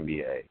in the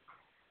NBA.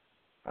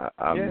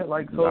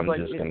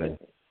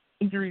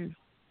 Injuries.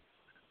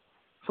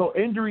 So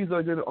injuries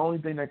are the only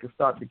thing that can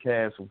stop the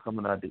Cavs from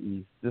coming out the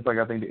East. Just like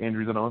I think the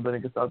injuries are the only thing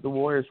that can stop the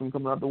Warriors from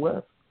coming out the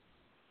West.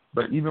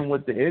 But even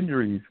with the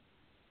injuries,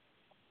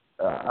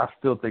 I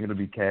still think it'll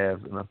be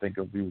Cavs, and I think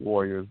it'll be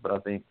Warriors. But I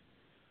think,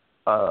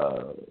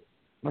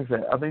 like I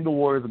said, I think the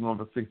Warriors are going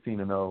for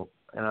 16-0,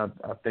 and I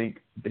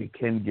think they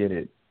can get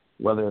it.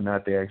 Whether or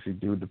not they actually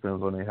do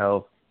depends on their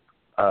health.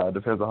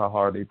 Depends on how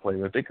hard they play.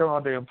 If they come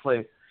out there and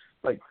play,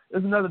 like,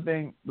 there's another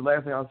thing. The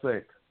last thing I'll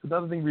say.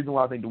 Another reason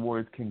why I think the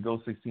Warriors can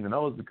go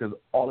 16-0 is because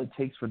all it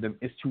takes for them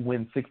is to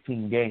win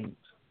 16 games.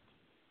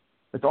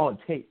 That's all it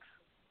takes.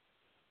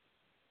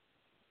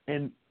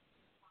 And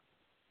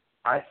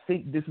I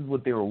think this is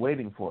what they were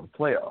waiting for, the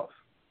playoffs.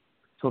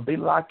 So if they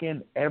lock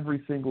in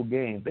every single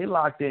game, if they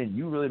locked in,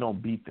 you really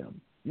don't beat them.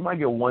 You might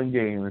get one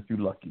game if you're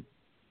lucky.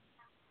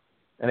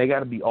 And they got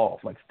to be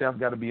off. Like, Steph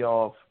got to be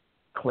off.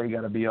 Clay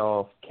got to be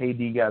off.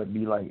 KD got to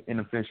be, like,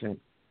 inefficient.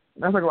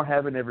 And that's not going to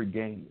happen every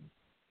game.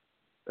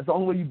 That's the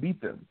only way you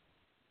beat them.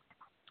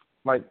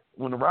 Like,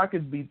 when the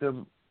Rockets beat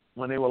them,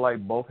 when they were, like,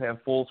 both had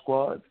full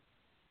squads,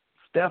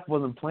 Steph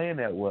wasn't playing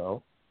that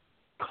well.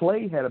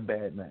 Clay had a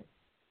bad night.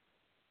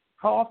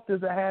 How often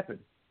does that happen?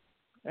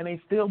 And they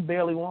still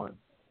barely won.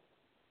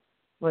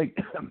 Like,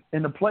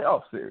 in the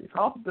playoff series,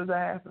 how often does that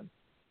happen?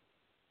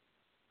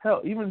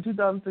 Hell, even in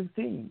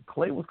 2016,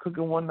 Clay was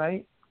cooking one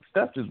night,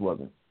 Steph just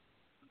wasn't.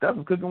 Steph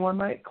was cooking one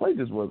night, Clay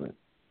just wasn't.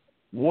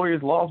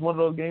 Warriors lost one of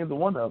those games and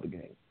won the other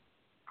game.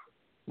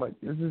 Like,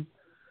 this is,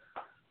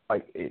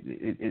 like,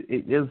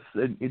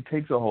 it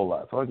takes a whole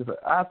lot. So, like I said,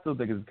 I still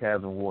think it's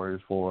Cavs and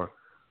Warriors for,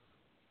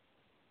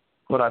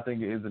 but I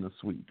think it is in a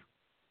sweep.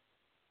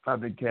 I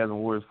think Cavs and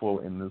Warriors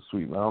for in the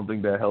sweep. I don't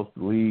think that helps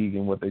the league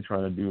and what they're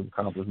trying to do,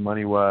 accomplish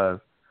money-wise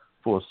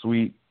for a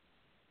sweep.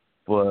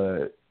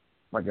 But,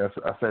 like I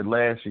said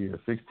last year,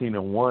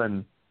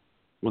 16-1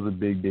 was a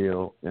big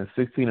deal, and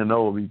 16-0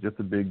 will be just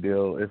a big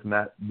deal, if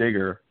not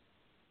bigger,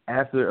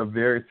 after a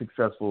very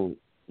successful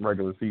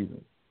regular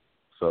season.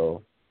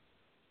 So,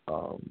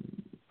 I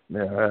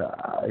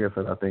guess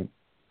I think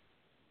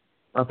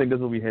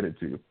that's what we headed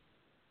to.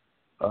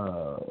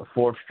 A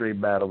fourth straight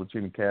battle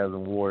between the Cavs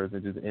and Warriors.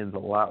 It just ends a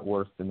lot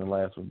worse than the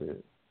last one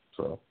did.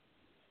 So,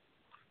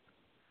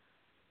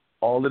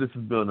 all of this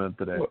is building up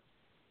to that.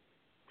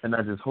 And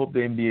I just hope the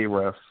NBA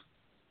refs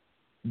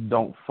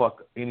don't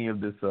fuck any of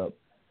this up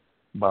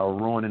by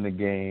ruining the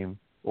game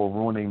or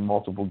ruining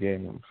multiple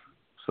games.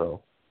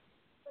 So,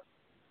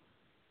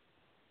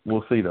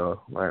 we'll see,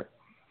 though, right?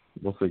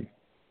 We'll see.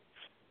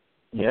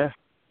 Yeah.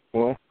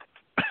 Well,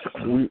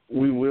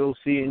 we will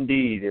see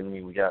indeed. I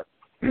mean, we got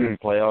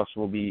playoffs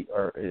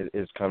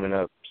is coming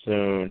up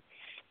soon.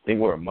 I think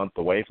we're a month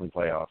away from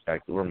playoffs.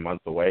 Actually, we're a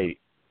month away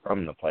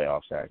from the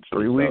playoffs.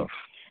 Actually, 3 weeks.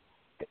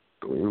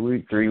 So, 3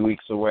 weeks. 3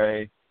 weeks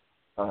away.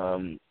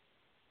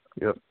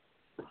 Yep.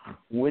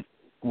 With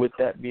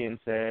that being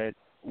said,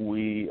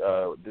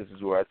 this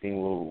is where I think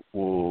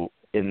we'll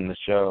end the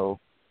show.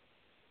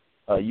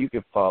 You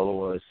can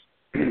follow us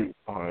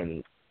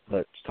on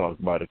Let's Talk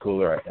About a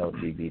Cooler at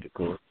LTV the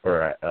Cooler,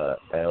 or at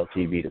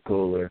LTV the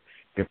Cooler.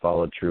 You can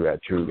follow True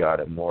at True God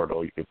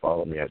Immortal. You can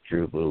follow me at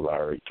True Blue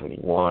Lowry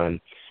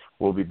 21.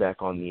 We'll be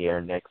back on the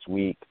air next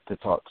week to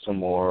talk some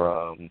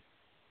more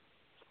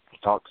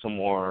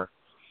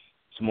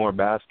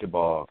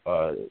basketball.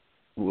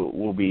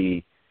 We'll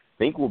be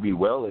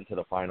well into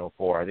the Final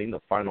Four. I think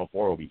the Final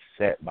Four will be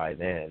set by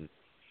then.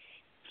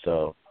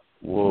 So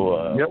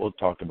we'll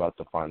talk about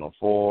the Final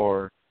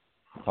Four.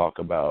 Talk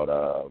about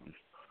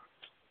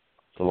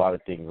a lot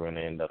of things we're going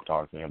to end up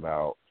talking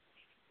about.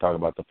 Talk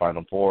about the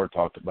Final Four.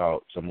 Talk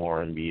about some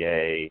more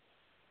NBA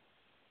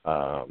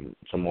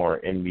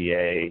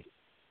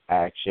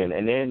action,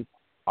 and then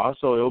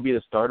also it'll be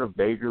the start of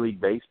Major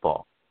League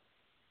Baseball.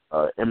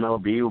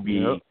 MLB will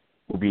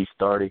be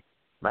starting.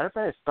 Matter of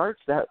fact, it starts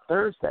that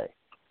Thursday.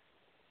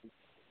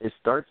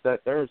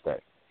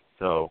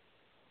 So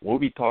we'll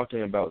be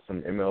talking about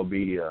some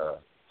MLB.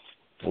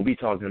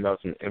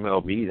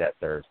 That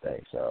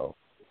Thursday. So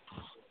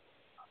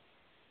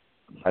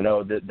I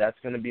know that's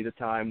going to be the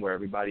time where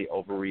everybody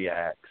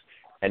overreacts,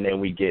 and then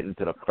we get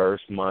into the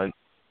first month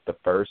or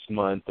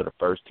the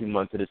first 2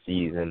 months of the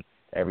season.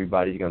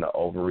 Everybody's going to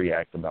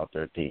overreact about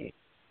their team.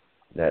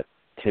 That's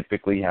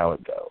typically how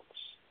it goes.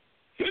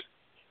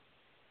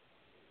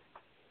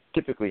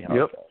 It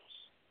goes.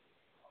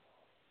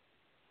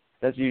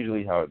 That's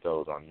usually how it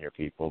goes on here,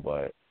 people,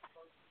 but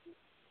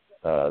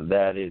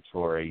that is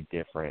for a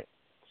different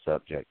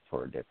subject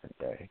for a different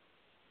day.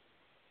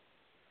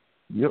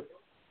 Yep.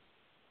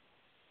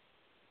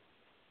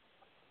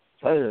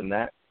 other than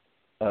that,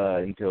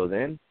 until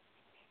then,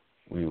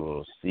 we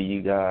will see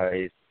you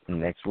guys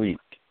next week.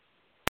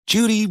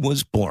 Judy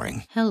was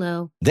boring.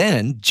 Hello.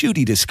 Then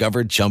Judy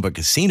discovered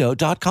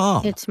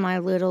ChumbaCasino.com. It's my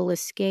little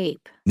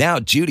escape. Now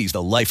Judy's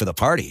the life of the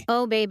party.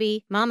 Oh,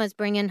 baby, mama's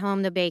bringing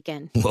home the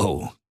bacon.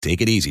 Whoa,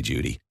 take it easy,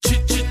 Judy.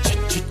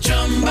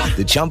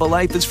 The Chumba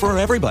life is for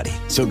everybody.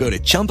 So go to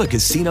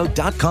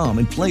ChumbaCasino.com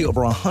and play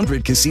over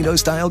 100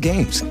 casino-style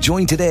games.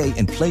 Join today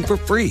and play for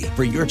free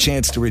for your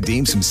chance to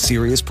redeem some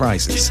serious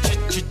prizes.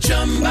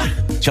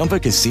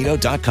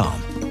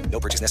 ChumbaCasino.com. No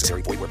purchase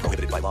necessary. Void where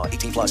prohibited by law.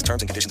 18 plus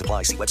terms and conditions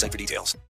apply. See website for details.